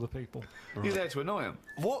please other people. You're there to annoy him.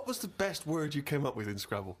 What was the best word you came up with in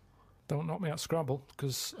Scrabble? Don't knock me at Scrabble,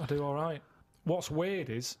 because I do all right. What's weird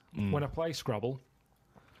is, when I play Scrabble,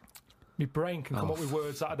 my brain can come up with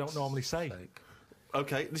words that I don't normally say.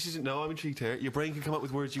 Okay, this isn't... No, I'm intrigued here. Your brain can come up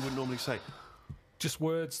with words you wouldn't normally say. Just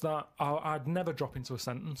words that I'd never drop into a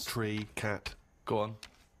sentence. Tree, cat. Go on.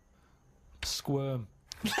 Squirm.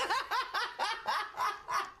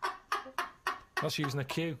 That's using a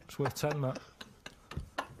Q. It's worth 10, Matt.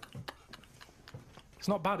 It's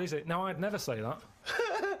not bad, is it? Now, I'd never say that.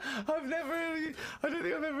 I've never heard you... I don't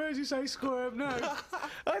think I've ever heard you say squirm, no.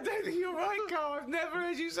 I don't think you're right, Carl. I've never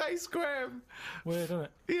heard you say squirm. Weird, isn't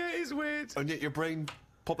it? Yeah, it is weird. And yet your brain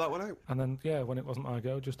popped that one out. And then, yeah, when it wasn't my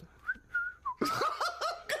go, just...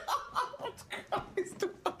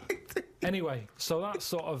 Anyway, so that's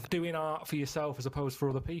sort of doing art for yourself as opposed for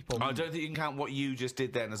other people. I don't think you can count what you just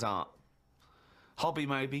did then as art. Hobby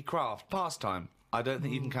maybe, craft, pastime. I don't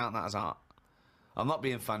think you can count that as art. I'm not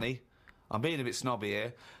being funny. I'm being a bit snobby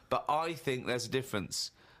here. But I think there's a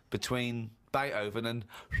difference between Beethoven and...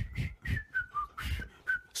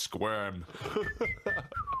 Squirm.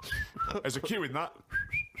 There's a Q in that.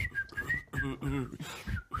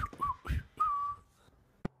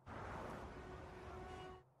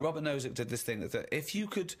 Robert Nozick did this thing that if you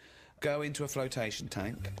could go into a flotation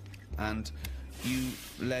tank and you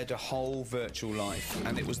led a whole virtual life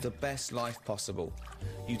and it was the best life possible,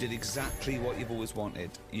 you did exactly what you've always wanted.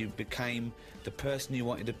 You became the person you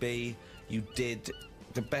wanted to be, you did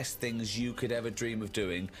the best things you could ever dream of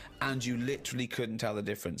doing, and you literally couldn't tell the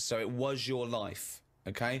difference. So it was your life,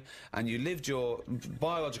 okay? And you lived your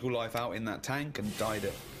biological life out in that tank and died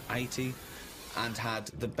at 80 and had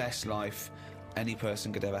the best life any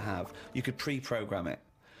person could ever have. You could pre-program it.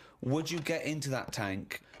 Would you get into that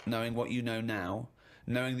tank knowing what you know now,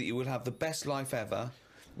 knowing that you would have the best life ever,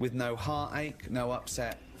 with no heartache, no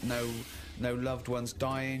upset, no loved ones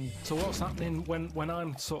dying? So what's happening when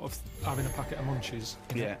I'm sort of having a packet of munchies?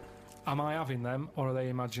 Yeah. Am I having them, or are they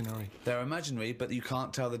imaginary? They're imaginary, but you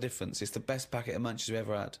can't tell the difference. It's the best packet of munchies we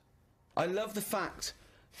ever had. I love the fact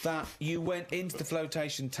that you went into the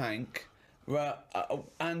flotation tank,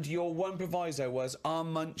 and your one proviso was, are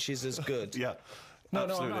munchies as good? Yeah. No,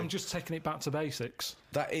 absolutely. I'm just taking it back to basics.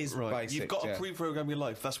 That is Right. basic. You've got yeah. to pre-program your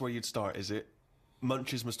life. That's where you'd start, is it?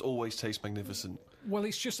 Munchies must always taste magnificent. Well,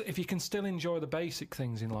 it's just if you can still enjoy the basic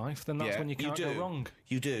things in life, then that's Yeah, when you can't go wrong.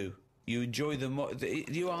 You do. You enjoy them.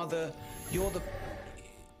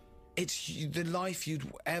 It's the life you'd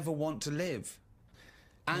ever want to live,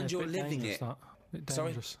 and Yeah, you're bit living dangerous, it. That. Bit Sorry?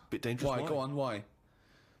 dangerous. Bit dangerous. Why? Go on. Why?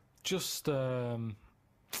 Just, I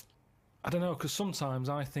don't know, because sometimes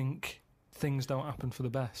I think things don't happen for the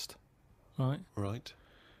best, right? Right.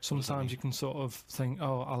 Sometimes you can sort of think,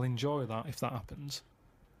 oh, I'll enjoy that if that happens.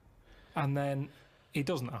 And then it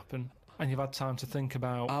doesn't happen, and you've had time to think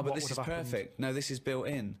about Ah, but what this would is have happened. perfect. No, this is built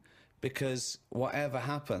in, because whatever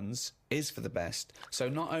happens is for the best. So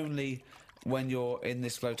not only when you're in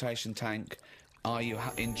this flotation tank are you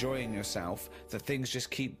enjoying yourself, that things just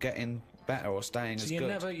keep getting better or staying So as you good.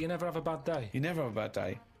 never have a bad day. You never have a bad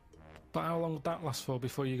day. But how long would that last for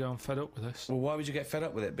before you go, I'm fed up with this? Well, why would you get fed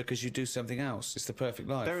up with it? Because you do something else. It's the perfect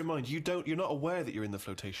life. Bear in mind, you're not aware that you're in the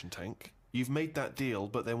flotation tank. You've made that deal,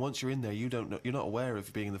 but then once you're in there, you don't know. You're not aware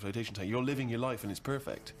of being in the flotation tank. You're living your life, and it's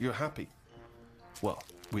perfect. You're happy. Well,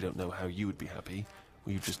 we don't know how you would be happy.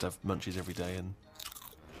 Well, you just have munchies every day and.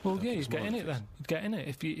 Well, yeah, you'd get in it then. You'd get in it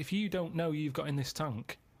if you don't know you've got in this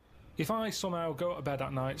tank. If I somehow go to bed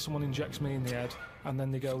at night, someone injects me in the head, and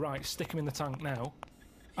then they go, right, stick him in the tank now,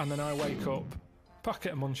 and then I wake up,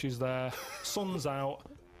 packet of munchies there, sun's out.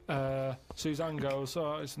 Suzanne goes,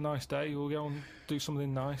 oh, it's a nice day, we'll go and do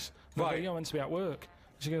something nice. And I go, you're meant to be at work.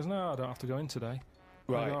 She goes, no, I don't have to go in today.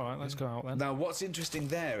 Right. I go, all right, let's go out then. Now, what's interesting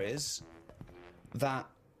there is that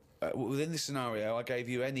within this scenario, I gave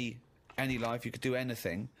you any life, you could do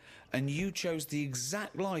anything, and you chose the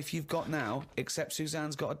exact life you've got now, except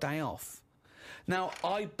Suzanne's got a day off. Now,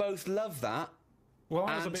 I both love that. Well,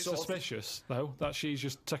 I was a bit suspicious, though, that she's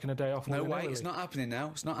just taking a day off. No way, it's not happening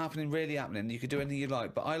now. It's not happening, really happening. You could do anything you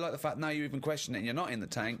like. But I like the fact now you're even questioning it and you're not in the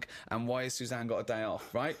tank, and why has Suzanne got a day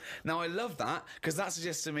off, right? Now, I love that, because that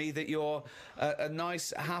suggests to me that you're a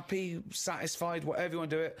nice, happy, satisfied, whatever you want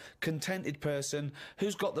to do it, contented person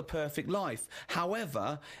who's got the perfect life.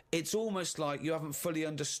 However, it's almost like you haven't fully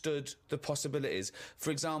understood the possibilities.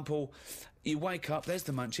 For example, you wake up, there's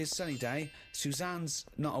the munchies, sunny day, Suzanne's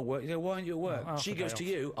not at work. You go, why aren't you at work? Well, she goes to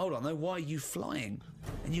you, hold on though, why are you flying?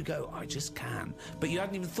 And you go, I just can. But you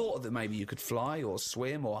hadn't even thought that maybe you could fly or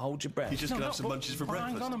swim or hold your breath. You just gonna have some munchies for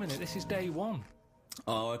breakfast. Hang on a minute, this is day one.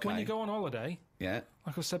 Oh, okay. When you go on holiday, yeah,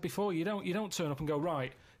 like I said before, you don't turn up and go,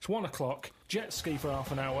 right, it's 1 o'clock, jet ski for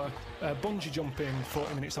half an hour, bungee jumping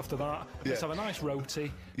 40 minutes after that, let's have a nice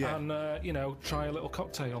roti, and, try a little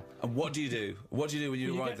cocktail. And what do you do? What do you do when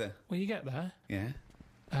you arrive there? Well, you get there. Yeah.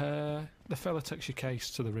 The fella takes your case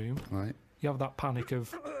to the room. Right. You have that panic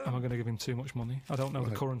of, am I going to give him too much money? I don't know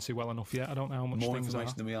the currency well enough yet. I don't know how much More things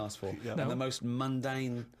information are. than we asked for. No. And the most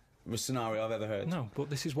mundane scenario I've ever heard. No, but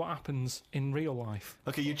this is what happens in real life.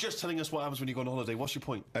 Okay, you're just telling us what happens when you go on holiday. What's your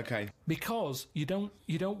point? Okay. Because you don't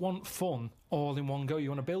want fun all in one go. You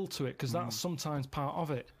want to build to it, because that's sometimes part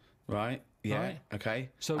of it. Right. Yeah. Right. Okay.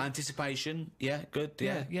 So anticipation. Yeah. Good.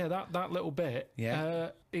 Yeah. Yeah. That little bit. Yeah.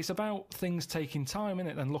 It's about things taking time,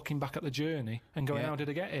 innit? Then looking back at the journey and going, how did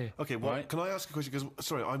I get here? Okay, well, Right. can I ask a question? Because,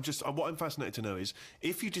 sorry, what I'm fascinated to know is,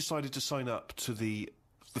 if you decided to sign up to the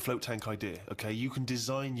float tank idea, okay, you can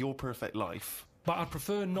design your perfect life. But I'd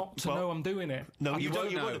prefer not to know I'm doing it. No, You you won't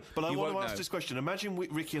don't. You know. won't. But I You want to won't ask know. this question. Imagine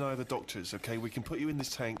Ricky and I are the doctors, okay? We can put you in this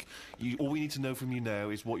tank. All we need to know from you now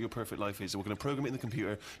is what your perfect life is. We're going to program it in the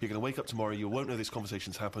computer. You're going to wake up tomorrow. You won't know this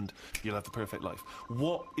conversation's happened. You'll have the perfect life.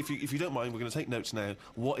 What, if you don't mind, we're going to take notes now.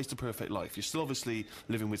 What is the perfect life? You're still obviously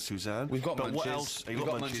living with Suzanne. We've got but munchies. what else? We've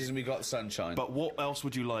got munchies and we've got sunshine. But what else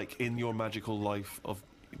would you like in your magical life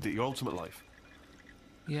your ultimate life?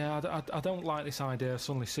 Yeah, I don't like this idea.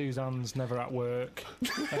 Suddenly Suzanne's never at work.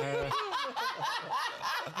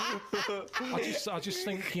 I just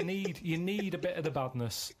think you need a bit of the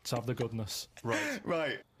badness to have the goodness. Right.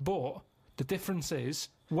 Right. But the difference is,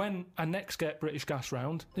 when I next get British Gas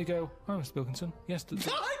round, they go, oh, Mr. Pilkington, yes, Oh my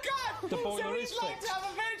God! the boiler so is he's like fixed. to have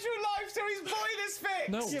a virtual life, so his boiler's fixed.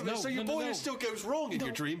 No, Yeah, but no, so your no, boiler no. still goes wrong in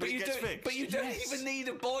your dream, but it gets fixed. But you don't Yes. even need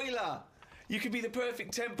a boiler. You could be the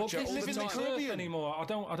perfect But temperature this all the isn't time. the Earth anymore. I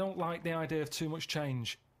don't like the idea of too much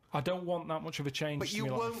change. I don't want that much of a change. But to you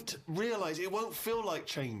my life. won't realise, it won't feel like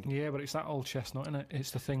change. Yeah, but it's that old chestnut, isn't it?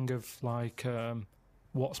 It's the thing of, like,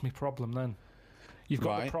 what's my problem then? You've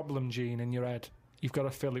got Right. the problem gene in your head. You've got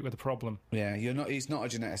to fill it with a problem. Yeah, he's not a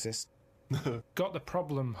geneticist. Got the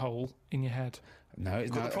problem hole in your head. No,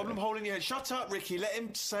 it's Got not. the problem hole in your head. Shut up, Ricky. Let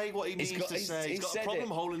him say what he means to say. He's got a said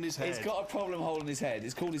problem it. hole in his head. He's got a problem hole in his head.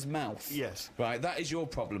 It's called his mouth. Yes. Right, that is your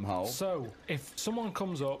problem hole. So, if someone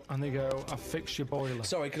comes up and they go, I've fixed your boiler.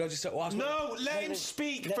 Sorry, could I just ask... No, let him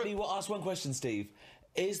speak. Let me ask one question, Steve.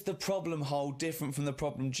 Is the problem hole different from the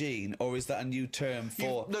problem gene, or is that a new term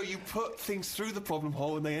for... No, you put things through the problem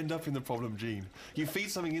hole and they end up in the problem gene. You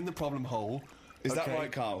feed something in the problem hole. Is that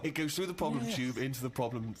right, Carl? It goes through the problem tube into the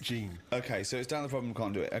problem gene. Okay, so it's down the problem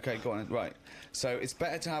conduit. Okay, go on. Right. So it's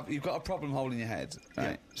better to have... You've got a problem hole in your head, right?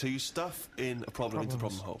 Yeah. So you stuff in a problem into the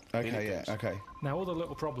problem hole. In Okay, it yeah, goes. okay. Now, all the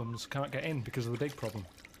little problems can't get in because of the big problem.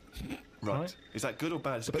 Right. Is that good or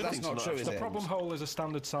bad? It's a But good that's thing to not true, have is The it? problem hole is a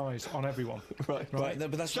standard size on everyone. Right. Right, no,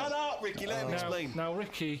 but that's Shut not... up, Ricky. Let him explain. Now,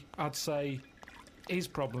 Ricky, I'd say his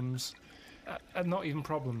problems are not even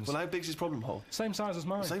problems. Well, how big's his problem hole? Same size as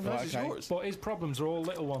mine. Same size as okay. yours. But his problems are all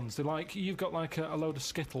little ones. They're like, you've got like a load of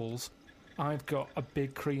Skittles, I've got a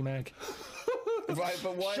big cream egg. Right,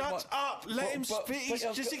 but why? Shut up! Let him speak. He's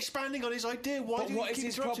but- just expanding on his idea. Why But do you what is keep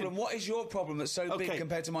his interrupting? problem? What is your problem that's so big Okay.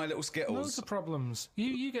 compared to my little Skittles? Loads of problems.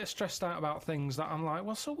 You get stressed out about things that I'm like,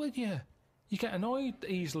 what's up with you? You get annoyed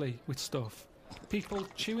easily with stuff. People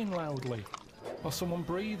chewing loudly, or someone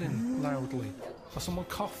breathing loudly, or someone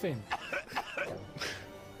coughing.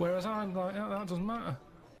 Whereas I'm like, oh, that doesn't matter.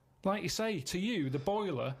 Like you say, to you, the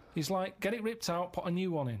boiler is like, get it ripped out, put a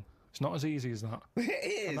new one in. It's not as easy as that. It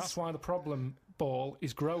is. And that's why the problem ball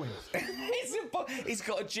is growing. He's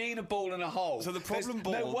got a gene, a ball, and a hole. So the problem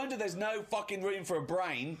No ball- wonder there's no fucking room for a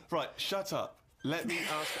brain. Right, shut up. Let me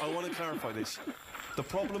ask. I want to clarify this. The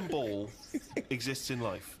problem ball exists in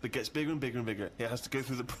life. That gets bigger and bigger and bigger. It has to go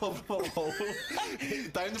through the problem hole,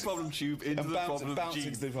 down the problem tube, into the problem bouncing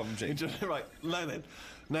gene. to the problem gene. Right, now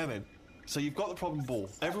then. So you've got the problem ball.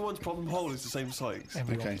 Everyone's problem hole is the same size.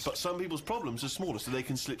 Okay. But some people's problems are smaller, so they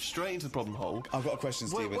can slip straight into the problem hole. I've got a question,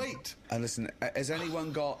 Stephen. Wait. And listen, has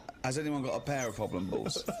anyone got a pair of problem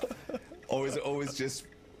balls, or is it always just?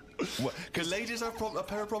 Can ladies have a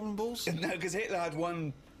pair of problem balls? No, because Hitler had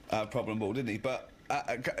one problem ball, didn't he? But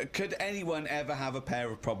could anyone ever have a pair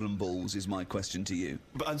of problem balls? Is my question to you.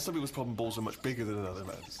 And some people's problem balls are much bigger than another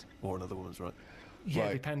man's or another woman's, right? Yeah,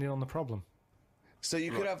 Right. depending on the problem. So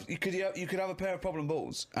you could have you could have a pair of problem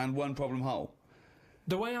balls and one problem hole.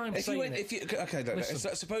 The way I'm saying Okay, look,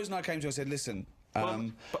 Listen. supposing I came to you and said, listen.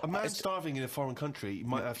 But a man starving in a foreign country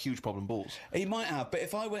might have huge problem balls. He might have, but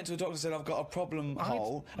if I went to a doctor and said I've got a problem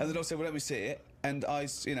hole, and the doctor said, "Well, let me see it," and he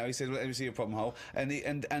said, "Well, let me see your problem hole," and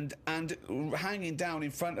hanging down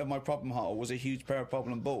in front of my problem hole was a huge pair of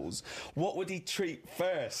problem balls. What would he treat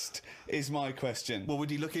first? Is my question. Well, would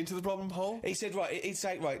he look into the problem hole? He said, he'd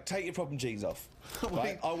say, take your problem genes off.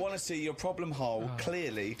 Right? I want to see your problem hole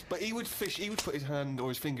clearly. But he would put his hand or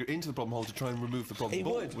his finger into the problem hole to try and remove the problem He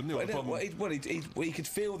ball, would, wouldn't he? Well, he could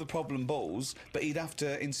feel the problem balls, but he'd have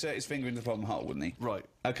to insert his finger into the problem hole, wouldn't he? Right.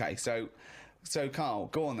 Okay, so Carl,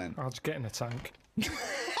 go on then. I'll just get in a tank.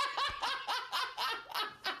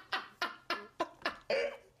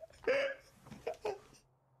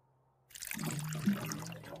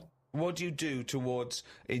 What do you do towards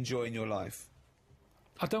enjoying your life?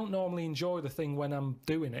 I don't normally enjoy the thing when I'm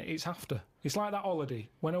doing it. It's after. It's like that holiday.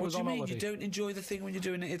 When I What was do you on mean holiday. you don't enjoy the thing when you're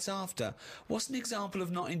doing it? It's after. What's an example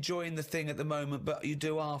of not enjoying the thing at the moment, but you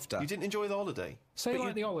do after? You didn't enjoy the holiday? Say But like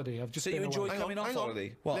you- the holiday. I've just So been you away. enjoyed coming off Hang on.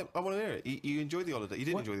 holiday? What? I want to hear it. You enjoyed the holiday. You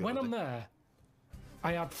didn't enjoy the When holiday. I'm there,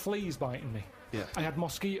 I had fleas biting me. Yeah. I had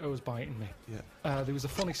mosquitoes biting me. Yeah. There was a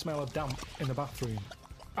funny smell of damp in the bathroom.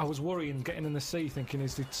 I was worrying, getting in the sea, thinking,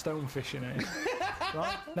 is the stonefish in it?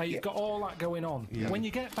 Right? Now, you've got all that going on. Yeah. When you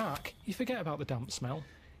get back, you forget about the damp smell.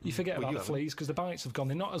 You forget Well, about you the haven't. fleas because the bites have gone.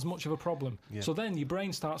 They're not as much of a problem. Yeah. So then your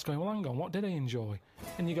brain starts going, well, hang on, what did I enjoy?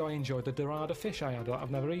 And you go, I enjoyed the dorada fish I had that I've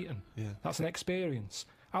never eaten. Yeah. That's an experience.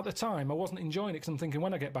 At the time, I wasn't enjoying it because I'm thinking,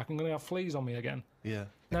 when I get back, I'm going to have fleas on me again. Yeah.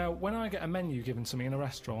 Now, when I get a menu given to me in a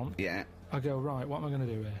restaurant, Yeah. I go, right, what am I going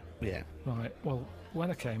to do here? Yeah. Right, well, when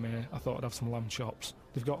I came here, I thought I'd have some lamb chops.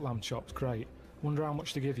 They've got lamb chops, great. Wonder how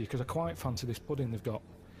much to give you, because I quite fancy this pudding they've got.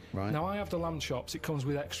 Right. Now, I have the lamb chops, it comes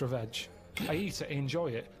with extra veg. I eat it, I enjoy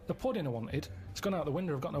it. The pudding I wanted, it's gone out the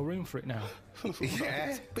window, I've got no room for it now.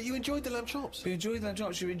 Yeah. But you enjoyed the lamb chops. You enjoyed lamb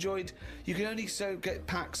chops. You can only get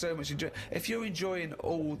packed so much. If you're enjoying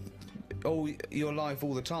all your life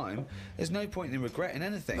all the time, there's no point in regretting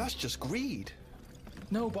anything. That's just greed.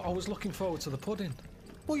 No, but I was looking forward to the pudding.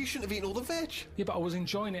 Well, you shouldn't have eaten all the veg. Yeah, but I was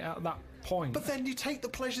enjoying it at that point. But then you take the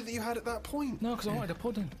pleasure that you had at that point. No, because I wanted a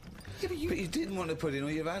pudding. Yeah, but But you didn't want to put in,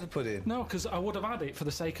 or you've had to put in. No, because I would have had it for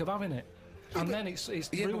the sake of having it. And then it's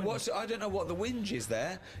Yeah, ruined. but I don't know what the whinge is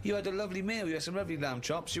there. You had a lovely meal. You had some lovely lamb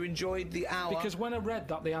chops. You enjoyed the hour. Because when I read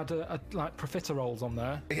that they had like profiteroles on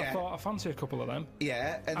there, Yeah. I thought I fancy a couple of them.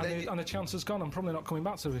 Yeah, And the chance has gone. I'm probably not coming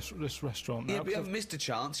back to this restaurant now. yeah, but you because haven't missed a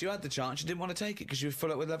chance. You had the chance. You didn't want to take it because you were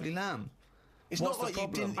full up with lovely lamb. It's What's not like the you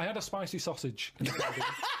problem? didn't. I had a spicy sausage. In the garden.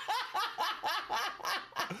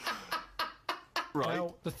 Right.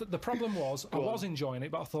 Now, the problem was, I was enjoying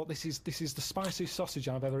it, but I thought this is the spiciest sausage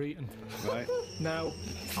I've ever eaten. Right. Now,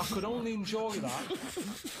 I could only enjoy that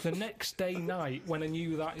the next day night when I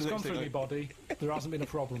knew that it's The gone next day through my night. body, there hasn't been a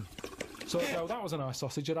problem. So I'd go, that was a nice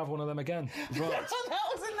sausage, I'd have one of them again. Right. That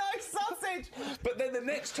was a nice sausage. But then the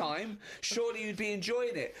next time, surely you'd be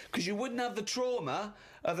enjoying it because you wouldn't have the trauma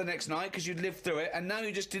of the next night because you'd lived through it, and now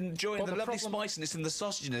you're just enjoying But the the lovely problem- spiciness and the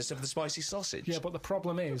sausaginess of the spicy sausage. Yeah, but the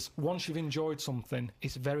problem is, once you've enjoyed something,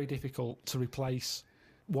 it's very difficult to replace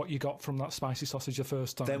what you got from that spicy sausage the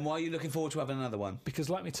first time. Then why are you looking forward to having another one? Because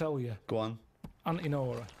let me tell you, Go on. Auntie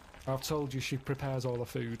Nora, I've told you she prepares all her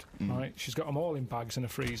food, right? She's got them all in bags in a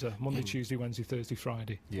freezer, Monday, Tuesday, Wednesday, Thursday,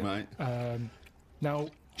 Friday. Right. Now,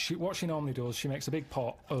 what she normally does, she makes a big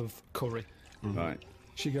pot of curry. Right.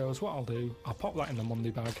 She goes, what I'll do, I'll pop that in the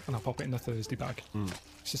Monday bag and I'll pop it in the Thursday bag.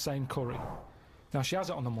 It's the same curry. Now, she has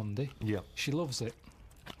it on the Monday. Yeah. She loves it.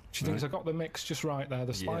 She thinks I got the mix just right there.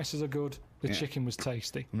 The spices are good. The chicken was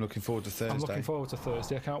tasty. I'm looking forward to Thursday. I'm looking forward to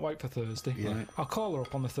Thursday. I can't wait for Thursday. Yeah. I'll call her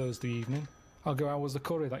up on the Thursday evening. I'll go, how was the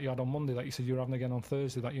curry that you had on Monday that you said you were having again on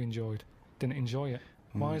Thursday that you enjoyed? Didn't enjoy it.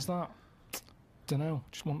 Why is that? Dunno.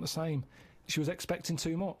 Just want the same. She was expecting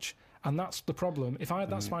too much. And that's the problem. If I had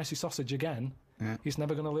that spicy sausage again, he's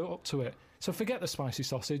never going to live up to it. So forget the spicy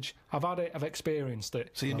sausage. I've had it. I've experienced it.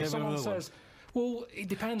 So you never Someone know says, well, it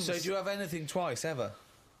depends. So do you have anything twice, ever?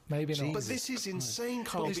 Maybe not. But this is insane,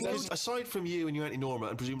 Carl, because aside from you and your Auntie Norma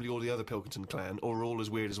and presumably all the other Pilkington clan, or are all as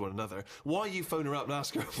weird as one another, why you phone her up and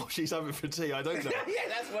ask her what she's having for tea, I don't know. Yeah,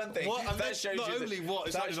 that's one thing. What, and that shows not you only what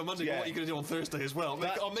is happening on Monday, but what you're going to do on Thursday as well.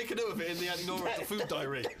 I'll make a note of it in the Auntie Norma food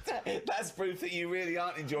diary. That's proof that you really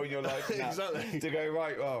aren't enjoying your life now. Exactly. To go,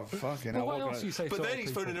 right, oh, fucking hell. Well, what else do you say? But to then other he's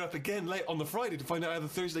people? phoning her up again late on the Friday to find out how the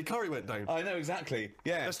Thursday curry went down. I know, exactly.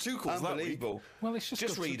 Yeah. That's two calls that week. Unbelievable. Well, it's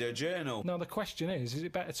just good read to- her journal. No, the question is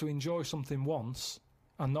it better to enjoy something once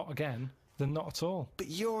and not again than not at all? But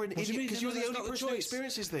you're an idiot because you're the only person who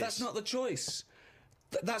experiences this. That's not the choice.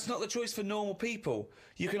 That's not the choice for normal people.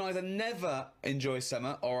 You can either never enjoy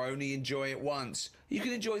summer or only enjoy it once. You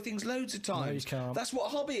can enjoy things loads of times. No, you can't. That's what a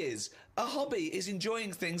hobby is. A hobby is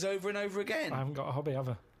enjoying things over and over again. I haven't got a hobby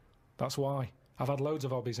ever. That's why. I've had loads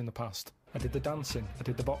of hobbies in the past. I did the dancing. I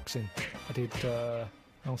did the boxing. I did... what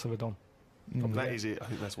else have I done? That is it. I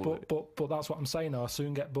think that's what. But that's what I'm saying now. I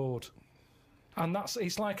soon get bored. And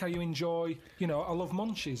it's like how you enjoy... You know, I love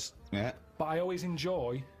munchies. Yeah. But I always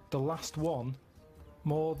enjoy the last one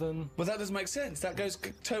more than... Well, that doesn't make sense. That goes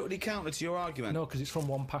totally counter to your argument. No, because it's from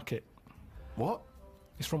one packet. What?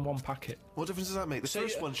 It's from one packet. What difference does that make? The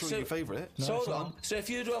first one's surely your favourite. No, So it's hold on. not. So if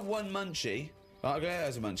you were to have one munchie, right, I'll go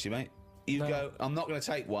as a munchie, mate. You No. go, I'm not going to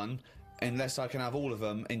take one unless I can have all of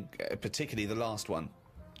them, particularly the last one.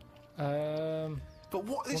 But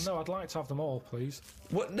what Well, is... no, I'd like to have them all, please.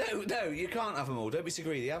 What? No, you can't have them all. Don't be so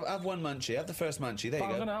greedy. Have one munchie. Have the first munchie. There But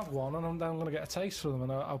you I'm go. going to have one, and I'm going to get a taste for them,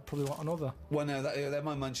 and I'll probably want another. Well, no, they're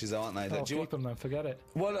my munchies, though, aren't they? I'll Do you keep them then, forget it.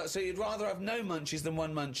 Well, look, so you'd rather have no munchies than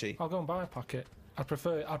one munchie? I'll go and buy a packet. I'd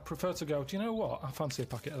prefer to go, do you know what? I fancy a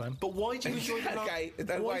packet of them. But why do you enjoy the Okay,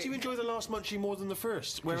 Why wait. do you enjoy the last munchie more than the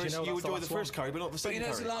first? Whereas you know you that's the enjoy the last first one. curry, but not the But second you know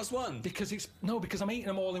it's curry. the last one. Because I'm eating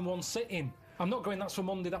them all in one sitting. I'm not going, that's for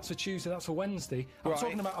Monday, that's for Tuesday, that's for Wednesday. I'm Right.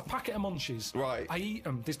 talking about a packet of munchies. Right. I eat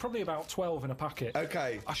them. There's probably about 12 in a packet.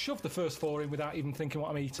 Okay. I shove the first 4 in without even thinking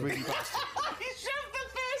what I'm eating. Really bastard. You shoved the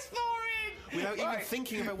first 4 in! Without even Right.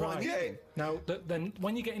 thinking about what I'm Right. eating. Now, then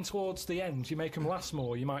when you're getting towards the end, you make them last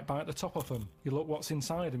more. You might bite the top off them. You look what's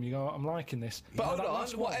inside them. You go, I'm liking this. But You know hold that on,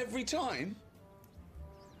 last what, one? every time?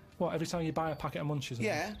 What, every time you buy a packet of munchies?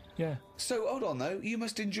 Yeah. Yeah. So, hold on, though. You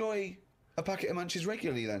must enjoy a packet of munchies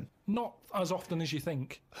regularly, then? Not as often as you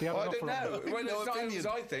think. They have I an don't offer on know. them. Well, No it's not opinion. as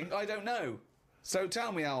I think. I don't know. So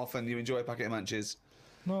tell me how often you enjoy a packet of munchies.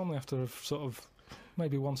 Normally after sort of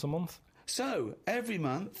maybe once a month. So, every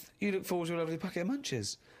month, you look forward to a lovely packet of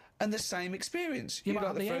munchies. And the same experience. Yeah, You but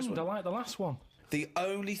like at the first end, one. I like the last one. The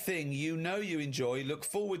only thing you know you enjoy, look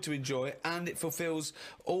forward to enjoy, and it fulfills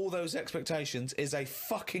all those expectations is a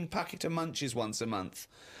fucking packet of munchies once a month.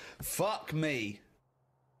 Fuck me.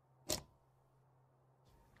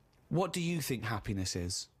 What do you think happiness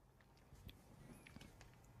is?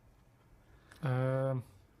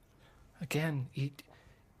 Again,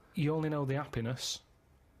 you only know the happiness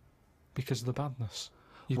because of the badness.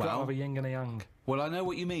 You've got to Well- have a yin and a yang. Well, I know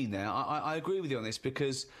what you mean there. I agree with you on this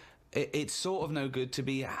because it's sort of no good to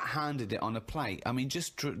be handed it on a plate. I mean,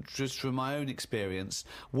 just from my own experience,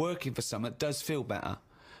 working for someone does feel better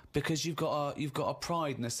because you've got a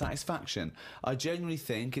pride and a satisfaction. I genuinely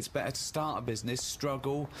think it's better to start a business,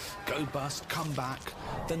 struggle, go bust, come back,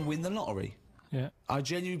 than win the lottery. Yeah, I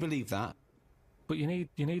genuinely believe that. but you need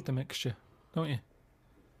the mixture, don't you?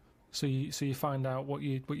 So you find out what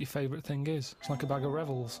your favourite thing is. It's like a bag of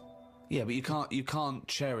Revels. Yeah, but you can't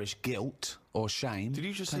cherish guilt or shame. Did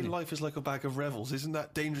you just say life is like a bag of Revels? Isn't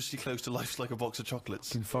that dangerously close to life's like a box of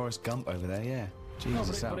chocolates? In Forrest Gump over there, yeah. No,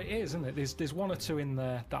 Jesus, but it is, isn't it? There's one or two in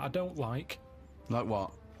there that I don't like. like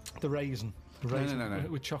what? The raisin. The raisin no.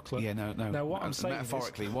 with chocolate. Yeah, no. Now, what I'm saying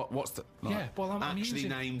metaphorically, what's the Yeah, well, I'm actually using-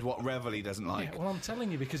 named what Revel he doesn't like? Yeah, well, I'm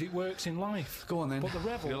telling you because it works in life. Go on then. But the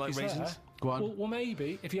Revel You like is raisins? there. Go on. Well,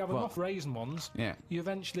 maybe if you have What? enough raisin ones, Yeah. you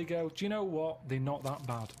eventually go, do you know what? They're not that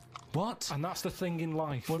bad. What? And that's the thing in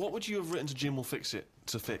life. What would you have written to Jim will fix it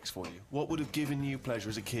to fix for you? What would have given you pleasure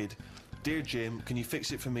as a kid? Dear Jim, can you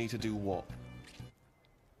fix it for me to do what?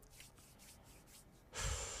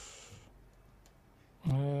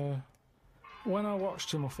 when I watched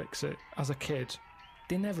Jim Will Fix It as a kid,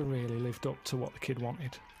 they never really lived up to what the kid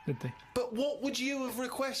wanted, did they? But what would you have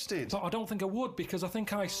requested? But I don't think I would, because I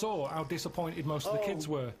think I saw how disappointed most of the kids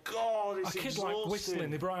were. God, it's A kid like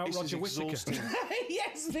whistling, they brought out Roger Whittaker.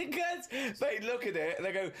 Yes, because they look at it and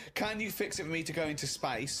they go, can you fix it for me to go into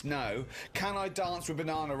space? No. Can I dance with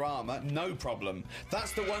Bananarama? No problem.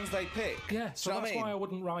 That's the ones they pick. Yeah, so Do you know that's what I mean? why I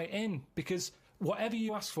wouldn't write in, because whatever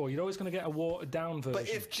you ask for, you're always going to get a watered-down version. But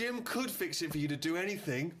if Jim could fix it for you to do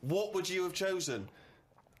anything, what would you have chosen?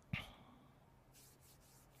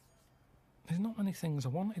 There's not many things I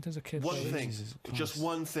wanted as a kid. One though. thing. Jesus Christ. Just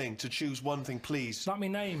one thing. To choose one thing, please. That my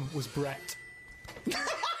name was Brett.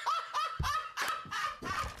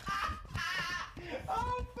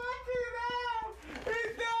 Oh, fucking hell!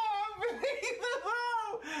 It's not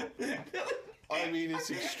unbelievable! I mean, it's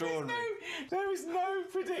extraordinary. There is no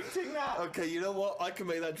predicting that. Okay, you know what? I can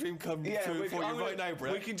make that dream come true for you right now,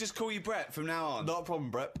 Brett. We can just call you Brett from now on. Not a problem,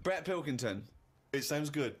 Brett. Brett Pilkington. It sounds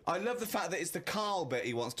good. I love the fact that it's the Carl bit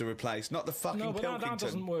he wants to replace, not the fucking No, but Pilkington. that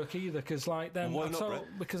doesn't work either, because like then Well, why not,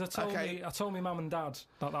 Brett? because I told me mum and dad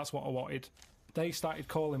that that's what I wanted. They started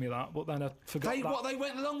calling me that, but then I forgot that. They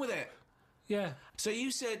went along with it. Yeah, So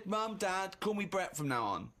you said, Mum, Dad, call me Brett from now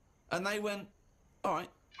on. And they went, all right.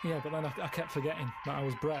 yeah, but then I kept forgetting that I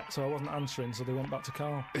was Brett, so I wasn't answering, so they went back to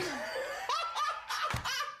Carl. It's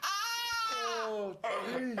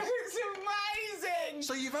amazing!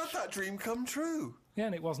 So you've had that dream come true. Yeah,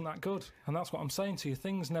 and it wasn't that good, and that's what I'm saying to you.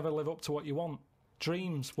 Things never live up to what you want.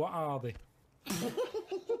 Dreams, what are they?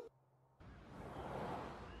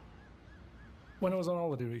 When I was on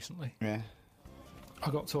holiday recently, Yeah. I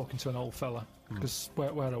got talking to an old fella, because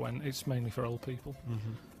where I went, it's mainly for old people.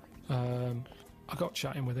 I got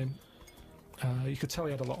chatting with him. You could tell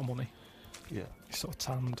he had a lot of money. Yeah. He sort of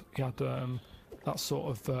tanned. He had that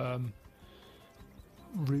sort of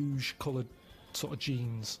rouge-coloured sort of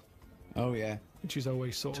jeans, Oh, yeah. which is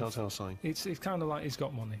always sort of... Telltale sign. It's kind of like he's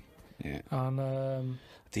got money. Yeah. And,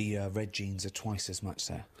 The red jeans are twice as much,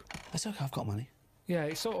 sir. That's okay, I've got money. yeah,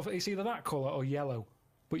 it's either that colour or yellow.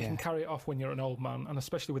 But you Yeah. can carry it off when you're an old man, and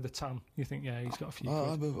especially with the tan, you think, yeah, he's got a few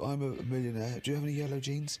quid. I'm a millionaire. Do you have any yellow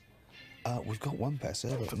jeans? We've got one pair,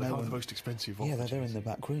 sir. But But no they're one... the most expensive Yeah, of they're in the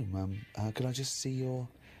back room. Could I just see your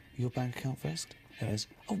bank account first? There it is.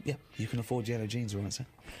 Oh, yeah, you can afford yellow jeans, all right, sir.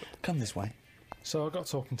 Come this way. So I got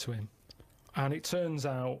talking to him, and it turns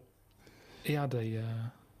out he had a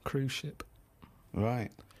cruise ship.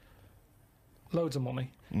 Right. Loads of money.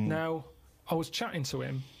 Now, I was chatting to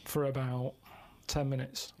him for about 10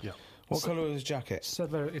 minutes. Yeah. What colour was his jacket? Said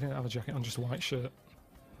he didn't have a jacket on, just a white shirt.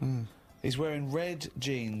 He's wearing red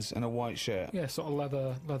jeans and a white shirt. Yeah, sort of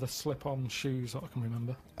leather slip-on shoes, that I can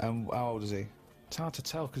remember. And how old is he? It's hard to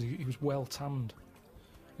tell because he was well tanned.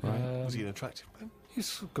 Right. Was he an attractive man?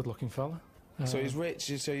 He's a good-looking fella. So he's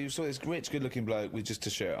rich. So you saw this rich, good-looking bloke with just a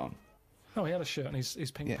shirt on. Oh, he had a shirt and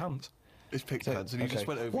his pink Yeah. pants. His pink pants, and he just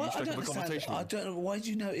went over and I struck don't up a understand. conversation. I don't know. Why did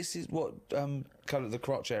you notice what colour the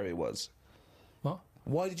crotch area was? What?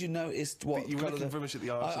 Why did you notice what You were colour looking very much at the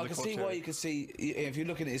arse I of the can crotch see why area. you could see if you're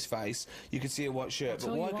looking at his face, you could see a white shirt. But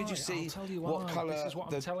tell why you could you why. see I'll tell you what why. colour This is what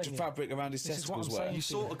I'm the telling you. fabric around his This is what I'm testicles were? saying. You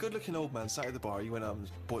saw a good-looking old man sat at the bar. You went out and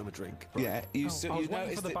bought him a drink. Yeah, you I was you waiting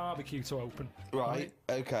noticed for the it. barbecue to open. Right,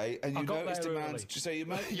 okay, and I you got noticed a there man's. early. So you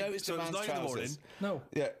noticed So a it was man's 9 in the morning. trousers. No.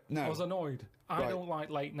 Yeah, no. I was annoyed. I Right. don't like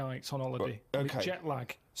late nights on holiday. Right, With okay. jet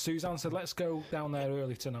lag. Suzanne said, let's go down there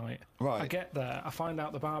early tonight. Right. I get there, I find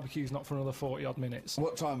out the barbecue's not for another 40-odd minutes.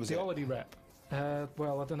 What time was The it? holiday rep.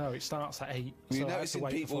 Well, I don't know. It starts at 8. You're so I had to noticing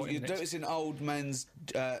wait for people. 40 You're minutes. noticing old men's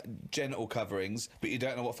genital coverings, but you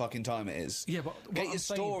don't know what fucking time it is. Yeah, but what get I'm your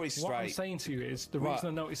saying- story What I'm straight. saying to you is the Right. reason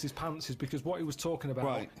I noticed his pants is because what he was talking about,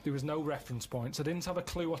 Right. there was no reference points. I didn't have a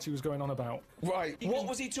clue what he was going on about. Right. What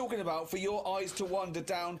was he talking about for your eyes to wander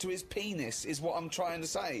down to his penis, is what I'm trying to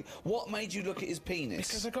say. What made you look at his penis?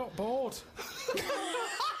 Because I got bored.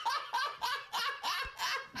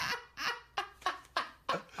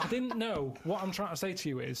 I didn't know. What I'm trying to say to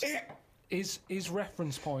you is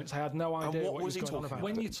reference points. I had no idea what what was he he was going on talking about.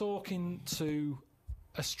 When about? you're talking to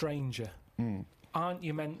a stranger, aren't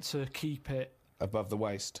you meant to keep it Above the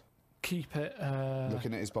waist, looking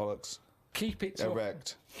at his bollocks, keep it to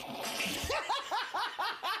erect.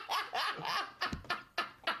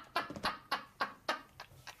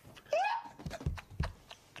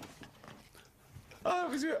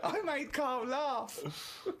 I made Carl laugh.